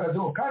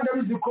bwihagazeho kandi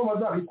abizi ko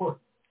bazabikora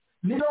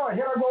niyo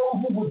waheraga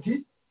uvuga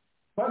uti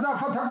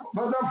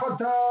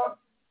bazafata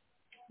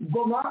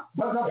Goma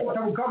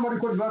bazafata Bukama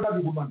ariko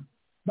ntibazabigumana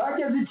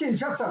bageze i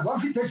Kinshasa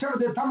bafite chef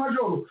d'état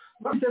major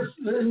bafite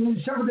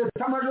chef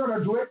d'état major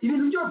adjoint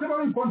ibintu byose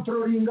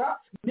babikontrolinga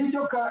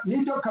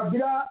n'ibyo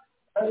Kabila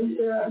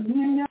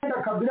n'imyenda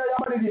Kabila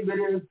yamarira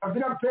imbere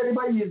Kabila peri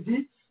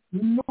bayizi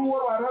n'uwo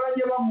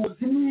bararanye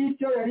bamuzi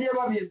n'ibyo yariye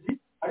babizi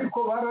ariko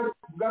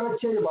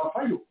bwarakeye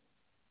bafayo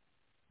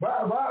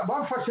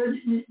bafashe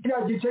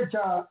iriya gice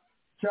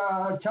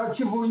cya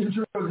Kivu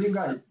inshuro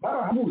zingahe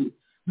barahamuye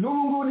n'ubu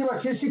ngubu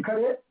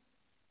ntibashishikare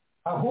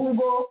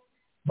ahubwo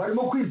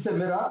barimo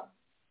kwisemera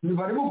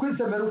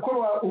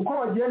uko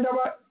bagenda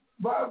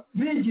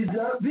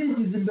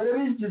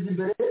bigize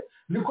imbere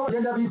niko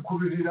bagenda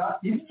bikururira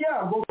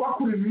ibyago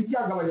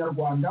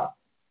abanyarwanda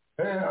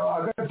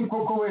agati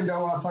koko wenda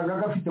wasanga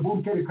gafite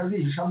bunkeri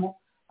kazihishamo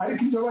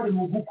ariko ibyo bari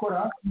mu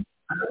gukora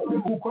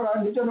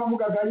nibyo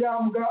navugaga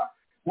yambwa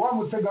wa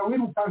musega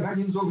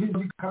wirukankanya inzovu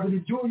bikabira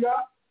ibyuya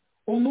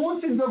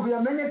umunsi inzovu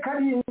yamenye ko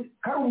ari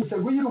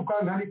umusego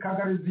uyirukankana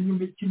ikagariza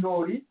inyuma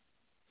ikinori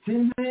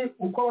sinzi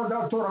uko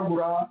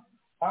bazatoragura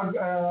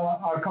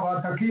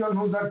akabata k'iyo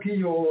ntuza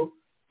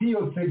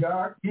k'iyo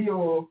sega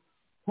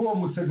k'uwo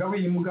musega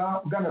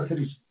w'imbwa bwana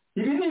Serge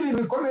ibi ni ibintu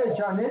bikomeye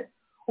cyane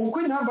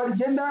uko intambara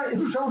igenda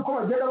irushaho uko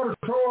bagenda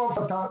barushaho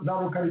bafata za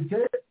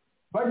lokalite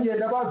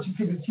bagenda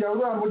bashyigikiye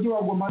uriya mujyi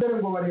wa Goma dore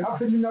ngo bari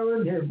hafi n'inawe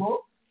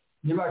ntego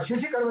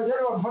ntibashishikare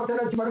bagenda bafate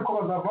na kimwe ariko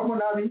bazavamo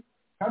nabi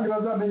kandi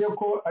bazamenye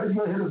ko ari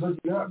byo herezo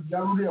bya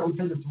ruriya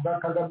butegetsi bwa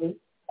Kagame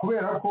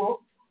kubera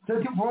ko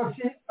cette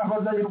fois-ci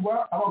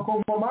abazayirwa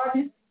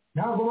abakongomani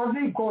ntabwo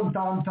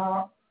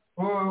bazikontanta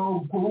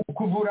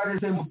kuvura les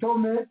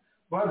symptômes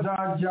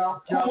bazajya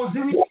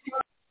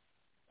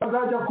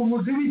ku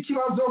muzi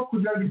w'ikibazo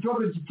kugira ngo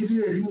ikibazo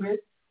kikirire rimwe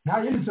nta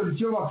yindi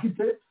solution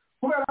bafite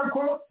kubera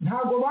ko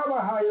ntabwo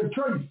babahaye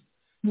choice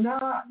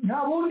nta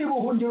bundi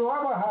buhungiro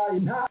babahaye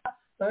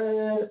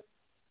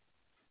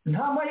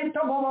nta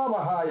mahitamo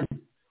babahaye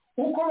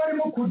uko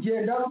barimo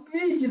kugenda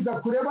bigiza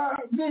kureba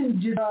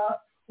binjira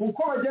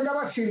uko bagenda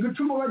bashinga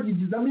icumu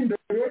bagigizamo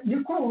imbere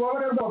niko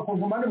ububabare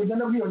bw'abakongomani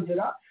bugenda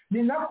bwiyongera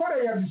ni nako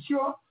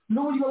reaction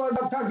n'uburyo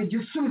bazatanga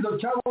igisubizo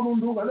cya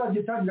burundu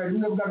bazagitangira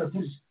rimwe bwana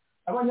Serge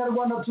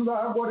abanyarwanda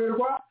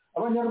tuzahagorerwa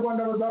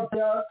abanyarwanda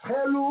bazapya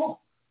helu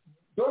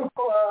donc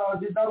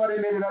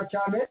bizabaremerera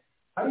cyane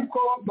ariko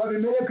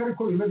babimereka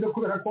ariko bimeze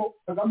kubera ko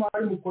Kagame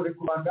ari mu kore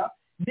ku Rwanda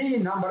n'iyi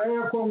ntambara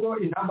ya Kongo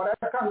intambara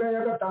ya kangahe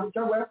ya gatanu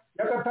cyangwa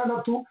ya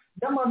gatandatu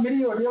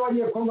y'amamiliyoni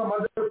y'abanyekongo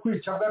amaze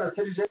kwica bwana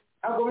Serge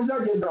ntabwo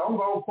bizagendera aho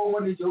ngaho. Kongo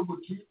ni igihugu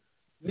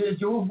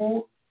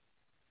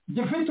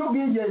gifite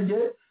ubwigenge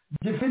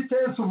gifite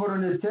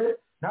sovereignty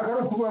ntabwo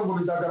ari ukuvuga ngo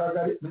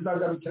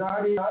bizagarukira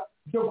hariya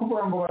byo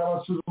kuvuga ngo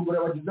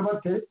barabasuzugura bagize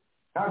bate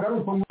ntabwo ari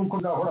uko nguko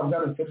zahora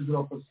bwana Serge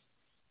urakoze.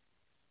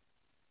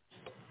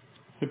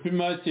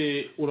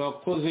 Epimake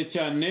urakoze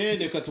cyane,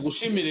 reka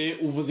tugushimire,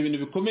 uvuze ibintu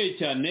bikomeye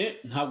cyane,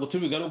 ntabwo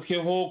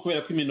tubigarukeho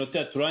kubera ko iminota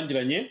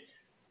yaturangiranye,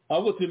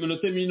 ahubwo turi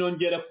iminota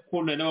minongera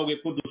kuko nari nababwiye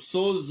ko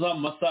dusoza mu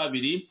masaha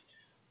abiri.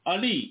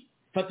 Ari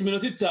fata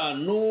iminota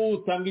 5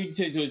 utanga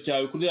igitekerezo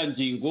cyawe kuri ya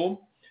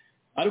ngingo,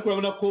 ariko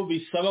urabona ko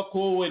bisaba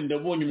ko wenda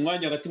ubonye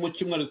umwanya hagati mu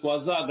cyumweru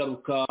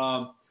twazagaruka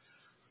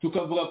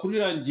tukavuga kuri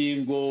ya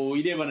ngingo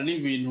irebana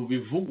n'ibintu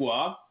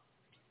bivugwa.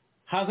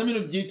 Hazamo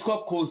ibintu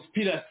byitwa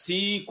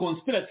conspiracy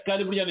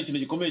kandi burya ni ikintu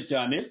gikomeye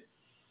cyane.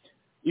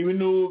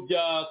 Ibintu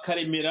bya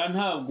Karemera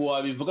ntabwo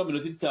wabivuga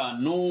minota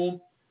 5,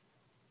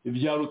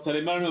 ibya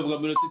Rutaremara ntabwo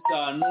minota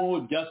 5,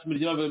 ibya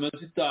Sumirya ntabwo minota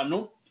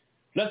 5,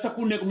 rasta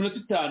ku ntego minota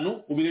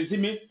 5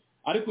 ubirezime,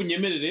 ariko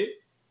unyemerere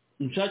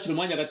nshakira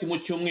umwanya hagati mu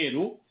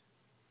cyumweru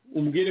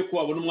umbwire ko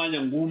wabona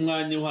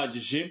umwanya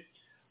uhagije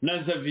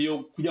na Zavio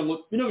kugira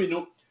ngo bino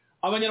bintu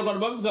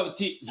abanyarwanda bavuga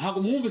bati ntabwo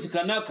mwumvise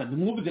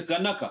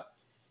kanaka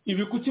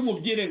ibi kuki mu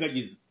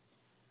byirengagiza.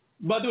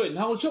 Badowe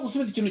ntabwo nshaka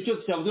gusubiza ikintu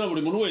cyose cyavuzwe na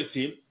buri muntu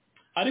wese,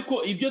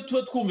 ariko ibyo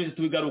tuba twumvise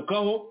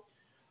tubigarukaho.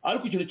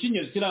 Ariko ikintu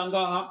cy'ingenzi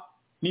kirangaha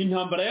ni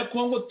intambara ya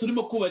Kongo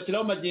turimo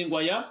kubakiraho magingo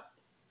aya,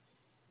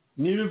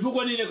 ni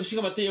ibivugwa n'inteko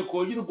ishinga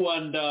amategeko y'u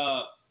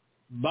Rwanda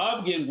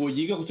babwiye ngo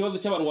yiga ku kibazo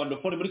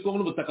cy'abarwandofone muri Kongo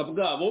n'ubutaka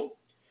bwabo,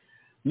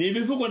 ni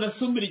ibivugwa na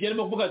Sumbiri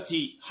arimo kuvuga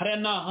ati hariya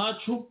ni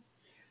ahacu,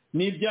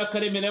 ni ibya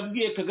Karemera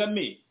yabwiye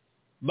Kagame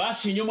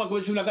bashinye umwaka wa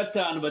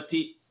 2015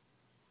 bati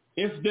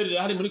FDL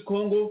irahari muri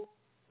Kongo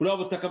uriya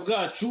butaka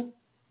bwacu.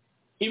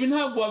 Ibi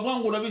ntabwo wavuga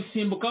ngo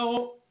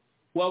urabisimbukaho,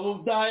 waba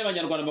udahaye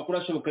abanyarwanda amakuru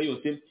ashoboka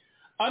yose.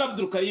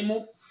 Abdul Karim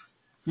mu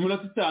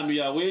minota 5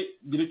 yawe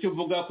gira icyo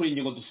uvuga kuri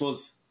ingingo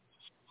dusoza.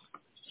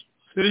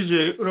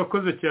 Serge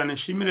urakoze cyane,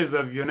 nshimire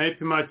Zavio na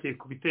Epimake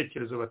ku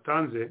bitekerezo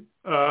batanze.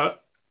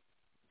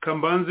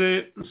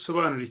 Kambanze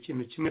nsobanura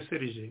ikintu kimwe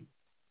Serge,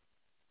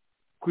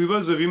 ku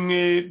bibazo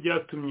bimwe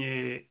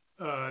byatumye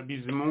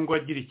Bizimungu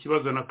agira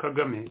ikibazo na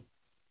Kagame.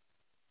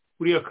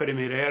 Uriya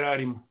Karemera yari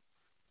arimo,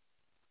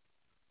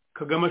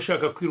 Kagame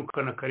ashaka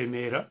kwirukana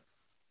Karemera,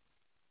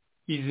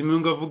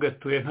 Bizimungu avuga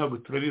atoya ntabwo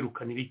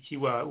turabirukanira iki,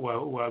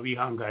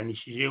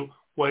 wabihanganishije,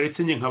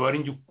 waretse nge nkaba ari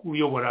njye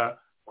uyobora,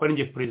 ko ari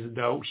njye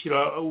perezida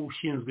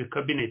ushinzwe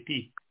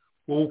kabineti,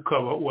 wowe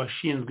ukaba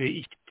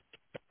washinzwe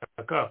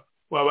ishyaka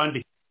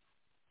wabandi.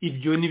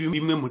 Ibyo ni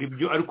bimwe muri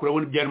byo, ariko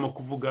urabona ibyarimo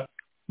kuvuga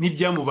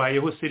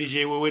n'ibyamubayeho.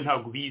 Serge wowe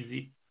ntabwo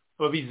ubizi,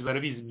 ababizi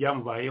barabizi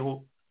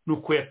byamubayeho,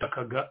 nuko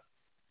yatakaga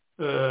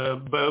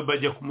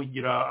bajya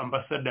kumugira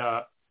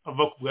ambasada,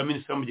 ava ku bwa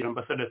minisitiri bamugira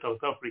ambasada ya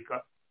South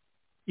Africa.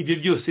 Ibyo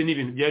byose ni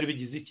ibintu byari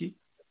bigize iki,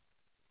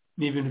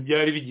 ni ibintu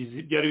byari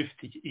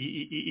bifite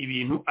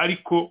ibintu.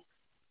 Ariko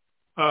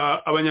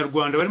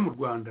abanyarwanda bari mu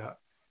Rwanda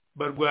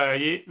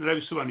barwaye,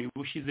 narabisobanuye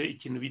ubushize,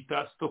 ikintu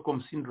bita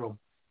Stockholm syndrome.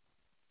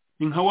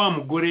 Ni nka wa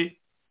mugore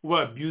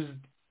uba abused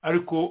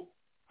ariko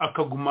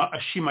akaguma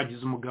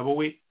ashimagiza umugabo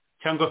we,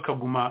 cyangwa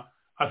akaguma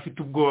afite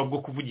ubwoba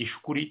bwo kuvugisha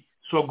ukuri,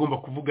 so agomba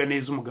kuvuga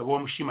neza umugabo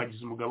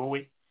wamushimagiza umugabo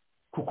we,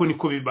 kuko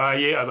niko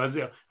bibaye.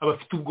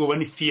 Abafite ubwoba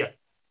ni fear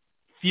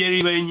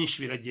ribaye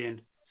nyinshi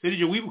biragenda.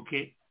 Serge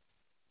wibuke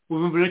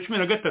mu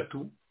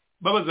 2013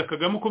 babaza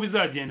Kagame uko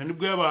bizagenda,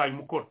 nibwo yabahaye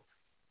umukoro,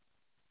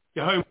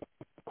 yahaye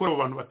umukoro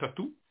abantu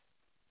 3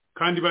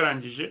 kandi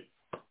barangije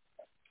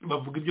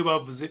bavuga ibyo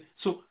bavuze.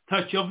 So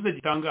ntacyo yavuze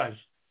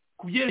gitangaje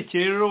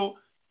kubyerekeye rero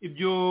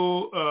ibyo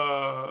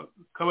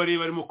Kabari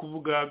barimo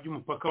kuvuga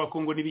by'umupaka wa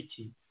Kongo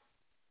n'ibiki.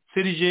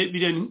 Serge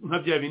biriya nka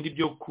bya bindi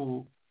byo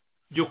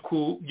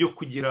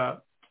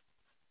kugira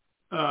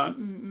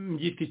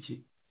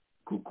mbyitiki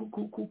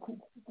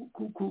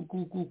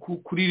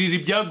kuririra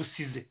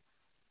ibyagusize,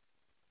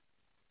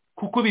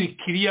 kuko biri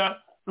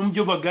kiriya no mu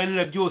byo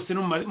baganira byose,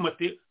 no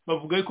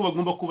bavuga yuko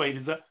bagomba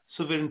kubahiriza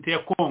sovereignty ya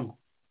Kongo.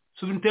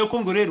 Sovereignty ya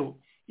Kongo rero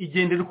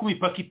igendera uko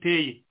imipaka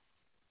iteye,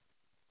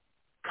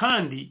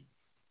 kandi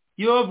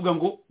iyo bavuga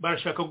ngo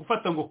barashaka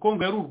gufata ngo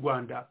Kongo yari u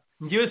Rwanda,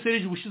 ngewe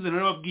Serge ubushize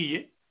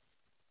narababwiye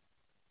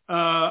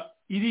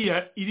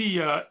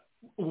iriya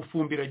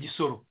ubufumbira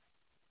Gisoro,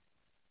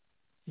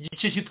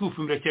 igice cyitwa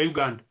ubufumbira cya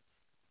Uganda,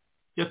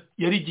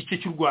 yari igice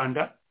cy'u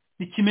Rwanda.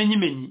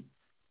 N'ikimenyimenyi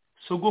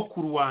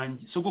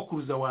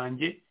sogokuruza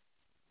wanjye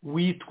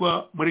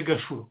witwa muri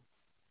Gashuro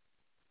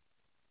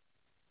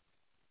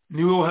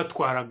niwe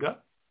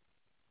wahatwaraga.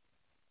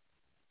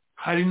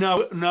 Hari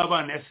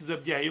n'abana yasize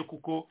abyaye,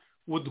 kuko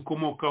uwo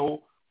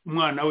dukomokaho,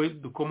 umwana we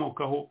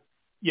dukomokaho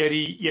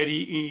yari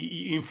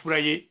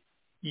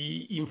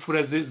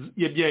imfura ze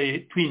yabyaye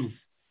twins.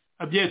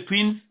 Abyaye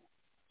twins,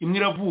 imwe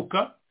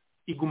iravuka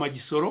iguma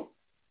Gisoro,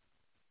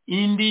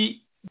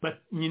 indi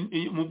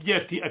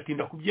umubyeyi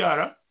atinda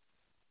kubyara,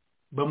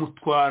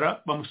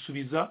 bamutwara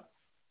bamusubiza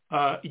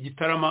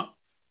Igitarama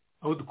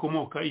aho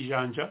dukomoka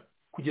Ijanja,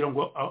 kugira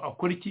ngo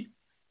akore iki,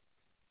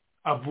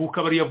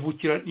 avuka bari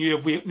yavukira,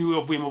 niwe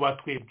yavuye mu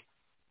batwebwe.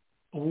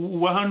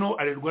 Ubu hano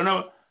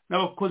arerwa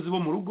n'abakozi bo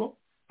mu rugo,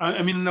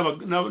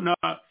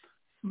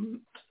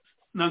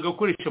 nanga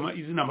gukoresha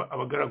izina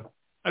abagaragu,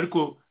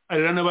 ariko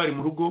arera n'abari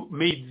mu rugo,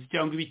 maids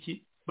cyangwa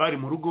ibiki, bari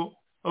mu rugo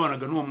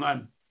babanaga n'uwo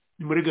mwami.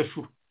 Ni muri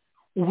Gashuru.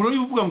 ubu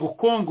rero uvuga ngo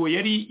Kongo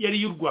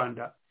yari y'u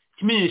Rwanda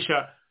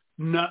kimenyesha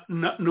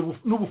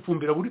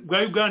n'ubufumbira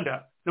bwa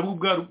Uganda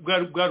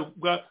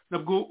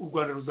nabwo u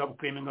Rwanda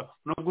ruzabukemenga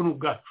nabwo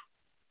n'ubwacu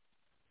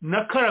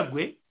na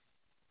Karagwe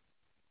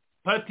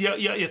party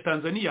ya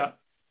Tanzania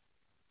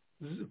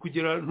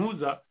kugera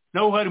ntuza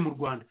naho hari mu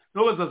Rwanda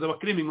nabo bazaza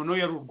bakemenga no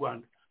yari u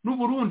Rwanda n'u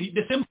Burundi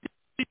the same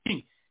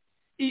thing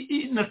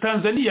na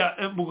Tanzania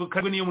mu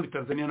Karagwe niyo muri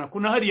Tanzania nako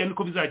na hariya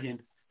niko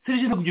bizagenda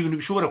serije no ibintu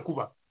bishobora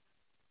kuba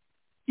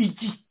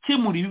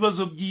igikemura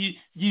ibibazo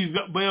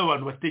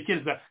by'abantu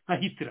batekereza nka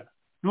Hitler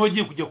niwe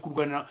agiye kujya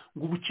kurwana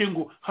ngo ubuce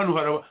ngo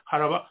hano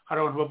hari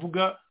abantu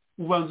bavuga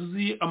ubanza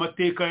uzi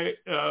amateka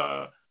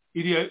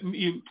iriya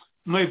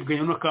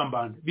mwayivuganye no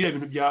Kambanda biriya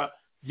bintu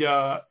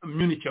bya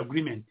Munich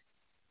agreement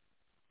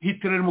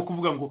Hitler arimo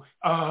kuvuga ngo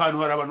aha hantu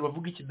hari abantu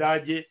bavuga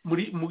ikidage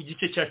mu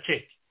gice cya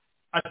Czech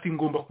ati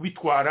ngomba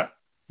kubitwara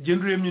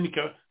gendure Munich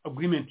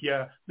agreement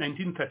ya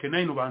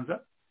 1939 ubanza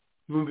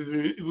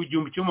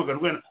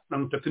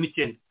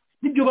 1939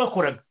 nibyo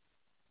bakoraga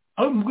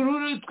aho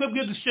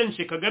twebwe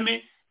dushenje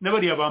Kagame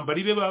n'abari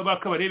abambari be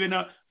bakabarebe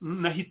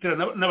na Hitler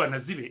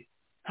n'abanazi be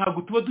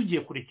ntabwo tuba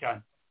tugiye kure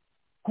cyane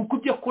kuko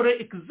byo akora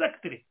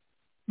exactly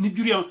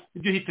nibyo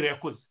Hitler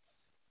yakoze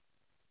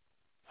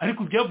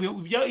ariko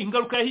byavuye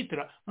ingaruka ya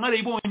Hitler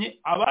mwarayibonye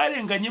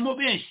abarenganyemo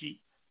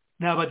benshi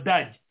ni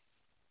Abadage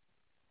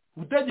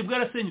Ubudage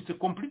bwarasenyutse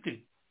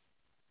completely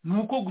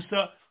nuko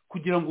gusa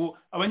kugira ngo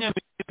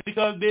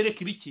abanyamerika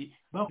bereke ibiki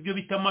bakubyo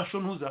bita masho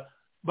ntuza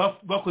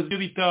bakoze ibyo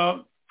bita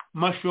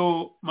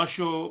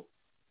masho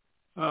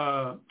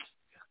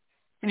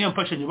niyo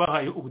mfashanyo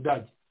bahaye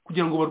Ubudage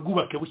kugira ngo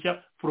barwubake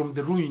bushya from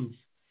the ruins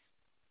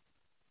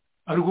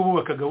ariko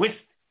bubakaga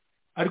west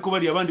ariko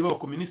bari abandi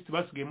b'abakomunisiti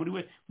basigaye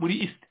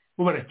muri east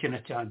bo barakena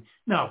cyane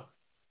now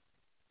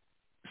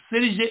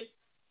Serge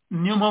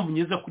niyo mpamvu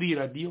nyeza kuri iyi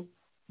radio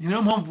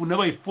niyo mpamvu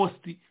nabaye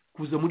forced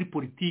kuza muri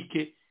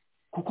politike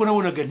kuko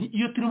nabonaga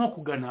iyo turimo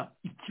kugana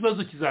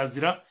ikibazo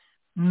kizazira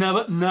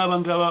n'aba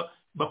ngaba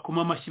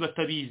bakoma amashyi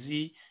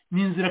batabizi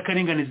n'inzira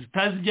karengane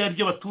zitazi byari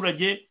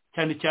by'abaturage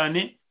cyane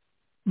cyane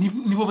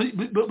nibo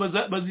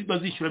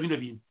bazishyura bino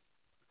bintu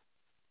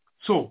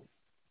so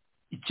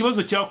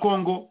ikibazo cya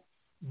Kongo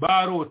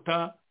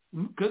barota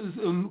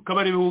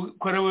kabarebe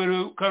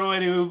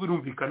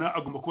birumvikana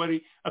agomba kuba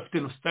ari afite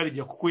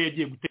nostalgia kuko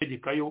yagiye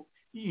gutegekayo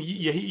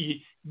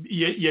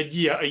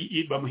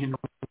yagiye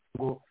bamuhindura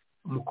ngo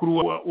umukuru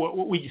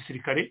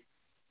w'igisirikare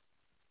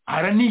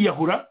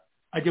araniyahura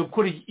ajya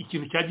gukora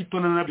ikintu cya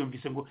Gitona nabyo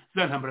mvise ngo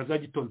za ntambara za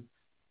Gitona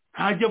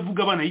ntajya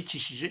avuga abana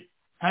yicishije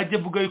ntajya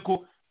avuga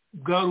yuko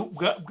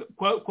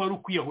kwari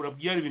ukwiyahura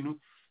byari ibintu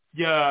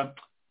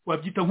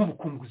wabyita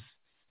nk'ubukunguzi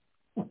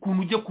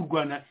ukuntu ujya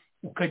kurwana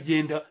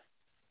ukagenda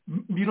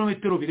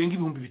birometero birenga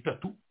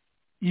 3,000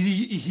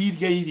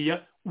 hirya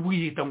yiriya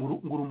ubwihita ngo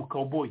uri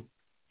umukawboyi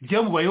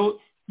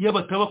byamubayeho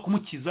yabataba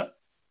kumukiza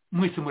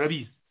mwese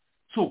murabizi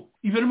so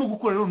ibi arimo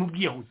gukora rero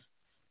n'ubwiyahuzi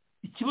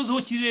ikibazo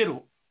ho kiri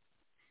rero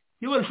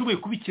iyo barashoboye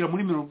kubikira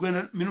muri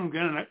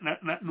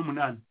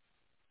 1988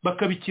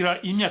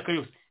 bakabikira imyaka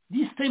yose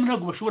this time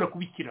ntabwo bashobora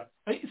kubikira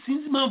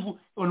sinzi impamvu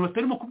abantu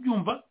batarimo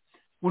kubyumva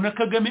bona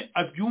Kagame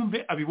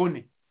abyumve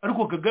abibone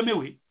ariko Kagame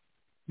we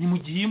ni mu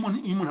gihe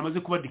umuntu amaze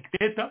kuba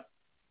dictator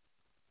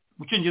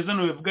mu cyongereza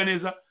no bivuga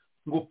neza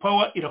ngo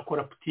power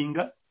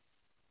irakoraptinga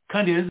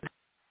kandi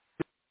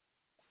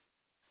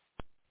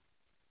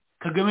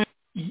Kagame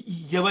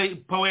yabaye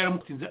power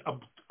yaramutsinze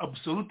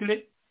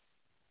absolutely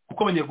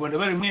kuko abanyarwanda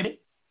bari mwene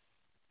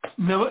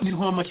ni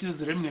nko amashyize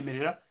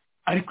ziramwemerera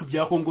ariko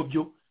bya Kongo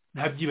byo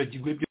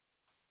ntabyibagirwe byo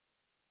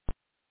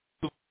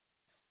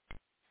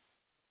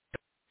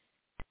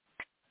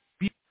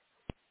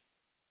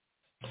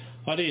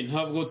hari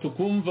ntabwo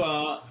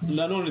tukumva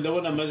nanone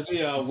ndabona amajwi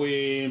yawe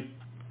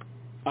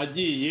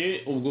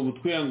agiye ubwo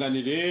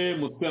mutwihanganire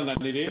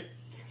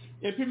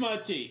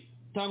epimake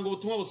tanga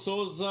ubutumwa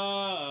busoza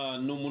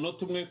ni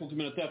umunota umwe kuko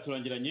iminota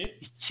yaturangiranye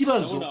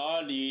ikibazo ndabona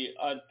hari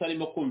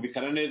atarimo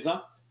kumvikana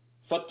neza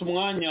fata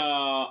umwanya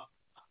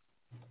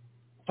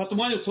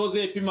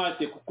usoze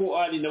epimake kuko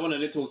ari ndabona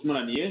network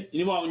imunaniye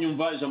niba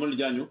wanyumva ijambo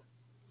ryanyu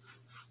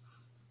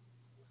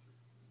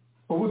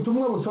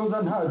ubutumwa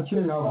busoza nta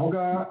kintu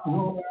navuga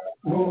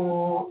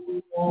no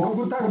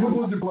gutanga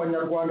impuzi ku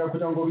banyarwanda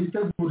kugira ngo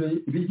bitegure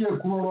ibigiye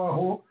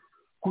kubaho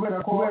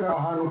kubera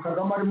ahantu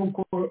Kagame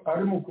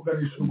arimo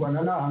kuganisha u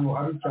Rwanda ni ahantu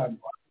habi cyane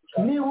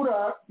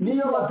nibura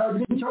niyo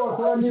batagira icyo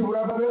bakora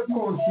nibura babe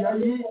konsiya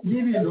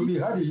y'ibintu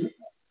bihari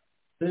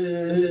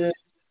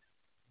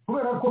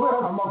kubera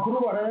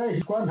amakuru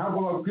barayahishwa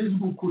ntabwo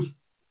babwizwa ukuri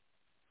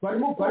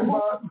barimo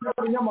kumva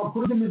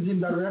ibinyamakuru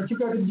by'imizindaro ya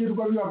Kigali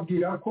byirwa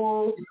bibabwira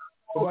ko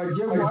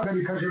bagiye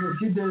guhagarika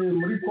jenoside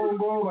muri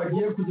Kongo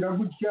bagiye kugira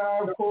gutya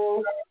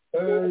ko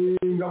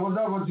ingabo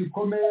zabo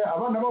zikomeye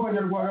abana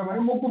b'abanyarwanda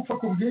barimo gupfa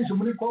ku bwinshi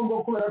muri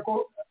Kongo kubera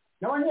ko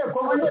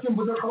n'abanyekongo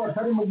basimbuze ko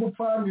batari mu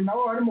gupfa ni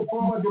nabo bari mu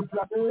kuba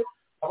badeplace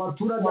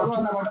abaturage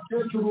abana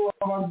abakecuru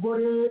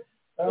abagore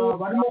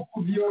barimo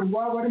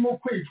kuviyorwa barimo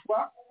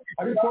kwicwa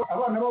ariko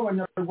abana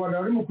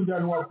b'abanyarwanda barimo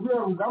kujyanwa kuri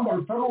urugamba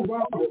rutari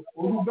urwabo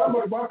urugamba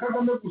rwa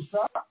Kagame gusa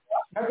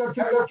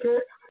n'agatsiko ke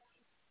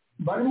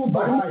barimo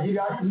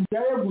bahahira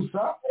inzira ye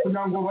gusa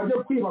kugira ngo bajye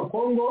kwiba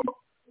Kongo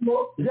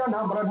iriya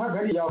ntambara ntabwo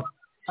ari iyabo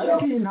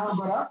ariko iyi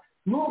ntambara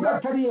nubwo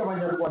atari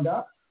iy'abanyarwanda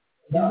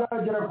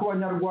bizagera ku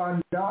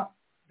banyarwanda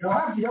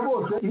hafi ya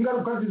bose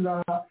ingaruka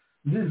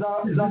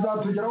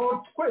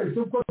zizatugeraho twese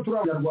uko turi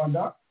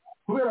abanyarwanda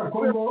kubera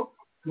Kongo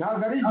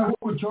ntabwo ari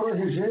igihugu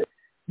cyoroheje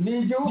ni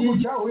igihugu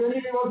cyahuye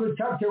n'ibibazo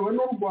cyatewe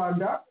n'u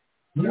Rwanda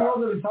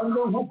n'ibibazo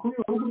bisanzwe nk'uko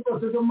ibihugu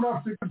byose byo muri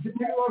Afurika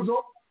bifite ibibazo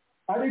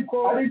ariko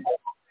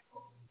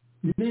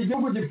ni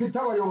igihugu gifite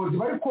abayobozi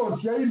bari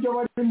konsiya y'ibyo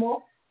barimo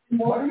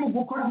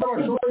gukora ibyo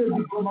bashoboye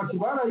diplomasi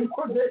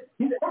barayikoze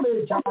ikomeye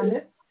cyane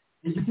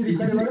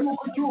igisirikare barimo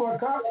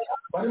kucyubaka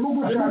barimo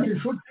gushaka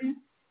inshuti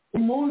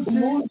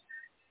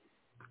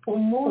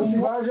umunsi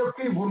baje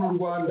kwivuna u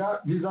Rwanda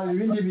bizaba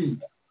ibindi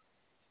bindi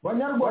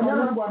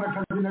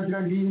banyarwandakazi nagira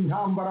ngo iyi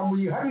ntambara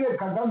muyiharire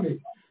Kagame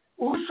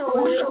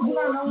ushoboye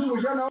umwana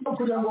w'umujana wo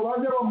kugira ngo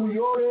baze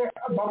bamuyore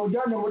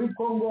bamujyane muri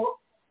Kongo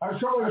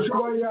ashoboye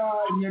kuba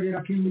yanyerera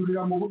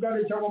akinyurira mu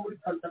Bugande cyangwa muri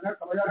Tanzania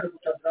akaba yaje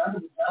gucatira ahandi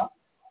gusa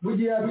mu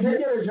gihe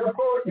yategereje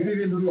ko ibi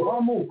bintu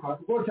bihamuka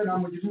rwose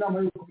namugira inama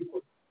yo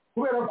kubikora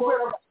kubera ko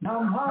nta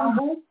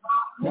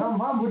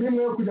mpamvu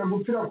rimwe yo kujya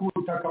gupfira ku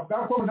butaka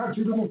bwa Kongo nta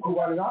kindi mu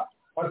kurwanira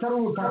atari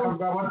ubutaka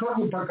bwabo atari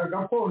ubutaka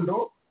gakondo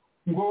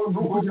ngo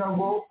kugira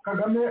ngo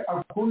Kagame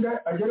akunde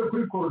agere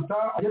kuri koruta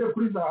agere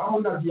kuri zahabu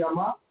na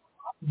diyama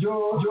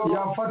byo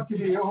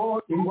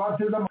yafatiriyeho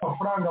ingwate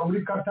z'amafaranga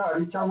muri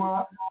Katari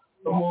cyangwa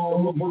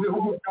mu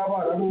bihugu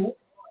by'Abarabu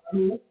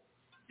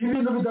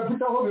ibintu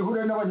bidafite aho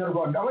bihuriye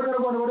n'abanyarwanda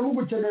barimo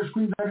gukeneshwa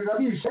inzara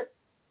irabishe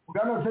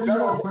bwana Serge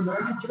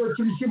bakwemera ko ikiro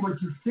cy'ibishyimbo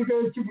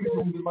gisigaye kigura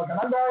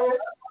 200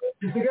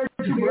 gisigaye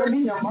kigura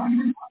n'inyama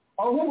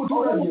aho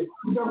nk'umuturage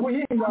kujya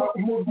guhinga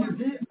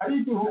umubyizi ari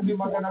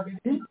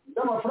 200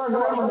 y'amafaranga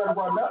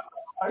y'amanyarwanda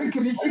ariko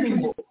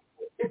ibishyimbo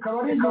ikaba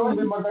ari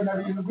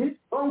 700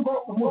 ngo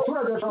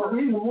umuturage ashobora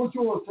guhinga umunsi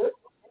wose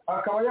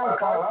akaba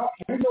yakaha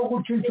ibyo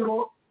guca inshuro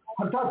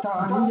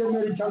atataha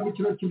n'ingemeri cyangwa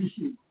ikiro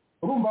cy'ibishyimbo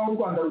urumva aho u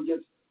Rwanda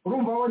rugeze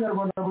urumva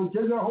abanyarwanda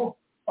rugeze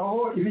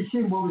aho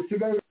ibishyimbo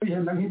bisigaye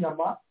bihenda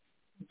nk'inyama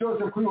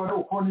byose kuri wari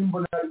ukubona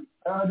imbonera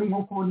ari nko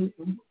kubona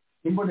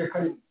imboneka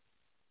rimwe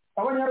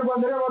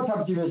abanyarwanda rero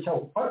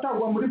batabyibeshyaho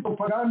batagwa muri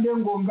propagande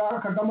ngo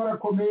ngaha Kagame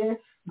arakomeye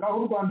ngaho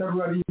u Rwanda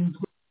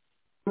rurarinzwe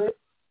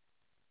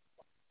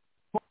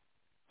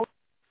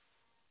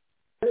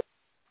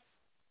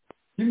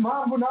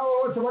impamvu nabo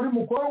bose bari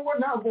mu Kongo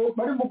ntabwo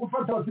bari mu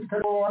gufata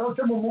abasirikare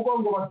barase mu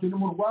mugongo bati ni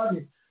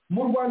murwane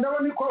mu Rwanda bo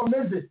niko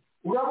bameze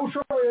uraba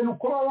ushoboye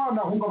kuba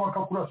wanahunga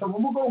bakakurasa mu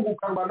mugongo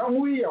ukarwana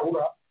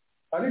nk'uwiyahura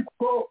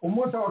ariko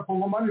umunsi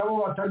abakongomani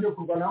nabo batangiye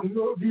kurwana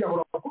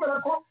nk'uwiyahura kubera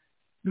ko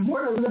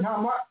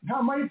nta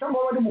mahitamo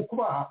bari mu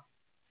kubaha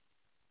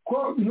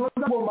ko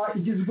inoza ngoma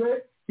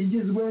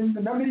igizwe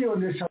na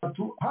miliyoni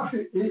 3 hafi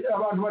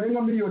abantu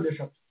barenga miliyoni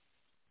 3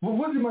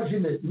 muvuze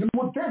imagine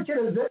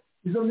nimutekereze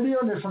izo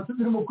miliyoni 3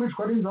 ziri mu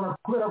kwicwa n'inzara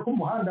kubera ko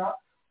umuhanda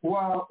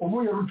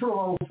uvuye Rucuro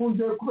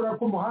bawufunze kubera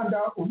ko umuhanda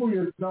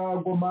uvuye za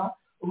Goma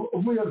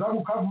uvuye za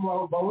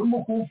Bukavu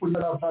barimo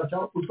kuwufurira Sake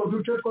utwo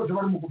duce twose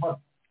barimo gufata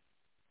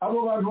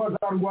abo bantu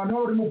bazarwana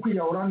barimo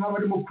kwiyahura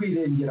nk'abarimo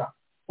kwirengera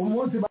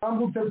umunsi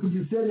bambutse ku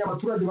Gisenyi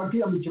abaturage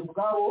bakiyamukira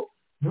ubwabo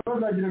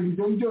ntibazagira ngo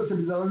ibyo byose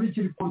bizaba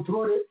bikiri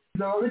controle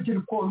bizaba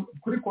bikiri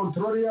kuri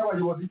controle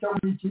y'abayobozi cyangwa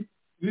iki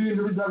ibi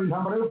bintu bizaba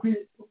intambara yo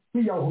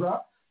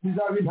kwiyahura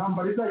bizaba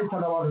intambara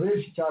izahitana abantu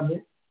benshi cyane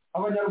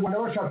abanyarwanda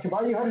bashatse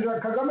bayiharira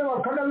Kagame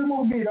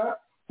bakanabimubwira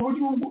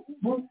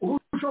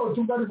ubushobozi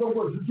ubwo ari bwo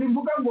bwose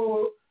simvuga ngo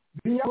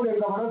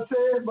biyaburenga barase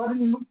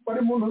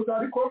bari mu ntuza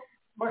ariko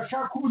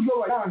bashaka uburyo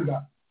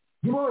bayanga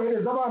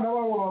ntibohereza abana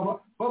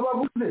babo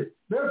bababuze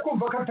be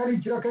kumva ko atari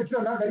ikiraka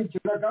ntabwo ari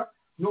ikiraka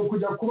ni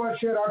ukujya kuba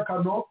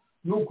sherakano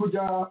ni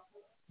ukujya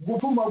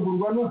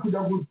gupfumagurwa ni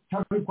ukujya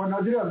gutabikwa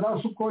na ziriya za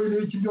Sukoyi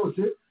n'ibiki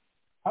byose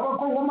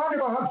abakongomani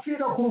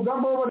bahapfira ku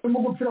rugamba bo barimo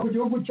gupfira ku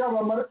gihugu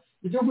cyabo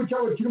igihugu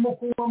cyabo kirimo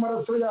kunywa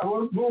amaraso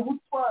yabo ni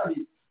ubutwari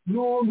ni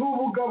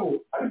ubugabo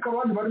ariko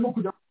abandi barimo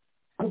kujya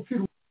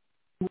gupfira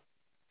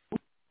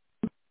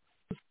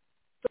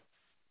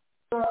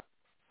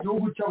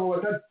igihugu cyabo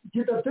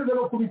kidateze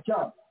no kuba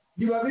icyabo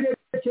niba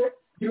bireke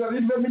niba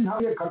bivemo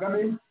intambwe Kagame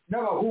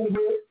n'abahungu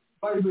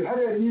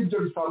bihariye n'ibyo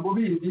bisambo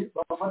bindi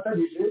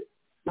bafatanyije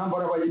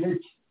ntambara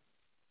bayireke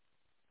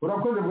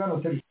urakoze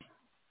bwana Serge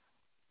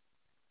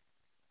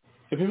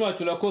Epima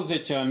turakoze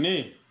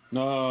cyane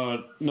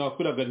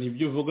nakwiraga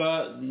ntibyo uvuga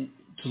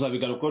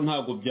tuzabigaruka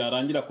ntabwo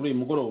byarangira kuri uyu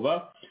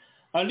mugoroba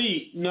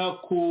ari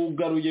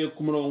nakugaruye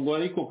ku murongo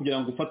ariko kugira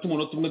ngo ufate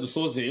umunota umwe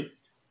dusoze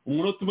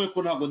umunota umwe ko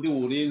ntabwo ndi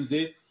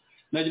wurenze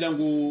nagira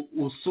ngo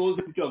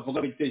usoze kucyo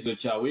bavuga igitekerezo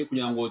cyawe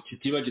kugira ngo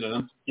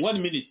kitibagirana 1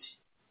 minute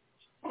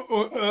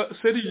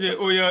Serge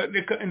oya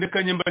reka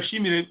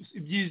mbashimire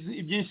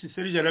ibyinshi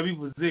Serge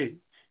arabivuze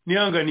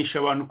nihanganisha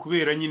abantu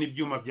kubera nyine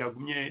ibyuma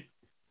byagumye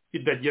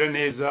bidagira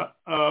neza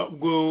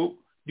ubwo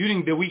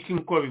during the week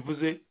nko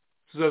bivuze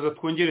tuzaza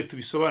twongere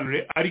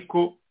tubisobanure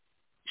ariko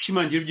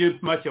shimangira ibyo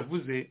make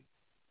yavuze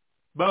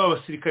baba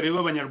abasirikare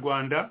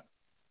b'abanyarwanda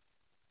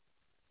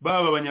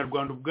baba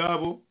abanyarwanda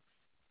ubwabo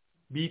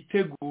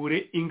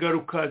bitegure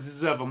ingaruka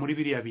zizava muri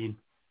biriya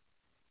bintu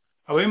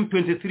aba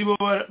M23 bo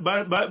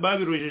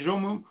babirojejeho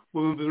mu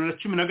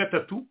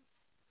 2013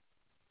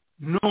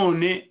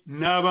 none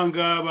n'aba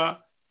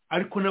ngaba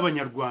ariko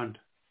n'abanyarwanda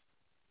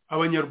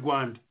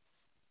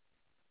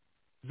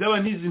zaba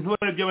n'izi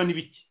ntore by'aba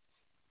n'ibiki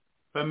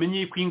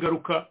bamenye ko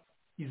ingaruka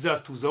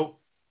izatuzaho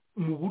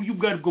mu buryo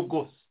ubwo aribwo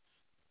bwose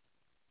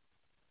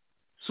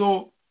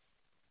so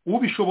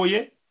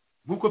ubishoboye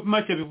nkuko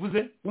Pimake bivuze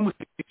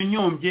umusirikare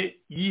nyombye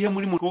yihe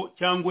muri muko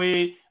cyangwa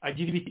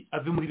agira ibiti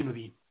ave muri bino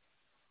bintu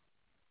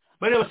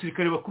bari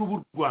abasirikare bakuru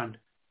b'u Rwanda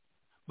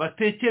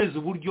batekereza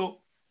uburyo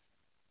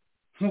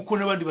nkuko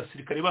n'abandi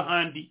basirikare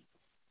bahandi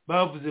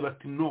bavuze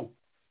bati no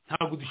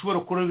ntabwo dushobora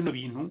gukora bino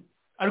bintu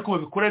ariko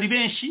babikora ari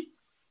benshi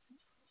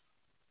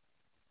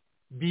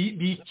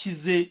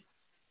bikize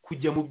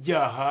kujya mu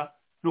byaha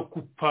no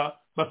kupfa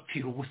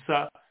bapfira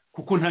ubusa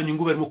kuko nta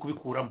nyungu barimo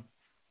kubikuramo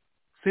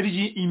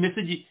Sergi iyi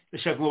message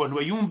ndashaka ngo abantu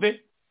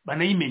bayumve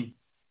banayimenye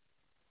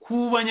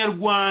ku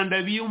banyarwanda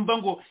biyumva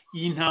ngo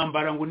iyi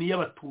ntambara ngo ni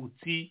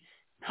y'abatutsi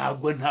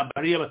ntabwo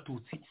ntambara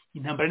y'abatutsi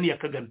intambara ni ya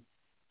Kagame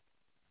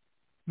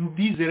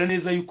ndizera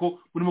neza yuko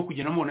urimo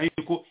kugenda mubona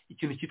yuko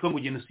ikintu cyitwa ngo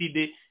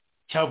genocide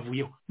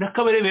cyavuyeho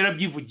n'akabarebera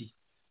byivugiye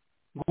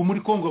ngo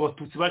muri Kongo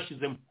abatutsi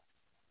bashizemo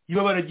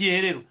iba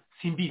baragiye rero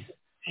simbizi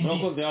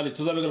murakoze ali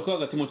tuzabigaruka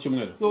hagati mu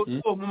cyumweru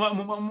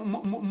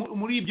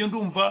muri ibyo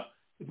ndumva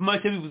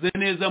Make bivuze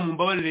neza mu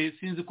mbabarire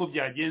sinzi ko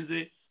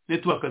byagenze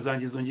network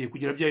zanjye zongeye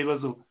kugira bya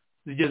bibazo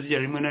zijya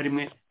rimwe na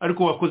rimwe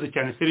ariko wakoze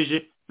cyane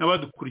Serge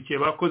n'abadukurikiye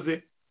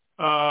bakoze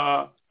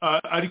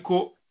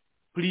ariko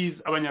please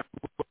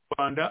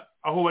abanyarwanda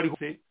aho bari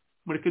hose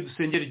mureke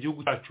dusengere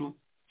igihugu cyacu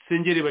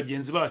dusengere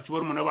bagenzi bacu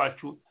barumuna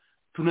bacu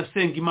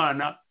tunasenga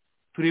Imana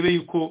turebe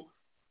yuko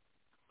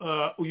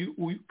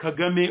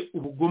Kagame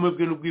ubugome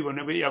bwe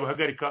n'ubwibone bwe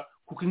yabahagarika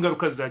kuko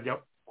ingaruka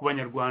zizajya ku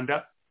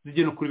banyarwanda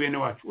zijye no kuri bene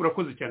wacu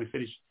urakoze cyane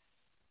Serge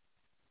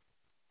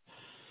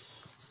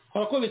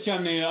urakoze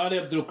cyane Ali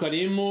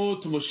Abdulkarim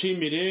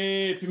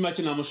tumushimire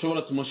Pimake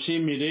namushobora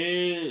tumushimire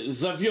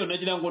Zavio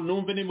nagira ngo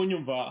numve nimba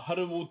unyumva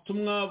hari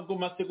ubutumwa bwo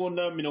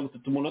masegonda 30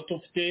 umunota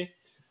ufite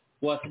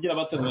wasigira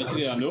abatangaje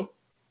kirano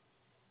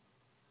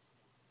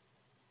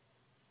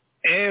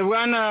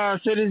bwana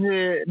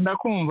Serge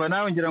ndakumva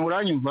nawe ngira ngo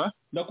uranyumva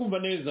ndakumva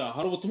neza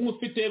hari ubutumwa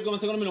ufite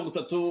bw'amasegonda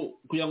 30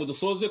 kugira ngo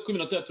dusoze ku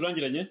minota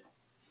yaturangiranye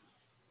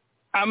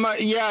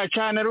ya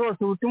cyane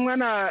rwose ubutumwa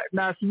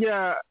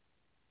nasigira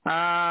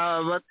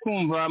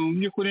batumva mu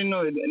by'ukuri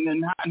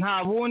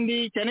nta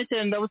bundi cyane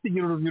cyane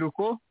ndabusigira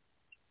urubyiruko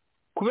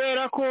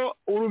kubera ko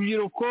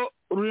urubyiruko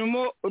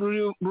rurimo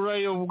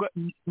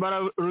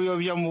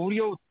ruyobya mu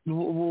buryo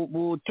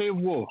buteye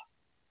ubwoba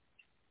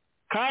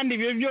kandi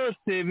ibyo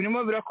byose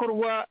birimo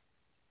birakorwa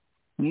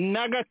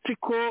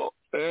n'agatsiko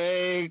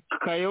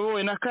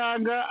kayobowe na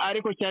Kaga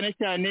ariko cyane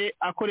cyane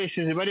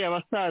akoresheje bariya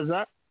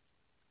basaza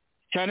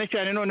cyane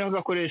cyane noneho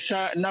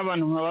gakoresha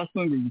n'abantu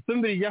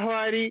nk'abasumbirije aho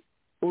ari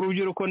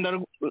urubyiruko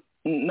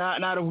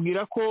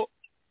narubwira ko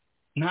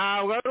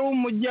ntabwo ari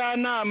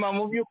umujyanama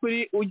mu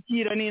by'ukuri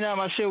ugira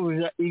n'inama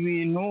shebuja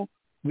ibintu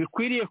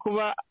bikwiriye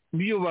kuba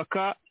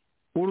byubaka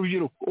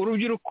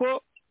urubyiruko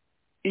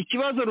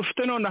ikibazo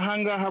rufite none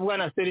ahangaha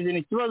bwana Serge ni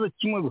ikibazo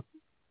kimwe gusa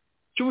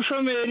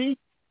cy'ubushomeri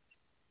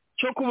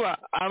cyo kuba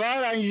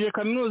abarangije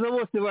kaminuza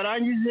bose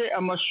barangije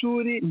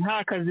amashuri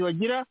nta kazi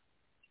bagira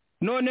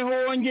noneho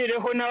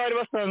wongereho n'abari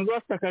basanzwe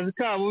bafite akazi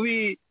kabo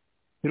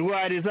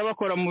birwariza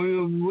bakora mu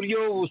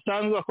buryo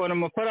busanzwe bakabona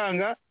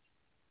amafaranga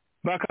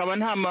bakaba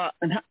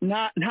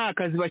nta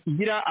kazi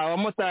bakigira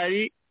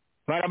abamotari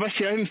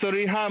barabashyiraho imisoro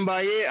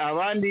ihambaye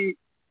abandi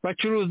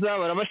bacuruza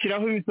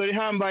barabashyiraho imisoro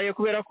ihambaye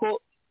kubera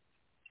ko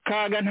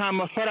Kaga nta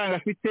mafaranga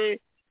afite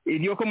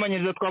iryo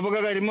komanyiriza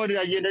twavugaga ririmo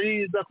riragenda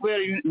riza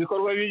kubera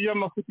ibikorwa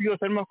by'amafuti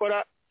byose arimo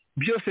akora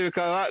byose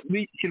bikaba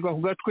bishyirwa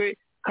ku gatwe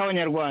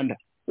k'abanyarwanda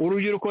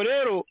urubyiruko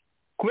rero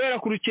kubera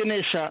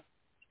kurukenesha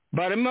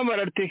barimo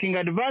baratekinga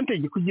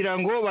advantage kugira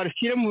ngo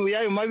barushyire mu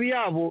yayo mabi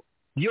yabo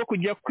yo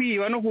kujya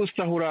kwiba no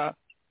gusahura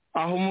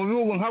aho mu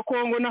bihugu nka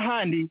Kongo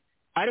n'ahandi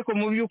ariko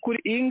mu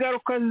by'ukuri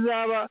ingaruka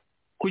zaba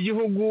ku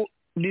gihugu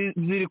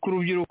ziri ku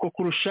rubyiruko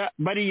kurusha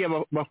bariya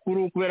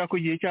bakuru kubera ko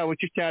igihe cyabo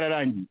cyo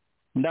cyararangiye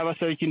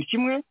ndabasaba ikintu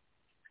kimwe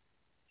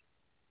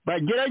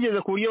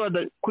bagerageza ku buryo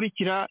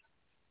badakurikira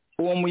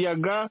uwo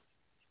muyaga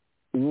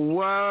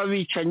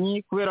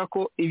w'abicanyi kubera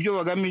ko ibyo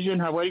bagamije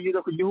ntabwo ari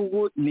byiza ku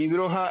gihugu ni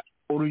ibiroha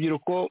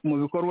urubyiruko mu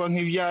bikorwa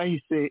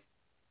nk'ibyahise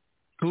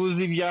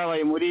tuzi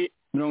byabaye muri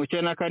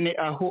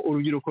 1994 aho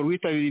urubyiruko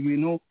rwitabira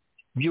ibintu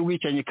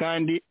by'ubwicanyi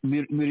kandi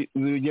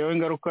birugeraho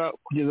ingaruka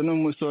kugeza no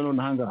mu munsi wa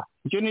none ahangaha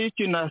icyo ni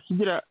ikintu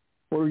nasigira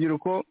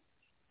urubyiruko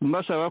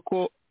mbasaba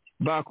ko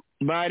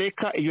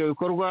bareka ibyo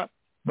bikorwa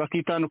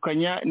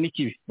bakitandukanya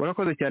n'ikibi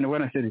urakoze cyane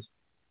bwana Serge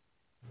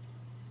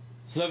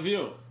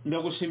Savio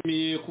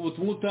ndagushimiye ku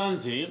butumwa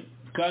utanze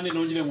kandi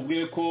nongere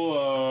mubwire ko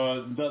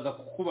ndaza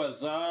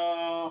kukubaza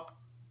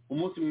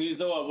umunsi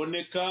mwiza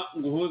waboneka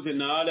nguhuze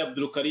na Ali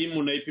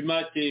Abdulkarim na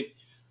Ipimake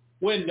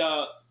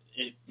wenda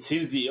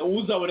sinzi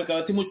uzaboneka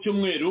hagati mu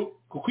cyumweru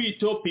kuko iyi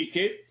topic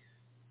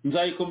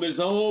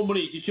nzayikomezaho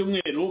muri iki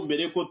cyumweru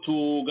mbere ko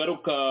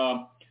tugaruka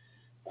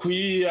ku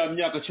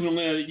myaka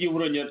 11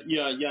 y'ihuro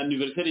ya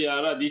anniversaire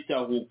ya Radio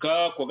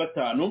Itahuka ku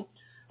gatanu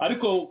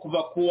ariko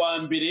kuva ku wa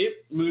mbere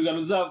mu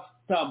biganiro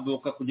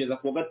zatambuka kugeza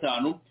ku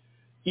gatanu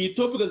iyi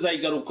topic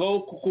zayigarukaho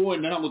kuko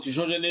wenda ntabwo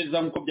tujoje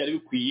neza nkuko byari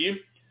bikwiye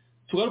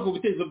tugaruka ku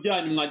bitekerezo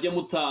byanyu mwagiye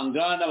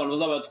mutanga n'abantu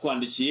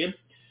bazabatwandikiye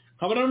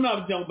nkaba rero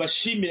navuga ngo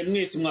bashimire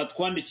mwese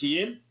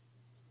mwatwandikiye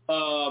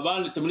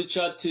banditse muri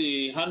chat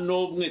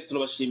hano mwese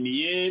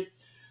turabashimiye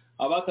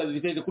abakazi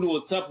bitekerezo kuri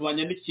WhatsApp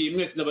banyandikiye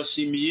mwese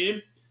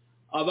ndabashimiye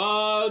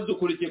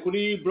abadukurikiye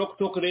kuri Block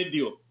Talk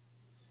Radio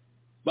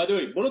by the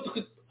way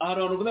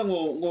hari abantu bavuga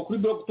ngo kuri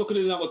Block Talk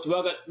Radio ntabwo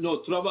tubaga no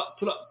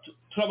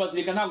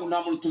turabazirika ntabwo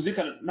nta muntu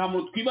tuzikana nta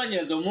muntu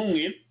twibanyiriza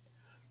umwe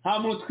nta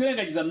muntu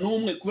twirengagiza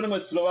n'umwe kubera ngo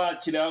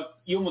turabakira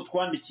iyo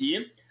mutwandikiye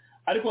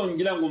ariko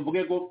ngira ngo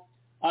mvuge ko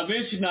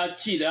abenshi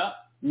nakira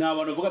ni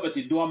abantu bavuga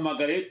bati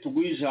duhamagare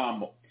tuguhe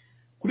ijambo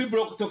kuri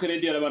Block Talk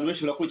Radio abantu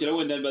benshi barakurikira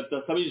wenda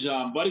batasaba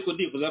ijambo ariko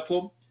ndifuza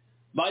ko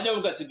bajya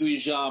bavuga ati duhe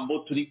ijambo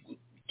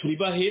turi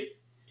bahe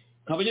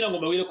kabagira ngo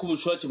mbabwire ko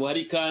ubushake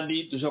buhari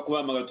kandi dushaka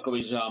kubahamagara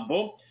tukabaha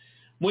ijambo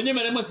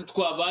munyemere mwese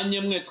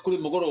twabanye mwese kuri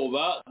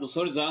mugoroba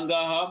dusoreza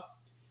ahangaha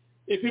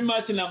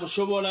Epimati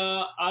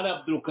namushobora Ali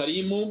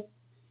Abdulkarim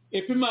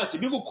Epimati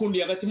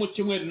bigukundiye hagati mu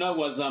cyumweru nawe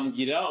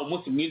wazambwira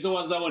umunsi mwiza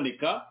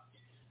wazaboneka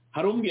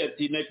harumbwiye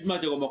ati na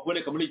Epimati agomba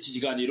kuboneka muri iki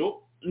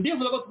kiganiro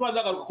ndifuza ko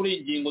twazagaruka kuri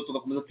iyi ngingo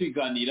tugakomeza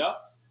twiganira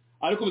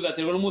ariko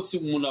bizaterwa n'umunsi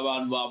umuntu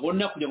abantu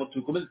babona kugira ngo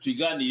tubikomeze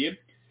twiganire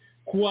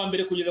ku wa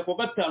mbere kugeza ku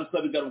gatanu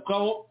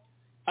tuzabigarukaho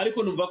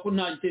ariko numva ko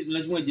nta gitekerezo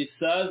na kimwe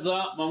gisaza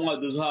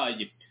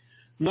mwaduhaye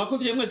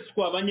mwakoze mwese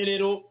twabanye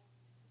rero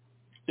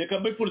reka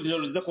mbifurize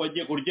ijoro ryiza ko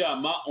wagiye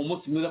kuryama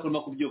umunsi mwiza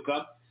kurimo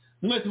kubyuka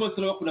mwese mwese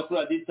turabakunda kuri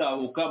Radio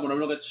Itahuka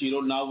murabona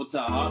agaciro nawe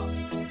utaha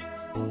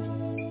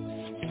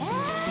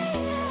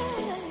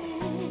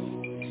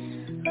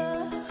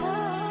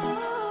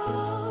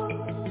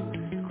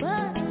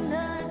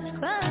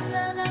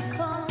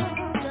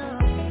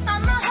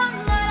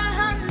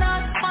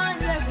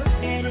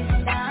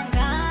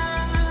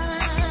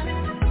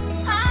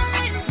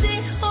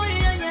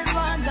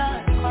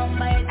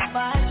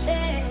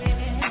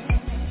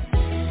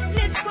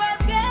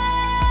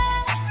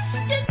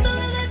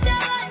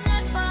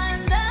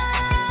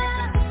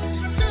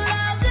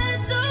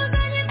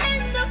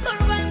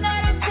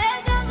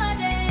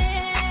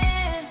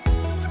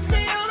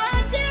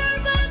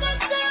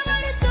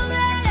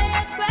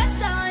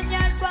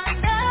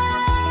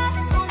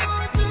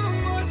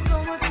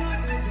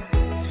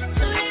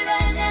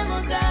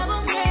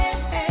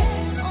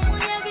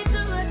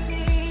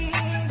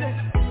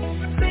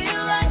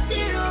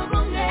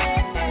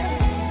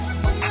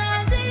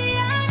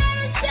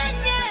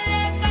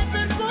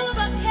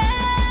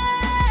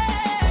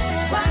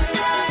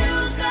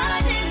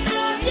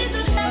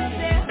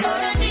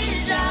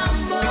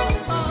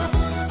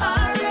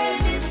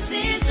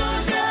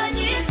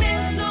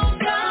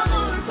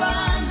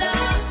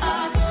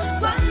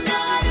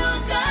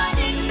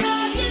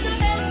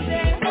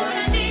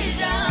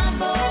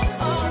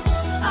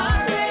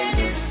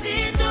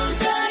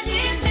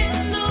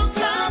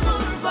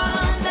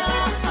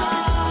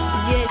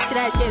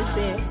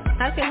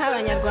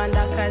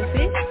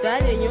nk'abanyarwandakazi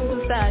byari inyungu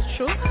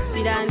zacu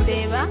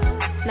birandeba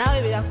nawe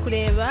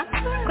birakureba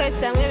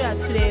twese hamwe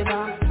biratureba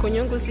ku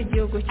nyungu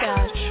z'igihugu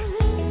cyacu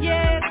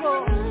yego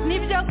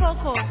nibyo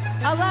koko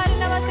abari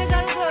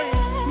n'abategarugori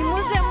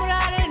nimuze muri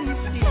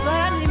RNC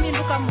baharanira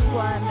impinduka mu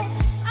Rwanda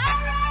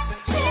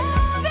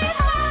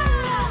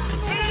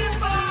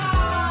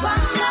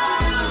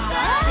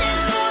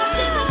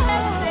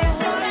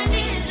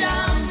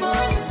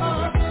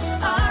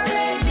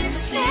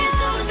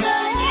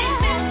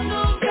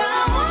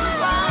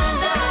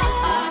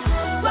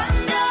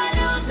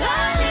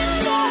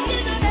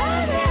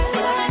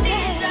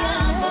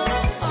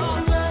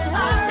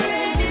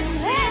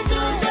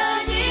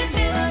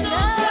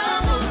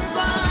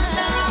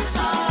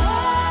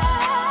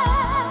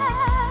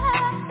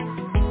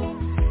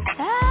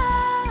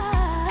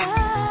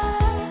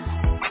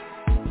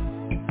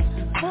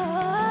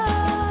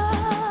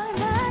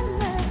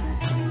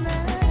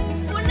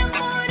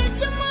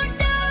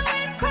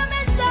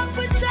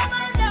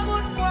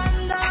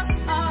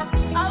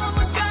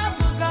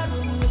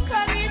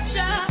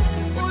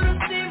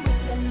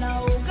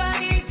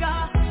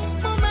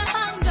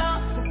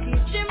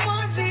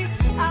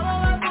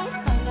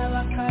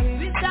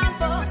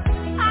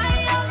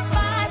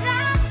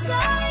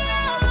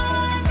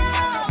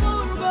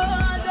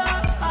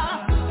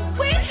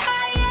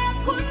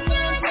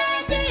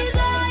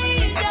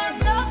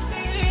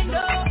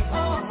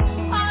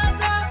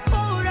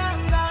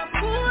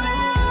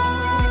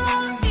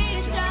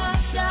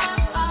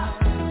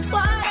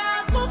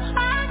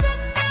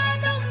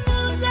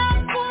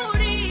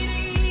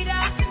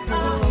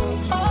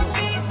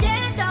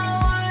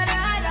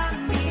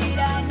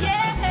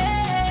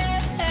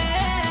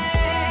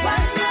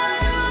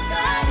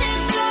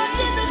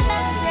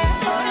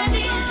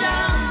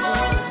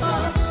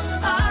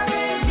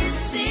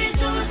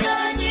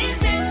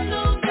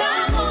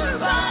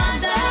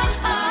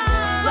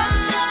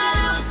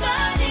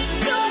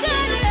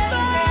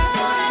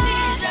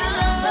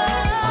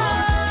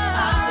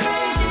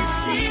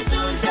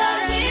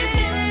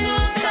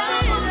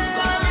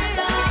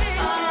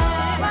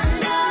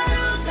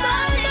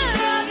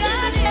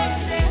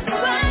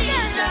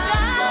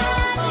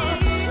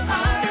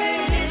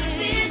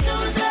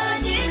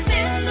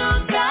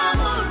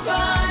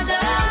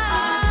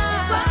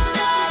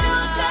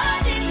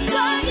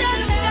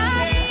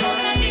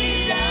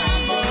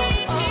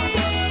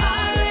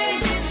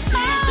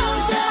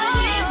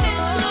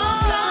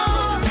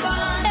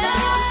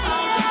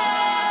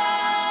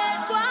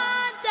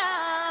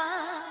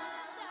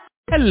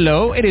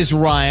Hello, it is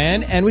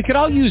Ryan, and we could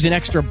all use an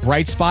extra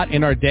bright spot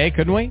in our day,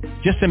 couldn't we?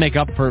 Just to make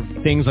up for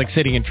things like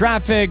sitting in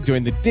traffic,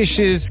 doing the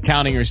dishes,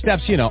 counting your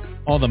steps, you know,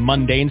 all the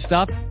mundane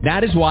stuff.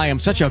 That is why I'm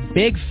such a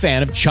big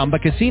fan of Chumba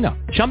Casino.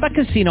 Chumba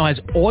Casino has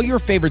all your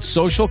favorite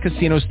social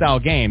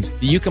casino-style games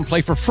that you can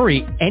play for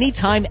free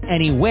anytime,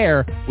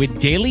 anywhere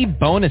with daily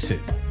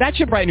bonuses. That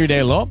should brighten your day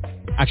a little.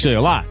 Actually,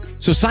 a lot.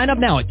 So sign up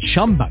now at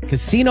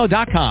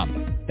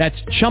ChumbaCasino.com. That's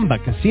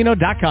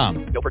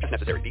ChumbaCasino.com. No purchase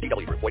necessary.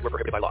 VGW Group. Void where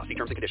prohibited by law. See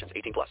terms and conditions.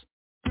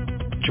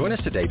 18+. Join us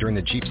today during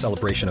the Jeep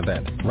Celebration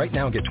event. Right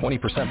now, get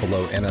 20%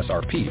 below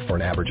MSRP for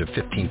an average of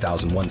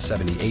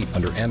 $15,178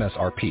 under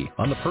MSRP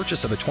on the purchase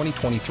of a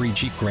 2023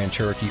 Jeep Grand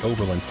Cherokee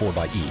Overland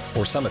 4xE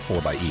or Summit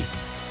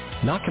 4xE.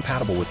 Not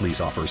compatible with lease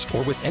offers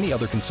or with any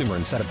other consumer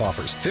incentive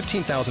offers.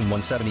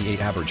 $15,178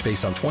 average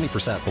based on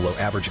 20% below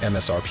average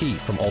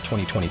MSRP from all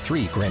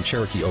 2023 Grand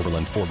Cherokee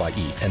Overland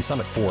 4xE and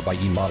Summit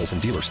 4xE models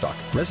in dealer stock.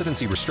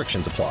 Residency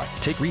restrictions apply.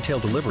 Take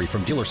retail delivery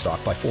from dealer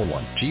stock by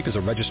 4/1. Jeep is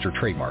a registered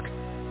trademark.